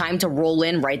actually timed to roll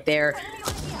in right there.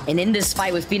 And in this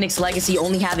fight with Phoenix Legacy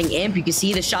only having Imp, you can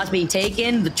see the shots being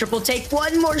taken. The triple take,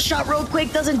 one more shot real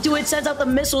quick, doesn't do it, sends out the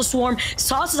missile swarm,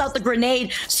 tosses out the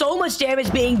grenade. So much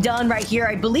damage being done right here.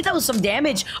 I believe that was some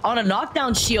damage on a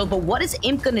knockdown shield, but what is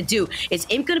Imp gonna do? Is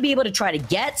Imp gonna be able to try to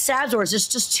get Sabs, or is this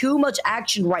just too much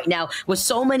action right now with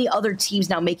so many other teams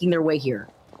now making their way here?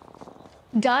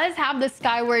 Does have the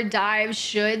skyward dive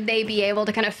should they be able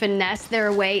to kind of finesse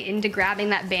their way into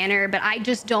grabbing that banner, but I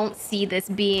just don't see this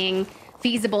being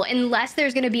feasible unless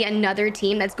there's going to be another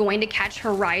team that's going to catch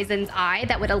Horizon's eye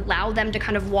that would allow them to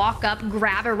kind of walk up,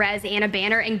 grab a res and a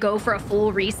banner and go for a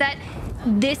full reset.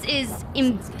 This is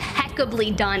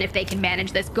impeccably done if they can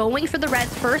manage this. Going for the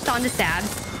res first onto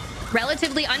Sabs.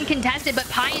 Relatively uncontested, but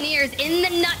Pioneers in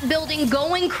the nut building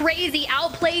going crazy,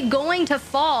 outplayed, going to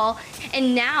fall.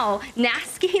 And now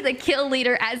Nasky, the kill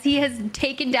leader, as he has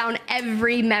taken down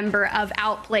every member of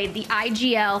Outplayed, the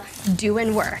IGL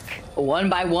doing work. One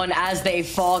by one as they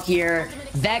fall here.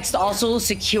 Vex also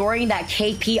securing that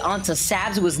KP onto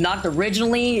Sabs, who was knocked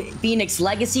originally. Phoenix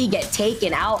Legacy get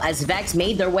taken out as Vex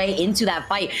made their way into that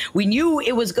fight. We knew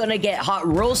it was gonna get hot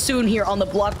real soon here on the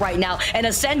block right now, and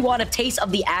Ascend want a taste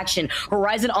of the action.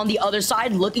 Horizon on the other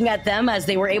side looking at them as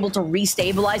they were able to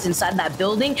restabilize inside that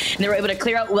building, and they were able to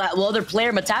clear out that other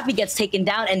player. Matapi gets taken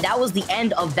down, and that was the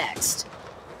end of Vex.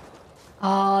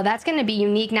 Oh, that's going to be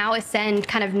unique. Now Ascend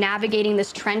kind of navigating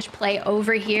this trench play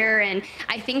over here, and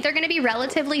I think they're going to be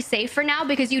relatively safe for now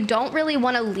because you don't really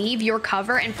want to leave your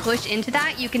cover and push into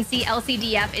that. You can see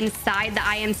LCDF inside the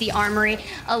IMC Armory.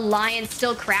 Alliance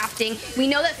still crafting. We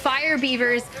know that Fire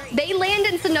Beavers, they land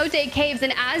in Cenote Caves,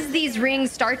 and as these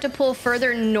rings start to pull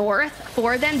further north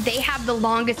for them, they have the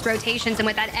longest rotations, and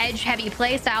with that edge-heavy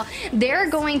playstyle,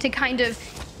 they're going to kind of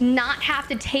not have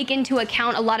to take into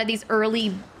account a lot of these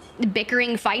early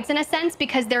bickering fights in a sense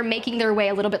because they're making their way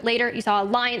a little bit later. You saw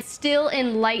Alliance still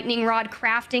in Lightning Rod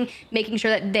crafting, making sure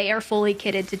that they are fully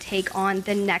kitted to take on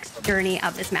the next journey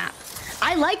of this map.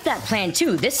 I like that plan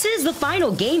too. This is the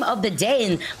final game of the day,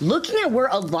 and looking at where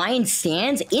Alliance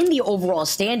stands in the overall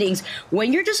standings,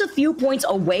 when you're just a few points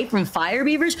away from Fire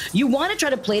Beavers, you want to try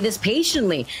to play this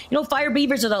patiently. You know, Fire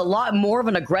Beavers are a lot more of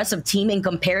an aggressive team in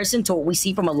comparison to what we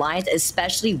see from Alliance,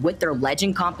 especially with their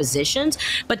legend compositions,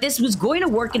 but this was going to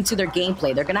work into their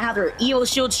gameplay. They're going to have their EO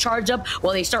shields charge up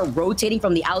while they start rotating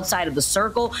from the outside of the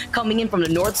circle, coming in from the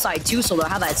north side too, so they'll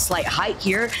have that slight height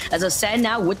here. As Ascend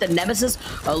now with the Nemesis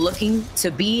are looking to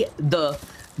be the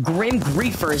Grim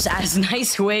Griefers, as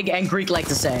Nice Wig and Greek like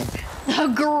to say.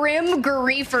 Grim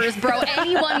Griefers, bro.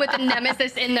 Anyone with a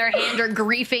Nemesis in their hand are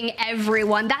griefing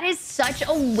everyone. That is such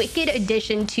a wicked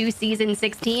addition to Season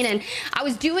 16, and I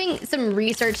was doing some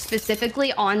research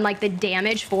specifically on like the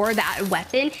damage for that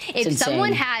weapon. If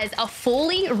someone has a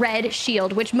fully red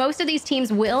shield, which most of these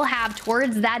teams will have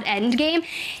towards that end game,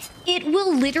 it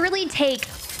will literally take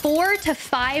 4 to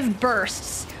 5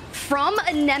 bursts from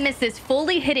a Nemesis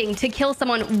fully hitting to kill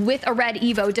someone with a red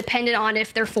Evo, dependent on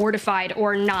if they're fortified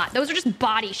or not. Those are just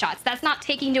body shots. That's not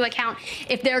taking into account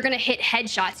if they're going to hit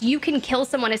headshots. You can kill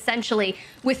someone essentially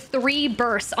with 3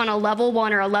 bursts on a level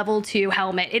 1 or a level 2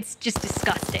 helmet. It's just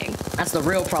disgusting. That's the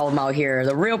real problem out here.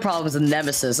 The real problem is the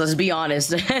Nemesis, let's be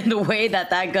honest. And the way that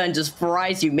that gun just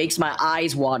fries you makes my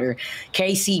eyes water.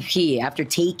 KCP, after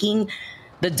taking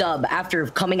the dub, after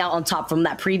coming out on top from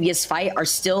that previous fight, are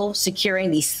still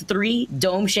securing these 3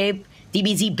 dome-shaped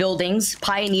DBZ buildings.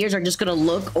 Pioneers are just going to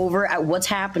look over at what's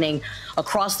happening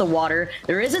across the water.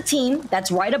 There is a team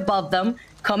that's right above them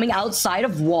coming outside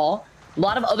of wall. A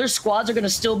lot of other squads are going to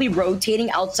still be rotating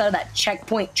outside of that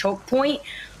checkpoint, choke point,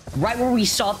 right where we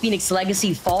saw Phoenix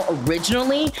Legacy fall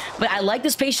originally. But I like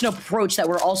this patient approach that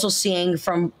we're also seeing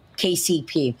from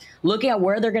KCP. Looking at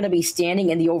where they're going to be standing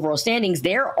in the overall standings,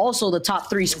 they're also the top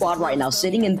 3 squad right now,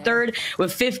 sitting in 3rd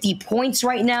with 50 points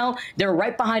right now. They're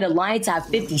right behind Alliance at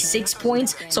 56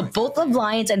 points. So both of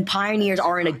Lions and Pioneers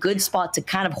are in a good spot to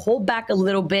kind of hold back a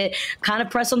little bit, kind of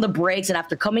press on the brakes, and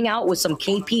after coming out with some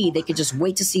KP, they could just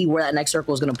wait to see where that next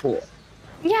circle is going to pull.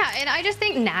 Yeah, and I just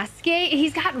think Nasuke,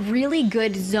 he's got really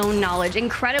good zone knowledge,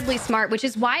 incredibly smart, which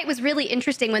is why it was really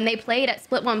interesting when they played at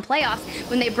Split 1 playoffs,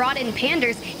 when they brought in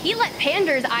Panders, he let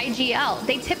Panders IGL.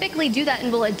 They typically do that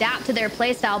and will adapt to their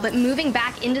playstyle, but moving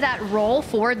back into that role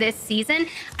for this season,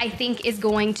 I think is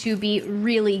going to be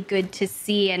really good to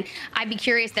see. And I'd be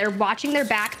curious, they're watching their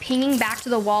back, pinging back to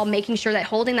the wall, making sure that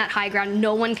holding that high ground,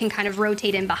 no one can kind of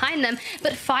rotate in behind them.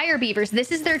 But Fire Beavers,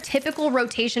 this is their typical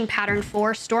rotation pattern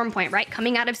for Stormpoint, right?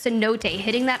 Coming out of Cenote,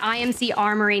 hitting that IMC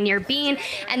armory near Bean,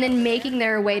 and then making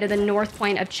their way to the north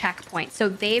point of Checkpoint. So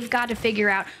they've got to figure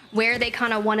out where they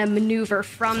kind of want to maneuver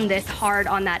from this hard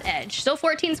on that edge. Still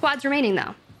 14 squads remaining,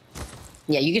 though.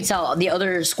 Yeah, you can tell the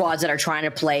other squads that are trying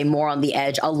to play more on the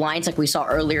edge. Alliance, like we saw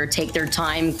earlier, take their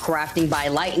time crafting by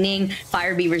lightning.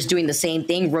 Fire Beavers doing the same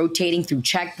thing, rotating through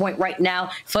Checkpoint right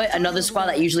now. Foot, another squad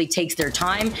that usually takes their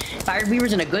time. Fire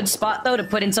Beavers in a good spot, though, to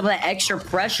put in some of that extra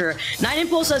pressure. 9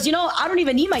 Impulse says, you know, I don't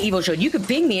even need my Evo Shield. You could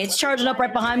ping me. It's charging up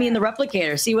right behind me in the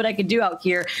Replicator. See what I could do out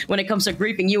here when it comes to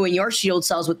griefing you and your shield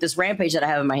cells with this Rampage that I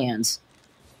have in my hands.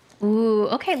 Ooh,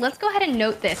 okay, let's go ahead and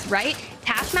note this, right?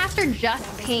 Taskmaster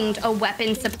just pinged a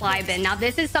weapon supply bin. Now,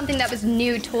 this is something that was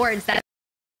new towards that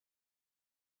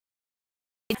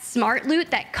smart loot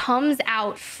that comes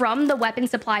out from the weapon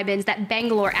supply bins that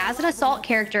Bangalore, as an assault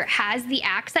character, has the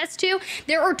access to.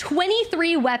 There are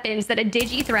 23 weapons that a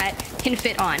digi threat can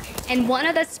fit on, and one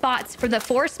of the spots for the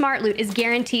 4 smart loot is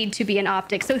guaranteed to be an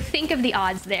optic. So think of the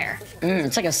odds there.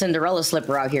 It's like a Cinderella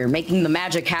slipper out here, making the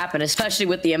magic happen, especially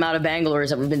with the amount of Bangalores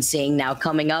that we've been seeing now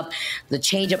coming up. The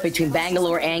change up between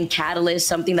Bangalore and Catalyst,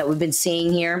 something that we've been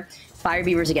seeing here. Fire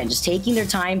Beavers, again, just taking their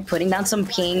time, putting down some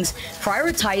pings,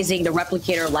 prioritizing the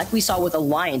Replicator like we saw with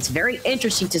Alliance. Very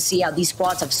interesting to see how these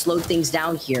squads have slowed things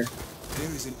down here.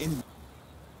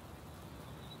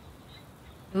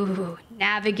 Ooh,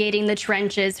 navigating the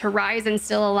trenches. Horizon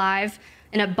still alive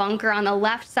in a bunker on the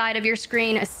left side of your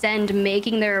screen. Ascend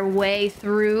making their way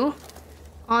through.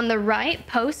 On the right,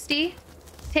 Posty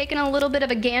taking a little bit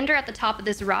of a gander at the top of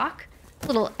this rock.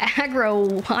 Little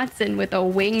aggro Watson with a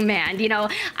wingman. You know,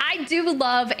 I do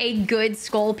love a good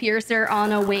skull piercer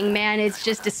on a wingman. It's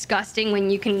just disgusting when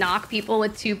you can knock people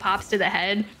with 2 pops to the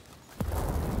head.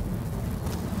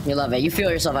 You love it. You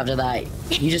feel yourself after that.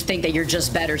 You just think that you're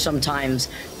just better sometimes.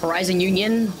 Horizon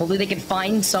Union, hopefully they can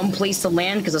find some place to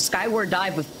land, because a Skyward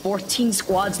Dive with 14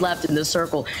 squads left in this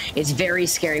circle is very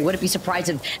scary. Wouldn't be surprised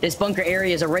if this bunker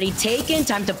area is already taken.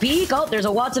 Time to peek. Oh, there's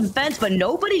a Watson fence, but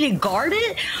nobody to guard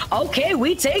it? Okay,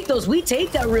 we take those. We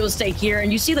take that real estate here,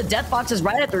 and you see the death boxes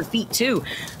right at their feet, too.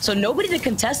 So nobody to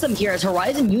contest them here as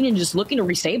Horizon Union just looking to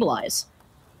restabilize.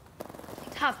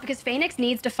 Tough because Phoenix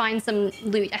needs to find some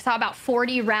loot. I saw about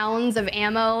 40 rounds of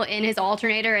ammo in his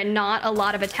alternator and not a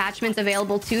lot of attachments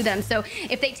available to them. So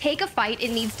if they take a fight, it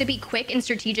needs to be quick and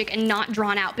strategic and not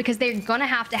drawn out, because they're gonna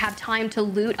have time to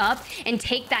loot up and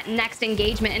take that next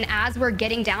engagement. And as we're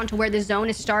getting down to where the zone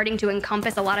is starting to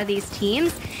encompass a lot of these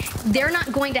teams, they're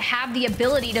not going to have the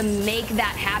ability to make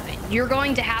that happen. You're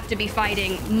going to have to be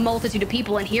fighting multitude of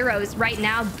people, and Heroes right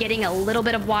now getting a little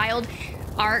bit of wild.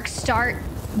 Arc start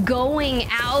going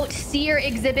out, Seer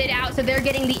exhibit out, so they're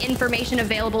getting the information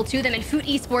available to them, and Foot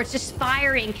Esports just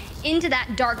firing into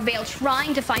that dark veil,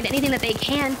 trying to find anything that they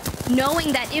can,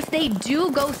 knowing that if they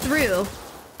do go through,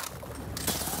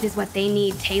 this is what they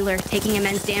need. Taylor taking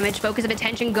immense damage, focus of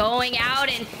attention going out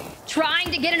and trying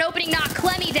to get an opening knock.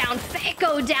 Clemmy down,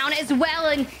 Feko down as well,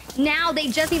 and now they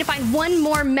just need to find one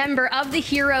more member of the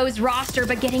Heroes roster,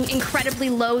 but getting incredibly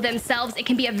low themselves. It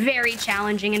can be a very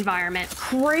challenging environment.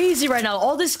 Crazy right now.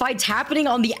 All this fight's happening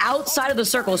on the outside of the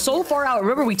circle, so far out.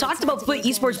 Remember, we talked about Foot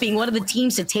Esports being one of the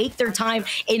teams to take their time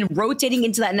in rotating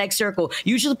into that next circle,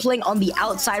 usually playing on the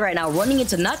outside right now, running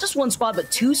into not just 1 squad,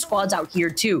 but 2 squads out here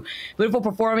too. Beautiful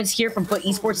performance here from Foot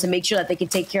Esports to make sure that they can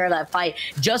take care of that fight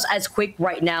just as quick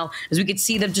right now, as we can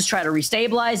see them just try to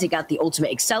restabilize. They got the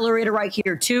ultimate accelerator right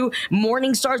here too.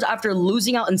 Morning Stars, after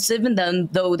losing out in Civen, then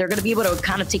though they're going to be able to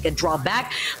kind of take a draw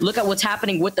back. Look at what's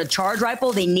happening with the charge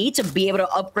rifle. They need to be able to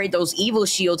upgrade those evil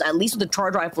shields, at least with the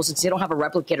charge rifle, since they don't have a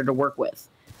replicator to work with.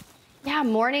 Yeah,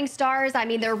 Morning Stars, I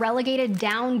mean, they're relegated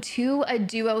down to a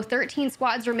duo, 13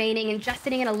 squads remaining and just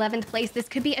sitting in 11th place. This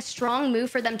could be a strong move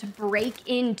for them to break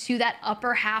into that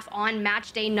upper half on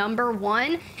match day number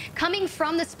 1. Coming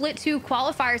from the Split 2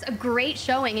 qualifiers, a great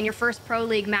showing in your first Pro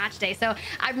League match day. So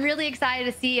I'm really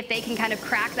excited to see if they can kind of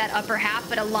crack that upper half,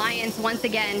 but Alliance, once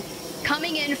again,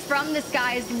 coming in from the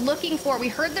skies, looking for, we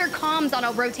heard their comms on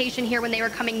a rotation here when they were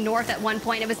coming north at one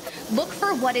point. It was look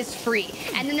for what is free.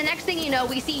 And then the next thing you know,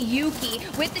 we see Yuki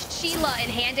with the Sheila in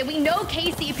hand, and we know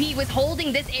KCP was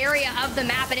holding this area of the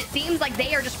map, and it seems like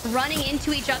they are just running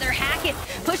into each other. Hackett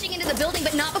pushing into the building,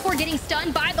 but not before getting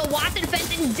stunned by the Watson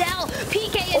fence, and Dell,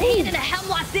 PK in hand, and a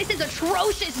Hemlock. This is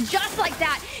atrocious. Just like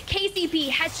that, KCP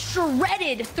has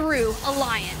shredded through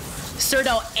Alliance.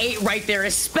 Sirdo 8 right there,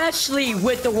 especially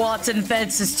with the Watson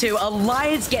fences too.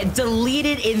 Alliance get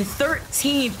deleted in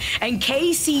 13th, and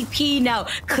KCP now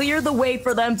clear the way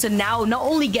for them to now not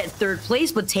only get 3rd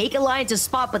place, but take Alliance's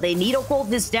spot, but they need to hold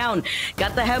this down.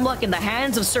 Got the Hemlock in the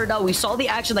hands of Sirdo. We saw the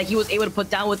action that he was able to put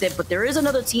down with it, but there is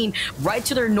another team right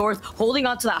to their north holding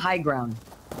on to that high ground.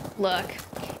 Look,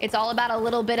 it's all about a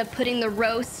little bit of putting the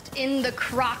roast in the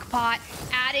crock pot,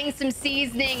 adding some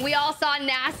seasoning. We all saw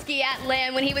Nasky at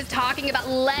LAN when he was talking about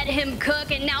let him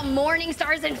cook, and now Morning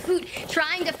Stars and Foot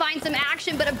trying to find some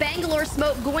action, but a Bangalore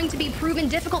smoke going to be proven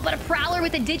difficult, but a Prowler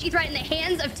with a Digi-Threat in the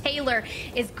hands of Taylor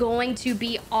is going to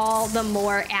be all the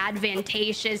more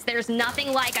advantageous. There's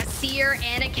nothing like a seer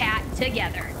and a cat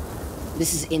together.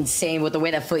 This is insane with the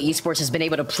way that Foot Esports has been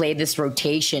able to play this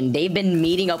rotation. They've been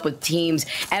meeting up with teams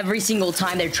every single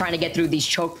time they're trying to get through these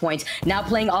choke points. Now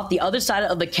playing off the other side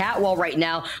of the catwall right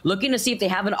now, looking to see if they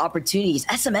have an opportunity.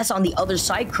 SMS on the other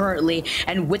side currently,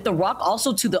 and with the Rock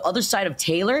also to the other side of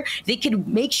Taylor, they can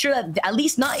make sure that at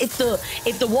least not if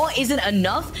the wall isn't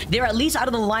enough, they're at least out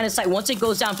of the line of sight once it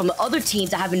goes down from the other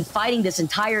teams that have been fighting this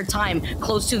entire time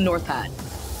close to North Pad.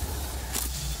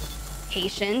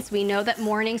 Patience. We know that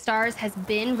Morning Stars has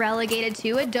been relegated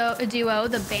to a duo.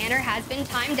 The banner has been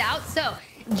timed out, so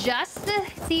just the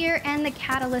Seer and the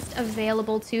Catalyst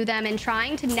available to them, and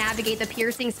trying to navigate the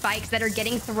piercing spikes that are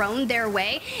getting thrown their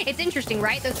way. It's interesting,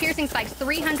 right? Those piercing spikes,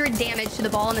 300 damage to the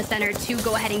ball in the center to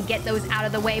go ahead and get those out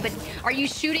of the way. But are you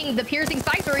shooting the piercing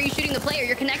spikes or are you shooting the player?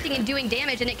 You're connecting and doing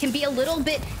damage, and it can be a little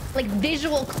bit like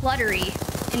visual cluttery,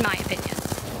 in my opinion.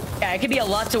 Yeah, it could be a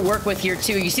lot to work with here,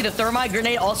 too. You see the Thermite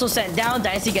Grenade also sent down.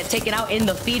 Dynasty get taken out in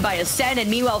the feed by Ascend. And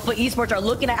meanwhile, Foot Esports are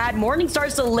looking to add Morning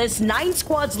Stars to the list. 9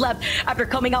 squads left after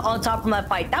coming out on top from that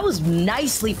fight. That was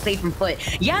nicely played from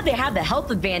Foot. Yeah, they had the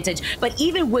health advantage, but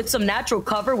even with some natural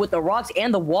cover with the rocks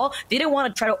and the wall, they didn't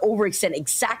want to try to overextend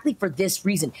exactly for this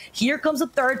reason. Here comes a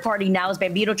third party now as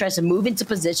Bambino tries to move into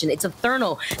position. It's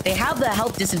Eternal. They have the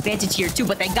health disadvantage here, too,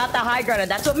 but they got the high ground, and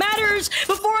that's what matters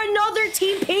before another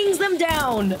team pings them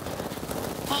down.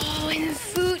 Oh, and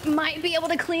Foot might be able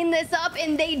to clean this up,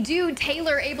 and they do.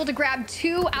 Taylor able to grab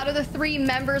 2 out of the 3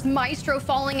 members. Maestro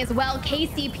falling as well.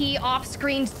 KCP off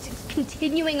screen,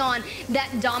 continuing on that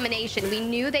domination. We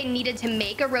knew they needed to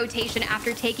make a rotation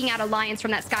after taking out Alliance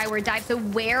from that skyward dive. So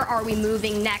where are we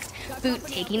moving next? Foot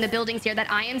taking the buildings here. That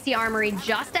IMC Armory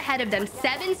just ahead of them.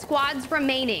 7 squads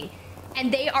remaining,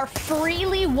 and they are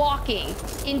freely walking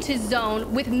into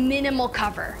zone with minimal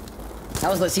cover. That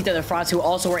was Lasita de France, who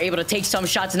also were able to take some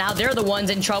shots. Now they're the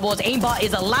ones in trouble as Aimbot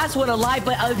is the last one alive,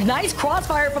 but a nice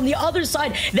crossfire from the other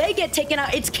side. They get taken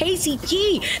out. It's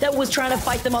KCP that was trying to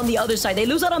fight them on the other side. They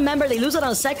lose out on Member. They lose out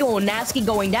on second one. Nasky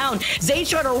going down. Zane's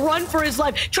trying to run for his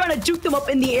life, trying to juke them up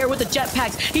in the air with the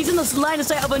jetpacks. He's in the line of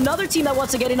sight of another team that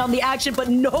wants to get in on the action, but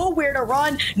nowhere to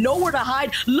run, nowhere to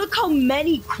hide. Look how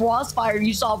many crossfire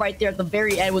you saw right there at the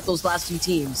very end with those last 2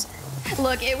 teams.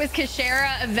 Look, it was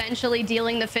Kashera eventually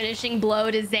dealing the finishing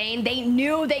blow to Zane. They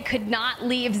knew they could not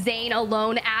leave Zane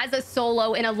alone as a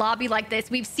solo in a lobby like this.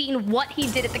 We've seen what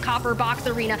he did at the Copper Box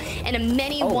Arena and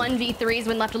many 1v3s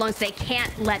when left alone, so they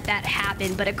can't let that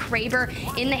happen. But a Kraber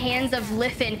in the hands of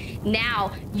Liffen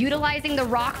now, utilizing the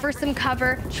rock for some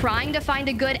cover, trying to find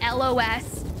a good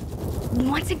LOS.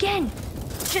 Once again,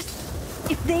 just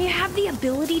if they have the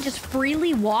ability just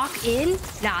freely walk in,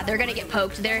 nah, they're gonna get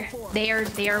poked. They are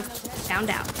found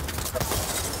out.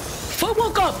 Foot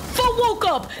woke up! Foot woke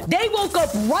up! They woke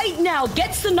up right now,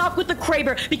 gets the knock with the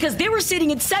Kraber because they were sitting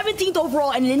in 17th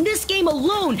overall, and in this game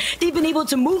alone, they've been able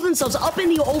to move themselves up in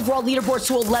the overall leaderboard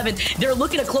to 11th. They're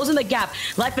looking at closing the gap.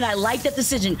 Life and I like that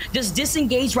decision. Just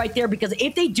disengage right there, because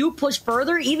if they do push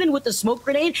further, even with the smoke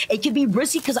grenade, it can be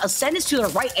risky because Ascend is to the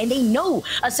right, and they know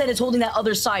Ascend is holding that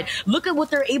other side. Look at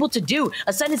what they're able to do.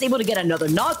 Ascend is able to get another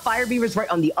knock. Fire Beaver's right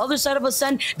on the other side of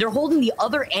Ascend. They're holding the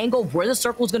other angle of where the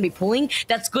circle is going to be pulling.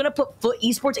 That's going to put Foot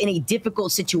Esports in a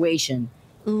difficult situation.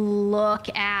 Look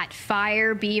at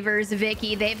Fire Beavers,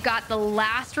 Vicky. They've got the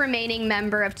last remaining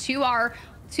member of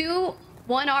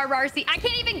 1 RRC. I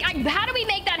can't even, how do we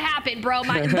make that happen, bro?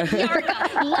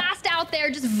 Yarka, last out there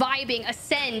just vibing.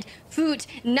 Ascend, Foot,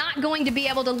 not going to be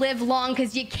able to live long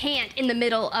because you can't in the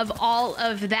middle of all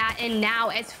of that. And now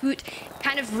as Foot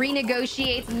kind of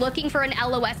renegotiates, looking for an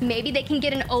LOS, maybe they can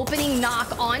get an opening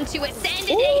knock onto Ascend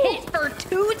and a hit for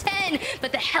 210,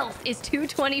 but the health is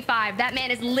 225. That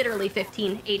man is literally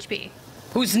 15 HP.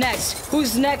 Who's next?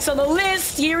 Who's next on the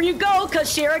list? Here you go,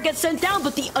 Kashira gets sent down,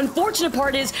 but the unfortunate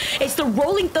part is it's the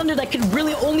Rolling Thunder that can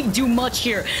really only do much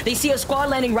here. They see a squad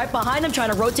landing right behind them,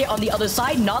 trying to rotate on the other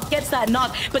side. Knock gets that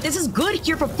knock, but this is good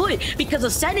here for Foot because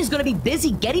Ascend is going to be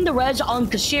busy getting the reg on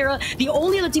Kashira. The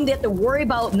only other team they have to worry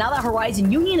about now that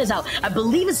Horizon Union is out, I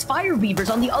believe, is Fire Beavers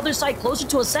on the other side, closer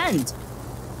to Ascend.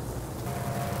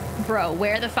 Bro,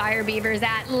 where the Fire Beavers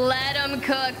at? Let them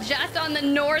cook. Just on the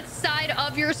north side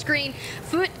of your screen.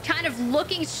 Foot kind of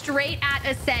looking straight at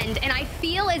Ascend. And I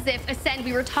feel as if Ascend,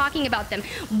 we were talking about them,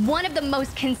 one of the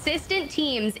most consistent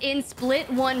teams in Split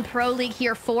 1 Pro League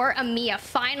here for EMEA.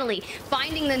 Finally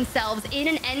finding themselves in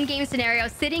an endgame scenario,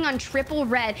 sitting on triple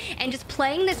red and just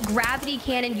playing this gravity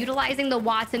cannon, utilizing the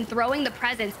Watts and throwing the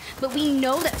presence. But we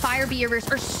know that Fire Beavers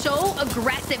are so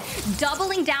aggressive,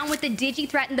 doubling down with the Digi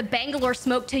threat and the Bangalore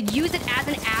smoke to use it as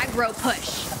an aggro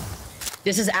push.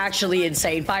 This is actually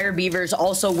insane. Fire Beavers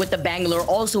also with the Bangalore,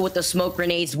 also with the smoke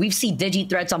grenades. We've seen Digi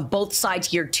threats on both sides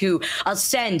here too.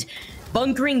 Ascend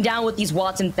bunkering down with these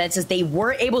Watson fences. They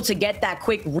were able to get that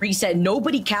quick reset.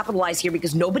 Nobody capitalized here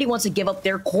because nobody wants to give up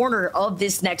their corner of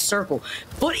this next circle.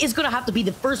 Foot is going to have to be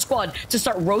the first squad to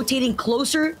start rotating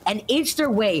closer and inch their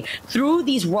way through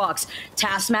these rocks.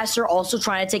 Taskmaster also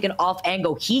trying to take an off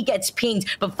angle. He gets pinged,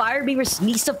 but Fire Beavers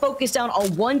needs to focus down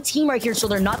on one team right here so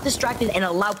they're not distracted and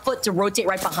allow Foot to rotate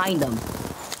right behind them.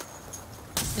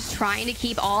 Just trying to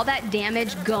keep all that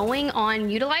damage going on,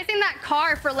 utilizing that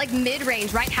car for like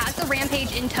mid-range, right? Has the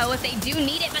Rampage in tow if they do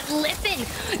need it, but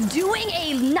listen, doing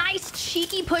a nice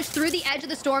cheeky push through the edge of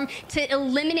the storm to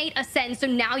eliminate Ascend. So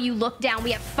now you look down,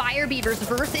 we have Fire Beavers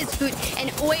versus Foot, and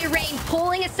Oirain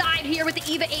pulling aside here with the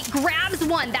EVA 8, grabs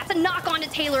one. That's a knock on to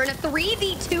Taylor, and a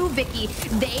 3v2, Vicky.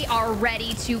 They are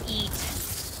ready to eat.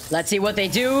 Let's see what they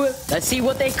do. Let's see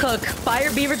what they cook. Fire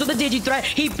Beavers with a Digi threat.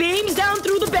 He beams down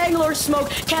through the Bangalore smoke.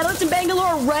 Catalyst and Bangalore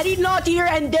are ready not here,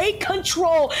 and they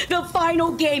control the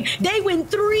final game. They win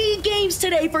 3 games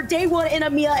today for day 1 in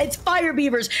EMEA. It's Fire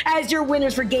Beavers as your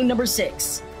winners for game number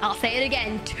 6. I'll say it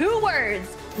again. 2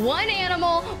 words. 1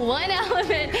 animal, 1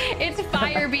 element. It's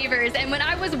Fire Beavers. And when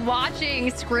I was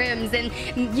watching scrims,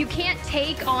 and you can't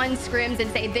take on scrims and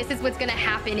say this is what's going to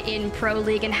happen in Pro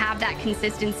League and have that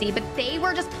consistency, but they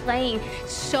were just playing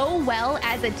so well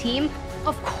as a team.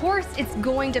 Of course it's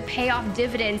going to pay off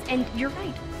dividends. And you're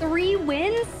right, 3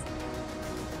 wins.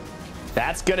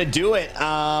 That's going to do it.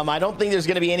 I don't think there's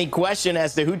going to be any question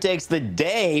as to who takes the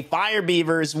day. Fire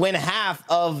Beavers win half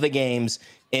of the games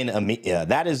in EMEA.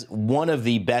 That is one of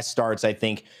the best starts I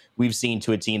think we've seen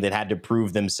to a team that had to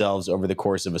prove themselves over the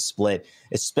course of a split,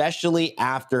 especially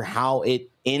after how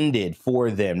it ended for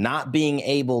them, not being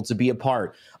able to be a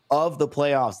part of the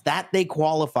playoffs that they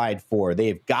qualified for.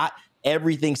 They've got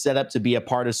everything set up to be a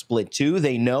part of Split 2.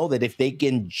 They know that if they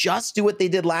can just do what they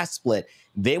did last split,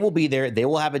 they will be there. They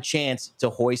will have a chance to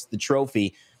hoist the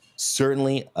trophy.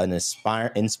 Certainly an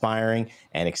inspiring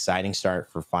and exciting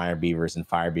start for Fire Beavers and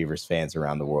Fire Beavers fans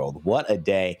around the world. What a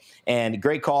day. And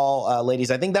great call, ladies.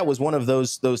 I think that was one of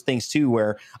those things, too,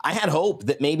 where I had hope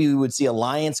that maybe we would see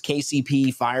Alliance,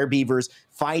 KCP, Fire Beavers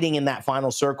fighting in that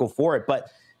final circle for it. But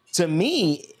to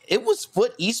me, it was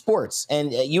Foot Esports,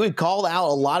 and you had called out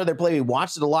a lot of their play. We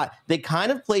watched it a lot. They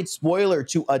kind of played spoiler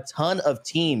to a ton of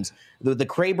teams. The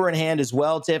Kraber in hand as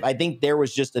well, Tiff. I think there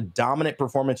was just a dominant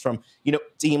performance from, a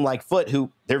team like Foot,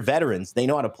 who they're veterans. They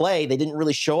know how to play. They didn't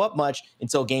really show up much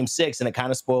until game 6, and it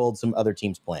kind of spoiled some other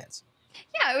teams' plans.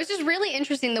 Yeah, it was just really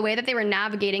interesting the way that they were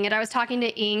navigating it. I was talking to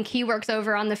Ink. He works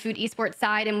over on the Food Esports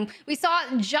side, and we saw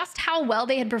just how well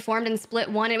they had performed in Split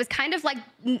 1. It was kind of like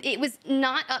it was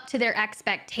not up to their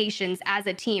expectations as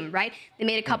a team, right? They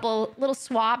made a couple little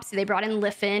swaps. They brought in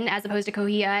Liffin as opposed to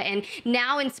Kohia, and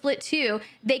now in Split 2,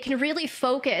 they can really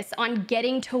focus on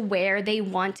getting to where they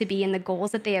want to be and the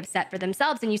goals that they have set for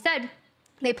themselves. And you said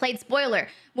they played spoiler.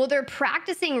 Well, they're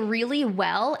practicing really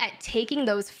well at taking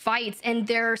those fights, and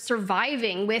they're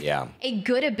surviving with a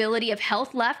good ability of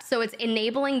health left. So it's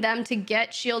enabling them to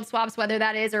get shield swaps, whether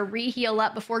that is or re-heal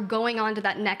up before going on to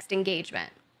that next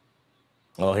engagement.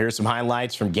 Well, here's some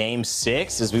highlights from game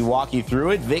 6 as we walk you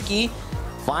through it. Vicky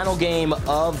Final game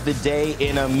of the day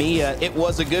in EMEA. It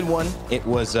was a good one. It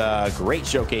was a great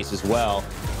showcase as well.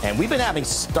 And we've been having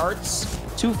starts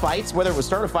to fights, whether it was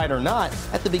start a fight or not,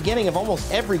 at the beginning of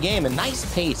almost every game. A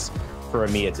nice pace for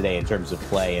EMEA today in terms of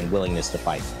play and willingness to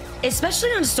fight. Especially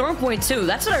on Stormpoint too.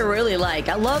 That's what I really like.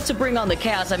 I love to bring on the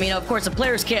chaos. I mean, of course, the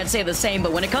players can't say the same,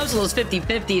 but when it comes to those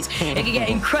 50-50s, it can get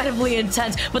incredibly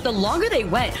intense. But the longer they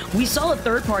went, we saw the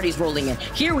third parties rolling in.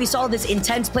 Here, we saw this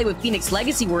intense play with Phoenix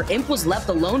Legacy where Imp was left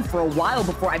alone for a while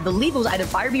before, I believe it was either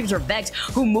Fire Beavers or Vex,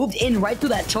 who moved in right through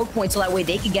that choke point so that way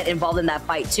they could get involved in that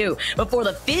fight too. Before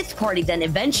the fifth party then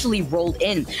eventually rolled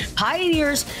in.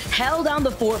 Pioneers held down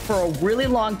the fort for a really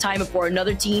long time before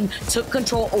another team took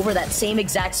control over that same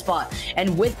exact spot.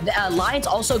 And with the Alliance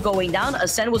also going down,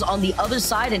 Ascend was on the other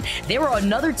side, and they were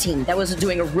another team that was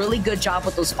doing a really good job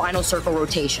with those final circle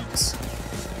rotations.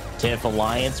 TIFF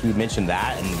Alliance, we mentioned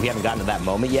that, and we haven't gotten to that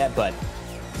moment yet, but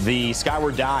the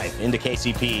Skyward Dive into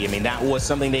KCP, I mean, that was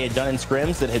something they had done in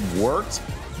scrims that had worked.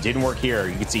 Didn't work here.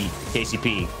 You can see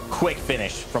KCP, quick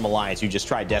finish from Alliance, who just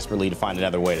tried desperately to find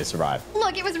another way to survive.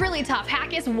 Look, it was really tough.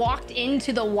 Hackus walked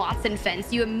into the Watson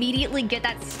fence. You immediately get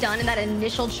that stun and that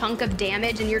initial chunk of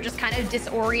damage, and you're just kind of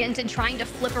disoriented, trying to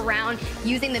flip around,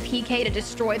 using the PK to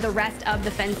destroy the rest of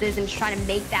the fences and try to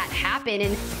make that happen.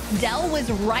 And Dell was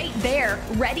right there,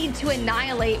 ready to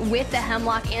annihilate with the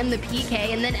Hemlock and the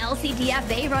PK. And then LCDF,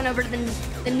 they run over to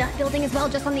the nut building as well,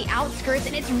 just on the outskirts,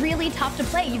 and it's really tough to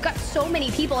play. You've got so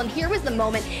many people, and here was the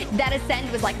moment that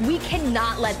Ascend was like, we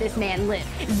cannot let this man live.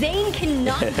 Zane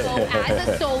cannot go as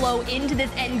a solo into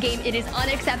this end game. It is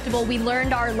unacceptable. We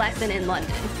learned our lesson in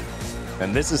London.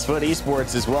 And this is Foot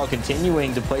Esports as well,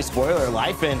 continuing to play Spoiler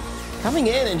Life and coming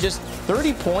in and just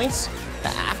 30 points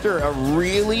after a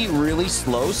really, really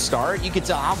slow start. You could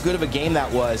tell how good of a game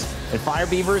that was. And Fire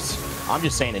Beavers, I'm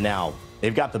just saying it now,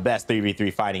 they've got the best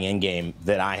 3v3 fighting in game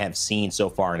that I have seen so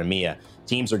far in EMEA.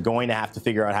 Teams are going to have to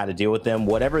figure out how to deal with them.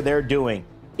 Whatever they're doing,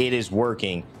 it is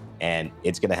working, and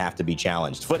it's going to have to be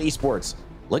challenged. Foot Esports,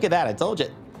 look at that. I told you.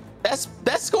 Best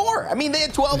score. I mean, they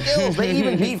had 12 kills. They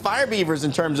even beat Fire Beavers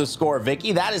in terms of score,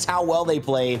 Vicky. That is how well they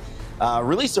played.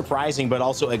 Really surprising, but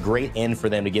also a great end for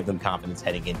them to give them confidence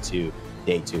heading into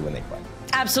day 2 when they play.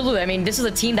 Absolutely. I mean, this is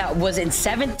a team that was in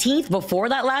 17th before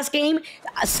that last game,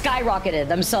 skyrocketed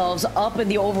themselves up in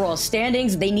the overall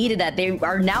standings. They needed that. They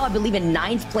are now, I believe, in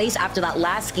 9th place after that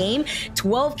last game.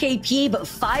 12 KP, but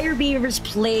Fire Beavers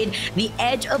played the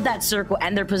edge of that circle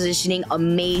and their positioning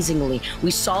amazingly. We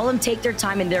saw them take their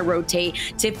time in their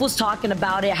rotate. Tiff was talking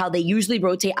about it, how they usually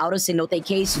rotate out of Cenote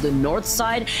case to the north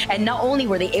side. And not only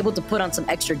were they able to put on some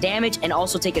extra damage and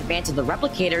also take advantage of the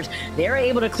replicators, they were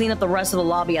able to clean up the rest of the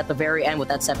lobby at the very end with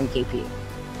that 7 KP.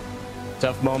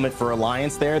 Tough moment for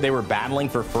Alliance there. They were battling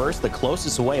for first, the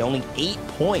closest away, only 8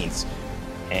 points.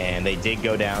 And they did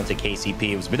go down to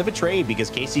KCP. It was a bit of a trade because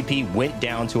KCP went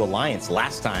down to Alliance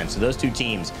last time. So those two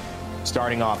teams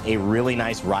starting off a really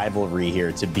nice rivalry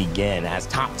here to begin as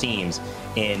top teams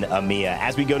in EMEA.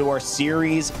 As we go to our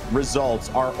series results,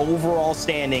 our overall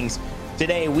standings,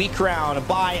 today we crown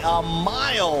by a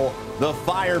mile the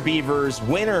Fire Beavers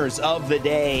winners of the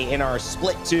day in our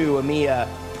Split 2 EMEA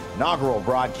inaugural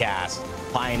broadcast.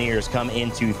 Pioneers come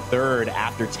into second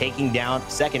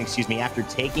after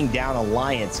taking down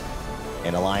Alliance,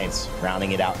 and Alliance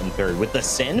rounding it out in third, with the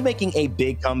Send making a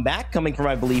big comeback, coming from,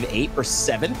 I believe, 8th or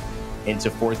 7th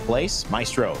into 4th place.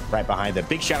 Maestro right behind them.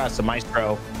 Big shout outs to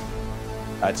Maestro,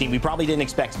 a team we probably didn't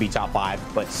expect to be top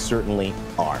 5, but certainly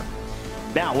are.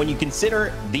 Now, when you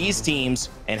consider these teams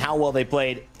and how well they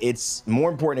played, it's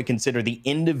more important to consider the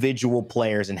individual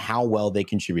players and how well they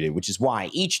contributed, which is why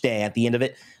each day at the end of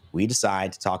it, we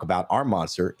decide to talk about our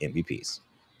monster MVPs.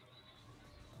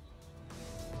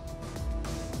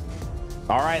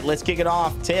 All right, let's kick it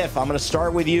off. Tiff, I'm going to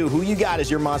start with you. Who you got as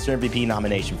your monster MVP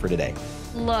nomination for today?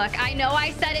 Look, I know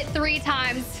I said it 3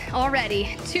 times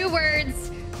already. 2 words,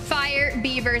 Fire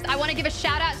Beavers. I want to give a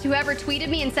shout out to whoever tweeted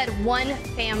me and said one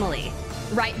family.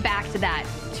 Right back to that.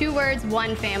 2 words,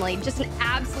 one family. Just an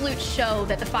absolute show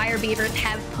that the Fire Beavers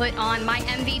have put on. My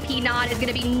MVP nod is going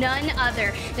to be none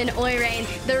other than Oirain,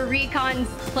 the Recon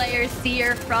player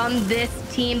seer from this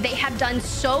team. They have done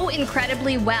so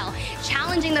incredibly well,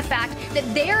 challenging the fact that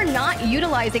they are not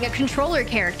utilizing a controller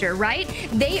character, right?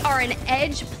 They are an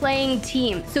edge playing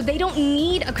team, so they don't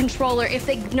need a controller if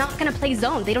they're not going to play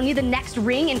zone. They don't need the next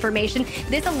ring information.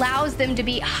 This allows them to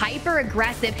be hyper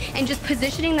aggressive and just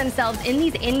positioning themselves in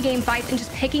these in-game fights and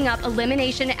just picking up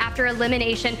elimination after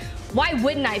elimination. Why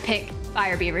wouldn't I pick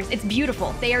Fire Beavers? It's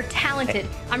beautiful. They are talented.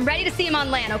 I'm ready to see them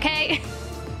on LAN, okay?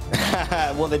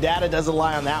 Well, the data doesn't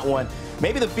lie on that one.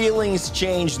 Maybe the feelings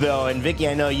changed, though. And Vicky,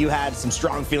 I know you had some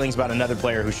strong feelings about another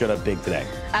player who showed up big today.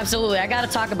 Absolutely. I got to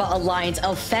talk about Alliance.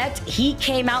 Effect, he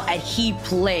came out and he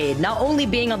played. Not only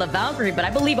being on the Valkyrie, but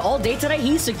I believe all day today,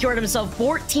 he secured himself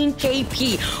 14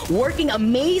 KP, working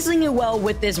amazingly well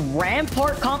with this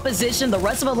Rampart composition. The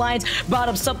rest of Alliance brought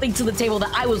up something to the table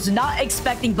that I was not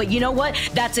expecting, but you know what?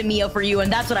 That's EMEA for you,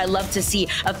 and that's what I love to see.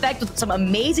 Effect with some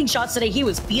amazing shots today. He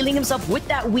was feeling himself with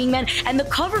that wingman and the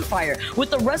cover fire.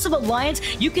 With the rest of Alliance,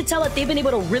 you can tell that they've been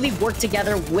able to really work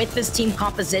together with this team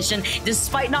composition,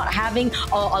 despite not having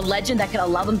a legend that can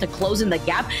allow them to close in the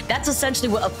gap. That's essentially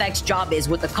what Effect's job is,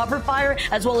 with the cover fire,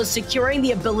 as well as securing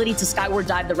the ability to skyward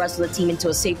dive the rest of the team into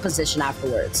a safe position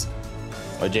afterwards.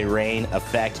 OJ Rain,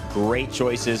 Effect, great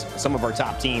choices, some of our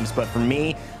top teams, but for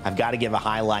me, I've got to give a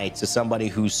highlight to somebody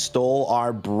who stole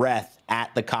our breath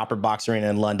at the Copper Box Arena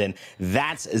in London.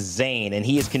 That's Zane, and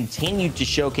he has continued to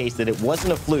showcase that it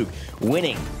wasn't a fluke,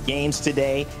 winning games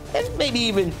today, and maybe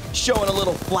even showing a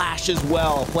little flash as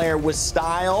well. A player with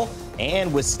style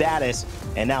and with status,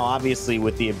 and now obviously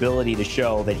with the ability to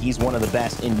show that he's one of the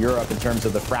best in Europe in terms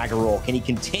of the fragger roll. Can he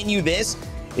continue this?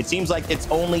 It seems like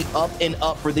it's only up and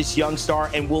up for this young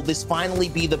star, and will this finally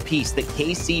be the piece that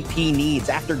KCP needs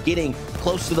after getting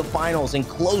close to the finals and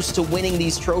close to winning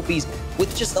these trophies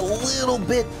with just a little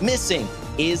bit missing?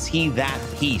 Is he that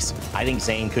piece? I think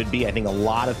Zane could be. I think a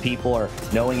lot of people are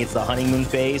knowing it's the honeymoon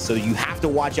phase, so you have to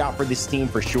watch out for this team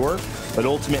for sure. But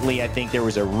ultimately, I think there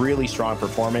was a really strong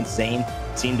performance. Zane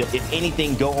seemed to, if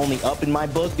anything, go only up in my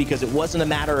book, because it wasn't a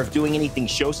matter of doing anything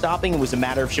show-stopping. It was a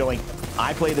matter of showing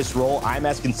I play this role. I'm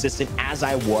as consistent as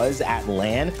I was at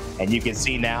LAN, and you can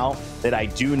see now that I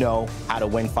do know how to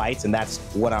win fights, and that's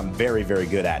what I'm very, very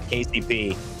good at.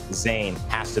 KCP, Zane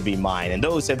has to be mine. And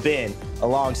those have been,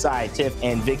 alongside Tiff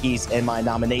and Vicky's and my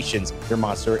nominations, your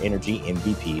Monster Energy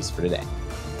MVPs for today.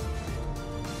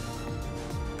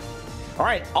 All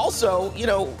right. Also, you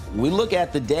know, we look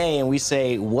at the day and we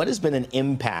say, what has been an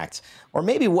impact, or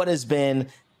maybe what has been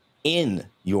in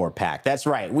your pack? That's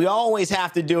right. We always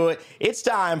have to do it. It's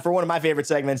time for one of my favorite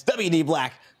segments, WD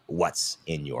Black, What's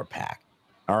in Your Pack?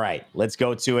 All right, let's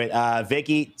go to it.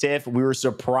 Vicky, Tiff, we were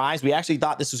surprised. We actually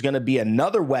thought this was going to be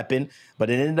another weapon, but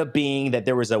it ended up being that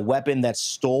there was a weapon that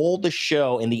stole the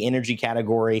show in the energy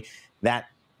category that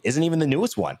isn't even the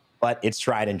newest one, but it's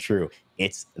tried and true.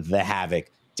 It's the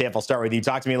Havoc. Tiff, I'll start with you.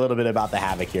 Talk to me a little bit about the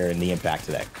Havoc here and the impact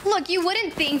today. Look, you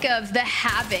wouldn't think of the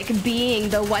Havoc being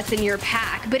the what's in your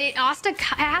pack, but it has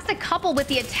to couple with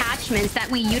the attachments that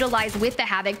we utilize with the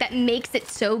Havoc that makes it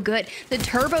so good. The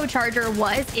turbocharger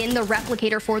was in the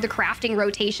replicator for the crafting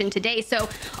rotation today, so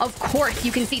of course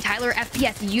you can see Tyler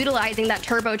FPS utilizing that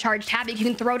turbocharged Havoc. You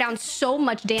can throw down so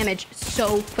much damage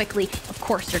so quickly. Of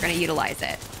course you're going to utilize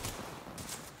it.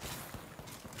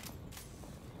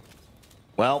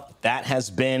 Well, that has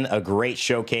been a great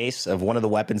showcase of one of the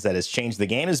weapons that has changed the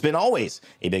game. It's been always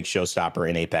a big showstopper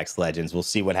in Apex Legends. We'll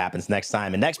see what happens next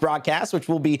time and next broadcast, which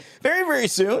will be very, very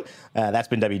soon. That's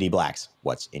been WD Black's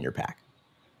What's in Your Pack.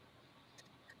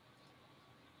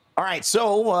 All right,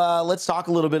 so let's talk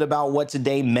a little bit about what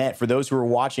today meant. For those who are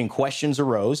watching, questions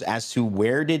arose as to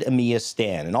where did EMEA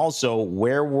stand, and also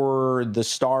where were the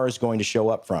stars going to show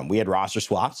up from. We had roster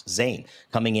swaps. Zane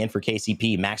coming in for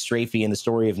KCP. Max Strafey, in the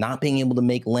story of not being able to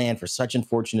make LAN for such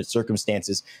unfortunate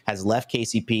circumstances, has left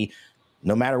KCP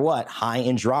no matter what, high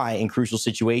and dry in crucial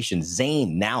situations.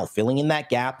 Zane now filling in that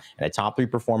gap, and a top 3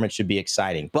 performance should be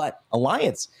exciting. But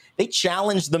Alliance, they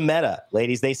challenged the meta,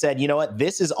 ladies. They said, you know what,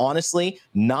 this is honestly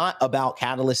not about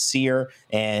Catalyst, Seer,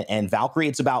 and Valkyrie.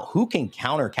 It's about who can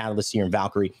counter Catalyst, Seer, and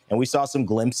Valkyrie. And we saw some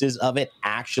glimpses of it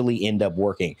actually end up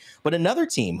working. But another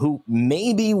team who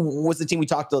maybe was the team we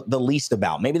talked the least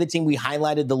about, maybe the team we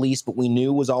highlighted the least, but we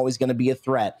knew was always going to be a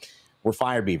threat, were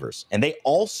Fire Beavers. And they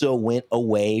also went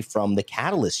away from the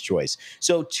Catalyst choice.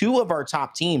 So 2 of our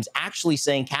top teams actually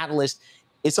saying Catalyst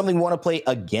is something we want to play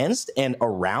against and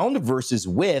around versus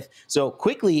with. So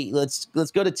quickly, let's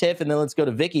go to Tiff and then let's go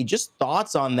to Vicky. Just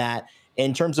thoughts on that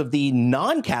in terms of the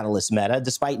non-Catalyst meta,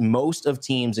 despite most of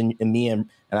teams in EMEA, and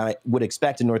I would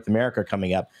expect in North America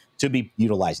coming up, to be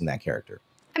utilizing that character.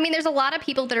 I mean, there's a lot of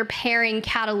people that are pairing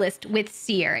Catalyst with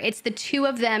Seer. It's the 2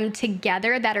 of them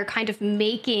together that are kind of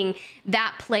making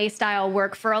that play style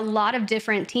work for a lot of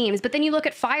different teams. But then you look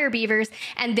at Fire Beavers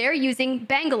and they're using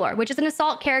Bangalore, which is an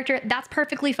assault character. That's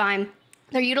perfectly fine.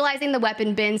 They're utilizing the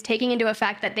weapon bins, taking into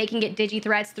effect that they can get digi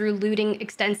threats through looting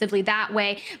extensively that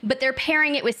way, but they're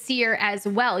pairing it with Seer as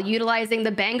well, utilizing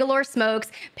the Bangalore smokes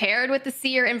paired with the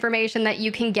Seer information that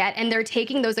you can get, and they're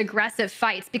taking those aggressive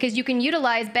fights because you can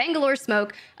utilize Bangalore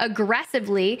smoke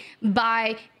aggressively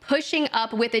by pushing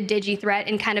up with a digi threat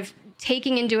and kind of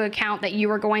taking into account that you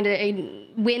were going to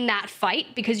win that fight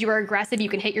because you were aggressive, you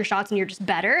can hit your shots and you're just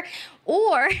better,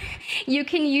 or you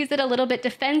can use it a little bit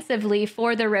defensively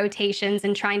for the rotations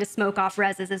and trying to smoke off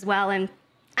reses as well. And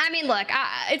I mean, look,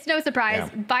 it's no surprise.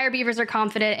 Fire Beavers are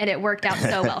confident, and it worked out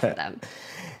so well for them.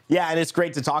 Yeah, and it's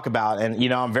great to talk about. And, you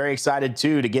know, I'm very excited,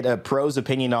 too, to get a pro's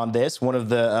opinion on this. One of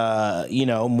the, you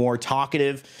know, more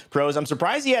talkative pros. I'm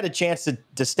surprised he had a chance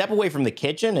to step away from the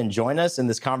kitchen and join us in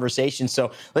this conversation.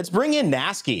 So let's bring in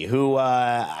Nasky, who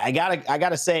I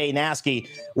gotta say, Nasky,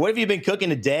 what have you been cooking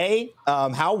today?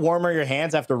 How warm are your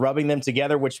hands after rubbing them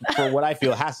together, which, for what I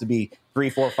feel, has to be 3,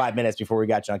 4, 5 minutes before we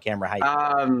got you on camera?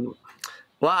 How you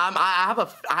well, I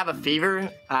have a fever.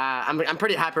 I'm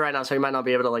pretty happy right now, so you might not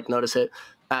be able to like notice it.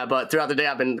 But throughout the day,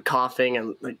 I've been coughing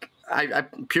and like I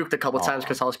puked a couple times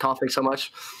because I was coughing so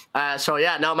much. So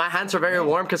yeah, no, my hands are very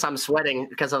warm because I'm sweating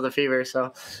because of the fever.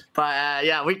 So, but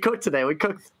yeah, we cooked today. We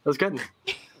cooked. It was good.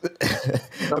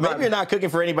 Maybe you're not cooking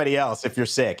for anybody else if you're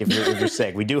sick. If you're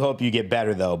sick, we do hope you get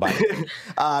better though. But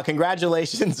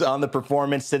congratulations on the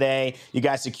performance today. You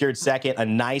guys secured second, a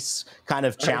nice kind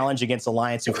of challenge against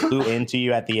Alliance, who flew into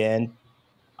you at the end.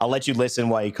 I'll let you listen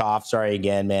while you cough. Sorry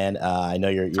again, man. I know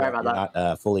you're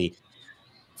not fully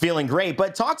feeling great,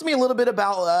 but talk to me a little bit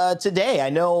about today. I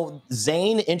know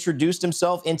Zane introduced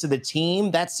himself into the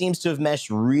team. That seems to have meshed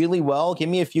really well. Give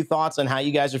me a few thoughts on how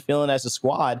you guys are feeling as a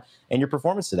squad and your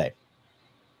performance today.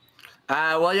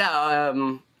 Well, yeah.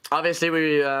 Obviously,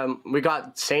 we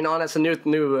got Zane on as a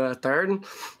new third.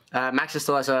 Max is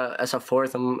still as a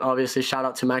fourth, and obviously, shout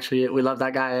out to Max. We love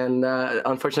that guy, and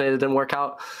unfortunately, it didn't work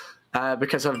out.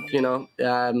 Because of, you know,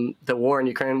 the war in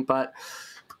Ukraine. But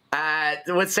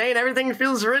with Zane, everything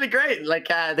feels really great. Like,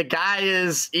 the guy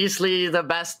is easily the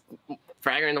best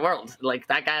fragger in the world. Like,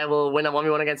 that guy will win a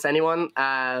 1v1 against anyone.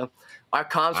 Our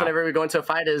comms whenever we go into a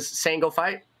fight is Zane, go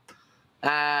fight.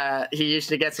 He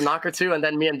usually gets a knock or two, and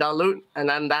then me and Don loot, and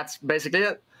then that's basically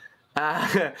it.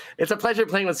 It's a pleasure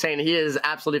playing with Zane. He is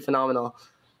absolutely phenomenal.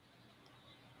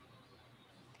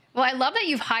 Well, I love that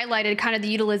you've highlighted kind of the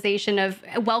utilization of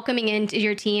welcoming into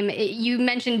your team. You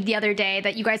mentioned the other day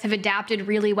that you guys have adapted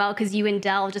really well because you and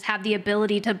Dell just have the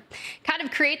ability to kind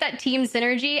of create that team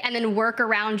synergy and then work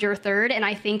around your third. And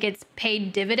I think it's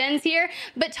paid dividends here.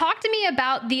 But talk to me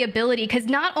about the ability, because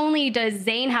not only does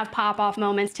Zane have pop-off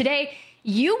moments today,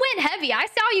 you went heavy. I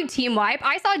saw you team wipe.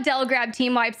 I saw Dell grab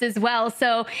team wipes as well.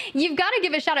 So you've got to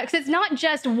give a shout out, because it's not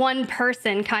just one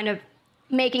person kind of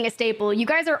making a staple. You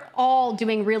guys are all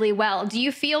doing really well. Do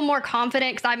you feel more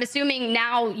confident? Because I'm assuming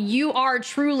now you are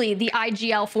truly the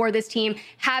IGL for this team,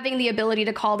 having the ability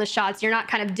to call the shots. You're not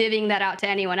kind of divvying that out to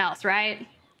anyone else, right?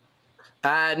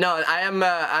 No, I am.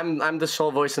 I'm the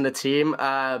sole voice in the team.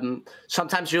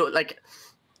 Sometimes you like.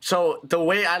 So the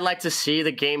way I like to see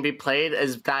the game be played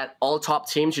is that all top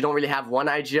teams, you don't really have one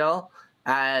IGL.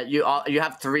 You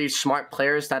have 3 smart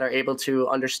players that are able to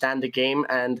understand the game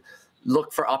and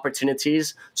look for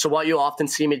opportunities. So what you often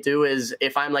see me do is,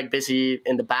 if I'm like busy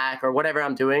in the back or whatever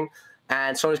I'm doing,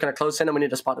 and someone's gonna close in and we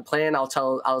need a spot to play in,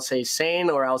 I'll say Zane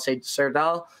or I'll say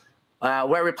Serdal,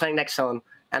 where are we playing next zone?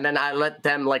 And then I let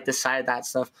them like decide that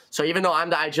stuff. So even though I'm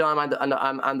the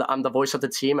IGL, I'm the voice of the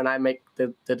team, and I make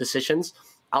the decisions,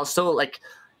 I'll still like,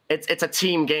 it's a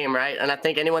team game, right? And I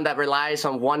think anyone that relies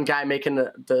on one guy making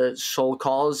the sole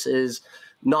calls is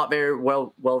not very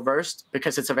well versed,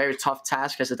 because it's a very tough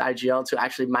task as an IGL to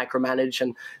actually micromanage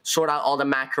and sort out all the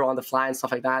macro on the fly and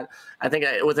stuff like that. I think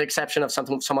with the exception of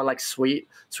someone like Sweet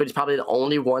is probably the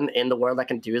only one in the world that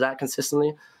can do that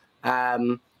consistently.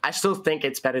 I still think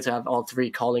it's better to have all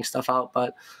 3 calling stuff out,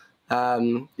 but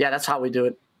yeah, that's how we do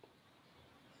it.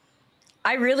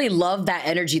 I really love that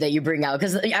energy that you bring out,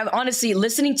 because honestly,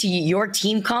 listening to your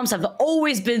team comps have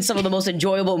always been some of the most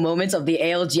enjoyable moments of the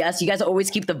ALGS. You guys always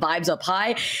keep the vibes up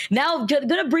high. Now,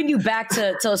 gonna bring you back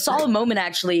to a solid moment,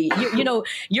 actually. You know,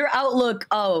 your outlook,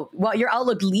 your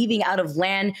outlook leaving out of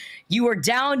LAN, you were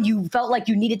down, you felt like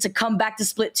you needed to come back to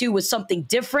Split 2 with something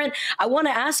different. I want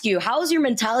to ask you, how's your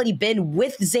mentality been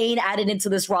with Zane added into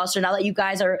this roster now that you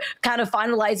guys are kind of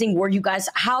finalizing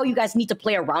how you guys need to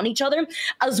play around each other,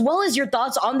 as well as your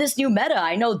thoughts on this new meta?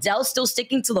 I know Dell's still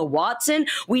sticking to the Watson.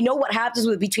 We know what happens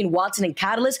between Watson and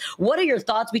Catalyst. What are your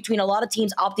thoughts between a lot of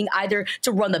teams opting either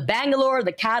to run the Bangalore or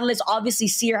the Catalyst? Obviously,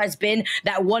 Seer has been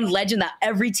that one legend that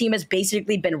every team has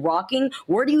basically been rocking.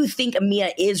 Where do you think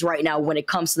EMEA is right now when it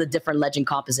comes to the different legend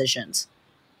compositions?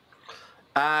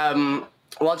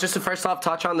 Well, just to first off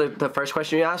touch on the first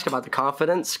question you asked about the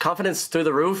confidence through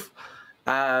the roof.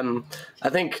 I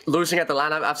think losing at the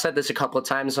LAN, I've said this a couple of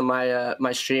times on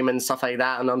my stream and stuff like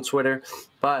that and on Twitter,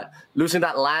 but losing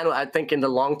that LAN, I think in the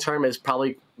long term is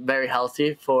probably very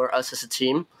healthy for us as a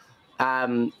team.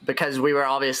 because we were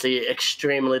obviously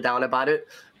extremely down about it.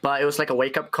 But it was like a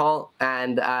wake-up call,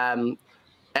 and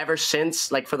ever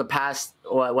since, like for the past,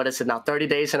 what is it now, 30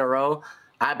 days in a row,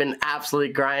 I've been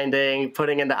absolutely grinding,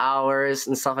 putting in the hours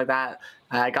and stuff like that.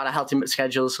 I got a healthy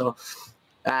schedule, so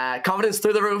confidence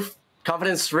through the roof.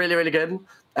 Confidence really, really good.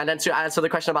 And then to answer the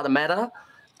question about the meta,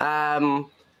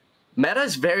 meta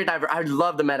is very diverse. I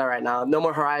love the meta right now. No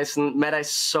More Horizon. Meta is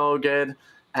so good.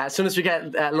 As soon as we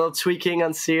get a little tweaking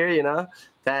on Seer, you know,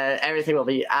 everything will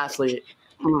be absolutely,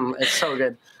 it's so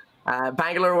good.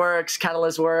 Bangalore works,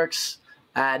 Catalyst works,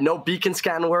 no beacon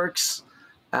scan works.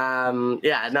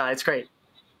 Yeah, no, it's great.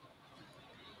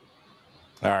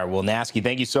 All right, well, Nasky,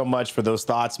 thank you so much for those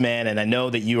thoughts, man. And I know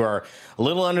that you are a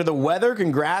little under the weather.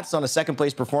 Congrats on a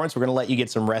second-place performance. We're going to let you get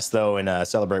some rest, though, and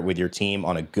celebrate with your team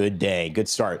on a good day. Good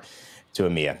start to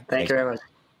EMEA. Thank you very much.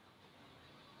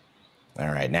 All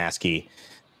right, Nasky.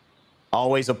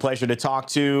 Always a pleasure to talk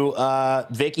to.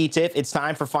 Vicky, Tiff, it's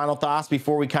time for final thoughts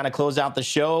before we kind of close out the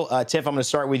show. Tiff, I'm going to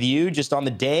start with you just on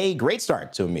the day. Great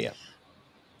start to EMEA.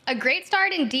 A great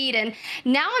start indeed, and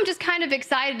now I'm just kind of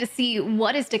excited to see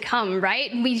what is to come,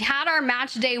 right? We had our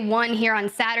match day 1 here on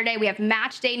Saturday. We have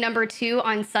match day number 2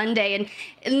 on Sunday, and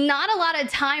not a lot of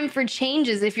time for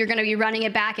changes if you're going to be running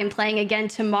it back and playing again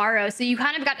tomorrow. So you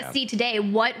kind of got to see today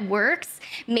what works.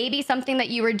 Maybe something that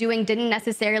you were doing didn't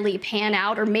necessarily pan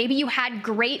out, or maybe you had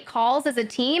great calls as a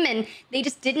team and they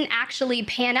just didn't actually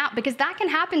pan out, because that can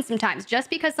happen sometimes. Just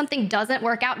because something doesn't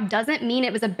work out doesn't mean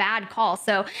it was a bad call.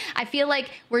 So I feel like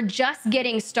we're just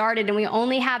getting started, and we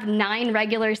only have 9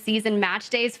 regular season match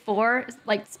days for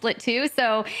like split 2.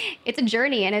 So it's a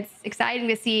journey, and it's exciting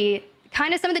to see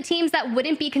kind of some of the teams that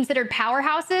wouldn't be considered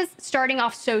powerhouses starting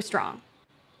off so strong.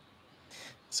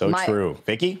 So true.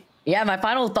 Vicky? Yeah, my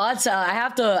final thoughts. I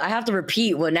have to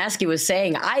repeat what Nasky was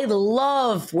saying. I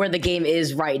love where the game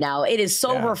is right now. It is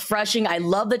so refreshing. I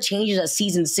love the changes that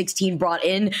Season 16 brought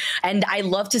in, and I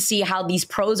love to see how these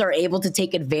pros are able to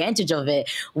take advantage of it.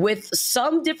 With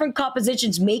some different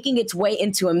compositions making its way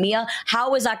into EMEA,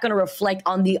 how is that going to reflect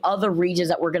on the other regions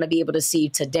that we're going to be able to see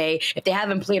today if they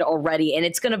haven't played already? And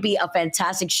it's going to be a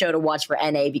fantastic show to watch for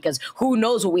NA, because who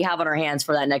knows what we have on our hands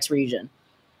for that next region.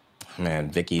 Man,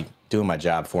 Vicky doing my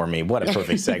job for me. What a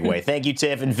perfect segue. Thank you,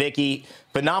 Tiff and Vicky.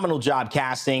 Phenomenal job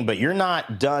casting, but you're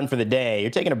not done for the day.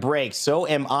 You're taking a break. So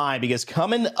am I, because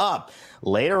coming up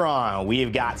later on,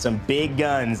 we've got some big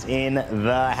guns in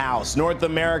the house. North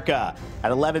America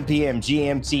at 11 p.m.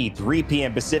 GMT, 3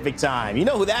 p.m. Pacific time. You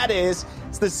know who that is?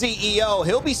 It's the CEO.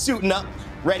 He'll be suiting up,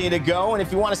 ready to go. And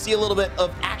if you want to see a little bit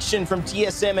of action from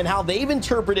TSM and how they've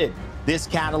interpreted this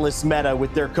Catalyst meta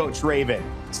with their coach Raven,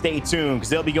 stay tuned, because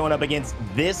they'll be going up against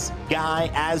this guy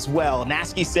as well.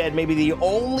 Nasky said maybe the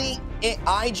only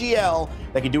IGL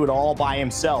that can do it all by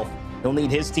himself. He'll need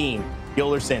his team,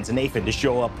 Gildersons and Nathan, to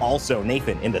show up also.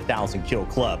 Nathan in the 1,000 kill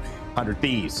club. 100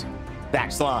 Thieves,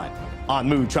 Backslide, on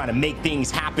Mood, trying to make things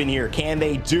happen here. Can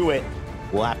they do it?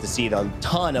 We'll have to see. A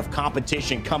ton of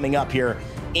competition coming up here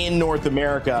in North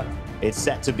America. It's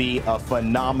set to be a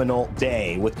phenomenal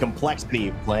day, with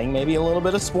Complexity playing maybe a little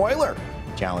bit of spoiler,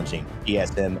 challenging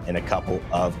TSM in a couple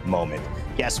of moments.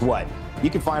 Guess what? You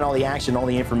can find all the action, all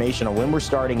the information on when we're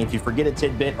starting. If you forget a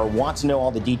tidbit or want to know all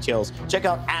the details, check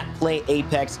out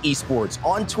 @PlayApexEsports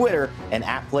on Twitter and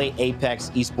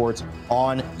 @PlayApexEsports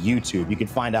on YouTube. You can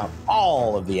find out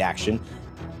all of the action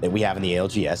that we have in the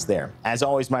ALGS there. As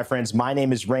always, my friends, my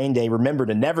name is Rain Day. Remember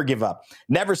to never give up,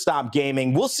 never stop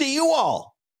gaming. We'll see you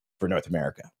all for North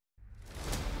America.